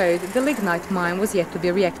this road, the lignite mine was yet to be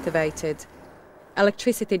reactivated.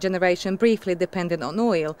 Electricity generation briefly depended on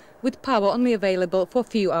oil, with power only available for a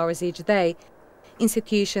few hours each day.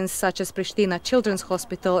 Institutions such as Pristina Children's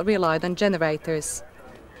Hospital relied on generators.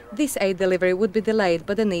 This aid delivery would be delayed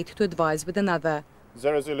by the need to advise with another.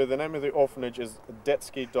 Zulu, the name of the orphanage is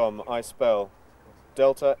Detsky Dom. I spell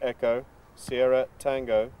Delta Echo, Sierra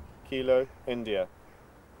Tango, Kilo, India.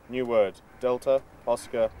 New word, Delta,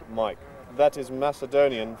 Oscar, Mike. That is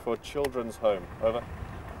Macedonian for Children's Home. Over.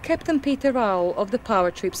 Captain Peter Rowell of the Power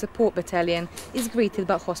Troop Support Battalion is greeted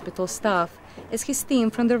by hospital staff as his team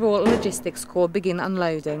from the Royal Logistics Corps begin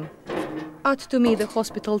unloading. Out to meet the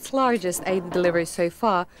hospital's largest aid delivery so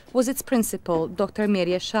far was its principal, Dr.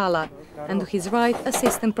 Mirja Shala, and to his right,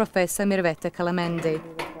 Assistant Professor Mirveta Kalamendi.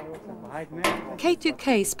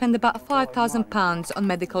 K2K spent about £5,000 on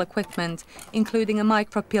medical equipment, including a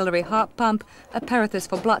micropillary heart pump, apparatus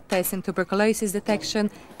for blood tests and tuberculosis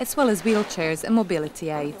detection, as well as wheelchairs and mobility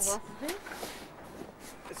aids.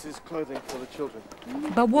 This is clothing for the children.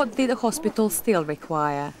 But what did the hospital still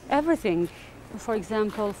require? Everything. For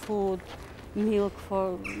example, food, milk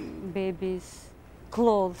for babies,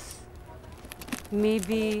 clothes,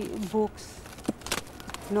 maybe books,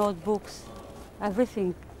 notebooks,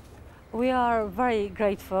 everything. We are very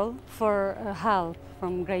grateful for help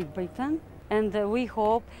from Great Britain, and we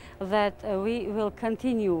hope that we will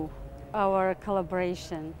continue our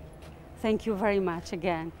collaboration. Thank you very much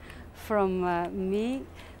again from me,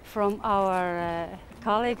 from our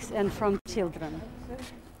colleagues and from children.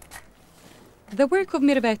 The work of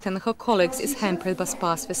Mirveta and her colleagues is hampered by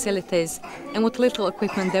sparse facilities, and what little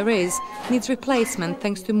equipment there is needs replacement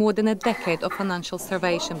thanks to more than a decade of financial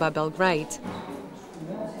starvation by Belgrade.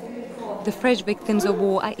 The fresh victims of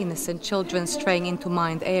war are innocent children straying into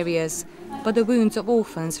mined areas, but the wounds of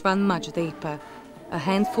orphans run much deeper. A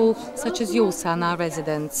handful, such as Yulsa, are now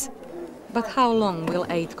residents. But how long will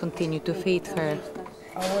aid continue to feed her?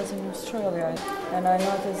 I was in Australia and I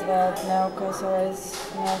noticed that now Kosovo is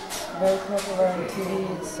not very popular on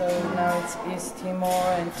TV, so now it's East Timor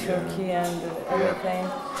and Turkey and everything.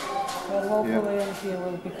 But hopefully here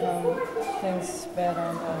will become things better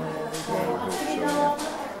and better every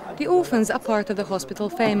day. The orphans are part of the hospital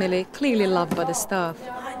family, clearly loved by the staff.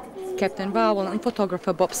 Captain Rowell and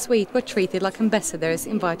photographer Bob Sweet were treated like ambassadors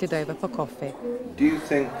invited over for coffee. Do you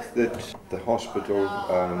think that the hospital,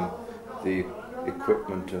 the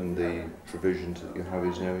equipment and the provisions that you have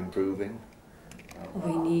is now improving?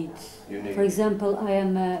 We need. For example, I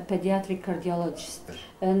am a pediatric cardiologist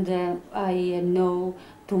and I know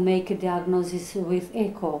to make a diagnosis with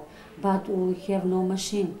echo, but we have no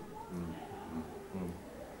machine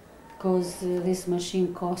because this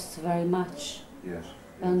machine costs very much. Yes.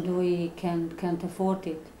 And we can't afford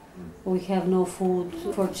it. We have no food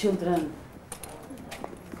for children.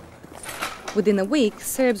 Within a week,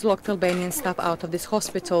 Serbs locked Albanian staff out of this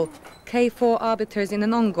hospital, K4 arbiters in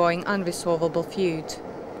an ongoing, unresolvable feud.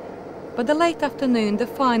 By the late afternoon, the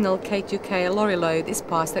final K2K lorry load is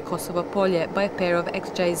passed at Kosovo Polje by a pair of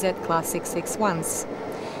XJZ Class 661s.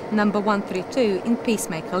 Number 132 in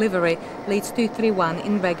Peacemaker livery leads 231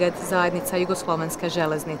 in ragged Zajednica Jugoslovenska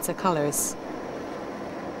Železnica colours.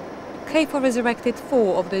 K4 resurrected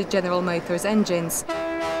 4 of the General Motors engines.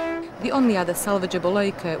 The only other salvageable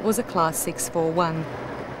loco was a Class 641.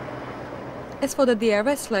 As for the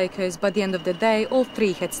DRS locos, by the end of the day, all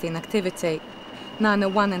 3 had still in activity. Nano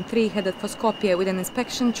 1 and 3 headed for Skopje with an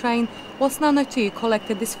inspection train, whilst Nano 2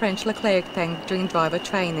 collected this French Leclerc tank during driver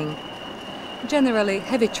training. Generally,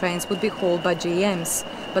 heavy trains would be hauled by GMs,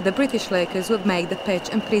 but the British locos would make the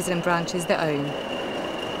Pech and Prizren branches their own.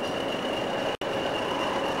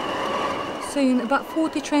 Soon, about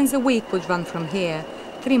 40 trains a week would run from here.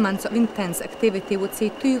 3 months of intense activity would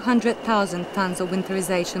see 200,000 tons of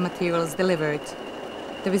winterization materials delivered.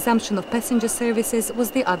 The resumption of passenger services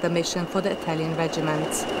was the other mission for the Italian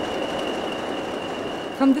regiment.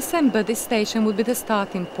 From December, this station would be the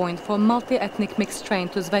starting point for a multi-ethnic mixed train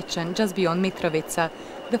to Zvečan, just beyond Mitrovica,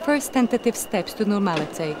 the first tentative steps to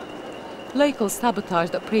normality. Locals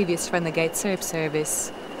sabotaged the previous renegade Serb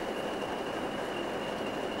service.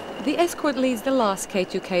 The escort leads the last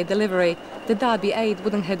K2K delivery. The Derby aid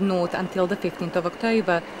wouldn't head north until the 15th of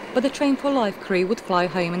October, but the Train for Life crew would fly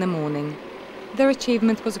home in the morning. Their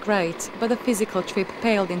achievement was great, but the physical trip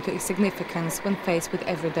paled into insignificance when faced with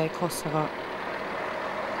everyday Kosovo.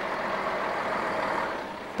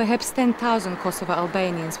 Perhaps 10,000 Kosovo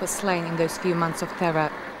Albanians were slain in those few months of terror.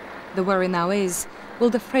 The worry now is, will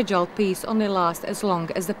the fragile peace only last as long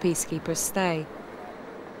as the peacekeepers stay?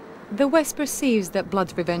 The West perceives that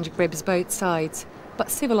blood revenge grips both sides, but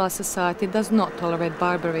civilized society does not tolerate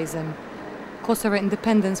barbarism. Kosovo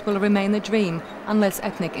independence will remain a dream unless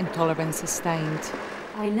ethnic intolerance is sustained.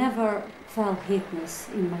 I never felt hateness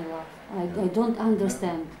in my life. I don't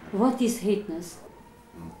understand. What is hateness?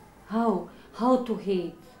 How to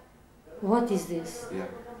hate? What is this? Yeah.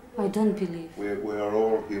 I don't believe. We are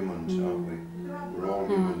all humans, aren't we? We're all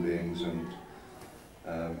human beings, and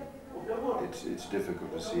it's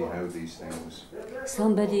difficult to see how these things.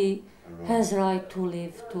 Somebody has right to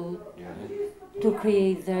live too. Yeah. to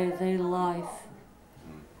create their life.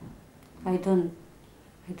 I don't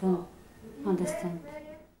understand.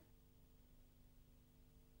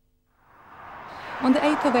 On the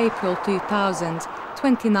 8th of April 2000,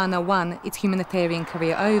 2901, its humanitarian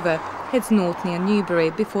career over, heads north near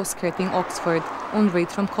Newbury before skirting Oxford, en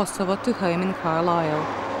route from Kosovo to home in Carlisle.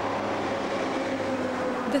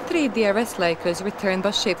 The three DRS Lakers returned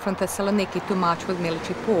by ship from Thessaloniki to Marchwood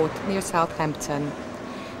Military Port near Southampton.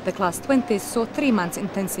 The Class 20s saw 3 months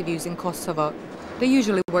intensive use in Kosovo. They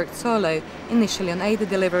usually worked solo, initially on aid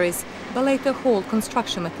deliveries, but later hauled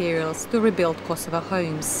construction materials to rebuild Kosovo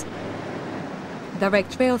homes.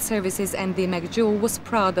 Direct Rail Services MD McJewell was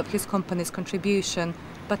proud of his company's contribution,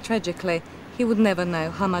 but tragically, he would never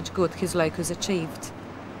know how much good his locos achieved.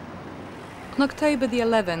 On October the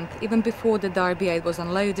 11th, even before the Derby 8 was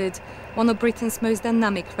unloaded, one of Britain's most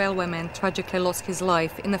dynamic railwaymen tragically lost his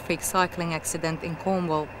life in a freak cycling accident in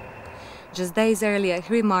Cornwall. Just days earlier,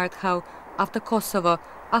 he remarked how, after Kosovo,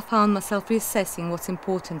 I found myself reassessing what's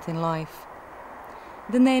important in life.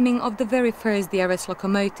 The naming of the very first DRS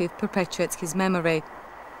locomotive perpetuates his memory.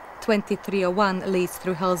 2301 leads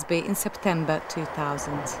through Helsby in September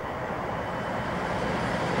 2000.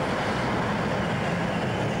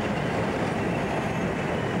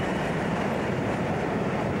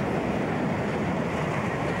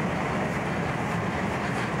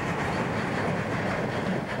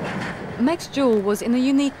 Max Jewell was in a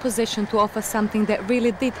unique position to offer something that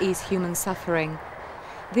really did ease human suffering.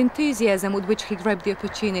 The enthusiasm with which he grabbed the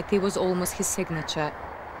opportunity was almost his signature.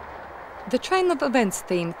 The Train of Events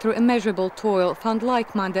team, through immeasurable toil, found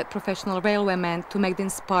like-minded professional railwaymen to make the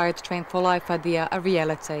inspired Train for Life idea a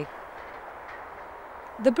reality.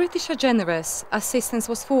 The British are generous. Assistance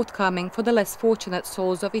was forthcoming for the less fortunate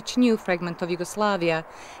souls of each new fragment of Yugoslavia,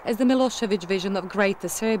 as the Milosevic vision of Greater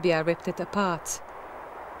Serbia ripped it apart.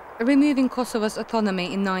 Removing Kosovo's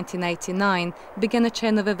autonomy in 1989 began a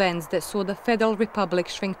chain of events that saw the Federal Republic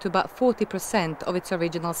shrink to about 40% of its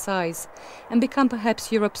original size and become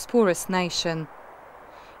perhaps Europe's poorest nation.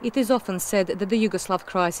 It is often said that the Yugoslav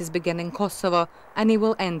crisis began in Kosovo and it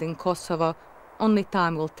will end in Kosovo. Only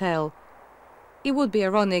time will tell. It would be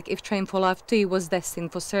ironic if Train for Life 2 was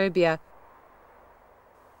destined for Serbia.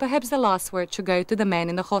 Perhaps the last word should go to the man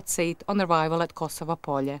in the hot seat on arrival at Kosovo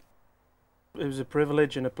Polje. It was a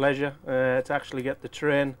privilege and a pleasure to actually get the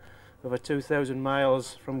train over 2,000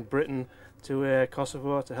 miles from Britain to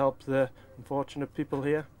Kosovo to help the unfortunate people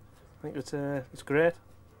here. I think it's great.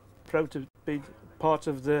 Proud to be part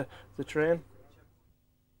of the train.